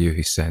forest to you,"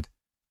 he said,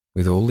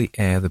 with all the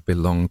air that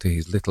belonged to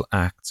his little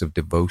acts of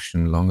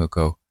devotion long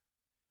ago,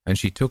 and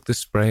she took the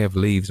spray of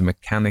leaves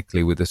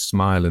mechanically with a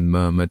smile and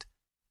murmured,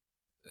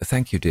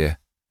 "Thank you, dear,"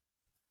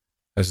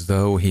 as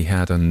though he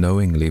had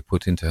unknowingly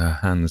put into her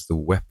hands the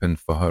weapon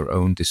for her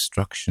own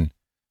destruction,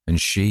 and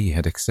she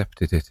had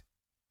accepted it.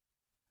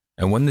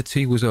 And when the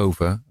tea was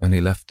over and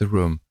he left the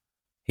room,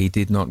 he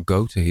did not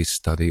go to his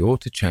study or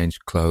to change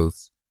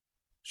clothes.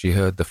 She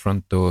heard the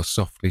front door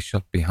softly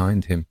shut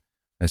behind him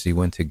as he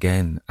went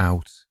again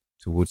out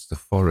towards the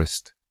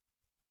forest.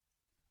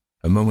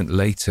 A moment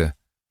later,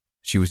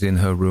 she was in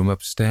her room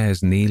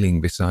upstairs,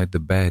 kneeling beside the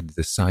bed,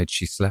 the side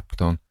she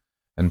slept on,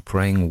 and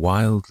praying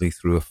wildly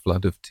through a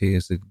flood of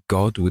tears that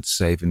God would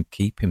save and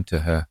keep him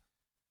to her.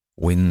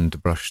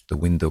 Wind brushed the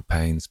window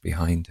panes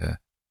behind her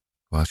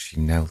while she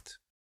knelt.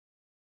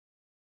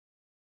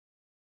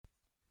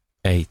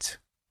 8.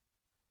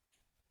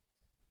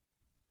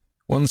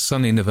 One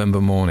sunny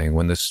November morning,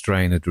 when the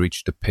strain had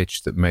reached a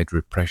pitch that made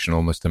repression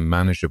almost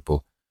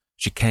unmanageable,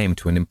 she came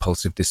to an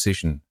impulsive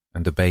decision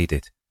and obeyed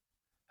it.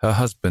 Her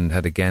husband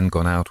had again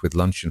gone out with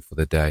luncheon for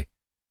the day.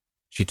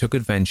 She took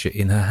adventure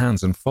in her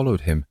hands and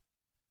followed him.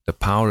 The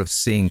power of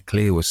seeing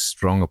clear was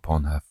strong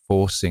upon her,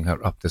 forcing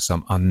her up to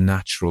some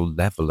unnatural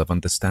level of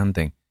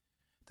understanding.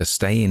 To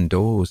stay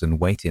indoors and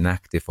wait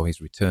inactive for his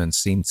return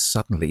seemed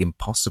suddenly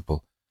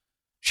impossible.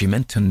 She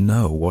meant to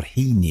know what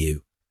he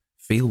knew,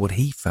 feel what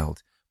he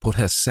felt, put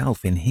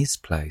herself in his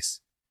place.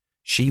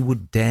 She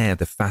would dare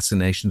the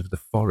fascination of the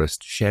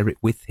forest, share it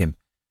with him.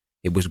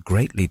 It was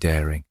greatly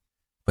daring,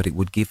 but it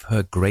would give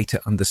her greater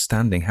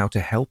understanding how to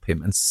help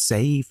him and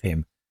save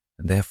him,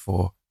 and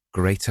therefore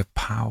greater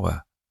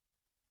power.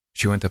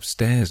 She went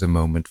upstairs a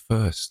moment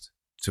first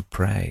to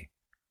pray.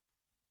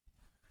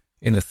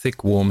 In a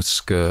thick warm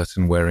skirt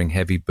and wearing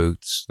heavy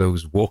boots,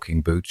 those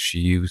walking boots she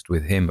used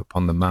with him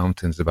upon the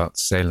mountains about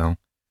Ceylon,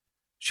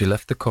 she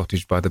left the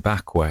cottage by the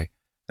back way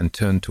and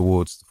turned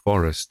towards the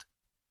forest.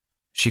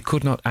 She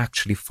could not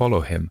actually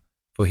follow him,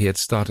 for he had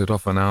started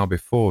off an hour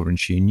before and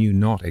she knew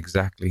not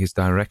exactly his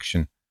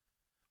direction.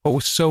 What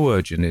was so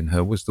urgent in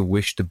her was the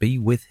wish to be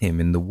with him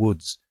in the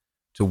woods,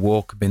 to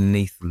walk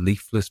beneath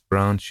leafless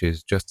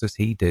branches just as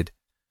he did,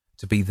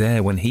 to be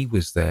there when he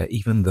was there,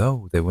 even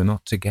though they were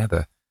not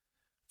together.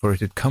 For it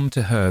had come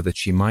to her that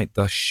she might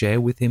thus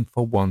share with him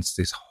for once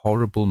this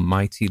horrible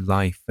mighty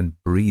life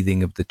and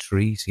breathing of the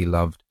trees he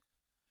loved.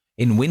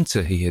 In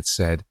winter, he had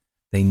said,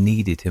 they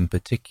needed him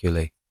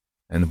particularly,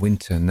 and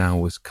winter now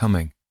was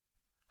coming.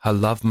 Her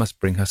love must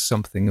bring her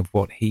something of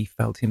what he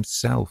felt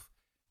himself,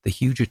 the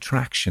huge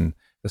attraction,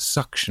 the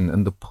suction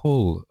and the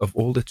pull of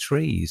all the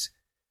trees.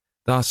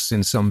 Thus,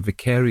 in some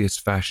vicarious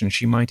fashion,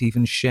 she might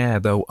even share,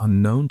 though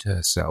unknown to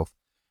herself,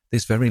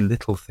 this very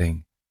little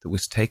thing that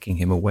was taking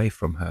him away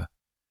from her.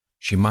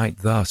 She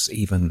might thus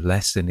even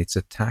lessen its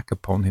attack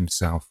upon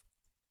himself.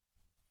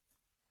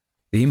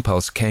 The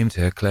impulse came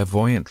to her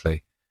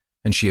clairvoyantly,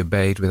 and she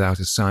obeyed without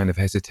a sign of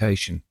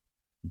hesitation.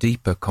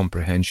 Deeper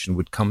comprehension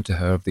would come to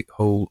her of the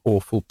whole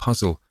awful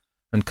puzzle,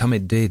 and come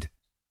it did,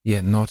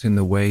 yet not in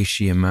the way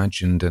she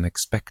imagined and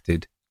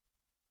expected.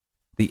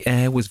 The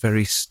air was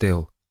very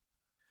still,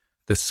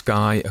 the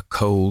sky a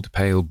cold,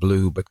 pale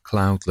blue but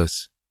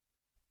cloudless.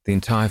 The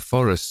entire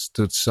forest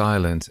stood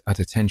silent, at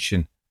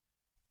attention.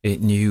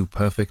 It knew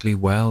perfectly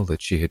well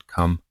that she had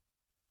come.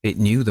 It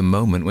knew the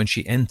moment when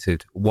she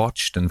entered,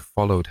 watched and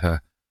followed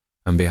her,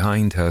 and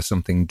behind her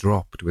something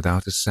dropped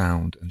without a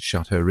sound and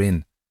shut her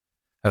in.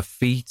 Her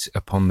feet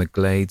upon the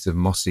glades of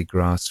mossy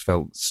grass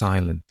fell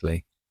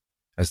silently,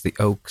 as the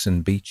oaks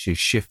and beeches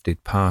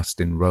shifted past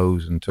in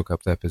rows and took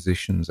up their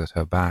positions at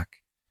her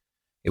back.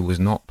 It was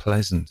not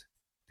pleasant,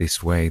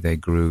 this way they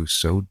grew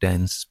so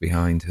dense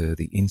behind her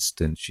the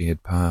instant she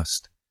had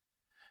passed.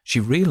 She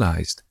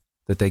realized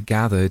that they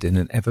gathered in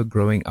an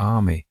ever-growing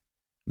army,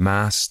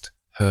 massed,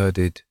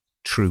 herded,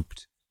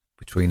 trooped,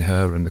 between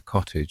her and the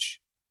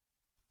cottage,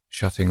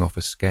 shutting off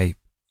escape.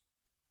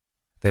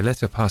 They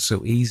let her pass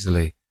so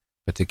easily,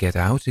 but to get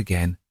out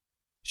again,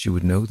 she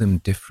would know them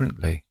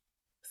differently.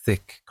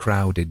 Thick,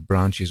 crowded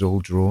branches all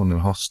drawn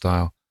and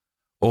hostile.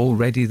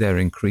 Already their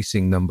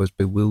increasing numbers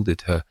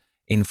bewildered her.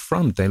 In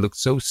front they looked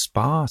so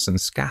sparse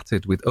and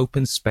scattered, with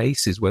open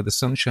spaces where the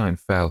sunshine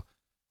fell.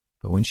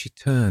 But when she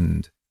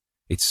turned,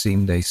 it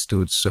seemed they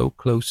stood so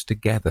close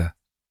together,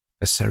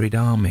 a serried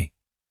army,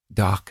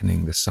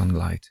 darkening the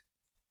sunlight.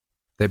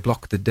 They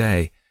blocked the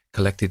day,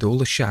 collected all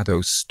the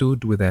shadows,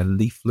 stood with their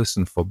leafless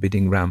and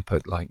forbidding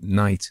rampart like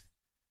night.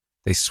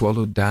 They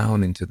swallowed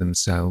down into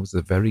themselves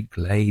the very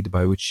glade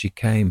by which she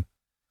came,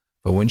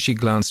 for when she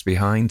glanced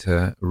behind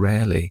her,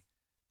 rarely,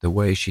 the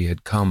way she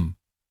had come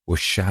was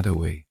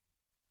shadowy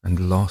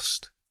and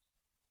lost.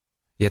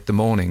 Yet the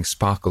morning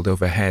sparkled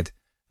overhead,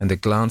 and a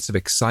glance of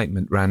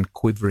excitement ran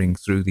quivering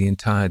through the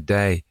entire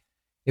day,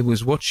 It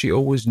was what she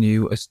always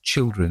knew as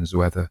children's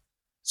weather,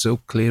 so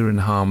clear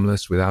and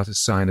harmless without a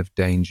sign of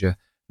danger,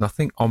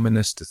 nothing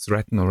ominous to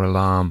threaten or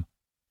alarm.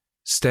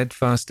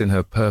 Steadfast in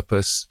her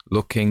purpose,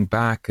 looking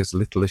back as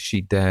little as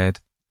she dared,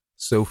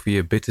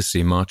 Sophia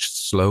Bittersea marched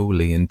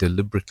slowly and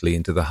deliberately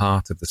into the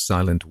heart of the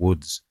silent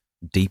woods,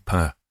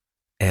 deeper,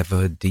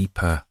 ever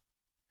deeper.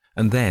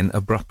 And then,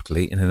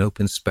 abruptly, in an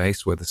open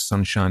space where the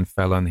sunshine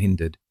fell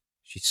unhindered,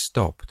 she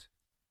stopped.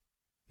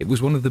 It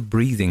was one of the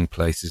breathing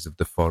places of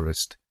the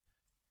forest.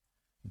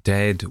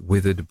 Dead,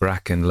 withered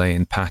bracken lay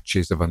in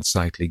patches of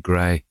unsightly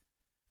grey.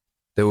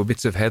 There were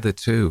bits of heather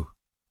too.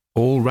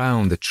 All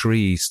round the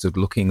trees stood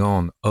looking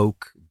on,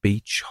 oak,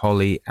 beech,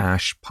 holly,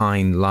 ash,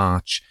 pine,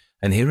 larch,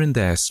 and here and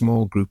there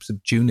small groups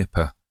of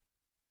juniper.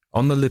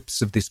 On the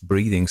lips of this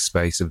breathing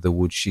space of the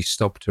wood she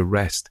stopped to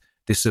rest,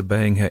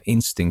 disobeying her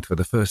instinct for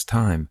the first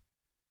time.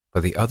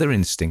 But the other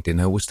instinct in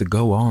her was to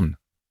go on.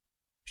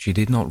 She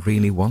did not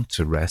really want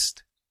to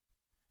rest.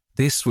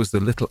 This was the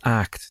little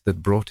act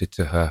that brought it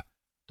to her,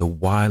 the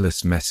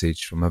wireless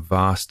message from a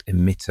vast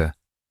emitter.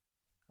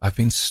 "I've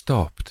been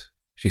stopped,"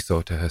 she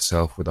thought to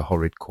herself with a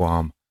horrid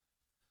qualm.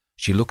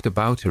 She looked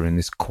about her in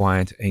this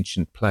quiet,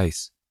 ancient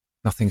place.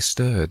 Nothing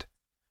stirred.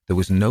 There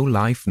was no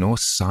life nor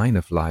sign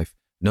of life.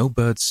 No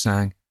birds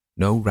sang,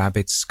 no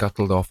rabbits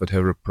scuttled off at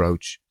her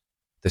approach.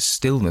 The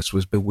stillness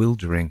was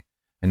bewildering,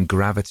 and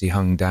gravity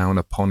hung down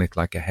upon it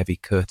like a heavy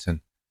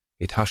curtain.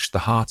 It hushed the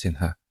heart in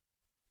her.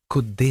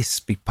 Could this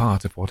be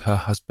part of what her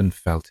husband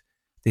felt,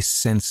 this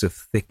sense of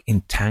thick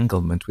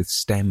entanglement with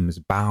stems,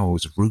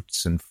 boughs,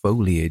 roots, and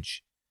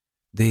foliage?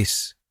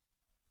 This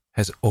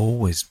has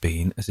always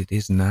been as it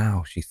is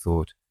now, she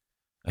thought,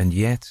 and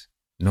yet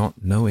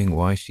not knowing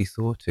why she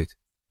thought it.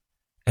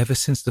 Ever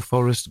since the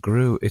forest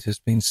grew, it has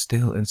been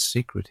still and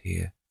secret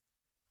here.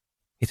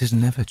 It has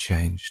never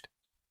changed.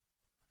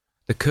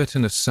 The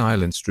curtain of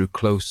silence drew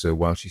closer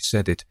while she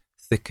said it,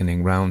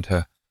 thickening round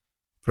her.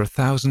 For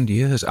 1,000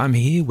 years, I'm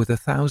here with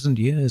 1,000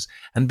 years,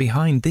 and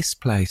behind this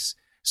place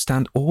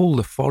stand all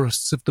the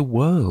forests of the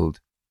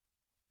world.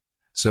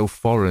 So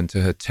foreign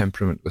to her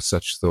temperament were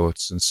such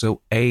thoughts, and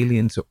so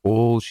alien to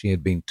all she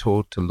had been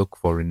taught to look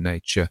for in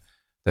nature,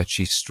 that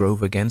she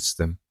strove against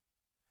them.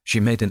 She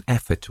made an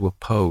effort to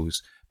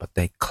oppose, but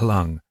they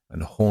clung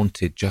and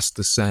haunted just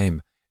the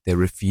same. They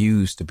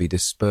refused to be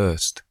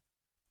dispersed.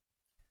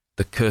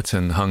 The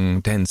curtain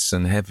hung dense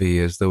and heavy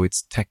as though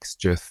its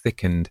texture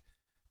thickened.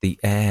 The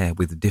air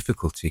with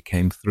difficulty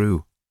came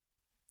through.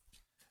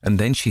 And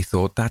then she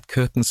thought that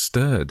curtain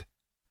stirred.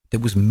 There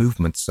was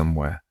movement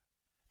somewhere.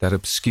 That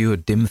obscure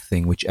dim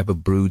thing which ever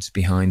broods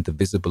behind the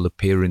visible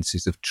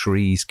appearances of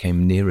trees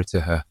came nearer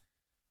to her.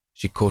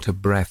 She caught her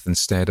breath and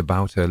stared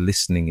about her,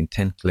 listening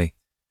intently.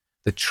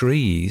 The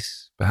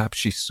trees, perhaps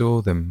she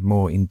saw them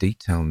more in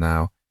detail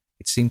now,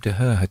 it seemed to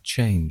her had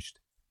changed.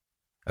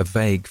 A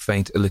vague,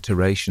 faint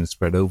alliteration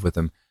spread over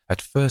them,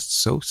 at first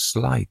so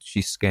slight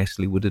she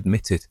scarcely would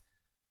admit it,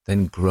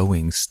 then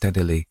growing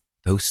steadily,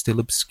 though still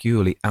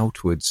obscurely,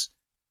 outwards.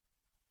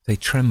 They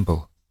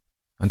tremble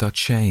and are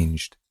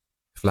changed,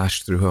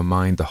 flashed through her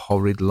mind the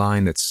horrid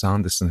line that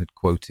Sanderson had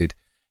quoted,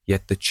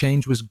 yet the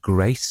change was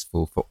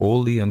graceful for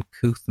all the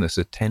uncouthness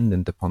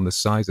attendant upon the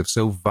size of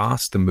so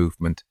vast a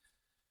movement.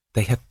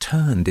 They had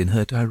turned in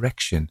her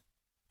direction.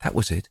 That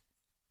was it.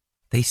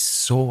 They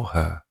saw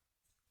her.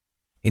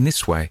 In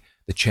this way,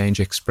 the change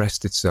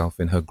expressed itself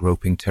in her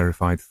groping,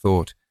 terrified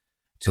thought.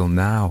 Till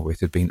now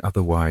it had been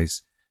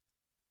otherwise.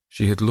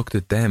 She had looked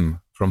at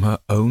them from her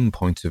own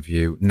point of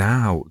view.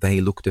 Now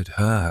they looked at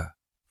her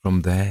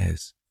from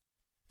theirs.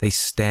 They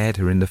stared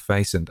her in the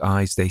face and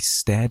eyes. They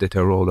stared at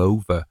her all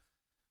over.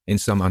 In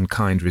some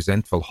unkind,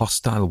 resentful,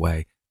 hostile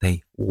way,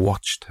 they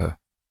watched her.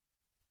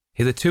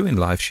 Hitherto in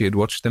life she had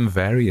watched them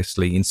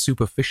variously, in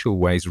superficial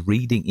ways,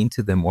 reading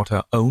into them what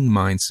her own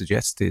mind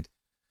suggested.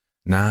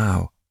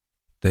 Now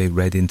they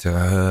read into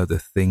her the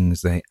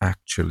things they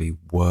actually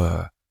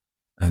were,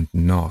 and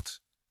not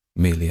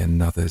merely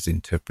another's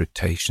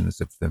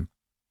interpretations of them.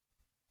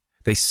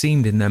 They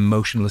seemed in their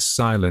motionless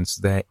silence,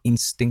 their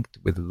instinct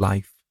with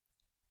life.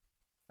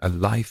 A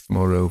life,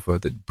 moreover,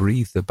 that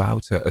breathed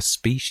about her, a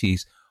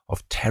species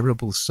of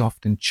terrible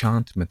soft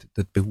enchantment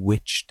that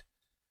bewitched.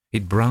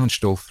 It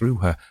branched all through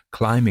her,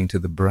 climbing to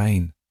the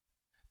brain.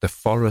 The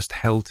forest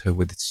held her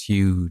with its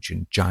huge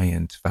and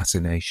giant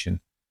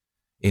fascination.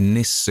 In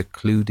this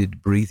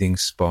secluded breathing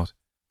spot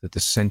that the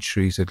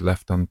centuries had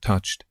left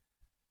untouched,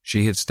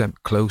 she had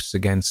stepped close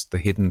against the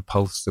hidden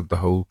pulse of the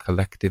whole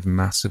collective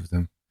mass of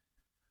them.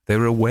 They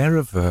were aware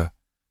of her,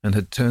 and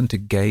had turned to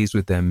gaze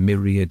with their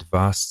myriad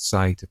vast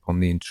sight upon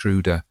the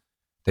intruder.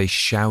 They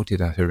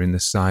shouted at her in the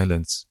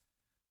silence.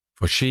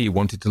 For she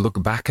wanted to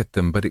look back at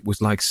them, but it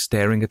was like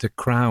staring at a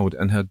crowd,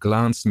 and her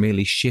glance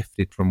merely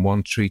shifted from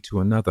one tree to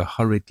another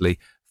hurriedly,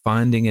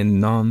 finding in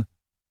none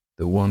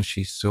the one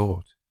she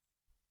sought.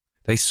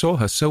 They saw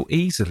her so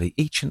easily,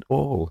 each and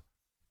all.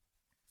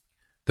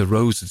 The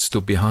rose that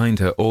stood behind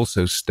her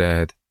also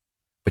stared,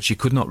 but she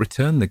could not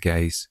return the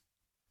gaze.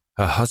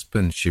 Her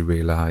husband, she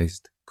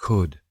realized,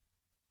 could,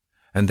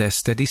 and their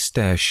steady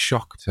stare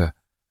shocked her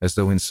as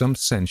though in some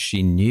sense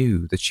she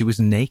knew that she was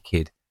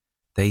naked.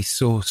 They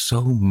saw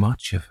so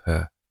much of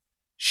her.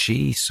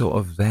 She saw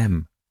of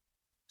them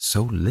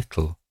so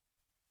little.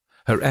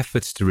 Her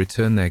efforts to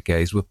return their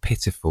gaze were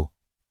pitiful.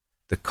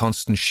 The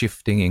constant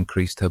shifting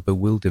increased her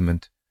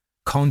bewilderment.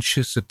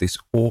 Conscious of this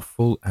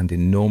awful and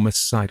enormous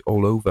sight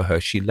all over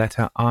her, she let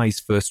her eyes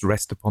first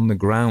rest upon the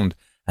ground,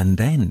 and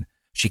then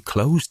she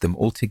closed them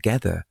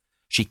altogether.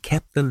 She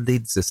kept the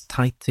lids as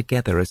tight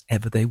together as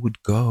ever they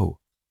would go.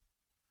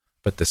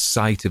 But the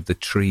sight of the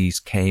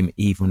trees came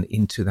even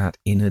into that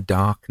inner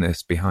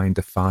darkness behind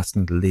the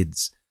fastened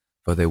lids,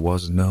 for there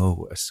was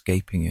no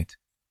escaping it.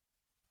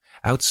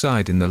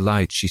 Outside in the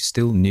light she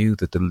still knew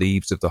that the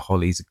leaves of the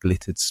hollies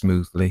glittered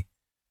smoothly,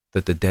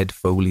 that the dead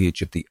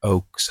foliage of the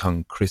oaks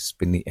hung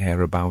crisp in the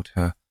air about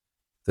her,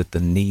 that the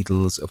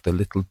needles of the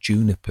little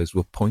junipers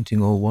were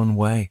pointing all one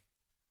way.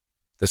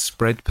 The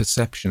spread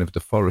perception of the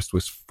forest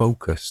was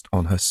focused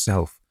on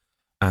herself,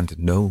 and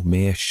no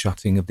mere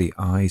shutting of the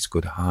eyes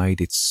could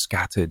hide its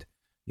scattered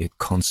yet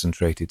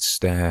concentrated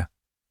stare,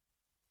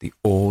 the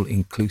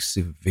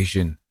all-inclusive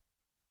vision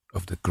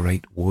of the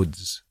great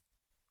woods.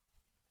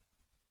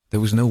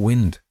 There was no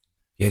wind,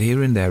 yet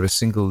here and there a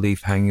single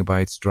leaf hanging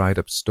by its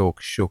dried-up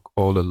stalk shook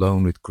all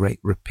alone with great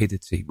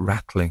rapidity,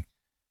 rattling.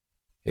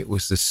 It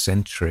was the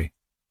sentry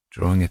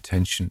drawing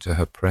attention to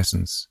her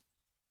presence.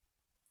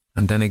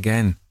 And then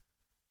again,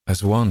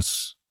 as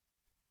once,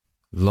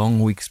 long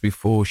weeks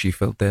before, she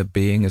felt their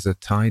being as a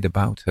tide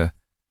about her.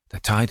 The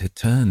tide had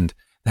turned.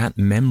 That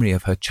memory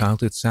of her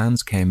childhood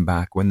sands came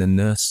back when the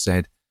nurse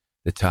said,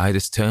 "The tide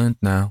has turned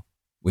now.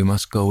 We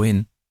must go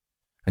in."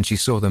 And she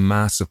saw the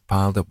mass of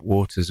piled-up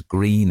waters,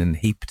 green and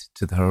heaped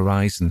to the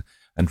horizon,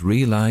 and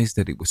realized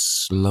that it was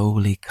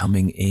slowly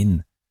coming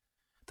in.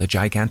 The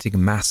gigantic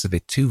mass of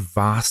it, too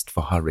vast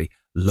for hurry,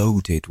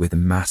 loaded with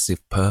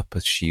massive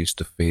purpose, she used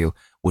to feel,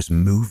 was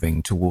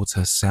moving towards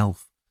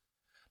herself.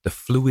 The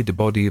fluid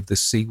body of the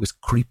sea was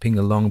creeping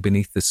along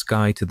beneath the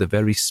sky to the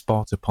very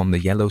spot upon the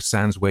yellow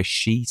sands where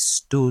she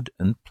stood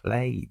and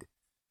played.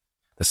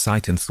 The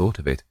sight and thought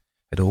of it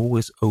had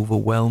always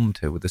overwhelmed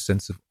her with a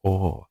sense of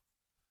awe,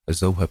 as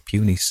though her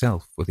puny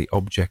self were the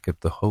object of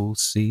the whole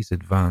sea's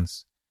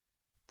advance.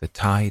 The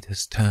tide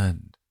has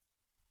turned.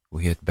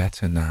 We had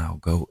better now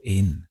go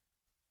in.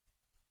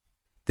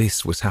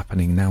 This was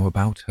happening now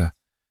about her.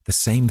 The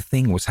same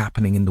thing was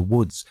happening in the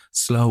woods,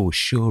 slow,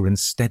 sure and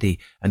steady,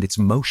 and its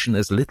motion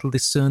as little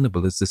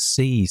discernible as the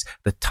sea's.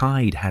 The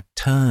tide had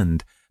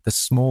turned. The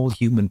small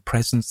human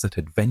presence that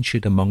had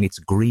ventured among its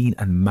green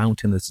and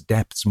mountainous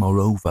depths,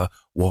 moreover,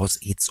 was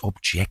its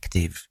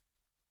objective.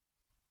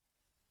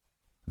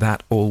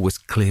 That all was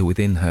clear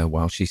within her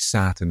while she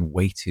sat and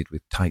waited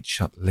with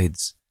tight-shut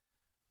lids.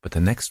 But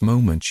the next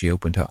moment she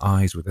opened her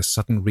eyes with a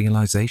sudden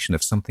realization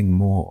of something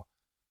more.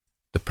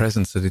 The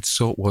presence that it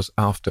sought was,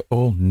 after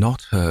all,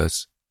 not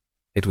hers.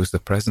 It was the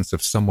presence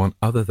of someone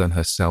other than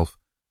herself.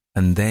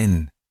 And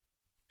then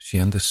she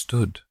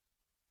understood.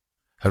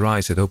 Her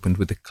eyes had opened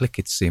with a click,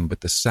 it seemed,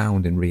 but the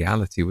sound in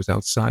reality was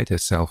outside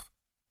herself.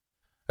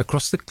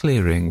 Across the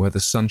clearing where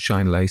the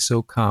sunshine lay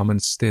so calm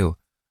and still,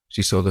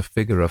 she saw the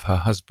figure of her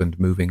husband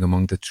moving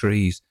among the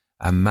trees,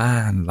 a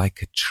man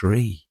like a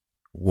tree,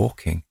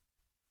 walking.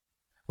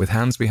 With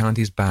hands behind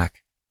his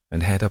back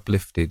and head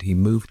uplifted, he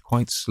moved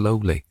quite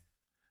slowly,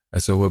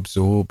 as though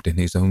absorbed in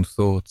his own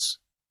thoughts.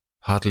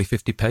 Hardly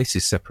 50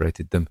 paces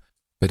separated them,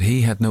 but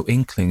he had no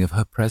inkling of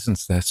her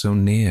presence there so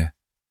near.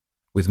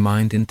 With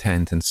mind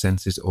intent and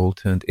senses all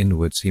turned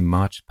inwards, he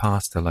marched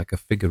past her like a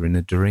figure in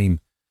a dream,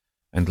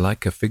 and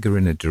like a figure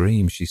in a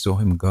dream she saw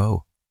him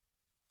go.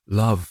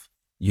 Love,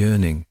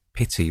 yearning,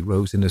 pity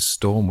rose in a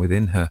storm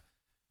within her,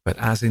 but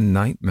as in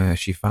nightmare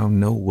she found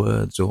no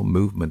words or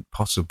movement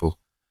possible.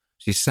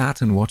 She sat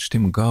and watched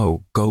him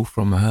go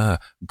from her,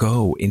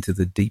 go into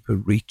the deeper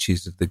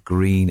reaches of the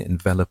green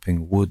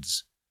enveloping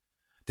woods.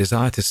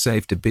 Desire to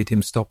save, to bid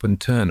him stop and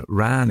turn,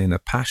 ran in a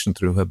passion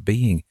through her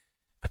being,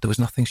 but there was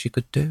nothing she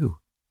could do.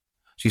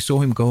 She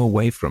saw him go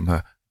away from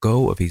her,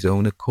 go of his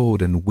own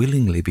accord and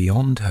willingly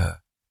beyond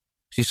her.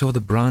 She saw the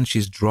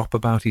branches drop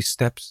about his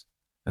steps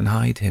and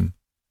hide him.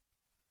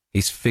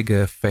 His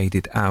figure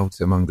faded out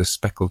among the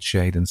speckled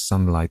shade and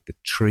sunlight. The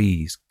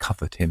trees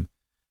covered him.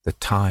 The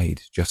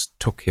tide just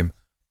took him,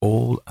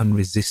 all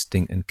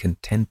unresisting and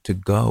content to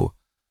go.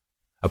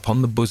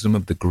 Upon the bosom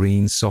of the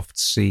green, soft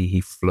sea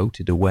he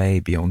floated away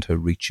beyond her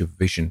reach of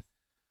vision.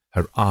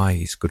 Her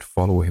eyes could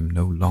follow him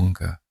no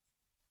longer.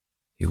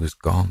 He was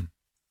gone.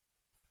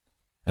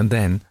 And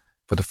then,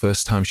 for the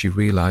first time, she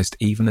realized,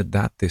 even at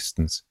that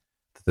distance,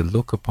 that the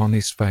look upon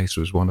his face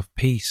was one of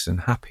peace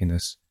and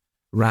happiness,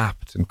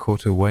 rapt and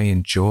caught away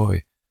in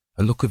joy,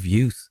 a look of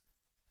youth.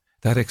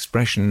 That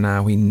expression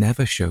now he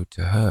never showed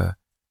to her,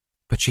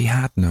 but she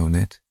had known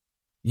it,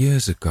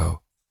 years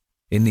ago.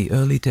 In the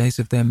early days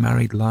of their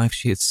married life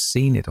she had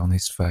seen it on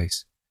his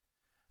face.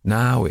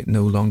 Now it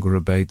no longer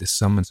obeyed the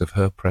summons of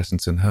her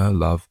presence and her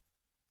love.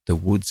 The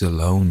woods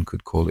alone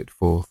could call it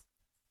forth.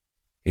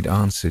 It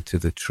answered to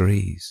the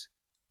trees.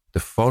 The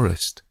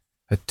forest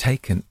had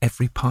taken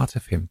every part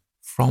of him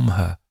from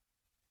her.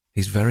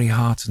 his very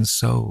heart and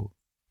soul.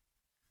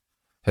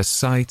 Her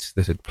sight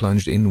that had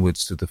plunged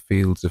inwards to the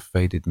fields of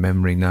faded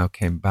memory now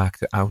came back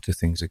to outer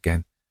things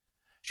again.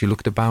 She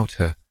looked about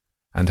her,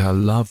 and her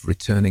love,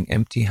 returning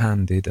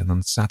empty-handed and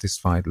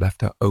unsatisfied,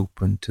 left her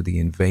open to the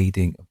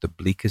invading of the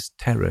bleakest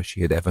terror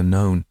she had ever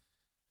known.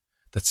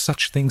 That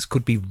such things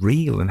could be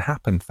real and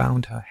happen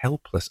found her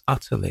helpless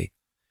utterly.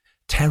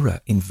 Terror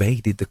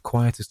invaded the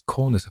quietest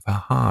corners of her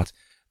heart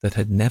that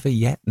had never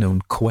yet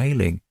known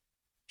quailing.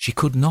 She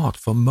could not,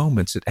 for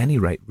moments at any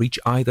rate, reach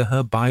either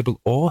her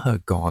Bible or her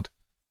God.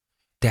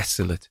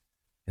 Desolate,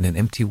 in an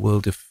empty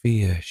world of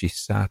fear, she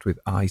sat with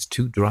eyes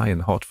too dry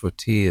and hot for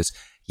tears,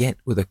 yet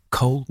with a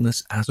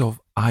coldness as of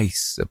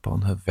ice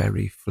upon her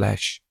very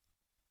flesh.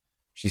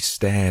 She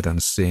stared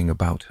unseeing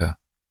about her.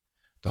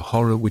 The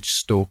horror which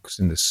stalks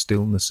in the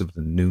stillness of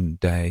the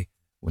noonday,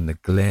 when the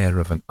glare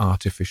of an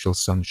artificial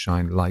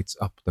sunshine lights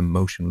up the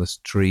motionless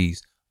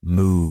trees,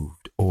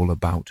 moved all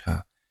about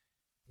her.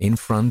 In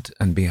front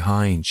and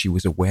behind she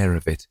was aware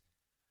of it.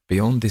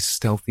 Beyond this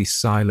stealthy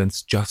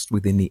silence, just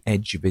within the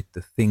edge of it,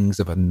 the things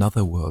of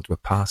another world were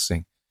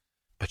passing,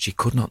 but she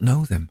could not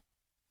know them.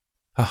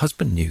 Her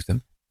husband knew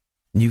them,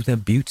 knew their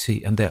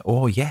beauty and their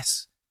awe,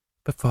 yes,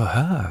 but for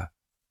her,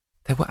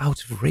 they were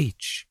out of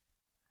reach.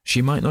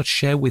 She might not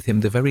share with him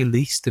the very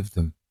least of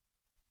them.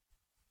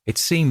 It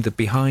seemed that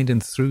behind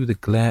and through the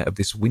glare of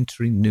this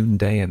wintry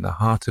noonday in the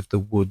heart of the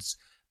woods,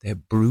 there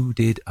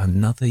brooded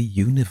another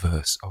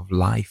universe of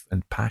life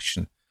and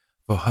passion,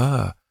 for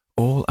her,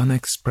 all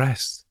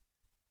unexpressed.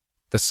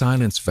 The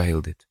silence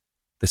veiled it,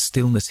 the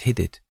stillness hid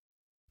it,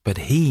 but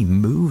he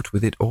moved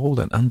with it all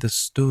and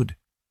understood.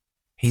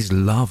 His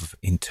love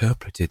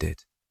interpreted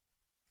it.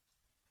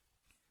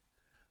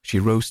 She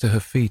rose to her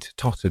feet,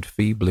 tottered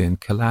feebly, and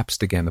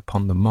collapsed again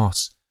upon the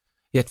moss.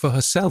 Yet for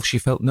herself she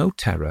felt no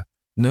terror.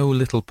 No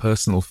little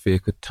personal fear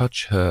could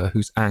touch her,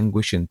 whose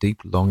anguish and deep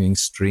longing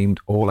streamed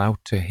all out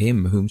to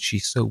him whom she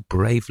so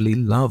bravely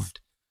loved.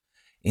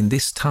 In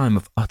this time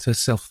of utter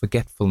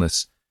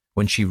self-forgetfulness,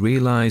 when she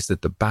realized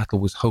that the battle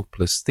was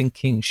hopeless,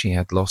 thinking she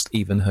had lost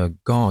even her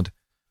God,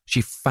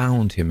 she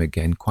found him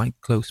again quite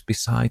close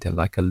beside her,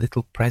 like a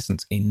little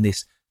presence in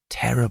this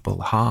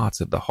terrible heart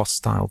of the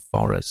hostile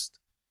forest.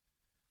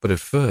 But at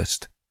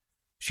first,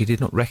 she did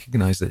not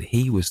recognize that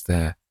he was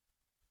there.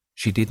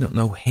 She did not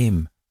know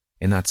him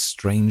in that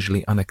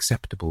strangely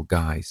unacceptable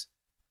guise,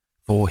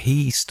 for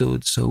he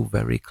stood so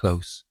very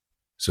close,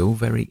 so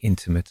very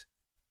intimate,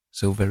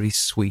 so very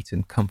sweet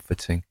and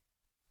comforting,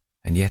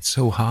 and yet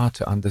so hard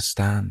to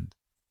understand,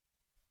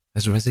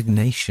 as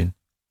resignation.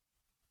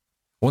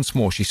 Once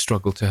more she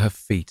struggled to her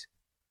feet,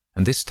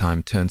 and this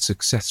time turned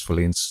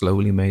successfully and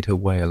slowly made her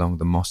way along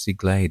the mossy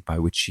glade by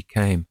which she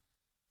came.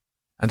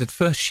 And at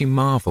first she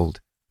marvelled,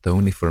 though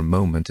only for a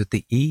moment, at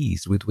the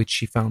ease with which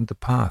she found the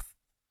path.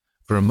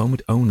 For a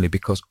moment only,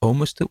 because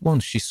almost at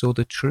once she saw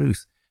the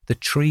truth. The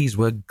trees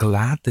were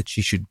glad that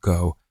she should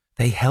go.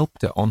 They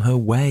helped her on her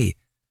way.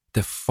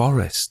 The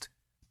forest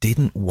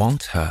didn't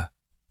want her.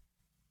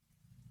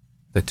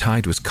 The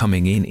tide was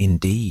coming in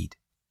indeed,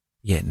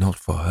 yet not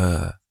for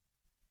her.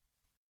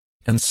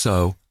 And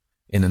so,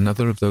 in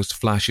another of those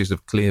flashes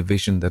of clear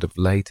vision that of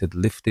late had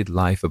lifted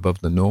life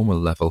above the normal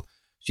level,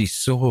 she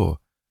saw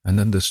and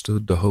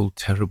understood the whole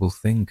terrible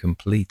thing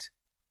complete.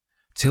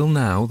 Till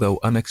now, though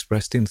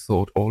unexpressed in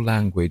thought or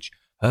language,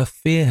 her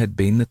fear had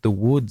been that the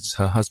woods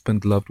her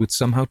husband loved would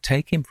somehow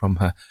take him from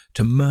her,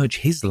 to merge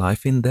his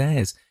life in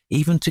theirs,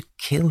 even to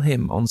kill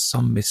him on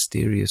some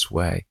mysterious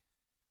way.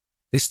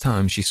 This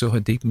time she saw her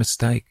deep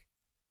mistake,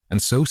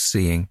 and so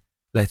seeing,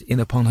 let in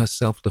upon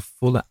herself the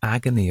fuller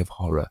agony of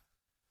horror,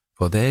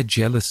 for their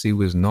jealousy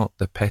was not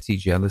the petty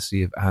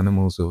jealousy of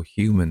animals or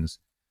humans.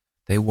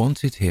 They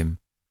wanted him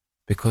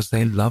because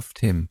they loved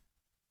him,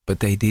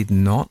 but they did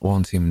not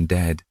want him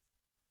dead.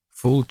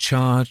 Full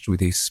charged with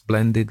his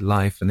splendid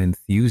life and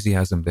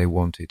enthusiasm, they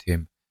wanted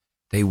him.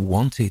 They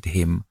wanted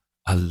him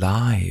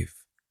alive.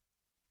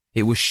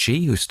 It was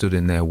she who stood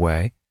in their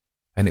way,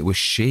 and it was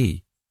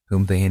she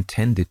whom they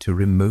intended to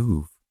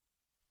remove.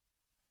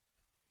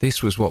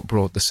 This was what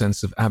brought the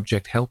sense of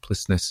abject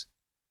helplessness.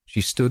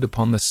 She stood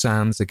upon the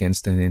sands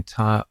against an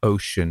entire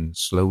ocean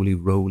slowly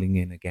rolling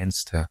in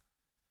against her.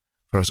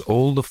 For as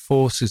all the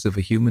forces of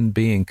a human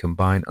being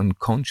combine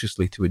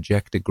unconsciously to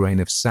eject a grain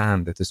of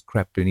sand that has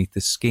crept beneath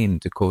the skin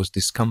to cause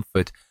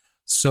discomfort,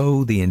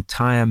 so the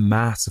entire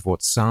mass of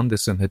what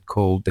Sanderson had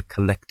called the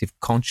collective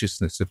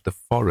consciousness of the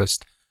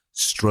forest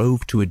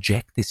strove to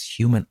eject this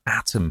human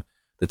atom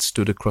that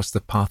stood across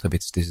the path of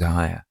its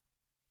desire.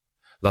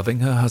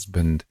 Loving her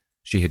husband,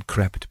 she had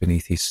crept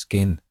beneath his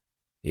skin.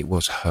 It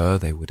was her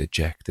they would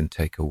eject and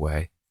take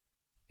away.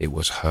 It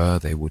was her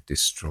they would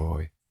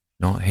destroy,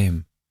 not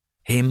him.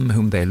 Him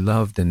whom they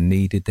loved and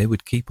needed they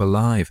would keep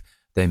alive.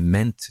 They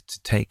meant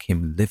to take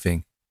him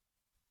living.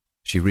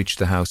 She reached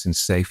the house in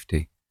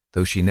safety,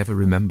 though she never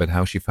remembered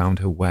how she found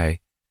her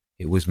way.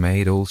 It was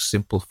made all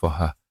simple for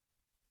her.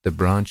 The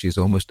branches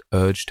almost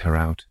urged her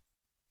out.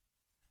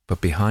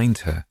 But behind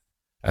her,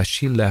 as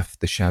she left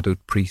the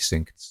shadowed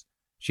precincts,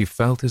 She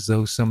felt as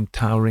though some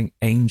towering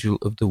angel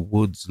of the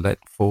woods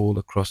let fall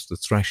across the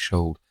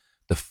threshold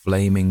the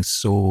flaming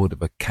sword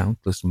of a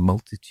countless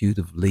multitude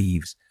of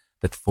leaves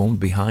that formed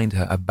behind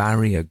her a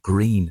barrier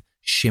green,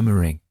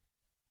 shimmering,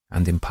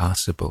 and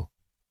impassable.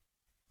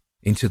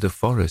 Into the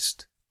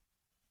forest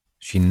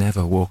she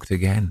never walked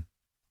again.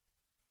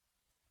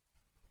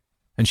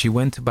 And she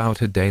went about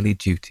her daily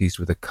duties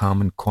with a calm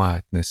and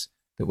quietness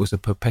that was a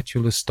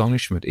perpetual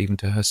astonishment even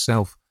to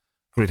herself,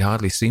 for it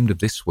hardly seemed of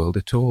this world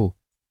at all.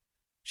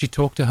 She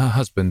talked to her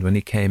husband when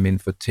he came in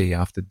for tea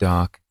after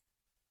dark.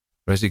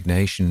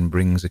 Resignation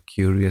brings a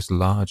curious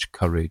large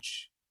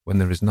courage when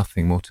there is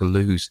nothing more to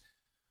lose.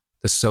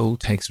 The soul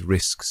takes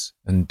risks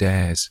and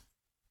dares.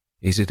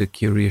 Is it a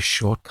curious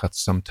shortcut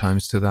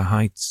sometimes to the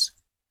heights?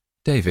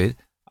 David,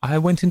 I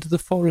went into the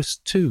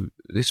forest too,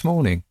 this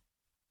morning.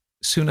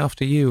 Soon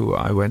after you,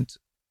 I went.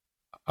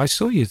 I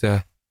saw you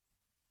there.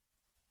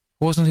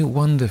 Wasn't it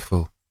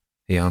wonderful?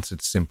 He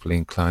answered simply,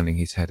 inclining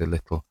his head a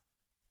little.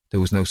 There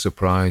was no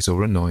surprise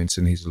or annoyance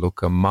in his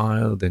look, a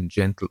mild and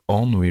gentle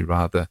ennui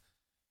rather.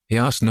 He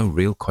asked no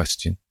real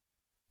question.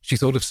 She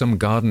thought of some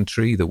garden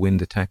tree the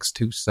wind attacks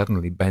too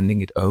suddenly, bending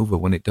it over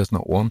when it does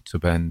not want to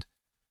bend,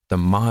 the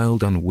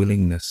mild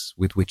unwillingness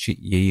with which it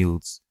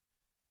yields.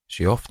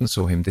 She often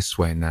saw him this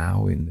way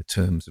now, in the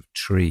terms of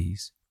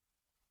trees.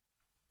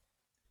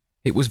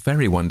 It was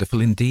very wonderful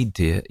indeed,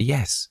 dear.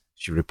 Yes,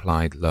 she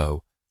replied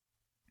low,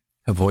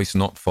 her voice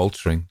not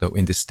faltering, though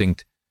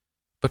indistinct.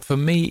 But for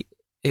me,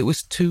 it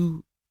was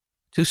too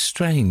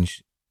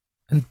strange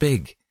and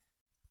big.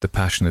 The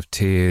passion of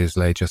tears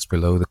lay just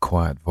below the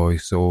quiet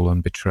voice, all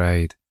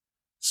unbetrayed.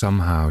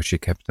 Somehow she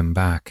kept them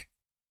back.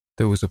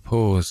 There was a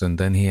pause, and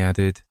then he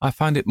added, I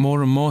find it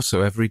more and more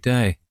so every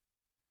day.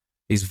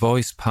 His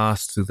voice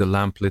passed through the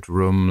lamplit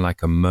room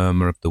like a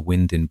murmur of the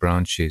wind in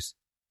branches.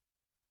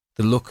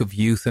 The look of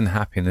youth and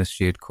happiness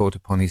she had caught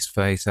upon his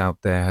face out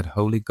there had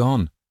wholly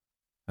gone,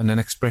 and an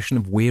expression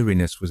of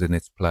weariness was in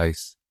its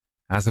place,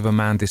 as of a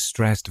man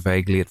distressed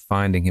vaguely at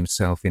finding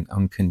himself in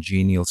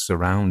uncongenial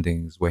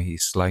surroundings where he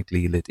is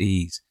slightly ill at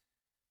ease.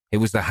 It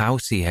was the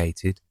house he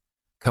hated,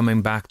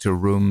 coming back to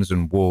rooms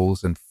and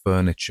walls and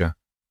furniture.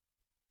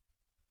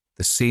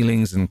 The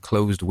ceilings and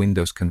closed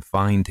windows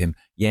confined him,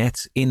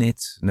 yet in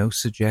it no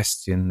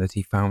suggestion that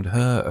he found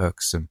her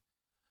irksome.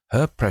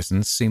 Her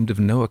presence seemed of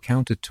no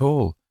account at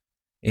all.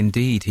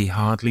 Indeed, he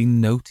hardly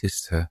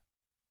noticed her.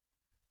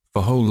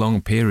 For whole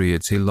long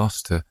periods he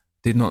lost her,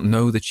 did not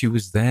know that she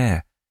was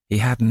there. He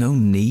had no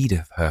need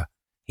of her.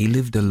 He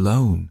lived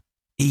alone.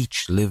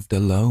 Each lived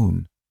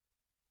alone.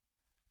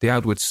 The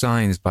outward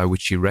signs by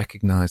which she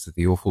recognized that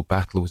the awful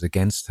battle was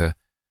against her,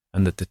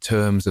 and that the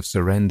terms of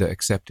surrender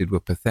accepted were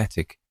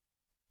pathetic.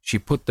 She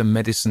put the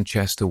medicine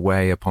chest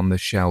away upon the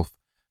shelf.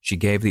 She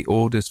gave the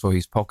orders for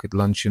his pocket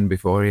luncheon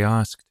before he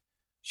asked.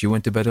 She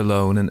went to bed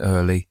alone and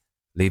early,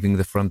 leaving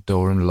the front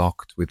door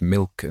unlocked, with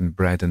milk and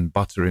bread and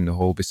butter in the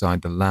hall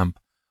beside the lamp,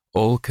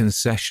 all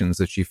concessions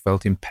that she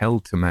felt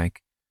impelled to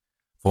make.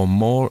 For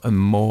more and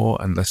more,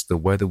 unless the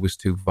weather was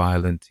too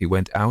violent, he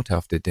went out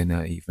after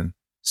dinner even,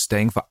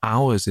 staying for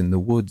hours in the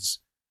woods.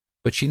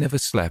 But she never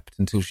slept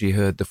until she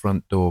heard the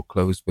front door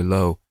close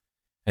below,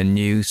 and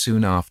knew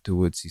soon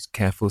afterwards his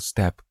careful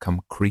step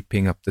come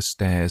creeping up the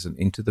stairs and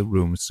into the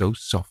room so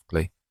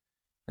softly.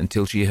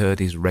 Until she heard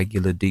his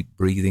regular deep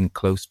breathing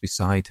close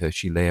beside her,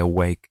 she lay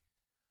awake.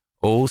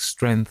 All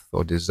strength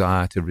or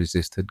desire to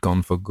resist had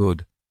gone for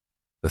good.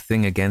 The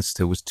thing against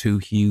her was too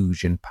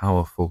huge and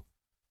powerful.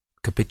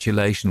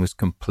 Capitulation was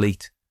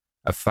complete,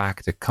 a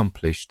fact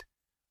accomplished.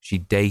 She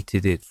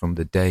dated it from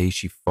the day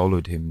she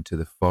followed him to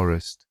the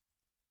forest.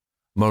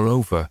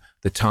 Moreover,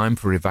 the time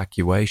for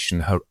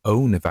evacuation, her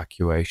own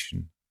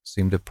evacuation,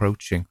 seemed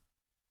approaching.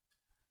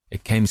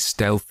 It came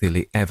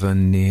stealthily ever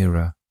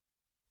nearer,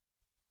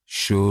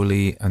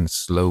 surely and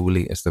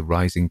slowly as the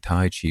rising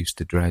tide she used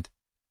to dread.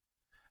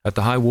 At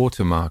the high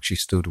water mark she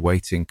stood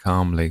waiting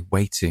calmly,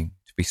 waiting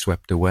to be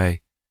swept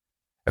away.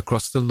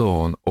 Across the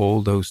lawn,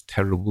 all those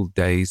terrible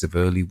days of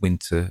early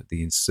winter,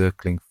 the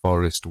encircling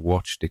forest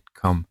watched it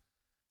come,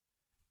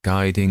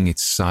 guiding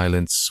its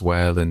silent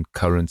swell and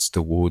currents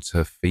towards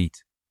her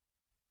feet.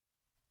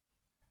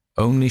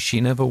 Only she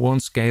never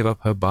once gave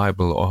up her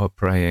Bible or her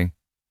praying.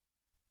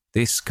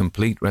 This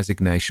complete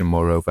resignation,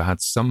 moreover,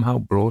 had somehow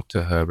brought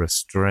to her a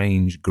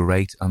strange,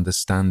 great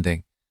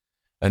understanding,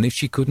 and if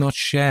she could not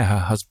share her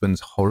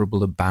husband's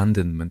horrible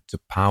abandonment to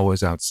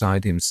powers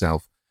outside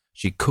himself,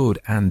 she could,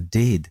 and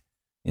did,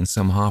 in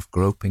some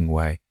half-groping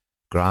way,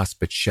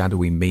 grasp at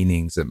shadowy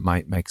meanings that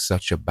might make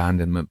such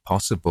abandonment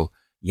possible,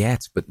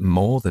 yet but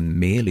more than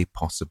merely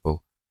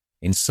possible,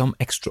 in some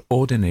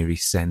extraordinary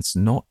sense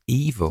not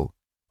evil.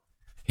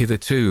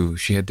 Hitherto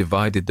she had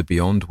divided the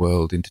beyond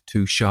world into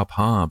two sharp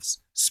halves,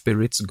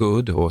 spirits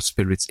good or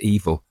spirits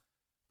evil,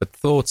 but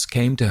thoughts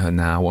came to her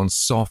now on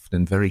soft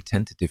and very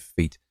tentative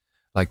feet,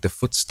 like the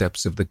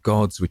footsteps of the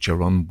gods which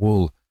are on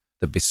wool,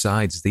 that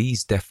besides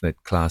these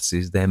definite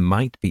classes there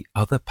might be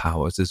other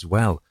powers as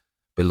well,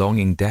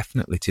 belonging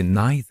definitely to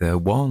neither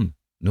one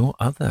nor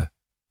other.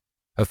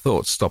 Her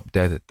thoughts stopped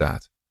dead at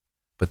that.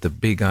 but the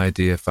big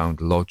idea found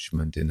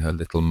lodgment in her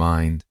little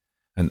mind,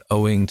 and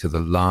owing to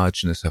the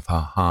largeness of her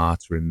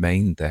heart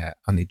remained there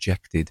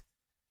unejected.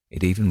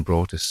 It even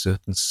brought a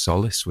certain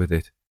solace with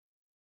it.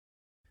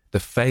 The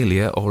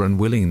failure or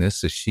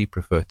unwillingness, as she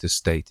preferred to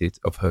state it,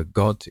 of her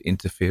God to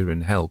interfere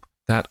and help,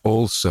 that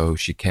also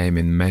she came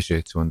in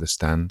measure to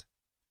understand.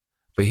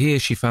 For here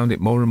she found it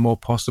more and more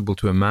possible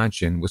to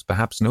imagine was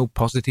perhaps no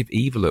positive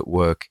evil at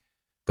work,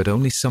 but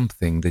only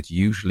something that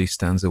usually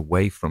stands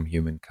away from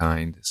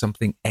humankind,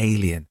 something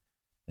alien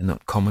and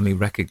not commonly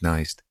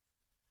recognized.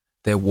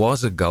 There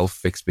was a gulf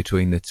fixed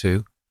between the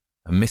two,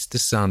 and Mr.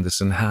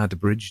 Sanderson had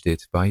bridged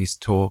it by his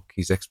talk,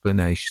 his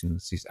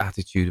explanations, his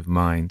attitude of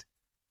mind.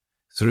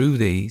 Through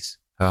these,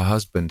 her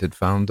husband had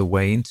found the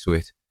way into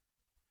it.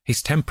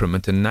 His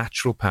temperament and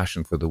natural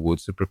passion for the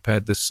woods had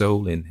prepared the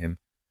soul in him,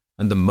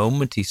 and the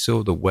moment he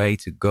saw the way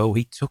to go,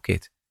 he took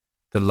it,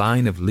 the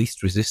line of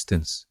least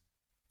resistance.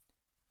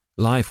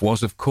 Life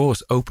was, of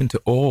course, open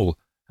to all,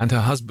 and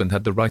her husband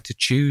had the right to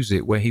choose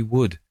it where he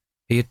would.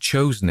 He had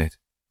chosen it,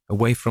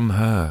 away from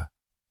her,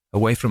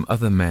 away from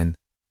other men,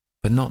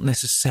 but not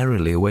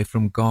necessarily away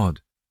from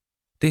God.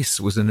 This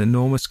was an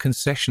enormous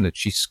concession that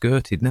she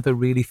skirted, never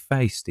really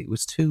faced. It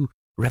was too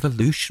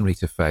revolutionary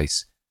to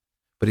face,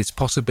 but its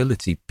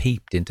possibility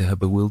peeped into her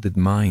bewildered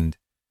mind.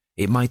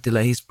 It might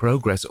delay his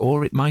progress,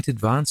 or it might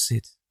advance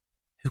it.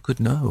 Who could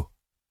know?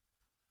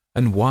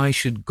 And why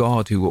should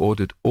God, who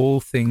ordered all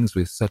things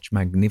with such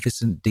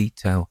magnificent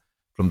detail,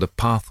 from the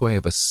pathway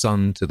of a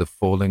sun to the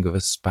falling of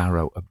a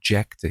sparrow,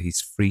 object to his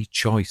free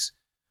choice,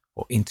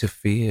 or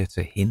interfere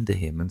to hinder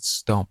him and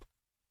stop?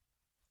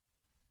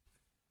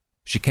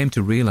 She came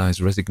to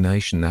realize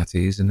resignation, that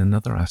is, in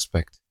another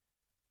aspect.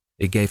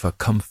 It gave her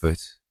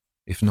comfort,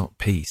 if not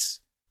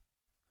peace.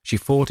 She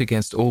fought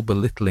against all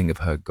belittling of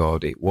her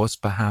God. It was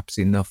perhaps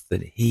enough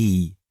that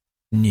he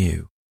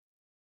knew.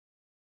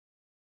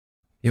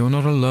 "You are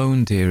not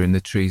alone, dear, in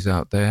the trees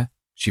out there,"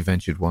 she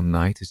ventured one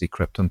night as he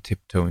crept on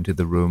tiptoe into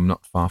the room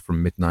not far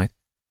from midnight.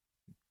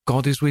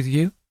 "God is with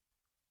you?"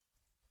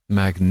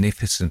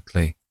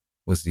 "Magnificently,"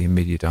 was the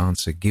immediate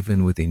answer,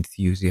 given with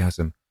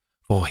enthusiasm.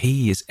 "For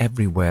he is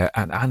everywhere,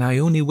 and I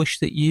only wish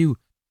that you—"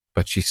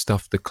 But she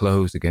stuffed the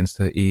clothes against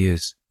her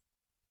ears.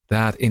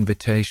 That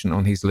invitation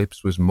on his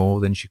lips was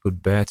more than she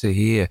could bear to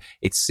hear.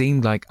 It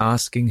seemed like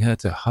asking her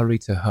to hurry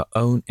to her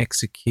own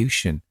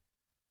execution.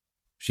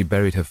 She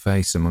buried her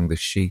face among the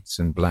sheets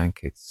and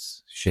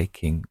blankets,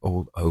 shaking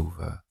all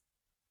over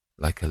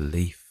like a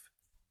leaf.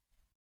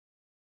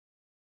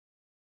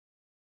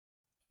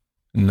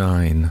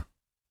 9.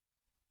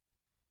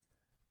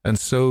 And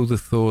so the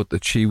thought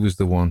that she was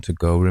the one to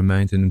go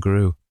remained and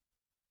grew.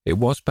 It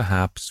was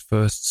perhaps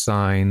first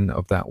sign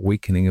of that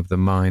weakening of the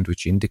mind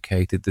which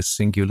indicated the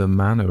singular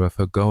manner of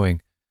her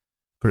going,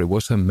 for it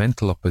was her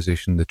mental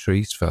opposition, the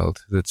trees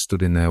felt, that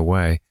stood in their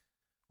way.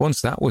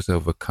 Once that was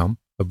overcome,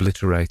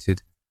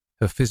 obliterated,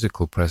 her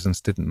physical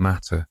presence didn't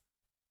matter.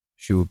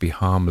 She would be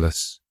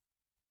harmless.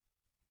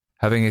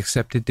 Having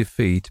accepted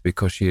defeat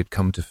because she had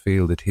come to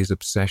feel that his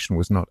obsession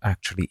was not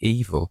actually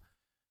evil,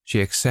 she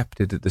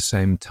accepted at the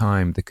same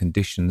time the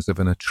conditions of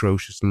an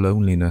atrocious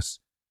loneliness.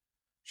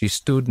 She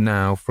stood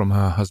now from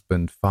her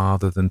husband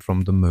farther than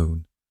from the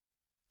moon.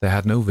 They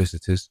had no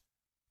visitors.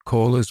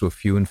 Callers were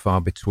few and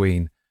far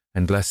between,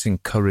 and less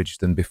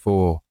encouraged than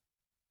before.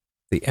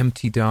 The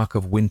empty dark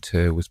of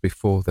winter was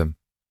before them.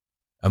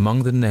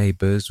 Among the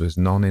neighbours was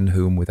none in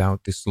whom,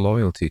 without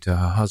disloyalty to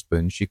her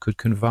husband, she could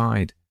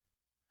confide.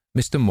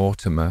 Mr.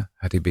 Mortimer,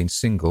 had he been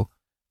single,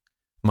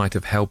 might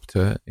have helped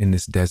her in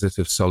this desert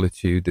of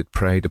solitude that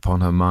preyed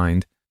upon her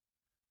mind,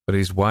 but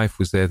his wife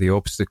was there the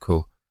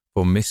obstacle,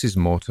 for Mrs.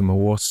 Mortimer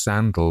wore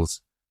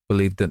sandals,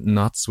 believed that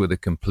nuts were the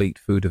complete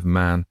food of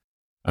man,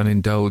 and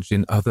indulged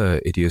in other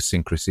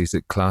idiosyncrasies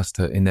that classed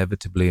her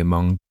inevitably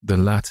among the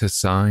latter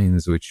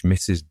signs which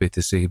Mrs.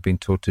 Bittersea had been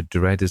taught to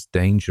dread as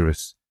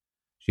dangerous.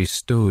 She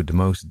stood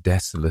most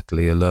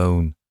desolately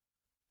alone.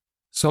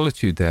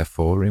 Solitude,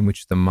 therefore, in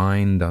which the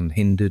mind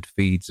unhindered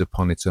feeds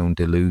upon its own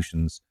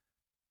delusions,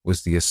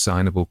 was the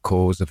assignable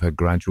cause of her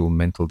gradual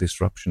mental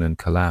disruption and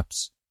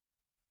collapse.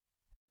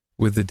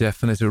 With the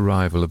definite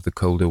arrival of the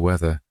colder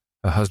weather,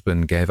 her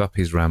husband gave up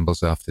his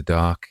rambles after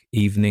dark.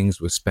 Evenings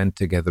were spent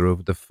together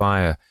over the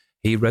fire.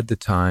 He read the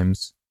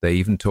Times. They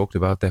even talked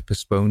about their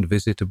postponed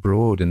visit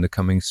abroad in the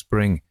coming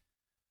spring.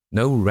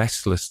 No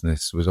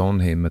restlessness was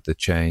on him at the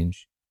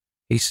change.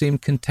 He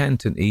seemed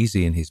content and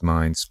easy in his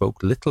mind,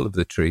 spoke little of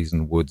the trees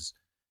and woods,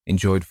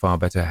 enjoyed far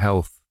better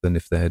health than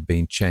if there had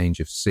been change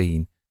of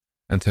scene,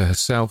 and to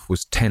herself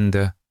was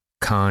tender,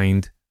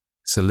 kind,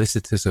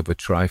 solicitous over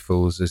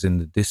trifles as in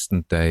the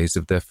distant days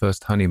of their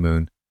first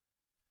honeymoon.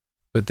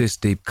 But this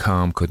deep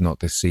calm could not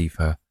deceive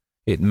her.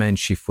 It meant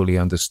she fully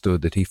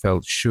understood that he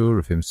felt sure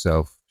of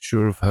himself,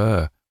 sure of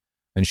her,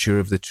 and sure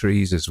of the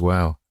trees as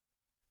well.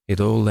 It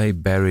all lay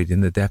buried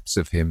in the depths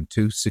of him,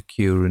 too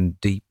secure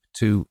and deep,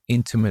 too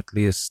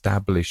intimately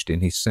established in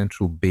his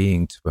central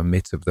being to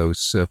permit of those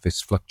surface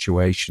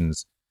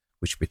fluctuations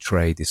which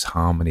betrayed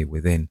disharmony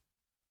within.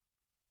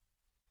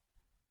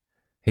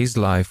 His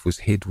life was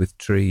hid with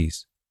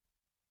trees.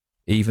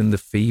 Even the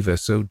fever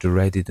so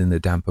dreaded in the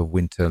damp of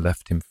winter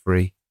left him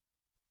free.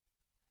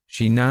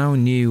 She now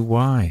knew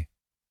why.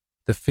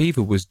 The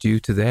fever was due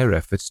to their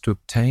efforts to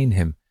obtain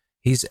him,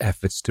 his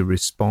efforts to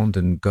respond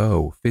and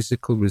go,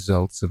 physical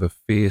results of a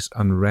fierce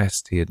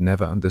unrest he had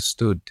never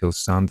understood till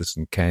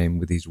Sanderson came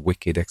with his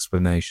wicked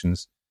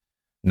explanations.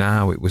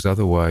 Now it was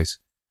otherwise.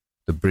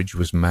 The bridge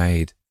was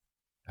made,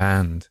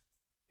 and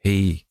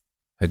he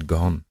had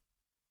gone.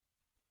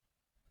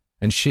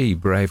 And she,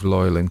 brave,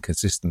 loyal, and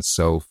consistent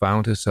soul,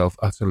 found herself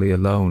utterly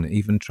alone,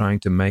 even trying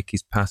to make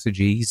his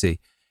passage easy.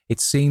 It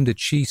seemed that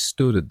she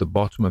stood at the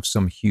bottom of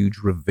some huge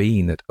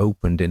ravine that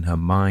opened in her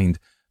mind,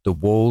 the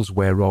walls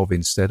whereof,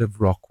 instead of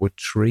rock, were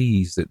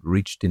trees that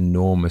reached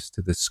enormous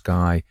to the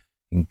sky,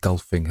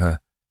 engulfing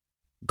her.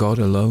 God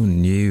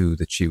alone knew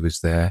that she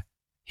was there.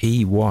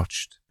 He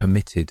watched,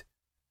 permitted,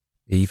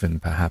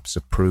 even perhaps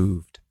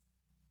approved.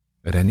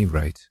 At any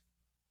rate,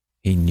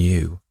 he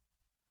knew.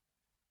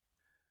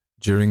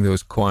 During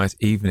those quiet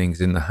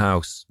evenings in the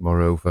house,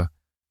 moreover,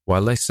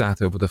 while they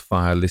sat over the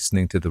fire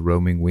listening to the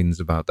roaming winds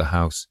about the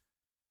house,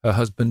 her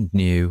husband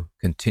knew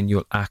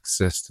continual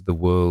access to the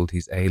world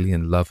his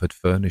alien love had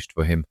furnished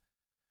for him.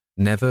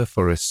 Never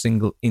for a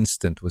single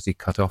instant was he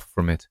cut off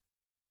from it.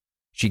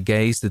 She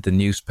gazed at the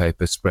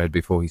newspaper spread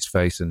before his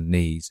face and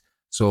knees,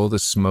 saw the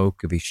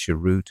smoke of his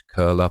cheroot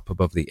curl up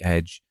above the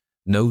edge,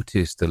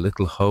 noticed a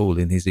little hole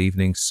in his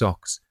evening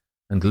socks,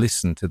 and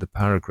listened to the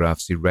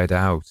paragraphs he read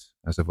out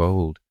as of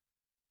old.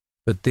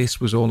 But this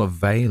was all a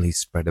veil he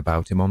spread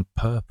about him on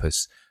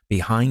purpose.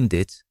 Behind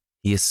it,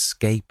 he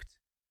escaped.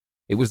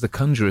 It was the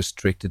conjurer's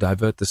trick to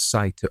divert the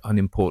sight to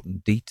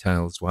unimportant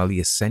details while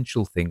the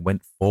essential thing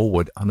went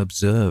forward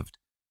unobserved.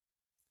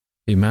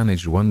 He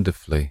managed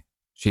wonderfully.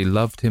 She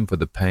loved him for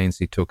the pains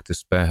he took to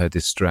spare her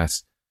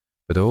distress,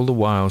 but all the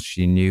while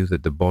she knew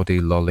that the body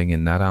lolling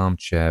in that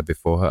armchair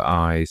before her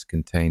eyes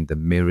contained the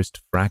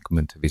merest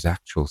fragment of his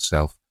actual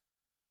self.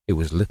 It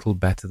was little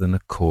better than a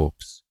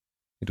corpse.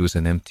 It was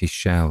an empty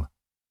shell.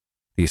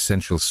 The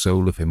essential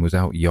soul of him was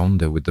out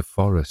yonder with the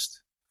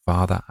forest,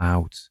 farther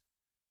out,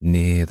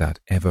 near that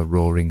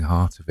ever-roaring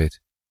heart of it.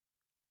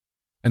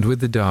 And with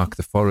the dark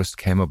the forest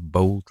came up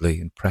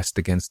boldly and pressed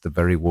against the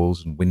very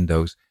walls and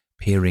windows,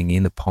 peering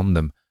in upon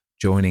them,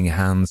 joining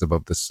hands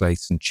above the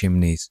slates and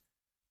chimneys.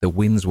 The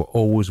winds were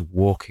always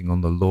walking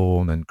on the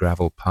lawn and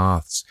gravel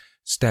paths.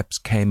 Steps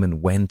came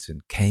and went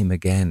and came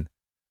again.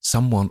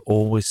 Someone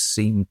always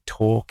seemed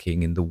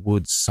talking in the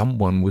woods.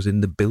 Someone was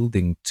in the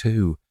building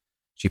too.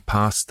 She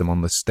passed them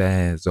on the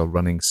stairs or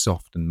running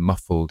soft and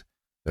muffled,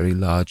 very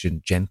large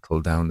and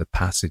gentle down the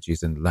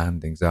passages and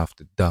landings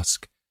after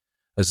dusk,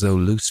 as though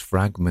loose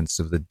fragments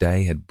of the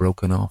day had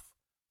broken off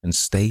and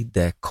stayed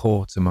there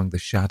caught among the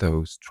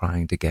shadows,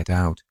 trying to get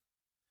out.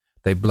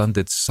 They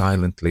blundered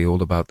silently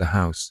all about the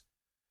house.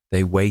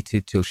 They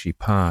waited till she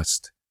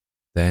passed,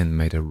 then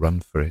made a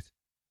run for it,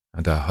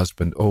 and her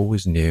husband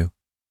always knew.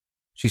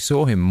 She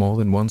saw him more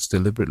than once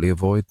deliberately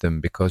avoid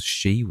them because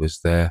she was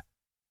there.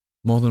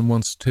 More than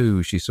once,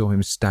 too, she saw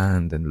him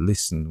stand and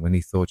listen when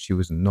he thought she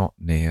was not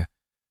near,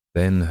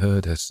 then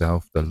heard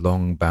herself the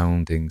long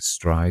bounding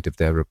stride of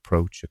their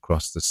approach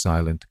across the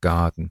silent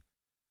garden.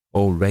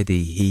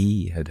 Already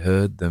he had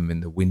heard them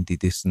in the windy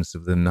distance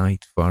of the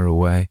night far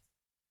away.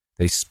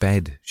 They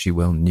sped, she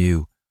well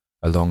knew,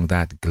 along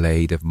that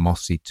glade of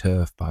mossy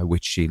turf by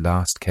which she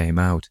last came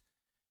out.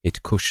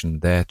 It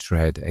cushioned their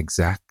tread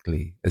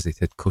exactly as it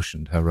had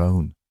cushioned her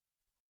own.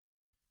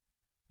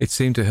 It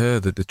seemed to her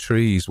that the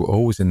trees were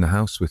always in the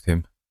house with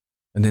him,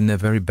 and in their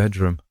very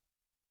bedroom.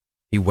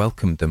 He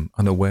welcomed them,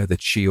 unaware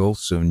that she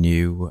also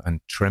knew and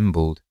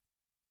trembled.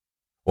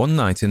 One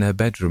night in her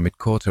bedroom it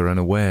caught her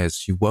unawares.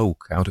 She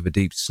woke out of a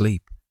deep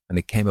sleep, and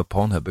it came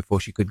upon her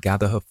before she could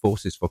gather her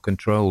forces for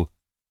control.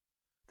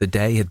 The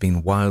day had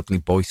been wildly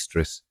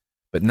boisterous,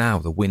 but now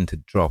the wind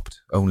had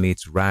dropped, only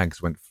its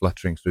rags went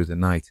fluttering through the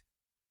night.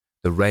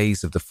 The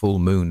rays of the full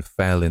moon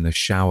fell in a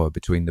shower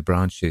between the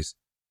branches.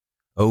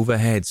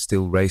 Overhead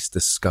still raced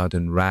the scud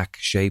and rack,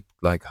 shaped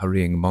like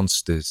hurrying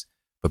monsters,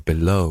 but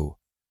below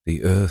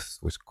the earth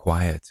was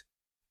quiet.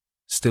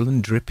 Still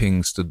and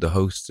dripping stood the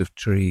hosts of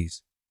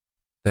trees.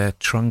 Their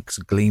trunks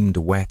gleamed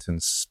wet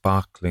and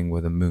sparkling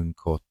where the moon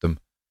caught them.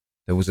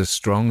 There was a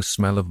strong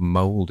smell of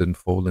mould and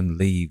fallen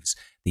leaves.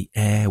 The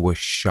air was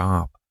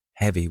sharp,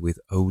 heavy with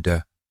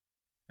odour.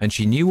 And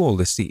she knew all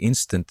this the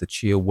instant that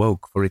she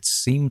awoke, for it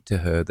seemed to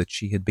her that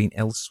she had been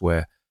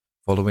elsewhere,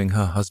 following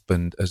her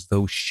husband as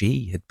though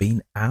she had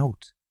been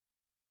out.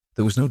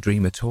 There was no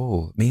dream at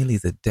all, merely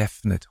the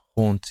definite,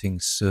 haunting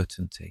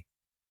certainty.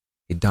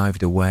 It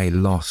dived away,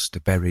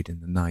 lost, buried in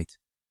the night.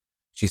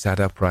 She sat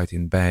upright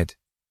in bed.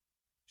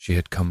 She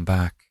had come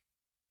back.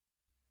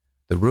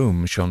 The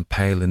room shone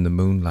pale in the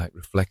moonlight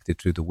reflected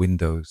through the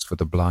windows, for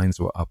the blinds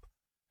were up,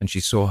 and she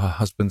saw her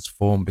husband's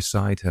form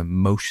beside her,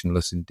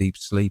 motionless in deep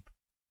sleep.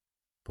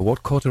 But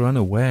what caught her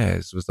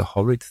unawares was the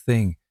horrid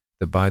thing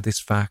that by this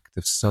fact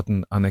of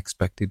sudden,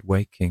 unexpected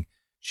waking,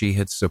 she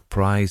had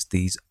surprised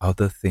these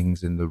other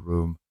things in the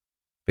room,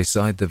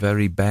 beside the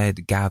very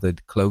bed,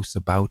 gathered close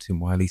about him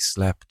while he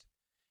slept.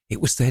 It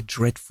was their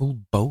dreadful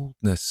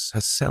boldness,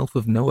 herself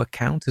of no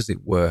account as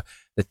it were,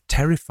 that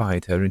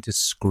terrified her into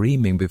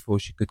screaming before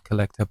she could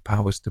collect her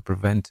powers to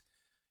prevent.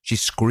 She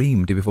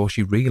screamed before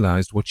she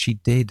realized what she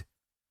did.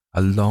 A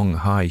long,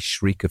 high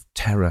shriek of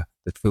terror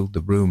that filled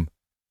the room,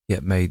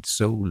 yet made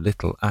so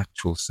little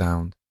actual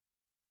sound.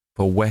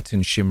 For wet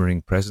and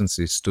shimmering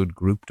presences stood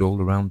grouped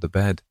all around the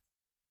bed.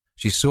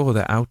 She saw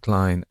their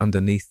outline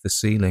underneath the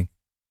ceiling,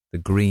 the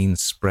green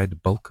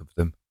spread bulk of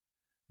them,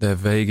 their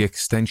vague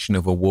extension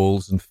over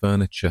walls and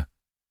furniture.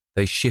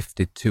 They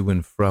shifted to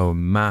and fro,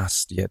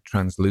 massed yet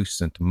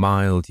translucent,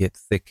 mild yet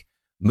thick,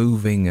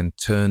 moving and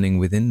turning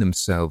within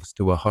themselves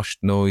to a hushed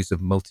noise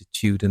of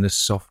multitudinous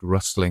soft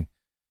rustling.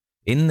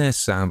 In their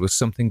sound was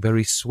something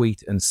very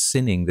sweet and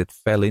sinning that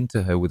fell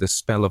into her with a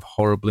spell of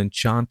horrible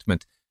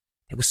enchantment.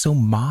 They were so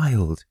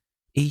mild,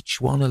 each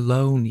one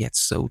alone, yet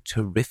so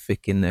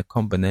terrific in their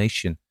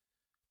combination.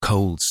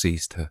 Cold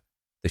seized her.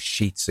 The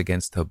sheets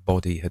against her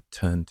body had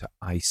turned to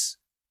ice.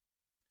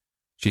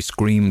 She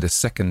screamed a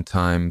second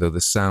time, though the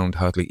sound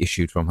hardly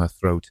issued from her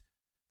throat.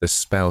 The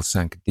spell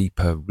sank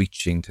deeper,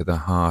 reaching to the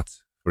heart,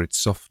 for it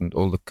softened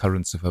all the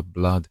currents of her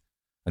blood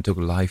and took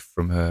life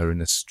from her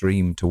in a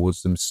stream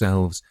towards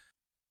themselves.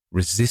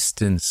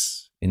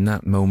 Resistance in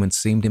that moment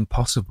seemed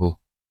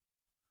impossible.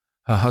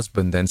 Her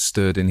husband then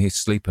stirred in his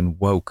sleep and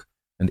woke,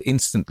 and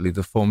instantly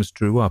the forms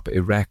drew up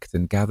erect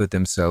and gathered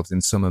themselves in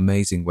some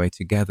amazing way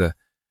together.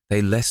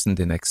 They lessened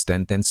in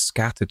extent, then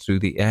scattered through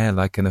the air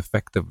like an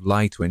effect of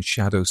light when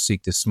shadows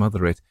seek to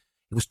smother it.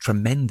 It was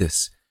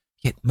tremendous,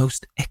 yet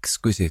most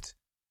exquisite.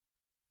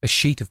 A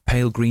sheet of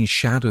pale green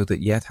shadow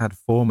that yet had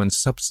form and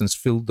substance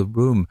filled the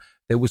room.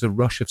 There was a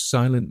rush of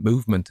silent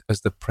movement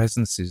as the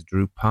presences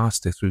drew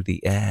past her through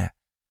the air,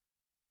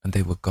 and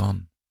they were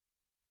gone.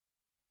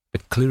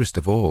 But clearest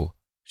of all,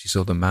 she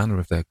saw the manner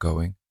of their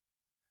going,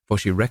 for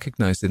she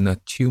recognized in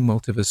that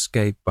tumult of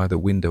escape by the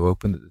window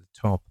open at the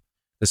top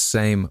the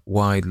same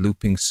wide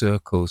looping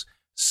circles,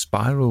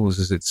 spirals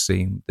as it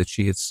seemed, that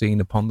she had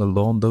seen upon the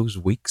lawn those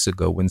weeks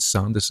ago when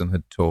Sanderson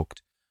had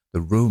talked.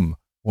 The room,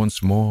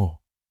 once more,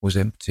 was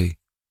empty.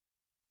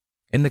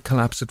 In the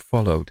collapse that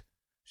followed,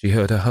 she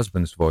heard her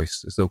husband's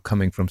voice as though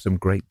coming from some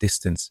great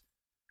distance.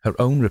 Her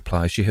own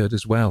reply she heard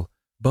as well.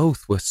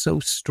 Both were so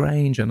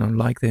strange and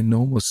unlike their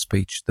normal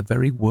speech, the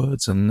very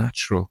words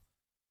unnatural.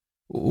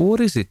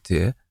 "What is it,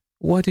 dear?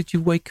 Why did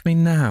you wake me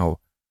now?"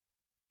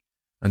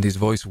 And his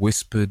voice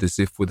whispered as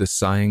if with a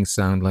sighing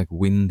sound like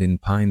wind in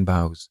pine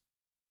boughs.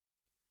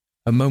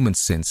 A moment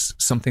since,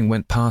 something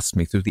went past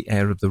me through the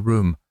air of the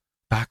room.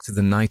 Back to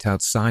the night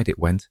outside it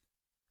went.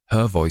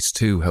 Her voice,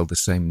 too, held the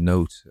same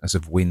note as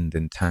of wind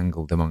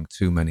entangled among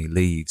too many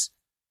leaves.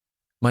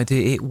 My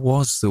dear, it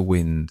was the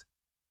wind.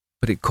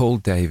 But it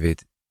called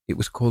David. It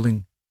was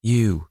calling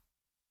you,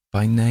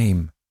 by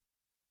name.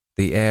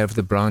 The air of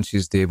the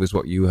branches, dear, was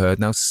what you heard.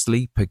 Now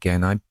sleep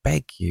again, I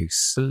beg you,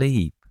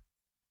 sleep.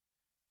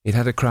 It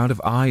had a crowd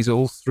of eyes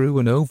all through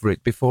and over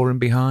it, before and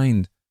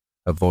behind.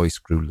 Her voice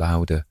grew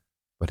louder,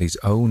 but his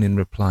own in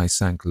reply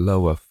sank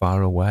lower,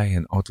 far away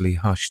and oddly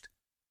hushed.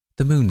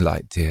 The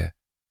moonlight, dear,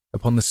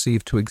 upon the sea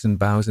of twigs and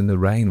boughs in the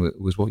rain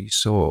was what you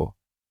saw.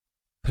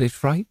 But it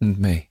frightened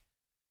me.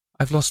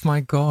 I've lost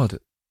my God.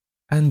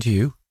 And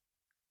you.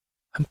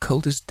 I'm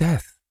cold as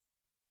death.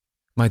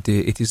 My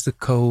dear, it is the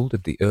cold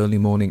of the early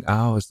morning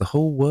hours. The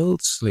whole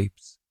world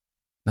sleeps.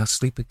 Now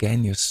sleep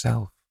again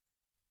yourself.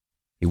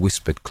 He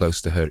whispered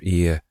close to her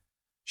ear.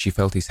 She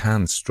felt his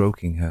hand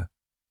stroking her.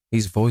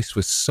 His voice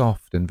was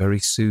soft and very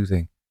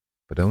soothing,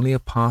 but only a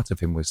part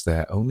of him was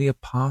there, only a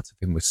part of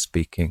him was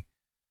speaking.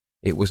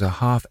 It was a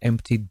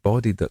half-emptied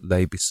body that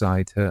lay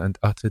beside her and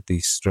uttered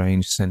these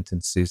strange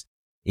sentences,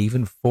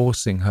 even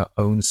forcing her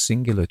own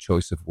singular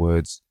choice of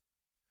words.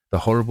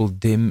 The horrible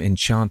dim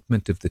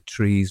enchantment of the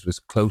trees was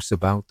close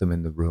about them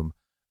in the room,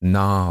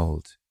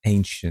 gnarled,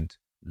 ancient,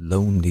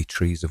 lonely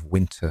trees of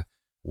winter,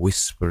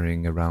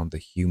 whispering around the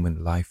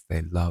human life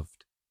they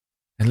loved.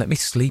 "And let me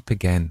sleep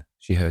again,"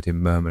 she heard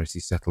him murmur as he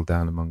settled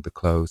down among the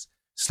clothes.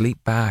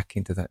 "Sleep back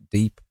into that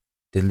deep,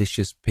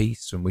 delicious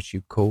peace from which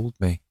you called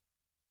me."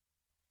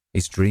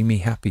 His dreamy,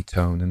 happy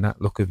tone and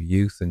that look of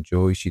youth and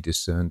joy she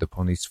discerned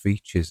upon his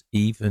features,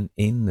 even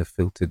in the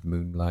filtered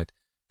moonlight,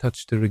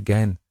 touched her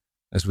again,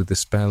 as with the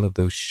spell of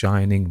those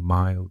shining,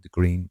 mild,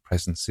 green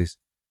presences.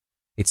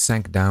 It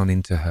sank down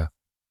into her.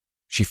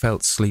 She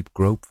felt sleep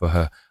grope for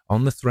her.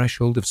 On the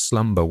threshold of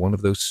slumber, one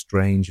of those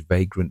strange,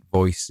 vagrant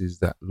voices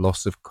that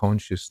loss of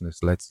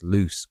consciousness lets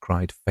loose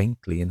cried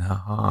faintly in her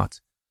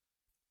heart,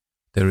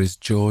 "There is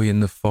joy in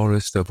the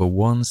forest over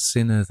one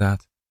sinner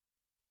that—"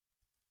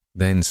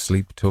 Then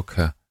sleep took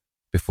her,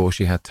 before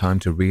she had time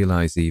to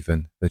realize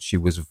even that she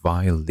was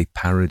vilely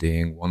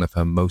parodying one of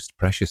her most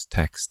precious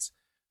texts,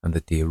 and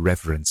that the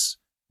irreverence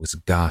was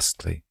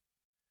ghastly.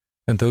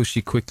 And though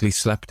she quickly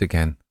slept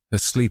again, her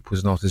sleep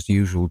was not as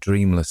usual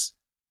dreamless.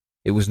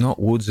 It was not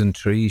woods and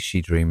trees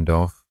she dreamed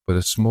of, but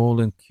a small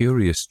and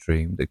curious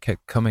dream that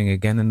kept coming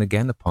again and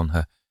again upon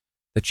her,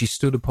 that she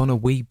stood upon a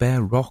wee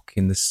bare rock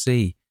in the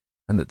sea,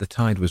 and that the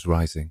tide was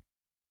rising.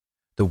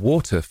 The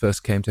water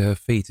first came to her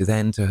feet,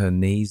 then to her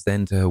knees,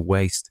 then to her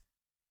waist.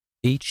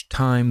 Each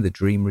time the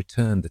dream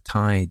returned, the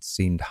tide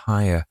seemed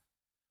higher.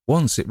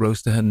 Once it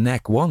rose to her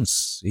neck,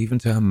 once even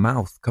to her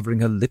mouth, covering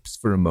her lips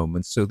for a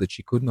moment so that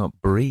she could not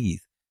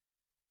breathe.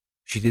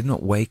 She did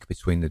not wake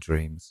between the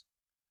dreams.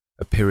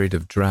 A period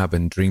of drab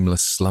and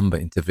dreamless slumber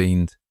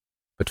intervened,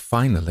 but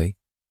finally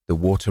the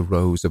water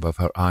rose above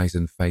her eyes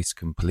and face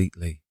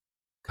completely,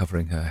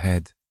 covering her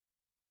head.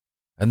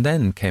 And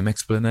then came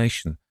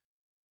explanation,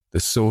 the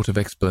sort of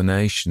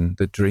explanation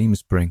that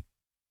dreams bring.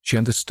 She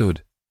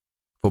understood,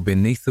 for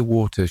beneath the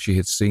water she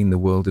had seen the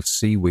world of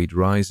seaweed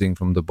rising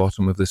from the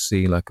bottom of the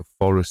sea like a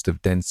forest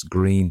of dense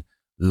green,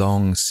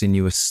 long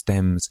sinuous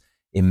stems,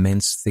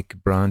 immense thick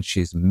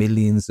branches,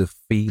 millions of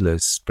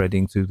feelers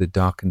spreading through the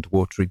darkened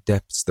watery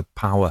depths, the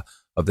power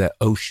of their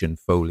ocean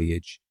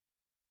foliage.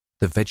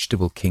 The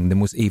vegetable kingdom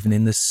was even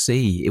in the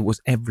sea. It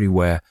was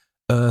everywhere.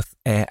 Earth,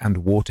 air, and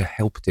water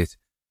helped it.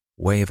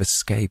 Way of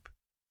escape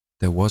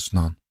there was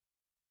none.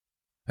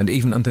 And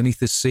even underneath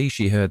the sea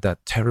she heard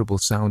that terrible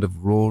sound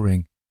of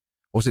roaring.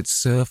 Was it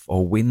surf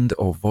or wind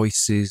or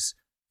voices,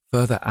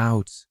 further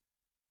out,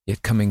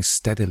 yet coming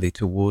steadily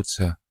towards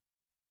her?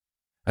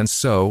 And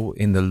so,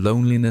 in the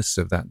loneliness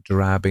of that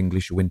drab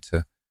English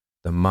winter,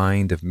 the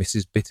mind of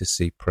Mrs.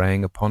 Bittersea,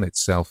 preying upon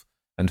itself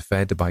and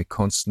fed by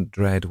constant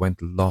dread,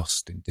 went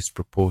lost in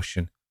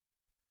disproportion.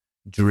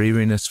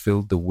 Dreariness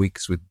filled the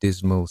weeks with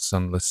dismal,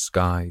 sunless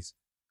skies,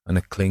 and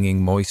a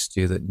clinging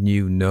moisture that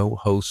knew no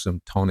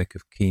wholesome tonic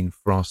of keen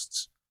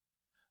frosts.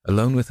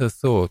 Alone with her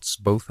thoughts,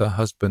 both her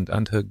husband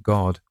and her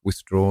God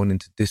withdrawn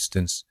into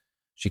distance,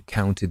 she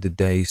counted the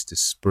days to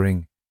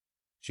spring.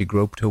 She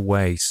groped her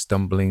way,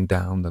 stumbling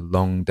down the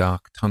long,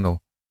 dark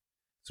tunnel.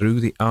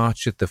 Through the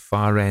arch at the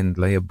far end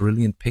lay a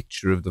brilliant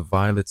picture of the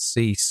violet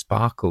sea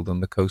sparkled on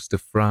the coast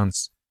of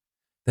France.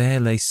 There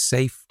lay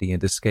safety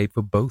and escape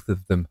for both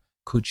of them,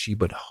 could she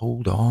but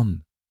hold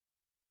on.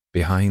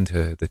 Behind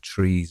her, the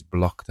trees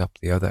blocked up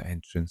the other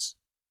entrance.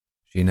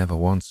 She never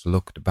once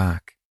looked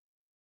back.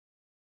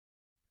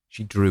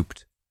 She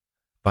drooped.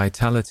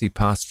 Vitality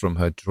passed from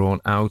her, drawn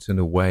out and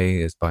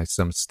away as by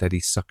some steady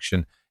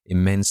suction.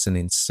 Immense and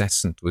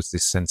incessant was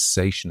this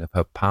sensation of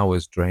her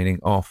powers draining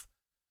off.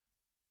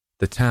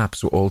 The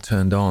taps were all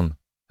turned on.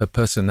 Her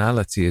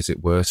personality, as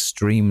it were,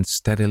 streamed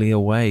steadily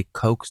away,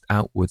 coaxed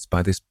outwards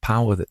by this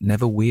power that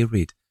never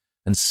wearied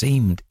and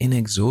seemed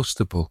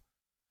inexhaustible.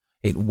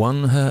 It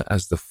won her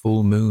as the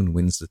full moon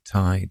wins the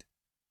tide.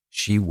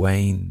 She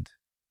waned,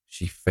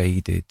 she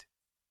faded,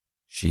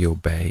 she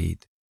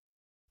obeyed.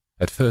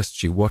 At first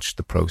she watched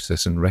the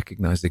process and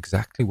recognized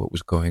exactly what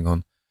was going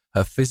on.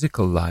 Her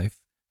physical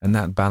life and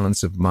that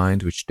balance of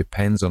mind which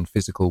depends on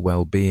physical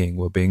well-being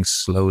were being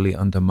slowly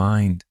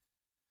undermined.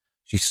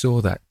 She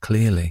saw that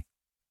clearly.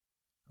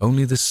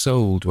 Only the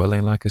soul,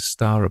 dwelling like a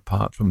star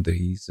apart from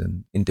these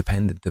and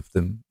independent of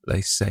them, lay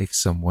safe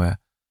somewhere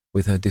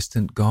with her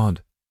distant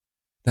God.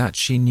 That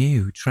she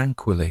knew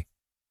tranquilly.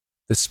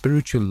 The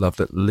spiritual love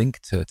that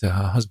linked her to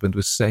her husband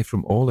was safe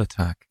from all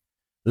attack.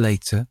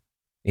 Later,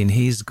 in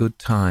his good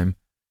time,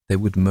 they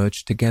would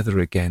merge together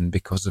again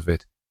because of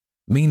it.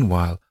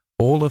 Meanwhile,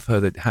 all of her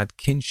that had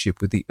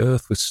kinship with the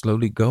earth was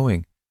slowly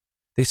going.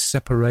 This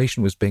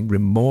separation was being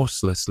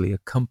remorselessly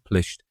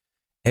accomplished.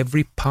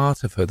 Every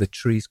part of her the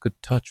trees could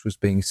touch was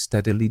being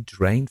steadily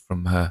drained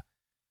from her.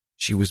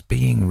 She was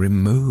being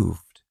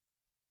removed.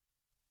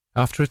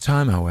 After a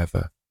time,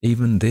 however,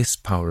 even this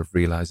power of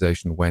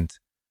realization went,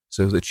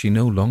 so that she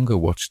no longer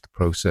watched the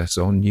process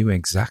or knew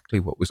exactly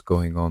what was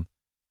going on.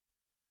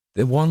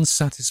 The one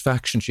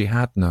satisfaction she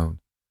had known,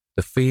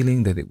 the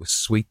feeling that it was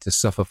sweet to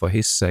suffer for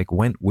his sake,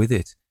 went with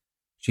it.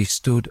 She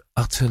stood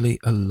utterly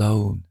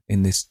alone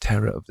in this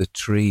terror of the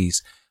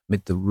trees,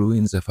 mid the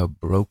ruins of her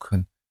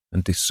broken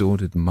and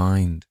disordered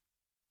mind.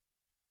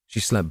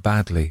 She slept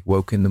badly,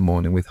 woke in the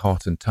morning with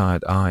hot and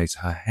tired eyes.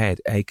 Her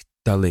head ached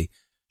dully.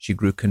 She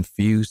grew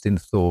confused in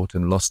thought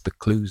and lost the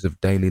clues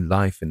of daily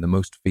life in the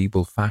most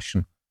feeble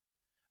fashion.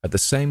 At the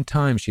same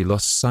time, she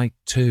lost sight,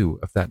 too,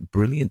 of that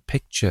brilliant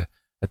picture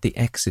at the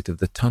exit of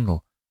the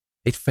tunnel.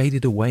 It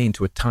faded away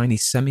into a tiny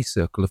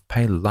semicircle of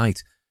pale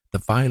light, the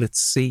violet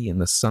sea and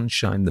the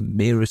sunshine the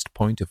merest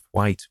point of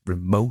white,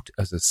 remote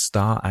as a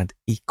star and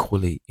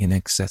equally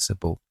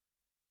inaccessible.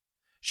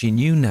 She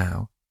knew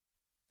now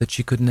that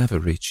she could never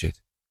reach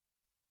it.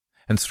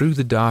 And through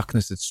the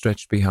darkness that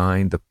stretched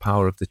behind, the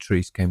power of the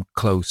trees came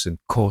close and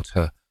caught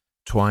her,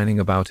 twining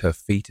about her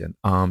feet and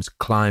arms,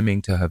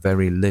 climbing to her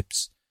very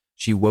lips.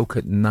 She woke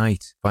at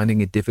night,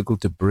 finding it difficult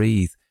to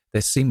breathe.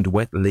 There seemed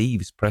wet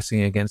leaves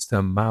pressing against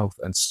her mouth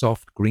and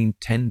soft green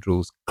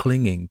tendrils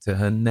clinging to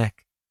her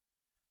neck.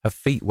 Her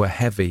feet were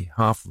heavy,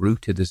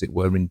 half-rooted as it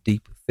were in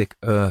deep, thick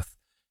earth.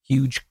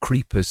 Huge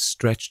creepers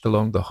stretched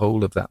along the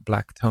whole of that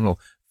black tunnel,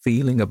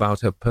 feeling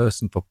about her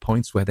person for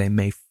points where they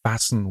may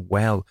fasten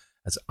well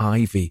as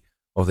ivy,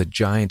 or the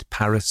giant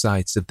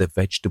parasites of the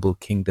vegetable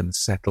kingdom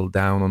settle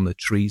down on the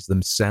trees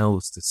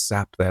themselves to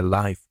sap their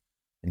life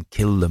and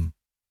kill them.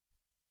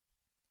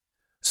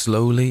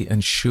 Slowly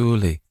and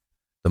surely,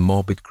 the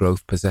morbid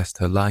growth possessed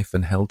her life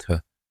and held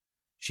her.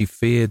 She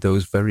feared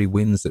those very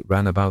winds that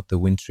ran about the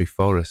wintry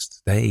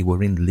forest. They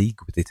were in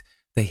league with it.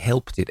 They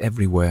helped it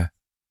everywhere.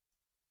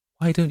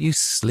 "Why don't you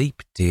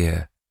sleep,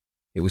 dear?"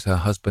 It was her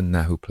husband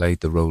now who played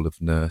the role of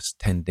nurse,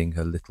 tending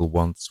her little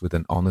wants with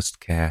an honest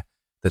care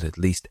that at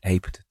least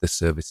aped the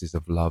services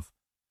of love.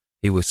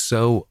 He was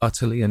so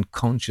utterly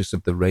unconscious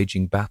of the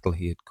raging battle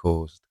he had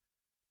caused.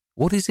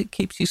 "What is it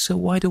keeps you so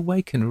wide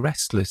awake and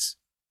restless?"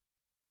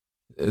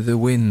 "The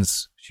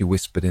winds," she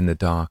whispered in the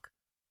dark.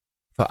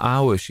 For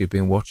hours she had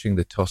been watching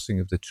the tossing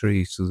of the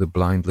trees through the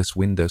blindless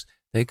windows.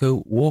 "They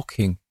go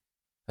walking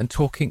and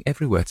talking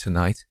everywhere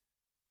tonight,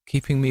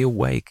 keeping me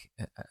awake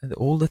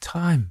all the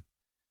time.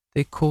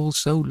 They call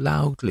so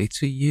loudly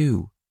to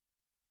you."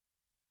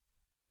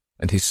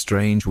 And his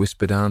strange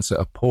whispered answer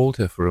appalled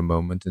her for a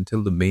moment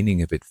until the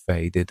meaning of it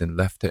faded and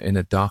left her in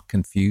a dark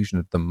confusion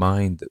of the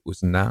mind that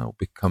was now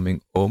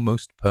becoming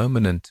almost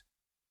permanent.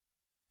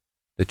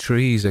 "The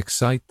trees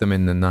excite them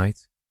in the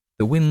night.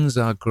 The winds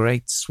are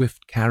great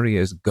swift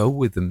carriers. Go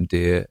with them,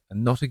 dear,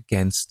 and not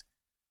against.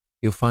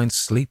 You'll find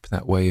sleep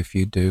that way if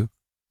you do."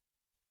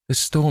 "The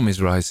storm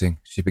is rising,"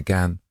 she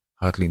began,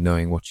 hardly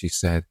knowing what she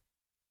said.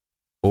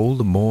 "All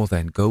the more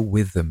then, go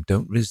with them.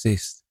 Don't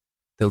resist.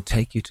 They'll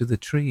take you to the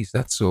trees,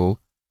 that's all."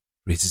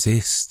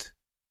 Resist.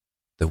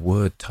 The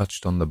word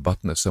touched on the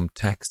button of some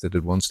text that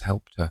had once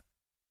helped her.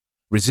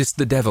 "Resist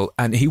the devil,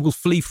 and he will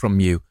flee from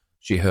you,"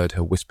 she heard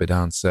her whispered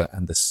answer,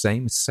 and the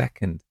same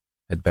second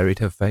had buried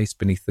her face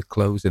beneath the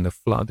clothes in a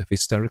flood of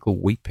hysterical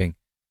weeping.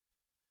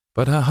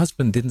 But her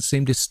husband didn't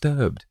seem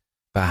disturbed.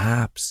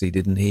 Perhaps he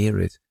didn't hear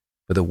it,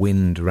 for the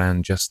wind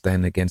ran just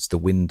then against the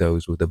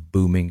windows with a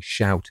booming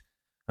shout,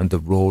 and the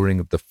roaring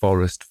of the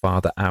forest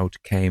farther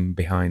out came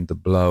behind the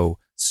blow,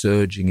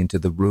 surging into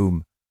the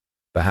room.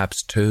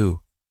 Perhaps,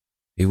 too,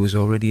 he was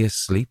already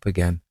asleep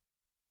again.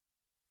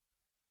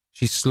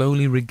 She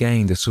slowly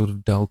regained a sort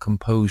of dull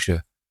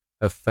composure.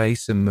 Her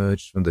face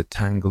emerged from the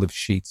tangle of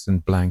sheets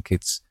and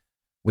blankets.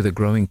 With a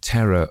growing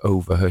terror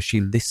over her, she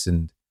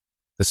listened.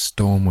 The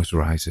storm was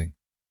rising.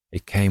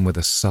 It came with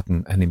a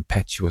sudden and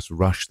impetuous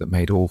rush that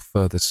made all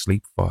further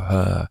sleep for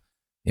her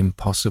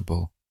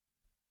impossible.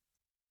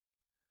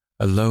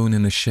 Alone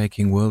in a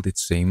shaking world, it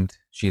seemed,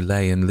 she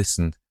lay and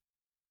listened.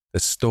 The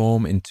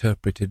storm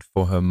interpreted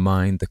for her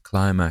mind the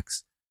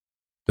climax.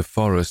 The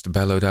forest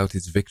bellowed out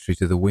its victory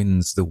to the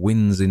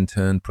winds in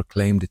turn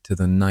proclaimed it to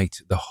the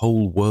night. The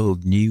whole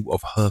world knew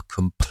of her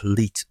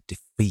complete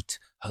defeat,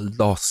 her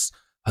loss,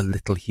 her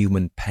little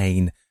human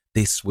pain.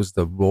 This was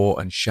the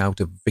roar and shout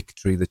of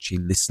victory that she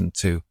listened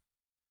to.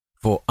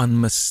 For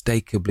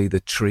unmistakably the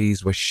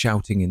trees were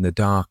shouting in the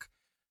dark.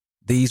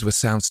 These were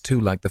sounds too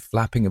like the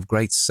flapping of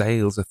great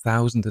sails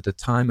 1,000 at a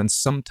time, and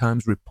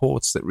sometimes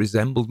reports that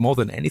resembled more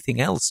than anything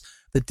else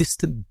the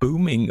distant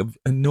booming of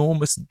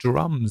enormous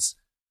drums.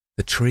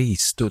 The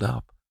trees stood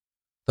up.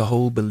 The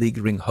whole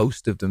beleaguering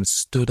host of them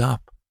stood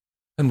up,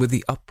 and with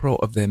the uproar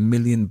of their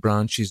million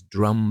branches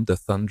drummed the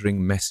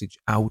thundering message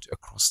out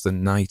across the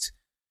night.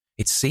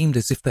 It seemed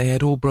as if they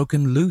had all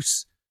broken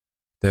loose.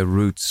 Their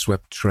roots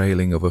swept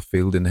trailing over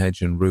field and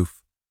hedge and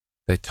roof.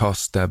 They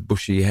tossed their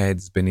bushy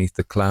heads beneath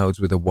the clouds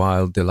with a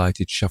wild,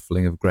 delighted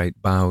shuffling of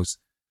great boughs.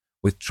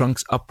 With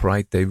trunks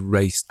upright, they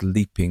raced,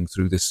 leaping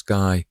through the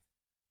sky.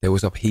 There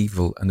was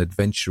upheaval and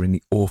adventure in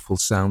the awful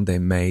sound they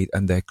made,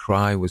 and their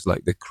cry was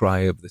like the cry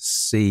of the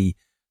sea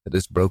that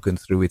has broken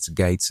through its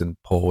gates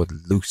and poured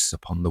loose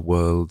upon the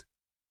world.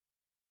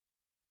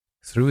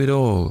 Through it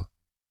all,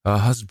 her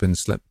husband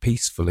slept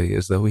peacefully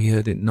as though he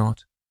heard it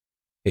not.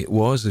 It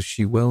was, as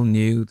she well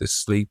knew, the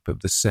sleep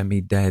of the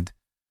semi-dead,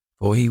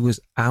 for he was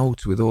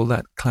out with all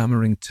that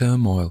clamouring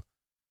turmoil.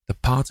 The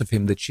part of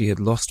him that she had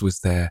lost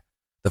was there.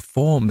 The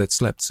form that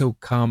slept so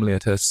calmly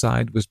at her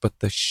side was but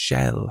the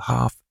shell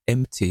half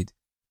emptied.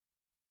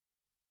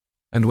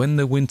 And when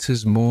the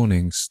winter's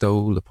morning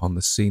stole upon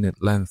the scene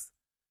at length,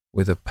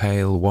 with a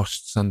pale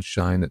washed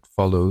sunshine that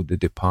followed the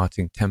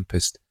departing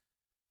tempest,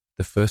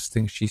 the first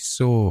thing she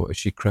saw as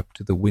she crept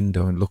to the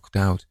window and looked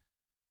out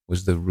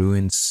was the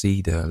ruined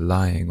cedar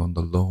lying on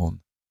the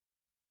lawn.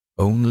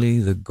 Only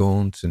the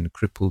gaunt and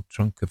crippled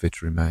trunk of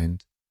it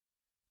remained.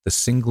 The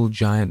single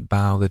giant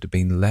bough that had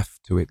been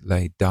left to it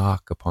lay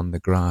dark upon the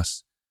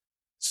grass,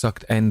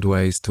 sucked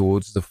endways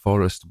towards the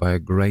forest by a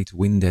great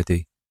wind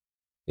eddy.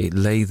 It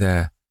lay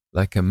there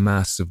like a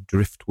mass of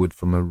driftwood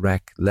from a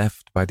wreck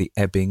left by the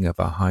ebbing of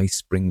a high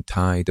spring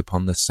tide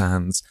upon the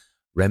sands,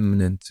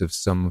 remnant of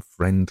some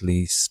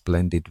friendly,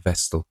 splendid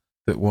vessel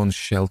that once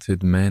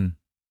sheltered men.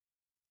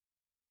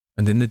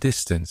 And in the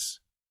distance,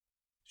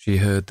 she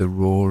heard the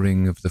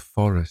roaring of the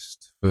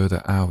forest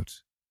further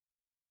out.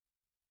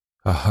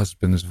 Her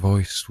husband's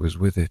voice was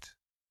with it.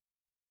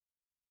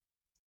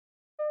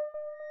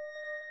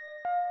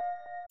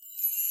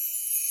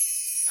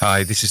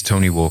 Hi, this is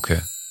Tony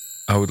Walker.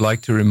 I would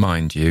like to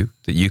remind you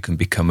that you can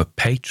become a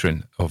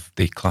patron of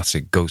the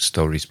Classic Ghost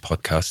Stories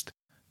podcast.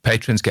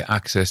 Patrons get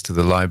access to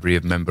the library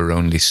of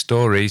member-only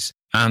stories,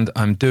 and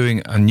I'm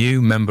doing a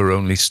new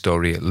member-only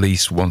story at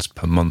least once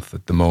per month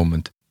at the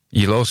moment.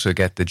 You'll also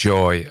get the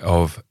joy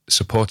of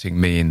supporting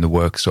me in the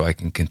work so I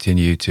can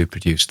continue to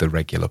produce the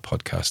regular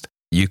podcast.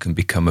 You can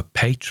become a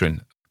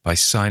patron by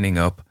signing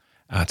up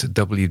at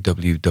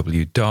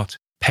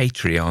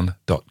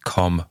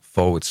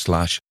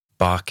www.patreon.com/Barcud,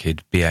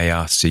 BARCUD.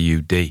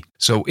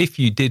 So if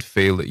you did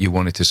feel that you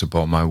wanted to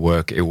support my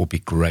work, it would be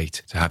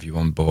great to have you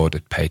on board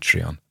at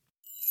Patreon.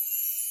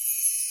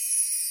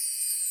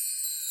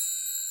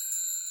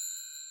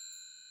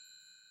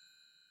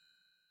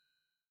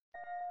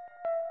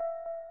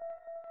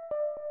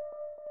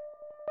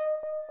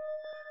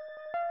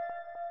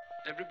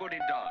 Everybody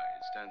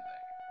dies, don't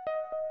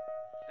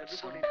they?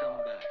 Everybody come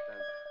back, don't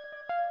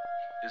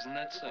they? Isn't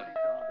that so?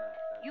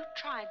 You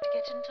tried to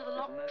get into the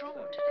locked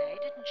drawer today,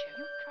 didn't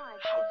you?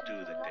 How do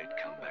the dead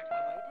come back,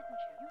 Mother?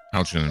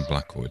 Algernon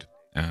Blackwood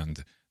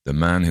and The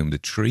Man Whom the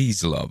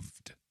Trees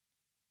Loved.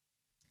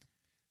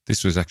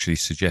 This was actually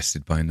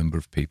suggested by a number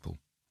of people.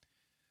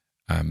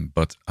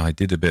 But I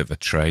did a bit of a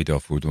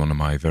trade-off with one of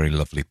my very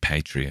lovely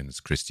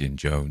Patreons, Christian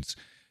Jones,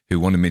 who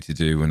wanted me to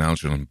do an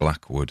Algernon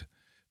Blackwood,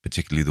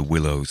 particularly The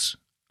Willows.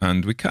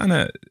 And we kind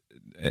of,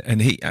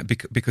 and he,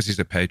 because he's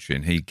a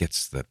Patreon, he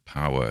gets the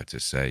power to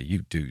say, you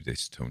do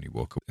this, Tony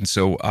Walker. And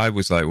so I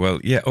was like, well,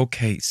 yeah,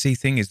 okay. See,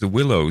 thing is, The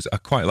Willows, I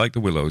quite like The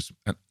Willows,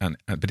 but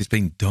it's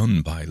been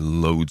done by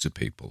loads of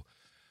people.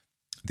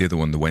 The other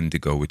one, The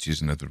Wendigo, which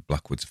is another of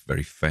Blackwood's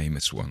very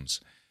famous ones.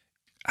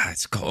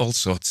 It's got all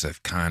sorts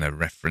of kind of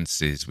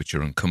references which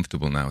are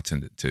uncomfortable now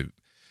to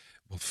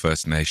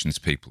First Nations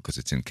people, because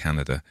it's in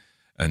Canada,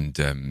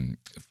 and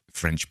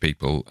French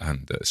people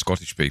and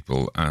Scottish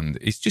people, and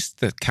it's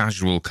just the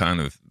casual kind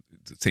of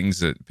things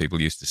that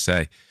people used to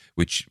say,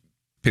 which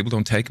people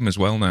don't take them as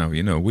well now.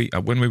 You know,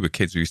 when we were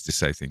kids, we used to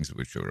say things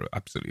which were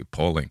absolutely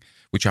appalling,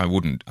 which I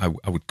wouldn't. I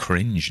would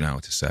cringe now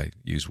to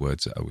use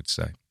words that I would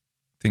say.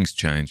 Things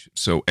change.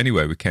 So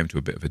anyway, we came to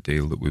a bit of a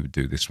deal that we would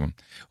do this one.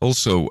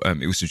 Also,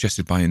 it was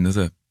suggested by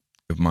another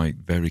of my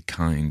very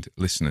kind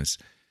listeners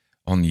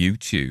on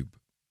YouTube,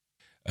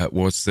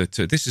 was that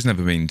this has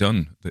never been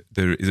done.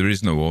 There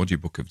is no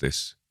audiobook of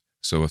this,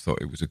 so I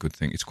thought it was a good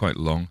thing. It's quite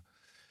long,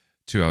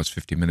 2 hours,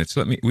 50 minutes.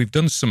 We've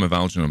done some of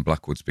Algernon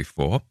Blackwood's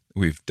before.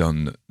 We've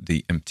done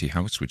The Empty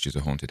House, which is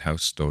a haunted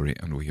house story,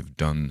 and we have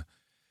done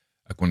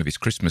one of his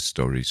Christmas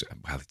stories.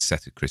 Well, it's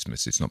set at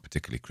Christmas. It's not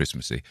particularly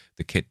Christmassy.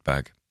 The Kit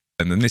Bag.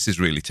 And then this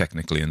is really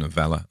technically a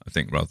novella, I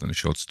think, rather than a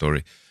short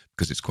story,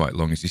 because it's quite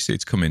long. As you see,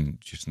 it's come in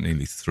just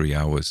nearly 3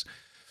 hours.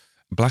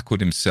 Blackwood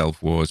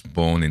himself was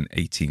born in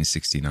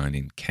 1869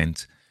 in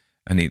Kent,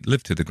 and he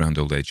lived to the grand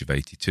old age of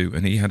 82,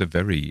 and he had a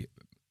very,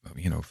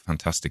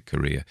 fantastic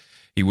career.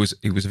 He was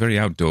a very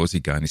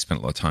outdoorsy guy, and he spent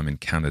a lot of time in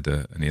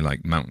Canada, and he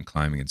liked mountain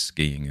climbing and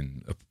skiing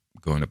and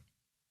going up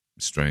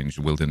strange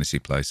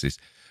wildernessy places.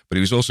 But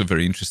he was also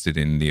very interested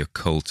in the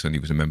occult, and he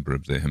was a member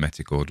of the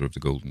Hermetic Order of the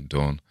Golden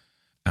Dawn.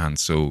 And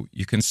so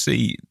you can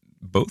see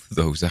both of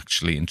those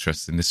actually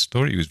interested in this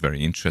story. He was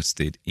very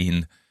interested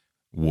in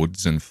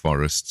woods and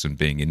forests and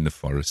being in the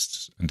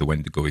forests. And the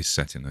Wendigo is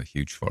set in a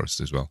huge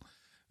forest as well.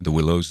 The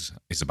Willows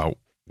is about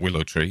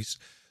willow trees.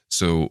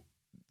 So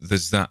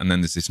there's that. And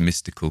then there's this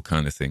mystical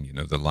kind of thing,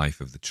 the life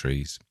of the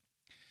trees.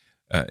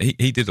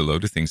 He did a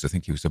load of things. I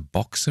think he was a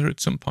boxer at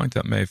some point.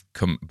 That may have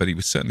come, but he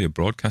was certainly a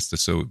broadcaster.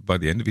 So by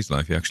the end of his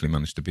life, he actually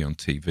managed to be on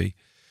TV.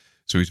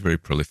 So he's a very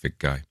prolific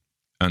guy.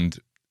 And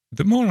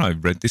the more I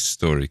read this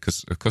story,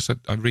 because of course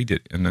I read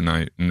it and then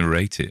I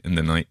narrate it and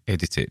then I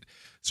edit it,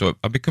 so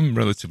I've become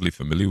relatively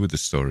familiar with the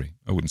story.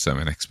 I wouldn't say I'm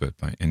an expert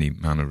by any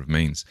manner of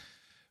means,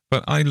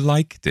 but I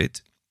liked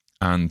it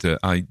and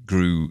I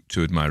grew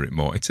to admire it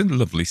more. It's a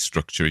lovely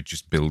structure. It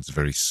just builds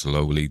very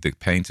slowly. The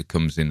painter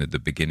comes in at the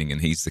beginning and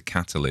he's the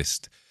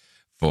catalyst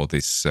for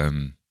this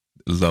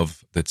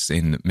love that's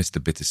in Mr.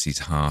 Bittersea's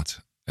heart.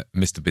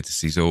 Mr.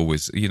 Bittersea's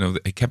always, he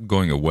kept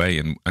going away.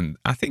 And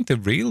I think the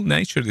real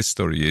nature of this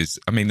story is,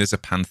 there's a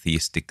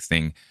pantheistic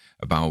thing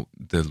about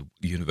the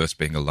universe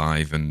being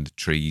alive and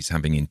trees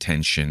having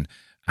intention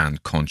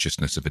and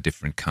consciousness of a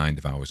different kind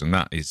of ours. And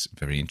that is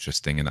very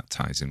interesting. And that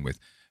ties in with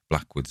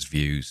Blackwood's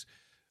views,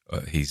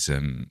 his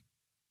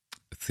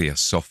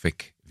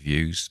theosophic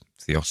views,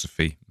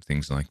 theosophy,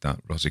 things like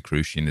that,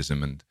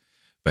 Rosicrucianism, and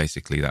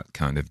basically that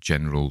kind of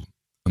general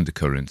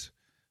undercurrent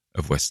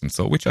of Western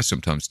thought, which I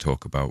sometimes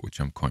talk about, which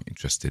I'm quite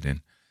interested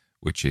in,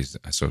 which is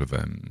a sort of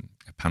a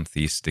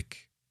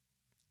pantheistic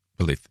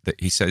belief.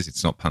 That he says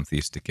it's not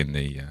pantheistic in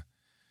the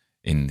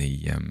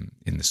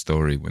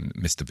story when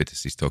Mr.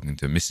 Bittersea's talking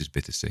to Mrs.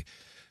 Bittersea.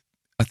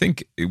 I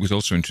think it was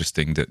also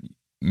interesting that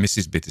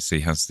Mrs.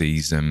 Bittersea has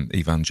these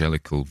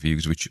evangelical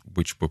views, which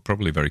were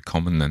probably very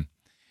common then,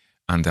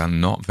 and are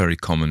not very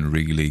common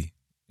really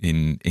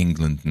in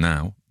England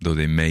now, though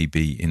they may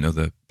be in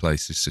other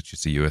places such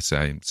as the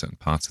USA and certain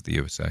parts of the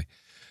USA,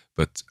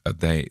 but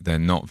they're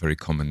not very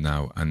common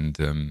now,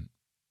 and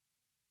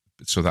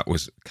so that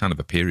was kind of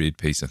a period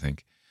piece. I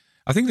think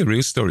the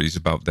real story is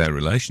about their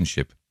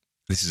relationship.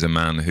 This is a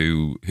man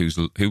who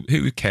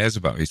cares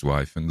about his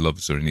wife and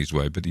loves her in his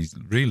way, but his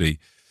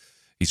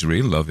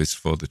real love is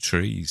for the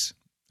trees.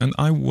 And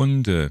I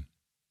wonder,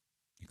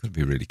 you've got to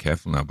be really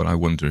careful now, but I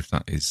wonder if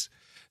that is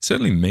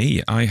certainly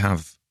me, I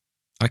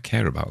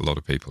care about a lot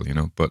of people,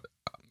 but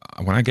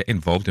when I get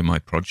involved in my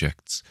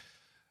projects,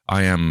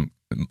 I am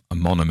a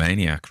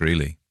monomaniac,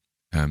 really.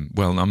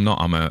 Well, I'm not.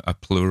 I'm a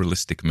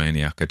pluralistic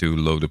maniac. I do a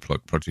load of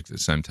projects at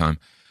the same time,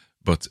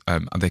 but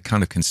they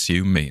kind of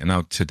consume me. And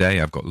now today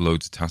I've got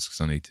loads of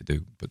tasks I need to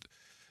do, but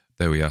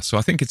there we are. So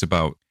I think it's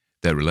about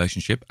their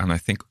relationship, and I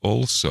think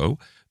also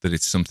that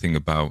it's something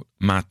about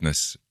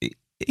madness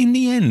in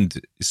the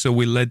end. So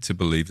we're led to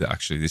believe that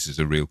actually this is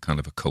a real kind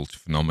of a cult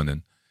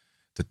phenomenon,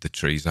 that the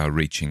trees are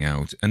reaching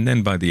out. And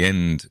then by the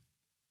end,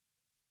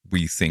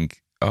 we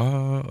think,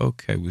 oh,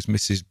 okay, was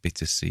Mrs.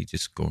 Bittersea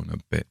just going a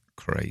bit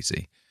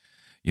crazy?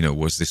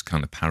 Was this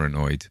kind of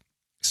paranoid,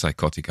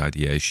 psychotic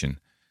ideation,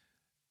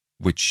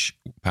 which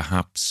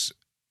perhaps,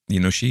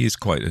 she is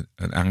quite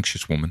an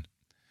anxious woman,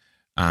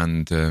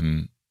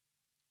 and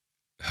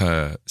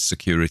her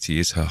security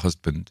is her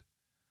husband,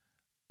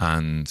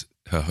 and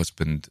her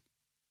husband's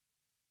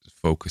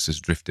focus has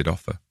drifted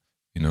off her,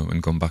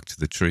 and gone back to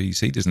the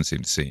trees. He doesn't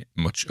seem to see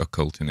much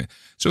occult in it.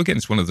 So again,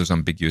 it's one of those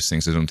ambiguous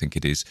things. I don't think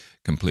it is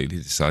completely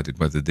decided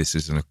whether this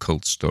is an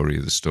occult story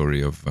or the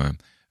story of a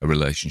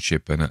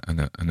relationship and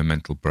a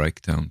mental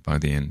breakdown by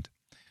the end.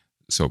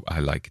 So I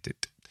liked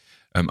it.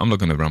 I'm not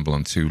going to ramble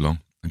on too long.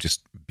 I'm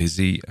just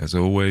busy as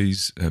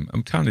always.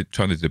 I'm kind of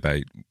trying to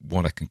debate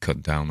what I can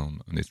cut down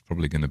on, and it's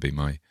probably going to be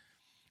my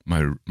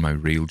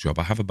real job.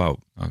 I have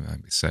about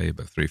 3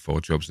 or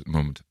 4 jobs at the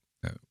moment.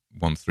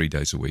 One 3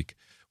 days a week,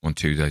 one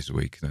 2 days a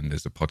week. Then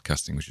there's the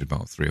podcasting, which is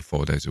about 3 or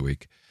 4 days a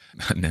week,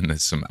 and then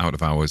there's some out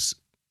of hours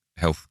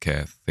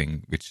healthcare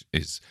thing, which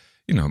is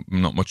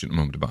not much at the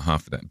moment, about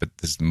half of that. But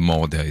there's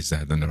more days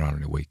there than there are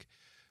in a week.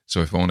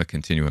 So if I want to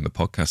continue on the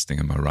podcasting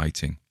and my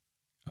writing,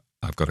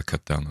 I've got to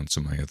cut down on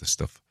some of my other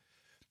stuff.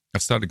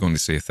 I've started going to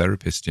see a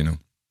therapist, and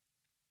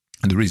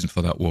the reason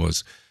for that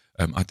was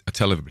I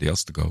tell everybody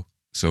else to go,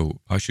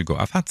 so I should go.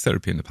 I've had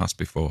therapy in the past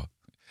before.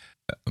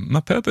 My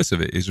purpose of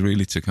it is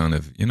really to kind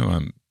of,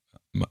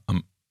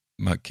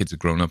 my kids have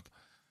grown up,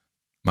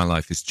 my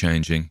life is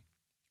changing.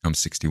 I'm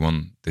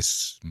 61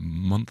 this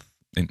month,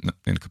 in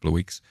a couple of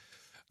weeks.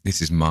 This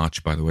is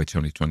March, by the way,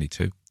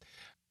 2022.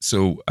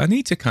 So I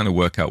need to kind of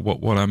work out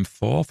what I'm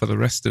for the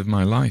rest of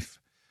my life.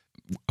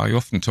 I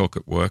often talk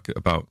at work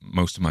about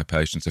most of my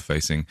patients are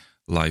facing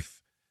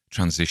life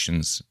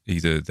transitions.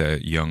 Either they're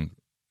young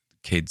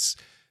kids,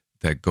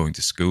 they're going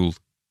to school,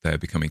 they're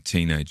becoming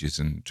teenagers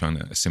and trying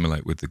to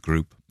assimilate with the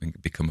group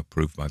and become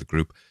approved by the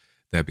group.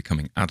 They're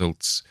becoming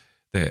adults,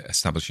 they're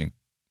establishing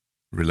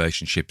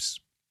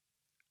relationships,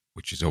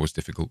 which is always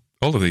difficult.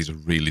 All of these are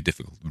really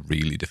difficult,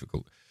 really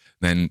difficult.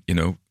 Then,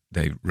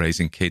 they're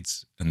raising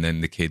kids, and then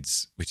the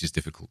kids, which is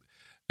difficult.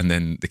 And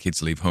then the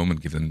kids leave home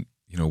and give them,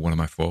 what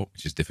am I for,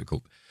 which is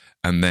difficult.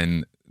 And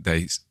then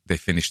they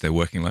finish their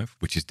working life,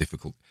 which is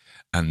difficult.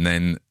 And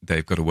then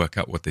they've got to work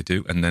out what they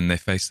do. And then they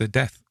face their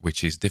death,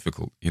 which is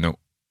difficult.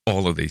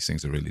 All of these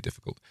things are really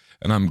difficult.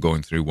 And I'm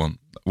going through one.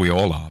 We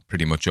all are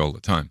pretty much all the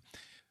time.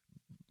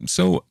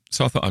 So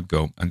I thought I'd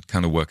go and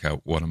kind of work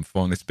out what I'm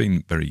for. And it's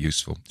been very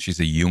useful. She's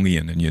a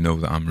Jungian,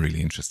 and that I'm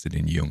really interested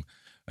in Jung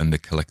and the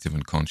collective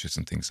unconscious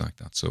and things like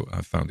that. So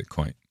I found it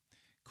quite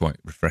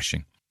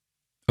refreshing.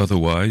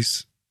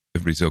 Otherwise,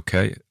 everybody's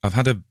okay. I've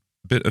had a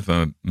bit of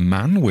a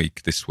man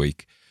week this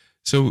week.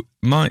 So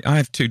I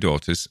have 2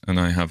 daughters, and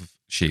I have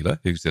Sheila,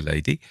 who's a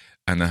lady,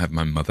 and I have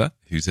my mother,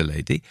 who's a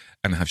lady,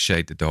 and I have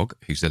Shade the dog,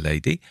 who's a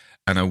lady,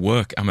 and I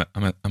work. I'm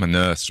a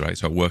nurse, right?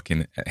 So I work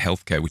in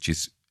healthcare, which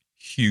is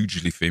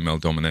hugely female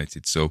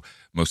dominated. So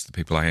most of the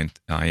people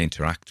I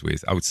interact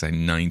with, I would say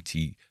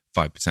 95%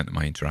 of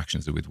my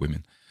interactions are with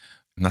women,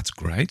 and that's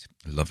great.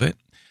 I love it.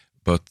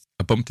 But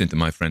I bumped into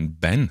my friend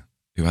Ben,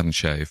 who hadn't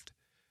shaved.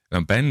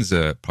 Now Ben's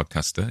a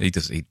podcaster. He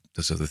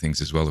does other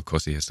things as well. Of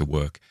course, he has to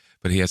work.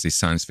 But he has his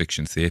science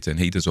fiction theatre, and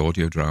he does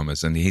audio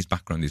dramas, and his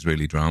background is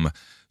really drama.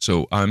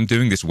 So I'm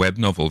doing this web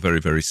novel very,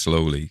 very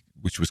slowly,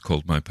 which was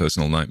called My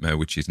Personal Nightmare,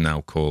 which is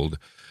now called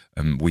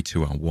We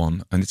Two Are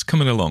One. And it's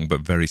coming along,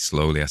 but very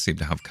slowly. I seem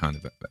to have kind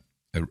of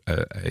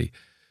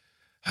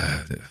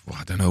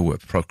I don't know, a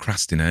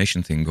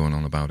procrastination thing going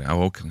on about it.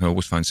 I can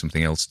always find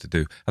something else to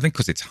do. I think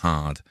because it's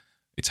hard.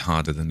 It's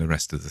harder than the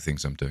rest of the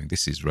things I'm doing.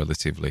 This is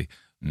relatively,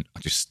 I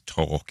just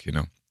talk,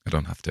 I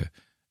don't have to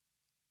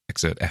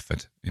exert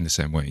effort in the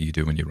same way you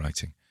do when you're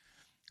writing.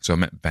 So I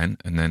met Ben,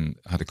 and then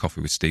I had a coffee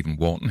with Stephen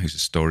Wharton, who's a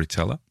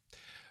storyteller.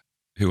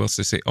 Who else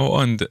did I say? Oh,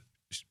 and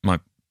my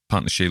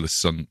partner Sheila's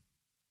son,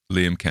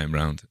 Liam, came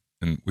round,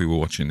 and we were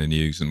watching the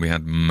news, and we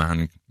had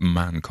man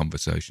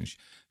conversations.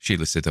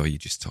 Sheila said, "Oh, you're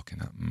just talking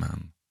that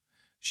man."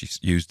 She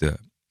used an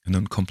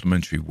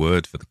uncomplimentary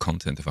word for the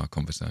content of our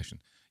conversation.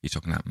 You're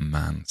talking that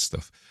man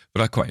stuff.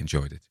 But I quite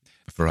enjoyed it.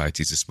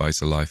 Variety's the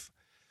spice of life.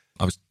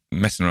 I was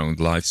messing around with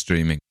live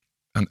streaming,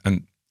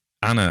 and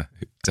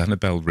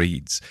Annabelle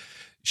Reeds,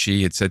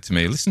 she had said to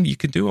me, "Listen, you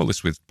can do all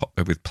this with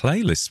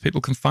playlists.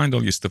 People can find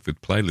all your stuff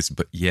with playlists."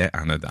 But yeah,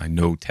 Anna, I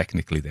know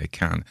technically they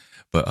can,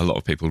 but a lot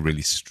of people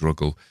really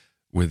struggle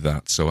with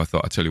that. So I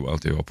thought, I'll tell you what I'll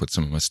do. I'll put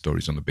some of my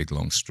stories on a big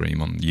long stream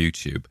on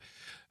YouTube.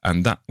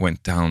 And that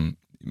went down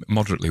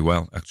moderately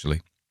well,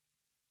 actually.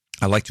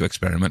 I like to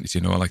experiment, as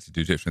you know. I like to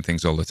do different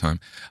things all the time.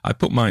 I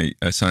put my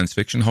science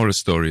fiction horror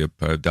story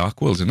up,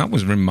 Dark Worlds, and that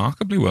was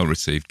remarkably well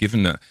received.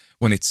 Given that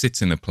when it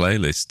sits in a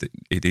playlist,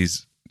 it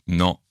is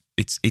not.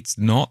 It's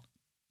not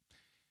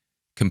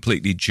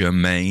completely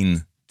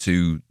germane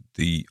to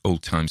the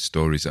old time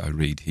stories that I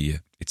read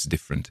here. It's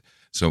different.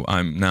 So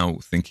I'm now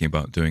thinking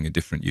about doing a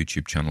different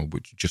YouTube channel,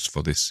 which just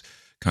for this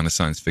kind of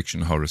science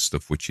fiction horror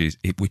stuff, which is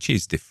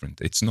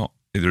different. It's not.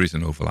 There is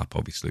an overlap,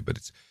 obviously,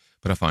 but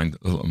I find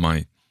a lot of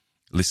my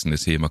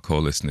listeners here, my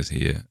core listeners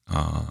here,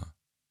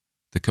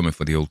 they're coming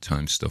for the old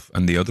time stuff.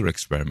 And the other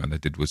experiment I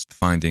did was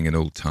finding an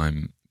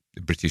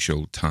British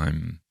old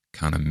time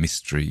kind of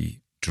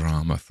mystery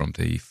drama from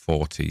the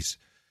 40s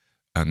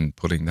and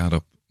putting that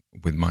up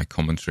with my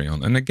commentary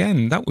on. And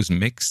again, that was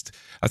mixed.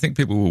 I think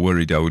people were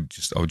worried I would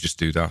just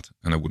do that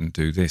and I wouldn't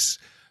do this.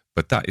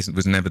 But that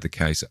was never the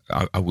case.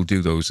 I will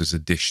do those as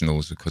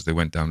additionals because they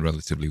went down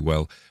relatively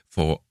well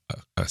for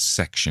a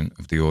section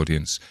of the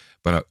audience.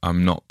 But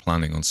I'm not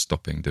planning on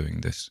stopping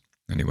doing this.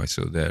 Anyway,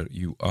 so there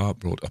you are,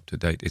 brought up to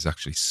date. It's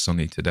actually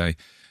sunny today.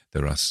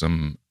 There are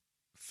some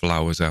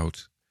flowers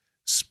out.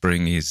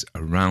 Spring is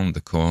around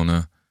the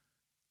corner.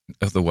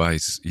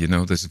 Otherwise,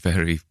 there's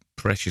very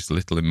precious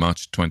little in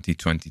March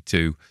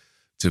 2022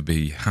 to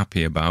be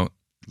happy about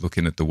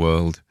looking at the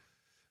world.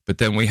 But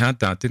then we had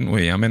that, didn't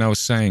we? I mean, I was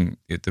saying,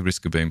 at the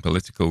risk of being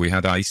political, we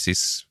had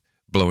ISIS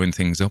blowing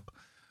things up.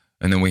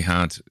 And then we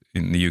had,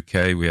 in the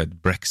UK, we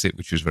had Brexit,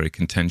 which was very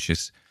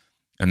contentious.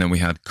 And then we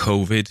had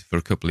COVID for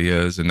a couple of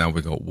years, and now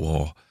we got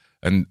war.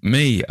 And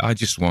me, I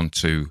just want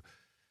to,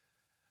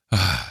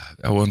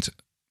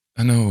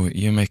 I know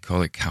you may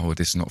call it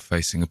cowardice not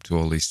facing up to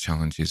all these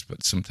challenges,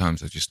 but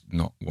sometimes I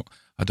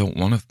don't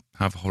want to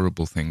have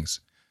horrible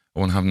things. I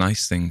want to have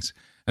nice things.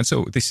 And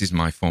so this is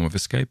my form of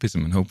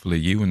escapism, and hopefully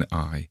you and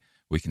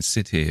we can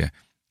sit here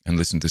and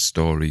listen to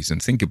stories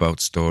and think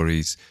about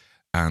stories,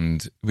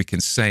 and we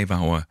can save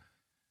our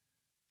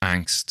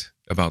angst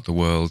about the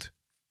world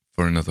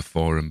for another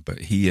forum. But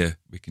here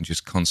we can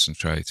just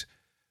concentrate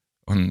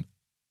on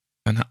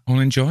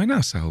enjoying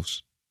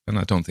ourselves. And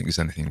I don't think there's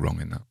anything wrong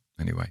in that.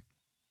 Anyway,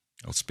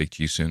 I'll speak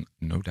to you soon,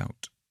 no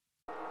doubt.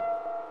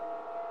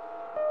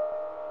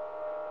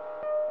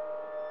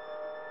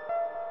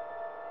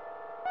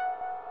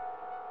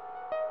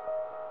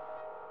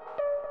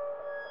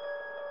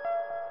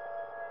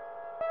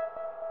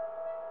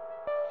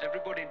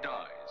 Everybody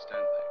dies,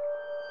 don't they?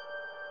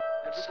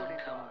 Everybody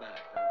come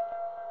back, don't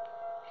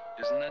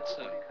they? Isn't that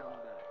so? Come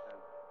back, don't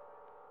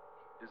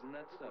they? Isn't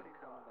that so?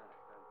 Come back,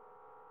 don't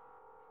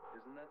they?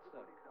 Isn't that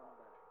so? Come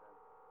back, don't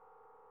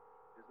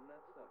they? Isn't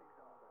that so?